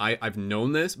community. I've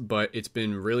known this, but it's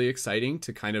been really exciting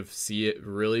to kind of see it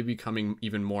really becoming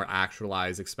even more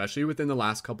actualized, especially within the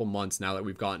last couple months now that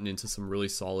we've gotten into some really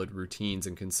solid routines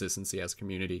and consistency as a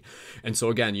community. And so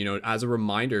again, you know, as a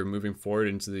reminder moving forward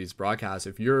into these broadcasts,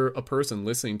 if you're a person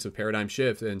listening to Paradigm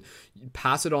Shift, and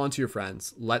pass it on to your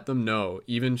friends, let them know,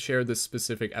 even share this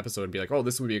specific episode and be like, oh,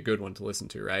 this would be a good one to listen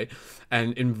to, right?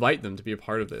 And invite them to be a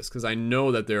part of this, because I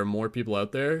know that there are more people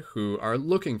out there who are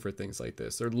looking for things like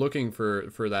this. They're looking for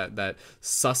that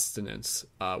sustenance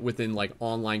within like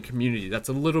online community that's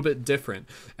a little bit different.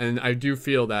 And I do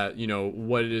feel that, you know,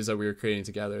 what it is that we are creating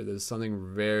together, there's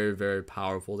something very, very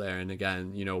powerful there. And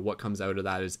again, you know, what comes out of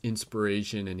that is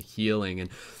inspiration and healing and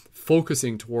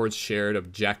focusing towards shared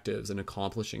objectives and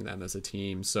accomplishing them as a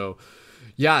team. So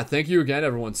yeah, thank you again,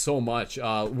 everyone, so much.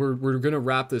 We're going to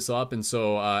wrap this up. And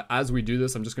so as we do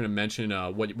this, I'm just going to mention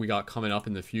what we got coming up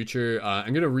in the future.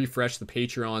 I'm going to refresh the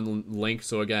Patreon link.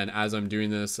 So again, as I'm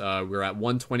doing this, we're at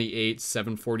 128,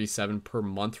 747 per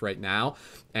month right now.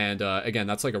 And again,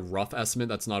 that's like a rough estimate.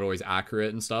 That's not always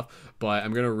accurate and stuff. But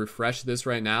I'm going to refresh this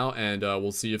right now, and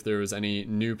we'll see if there was any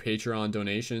new Patreon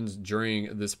donations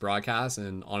during this broadcast.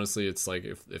 And honestly, it's like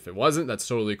if it wasn't, that's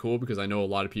totally cool, because I know a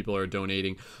lot of people are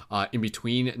donating in between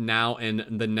now and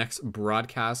the next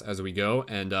broadcast as we go.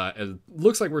 And it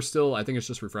looks like we're still, I think it's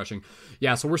just refreshing.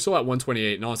 Yeah, so we're still at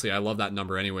 128. And honestly, I love that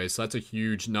number anyway. So that's a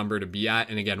huge number to be at.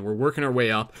 And again, we're working our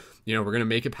way up. You know, we're going to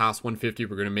make it past 150.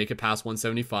 We're going to make it past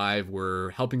 175.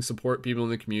 We're helping support people in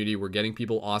the community. We're getting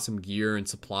people awesome gear and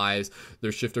supplies,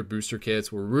 their shifter booster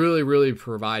kits. We're really, really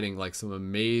providing like some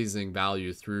amazing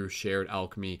value through shared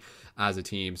alchemy as a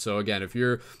team. So again, if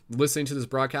you're listening to this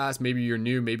broadcast, maybe you're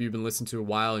new, maybe you've been listening to it a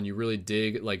while and you really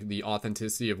dig like the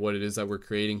authenticity of what it is that we're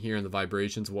creating here and the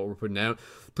vibrations of what we're putting out,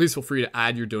 please feel free to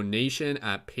add your donation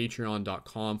at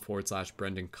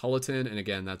patreon.com/Brendan Culleton. And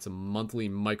again, that's a monthly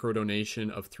micro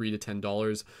donation of $3 to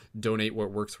 $10. Donate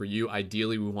what works for you.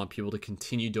 Ideally, we want people to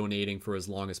continue donating for as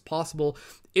long as possible.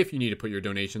 If you need to put your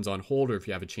donations on hold, or if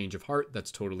you have a change of heart,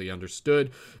 that's totally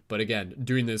understood. But again,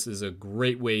 doing this is a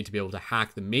great way to be able to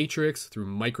hack the matrix through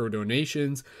micro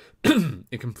donations.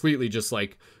 It completely just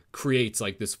like creates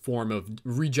like this form of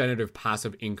regenerative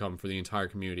passive income for the entire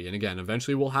community. And again,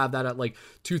 eventually we'll have that at like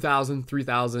 2,000,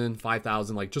 3,000,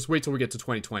 5,000, like just wait till we get to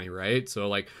 2020, right? So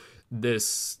like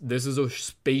this is a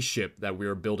spaceship that we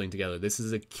are building together. This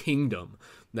is a kingdom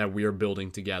that we are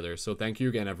building together. So thank you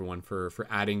again, everyone, for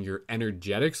adding your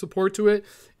energetic support to it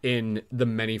in the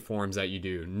many forms that you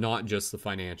do, not just the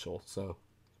financial. So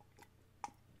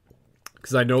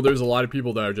because I know there's a lot of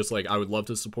people that are just like, I would love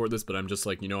to support this, but I'm just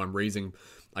like, you know,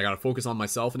 I got to focus on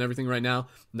myself and everything right now.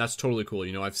 And that's totally cool.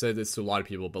 You know, I've said this to a lot of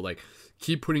people, but like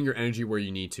keep putting your energy where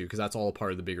you need to, because that's all a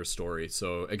part of the bigger story.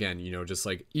 So again, you know, just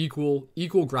like equal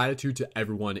gratitude to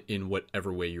everyone in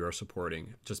whatever way you are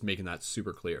supporting, just making that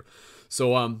super clear.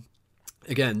 So,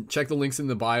 again, check the links in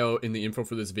the bio in the info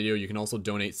for this video. You can also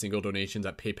donate single donations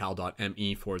at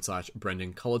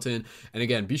paypal.me/Brendan Culleton. And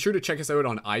again, be sure to check us out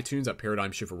on iTunes at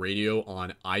Paradigm Shift Radio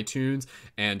on iTunes.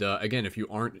 And again, if you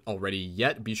aren't already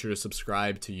yet, be sure to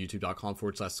subscribe to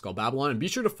youtube.com/SkullBabylon. And be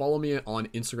sure to follow me on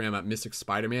Instagram at Mystic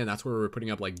Spider-Man. That's where we're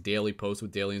putting up like daily posts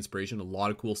with daily inspiration. A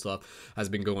lot of cool stuff has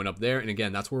been going up there. And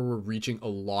again, that's where we're reaching a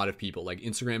lot of people. Like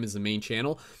Instagram is the main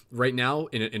channel right now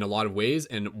in a lot of ways.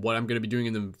 And what I'm going to be doing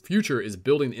in the future is is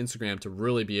building the Instagram to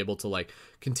really be able to like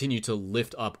continue to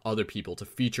lift up other people, to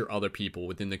feature other people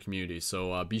within the community.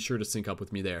 So be sure to sync up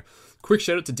with me there. Quick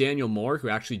shout out to Daniel Moore, who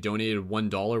actually donated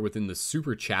 $1 within the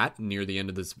super chat near the end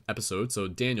of this episode. So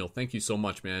Daniel, thank you so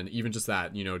much, man. Even just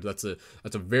that, you know, that's a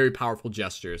very powerful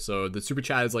gesture. So the super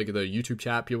chat is like the YouTube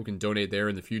chat. People can donate there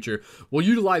in the future. We'll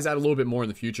utilize that a little bit more in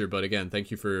the future, but again, thank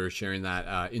you for sharing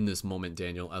that in this moment,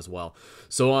 Daniel, as well.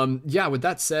 So yeah, with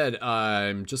that said,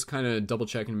 I'm just kind of double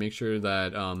checking to make sure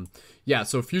that yeah,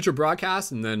 so future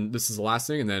broadcasts, and then this is the last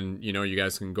thing, and then, you know, you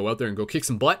guys can go out there and go kick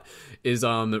some butt, is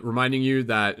reminding you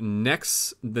that the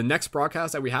next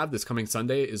broadcast that we have this coming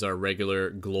Sunday is our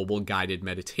regular global guided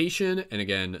meditation, and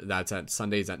again, that's at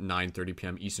Sundays at 9:30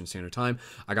 p.m. Eastern Standard Time.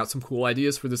 I got some cool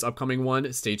ideas for this upcoming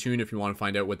one. Stay tuned if you want to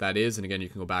find out what that is, and again, you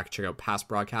can go back and check out past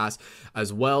broadcasts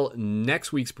as well.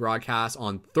 Next week's broadcast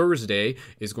on Thursday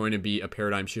is going to be a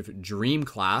Paradigm Shift Dream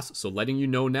class, so letting you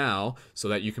know now so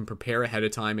that you can prepare ahead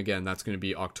of time. Again, that's going to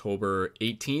be October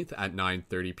 18th at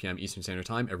 9:30 p.m. Eastern Standard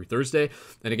Time every Thursday.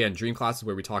 And again, dream class is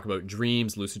where we talk about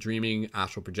dreams, lucid dreaming,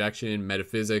 astral projection,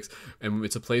 metaphysics, and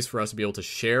it's a place for us to be able to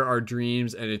share our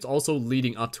dreams, and it's also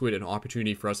leading up to it an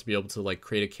opportunity for us to be able to like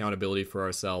create accountability for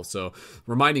ourselves. So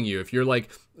reminding you, if you're like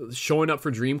showing up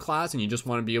for dream class and you just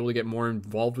want to be able to get more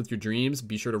involved with your dreams,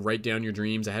 be sure to write down your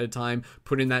dreams ahead of time,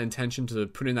 put in that intention, to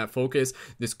put in that focus.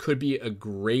 This could be a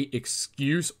great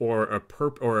excuse or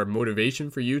a motivation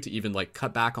for you to even like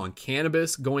cut back on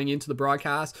cannabis going into the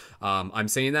broadcast. I'm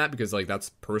saying that because like that's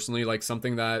personally like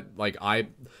something that like I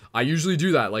usually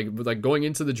do that, like going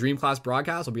into the dream class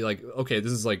broadcast, I'll be like, okay,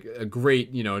 this is like a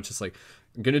great, you know, it's just like,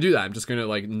 I'm gonna do that. I'm just gonna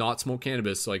like not smoke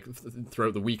cannabis like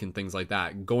throughout the week and things like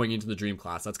that going into the dream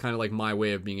class. That's kind of like my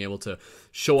way of being able to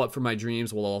show up for my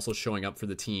dreams while also showing up for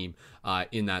the team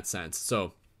in that sense.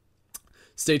 So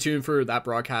stay tuned for that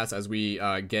broadcast as we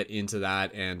get into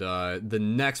that, and the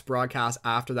next broadcast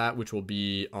after that, which will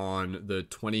be on the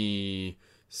 25th,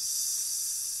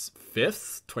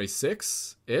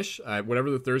 26th ish, whatever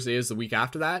the Thursday is, the week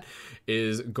after that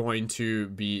is going to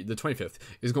be the 25th,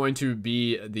 is going to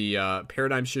be the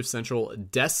Paradigm Shift Central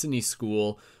Destiny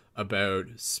School about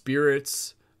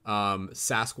spirits,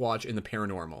 Sasquatch, and the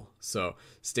paranormal. So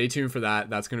stay tuned for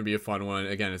that. That's going to be a fun one.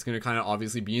 Again, it's going to kind of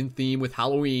obviously be in theme with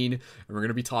Halloween, and we're going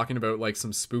to be talking about like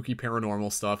some spooky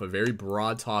paranormal stuff, a very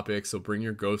broad topic. So bring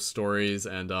your ghost stories,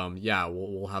 and yeah,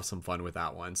 we'll have some fun with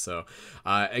that one. So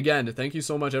again, thank you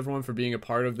so much everyone for being a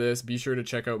part of this. Be sure to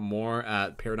check out more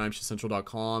at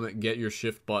ParadigmShiftCentral.com. Get your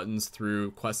shift buttons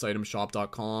through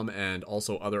QuestItemShop.com and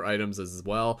also other items as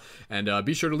well. And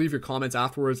be sure to leave your comments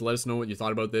afterwards. Let us know what you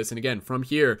thought about this. And again, from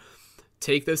here,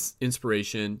 take this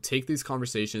inspiration, take these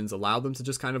conversations, allow them to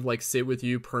just kind of like sit with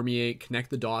you, permeate,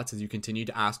 connect the dots as you continue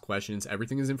to ask questions.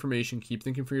 Everything is information. Keep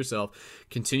thinking for yourself.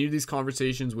 Continue these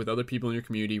conversations with other people in your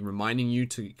community, reminding you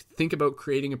to think about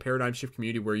creating a paradigm shift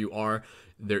community where you are.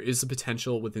 There is a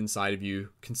potential within inside of you.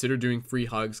 Consider doing free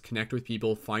hugs, connect with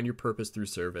people, find your purpose through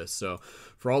service. So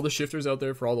for all the shifters out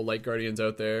there, for all the light guardians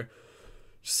out there,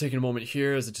 just taking a moment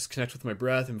here as I just connect with my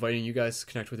breath, inviting you guys to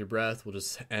connect with your breath. We'll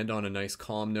just end on a nice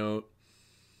calm note.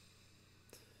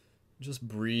 Just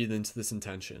breathe into this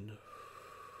intention.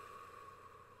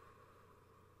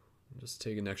 Just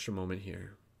take an extra moment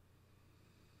here.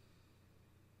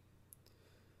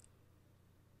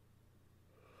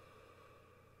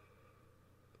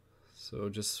 So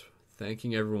just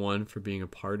thanking everyone for being a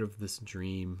part of this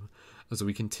dream as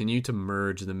we continue to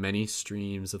merge the many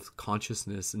streams of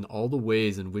consciousness and all the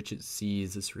ways in which it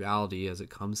sees this reality as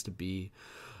it comes to be.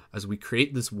 As we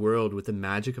create this world with the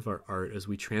magic of our art, as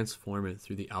we transform it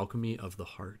through the alchemy of the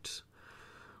heart.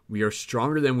 We are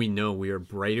stronger than we know. We are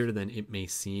brighter than it may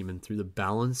seem. And through the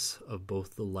balance of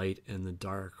both the light and the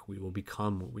dark, we will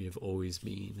become what we have always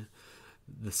been.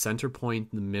 The center point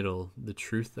in the middle, the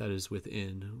truth that is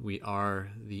within. We are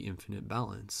the infinite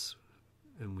balance.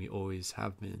 And we always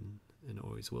have been and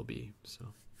always will be. So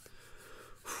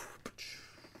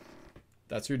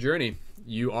that's your journey.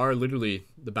 You are literally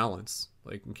the balance.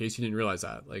 Like, in case you didn't realize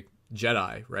that, like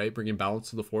Jedi, right? Bringing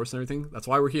balance to the Force and everything. That's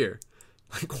why we're here.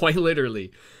 Like, quite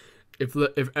literally. If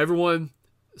everyone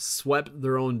swept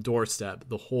their own doorstep,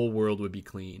 the whole world would be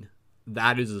clean.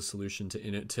 That is the solution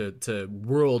to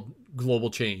world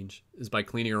global change, is by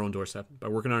cleaning our own doorstep, by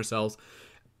working on ourselves,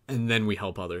 and then we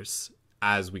help others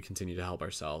as we continue to help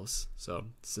ourselves. So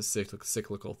it's a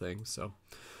cyclical thing. So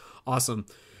awesome.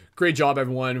 Great job,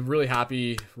 everyone. Really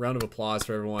happy. Round of applause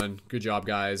for everyone. Good job,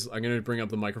 guys. I'm going to bring up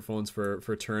the microphones for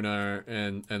Turna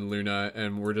and Luna,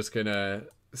 and we're just going to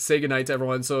say goodnight to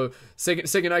everyone. So say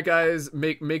goodnight, guys.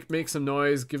 Make some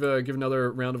noise. Give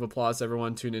another round of applause to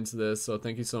everyone tuned into this. So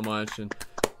thank you so much. And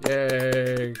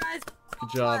yay. Guys. Good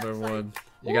job, everyone.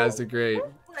 You guys did great.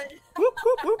 Whoop,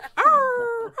 whoop, whoop.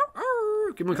 Arr,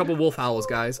 arr. Give him a couple wolf howls,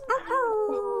 guys.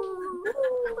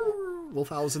 Wolf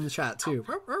howls in the chat, too.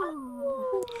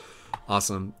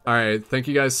 Awesome. All right. Thank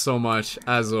you guys so much.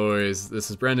 As always, this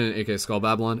is Brendan, aka Skull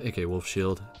Babylon, aka Wolf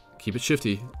Shield. Keep it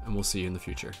shifty, and we'll see you in the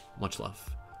future. Much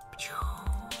love.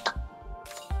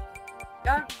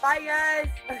 Bye,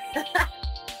 guys.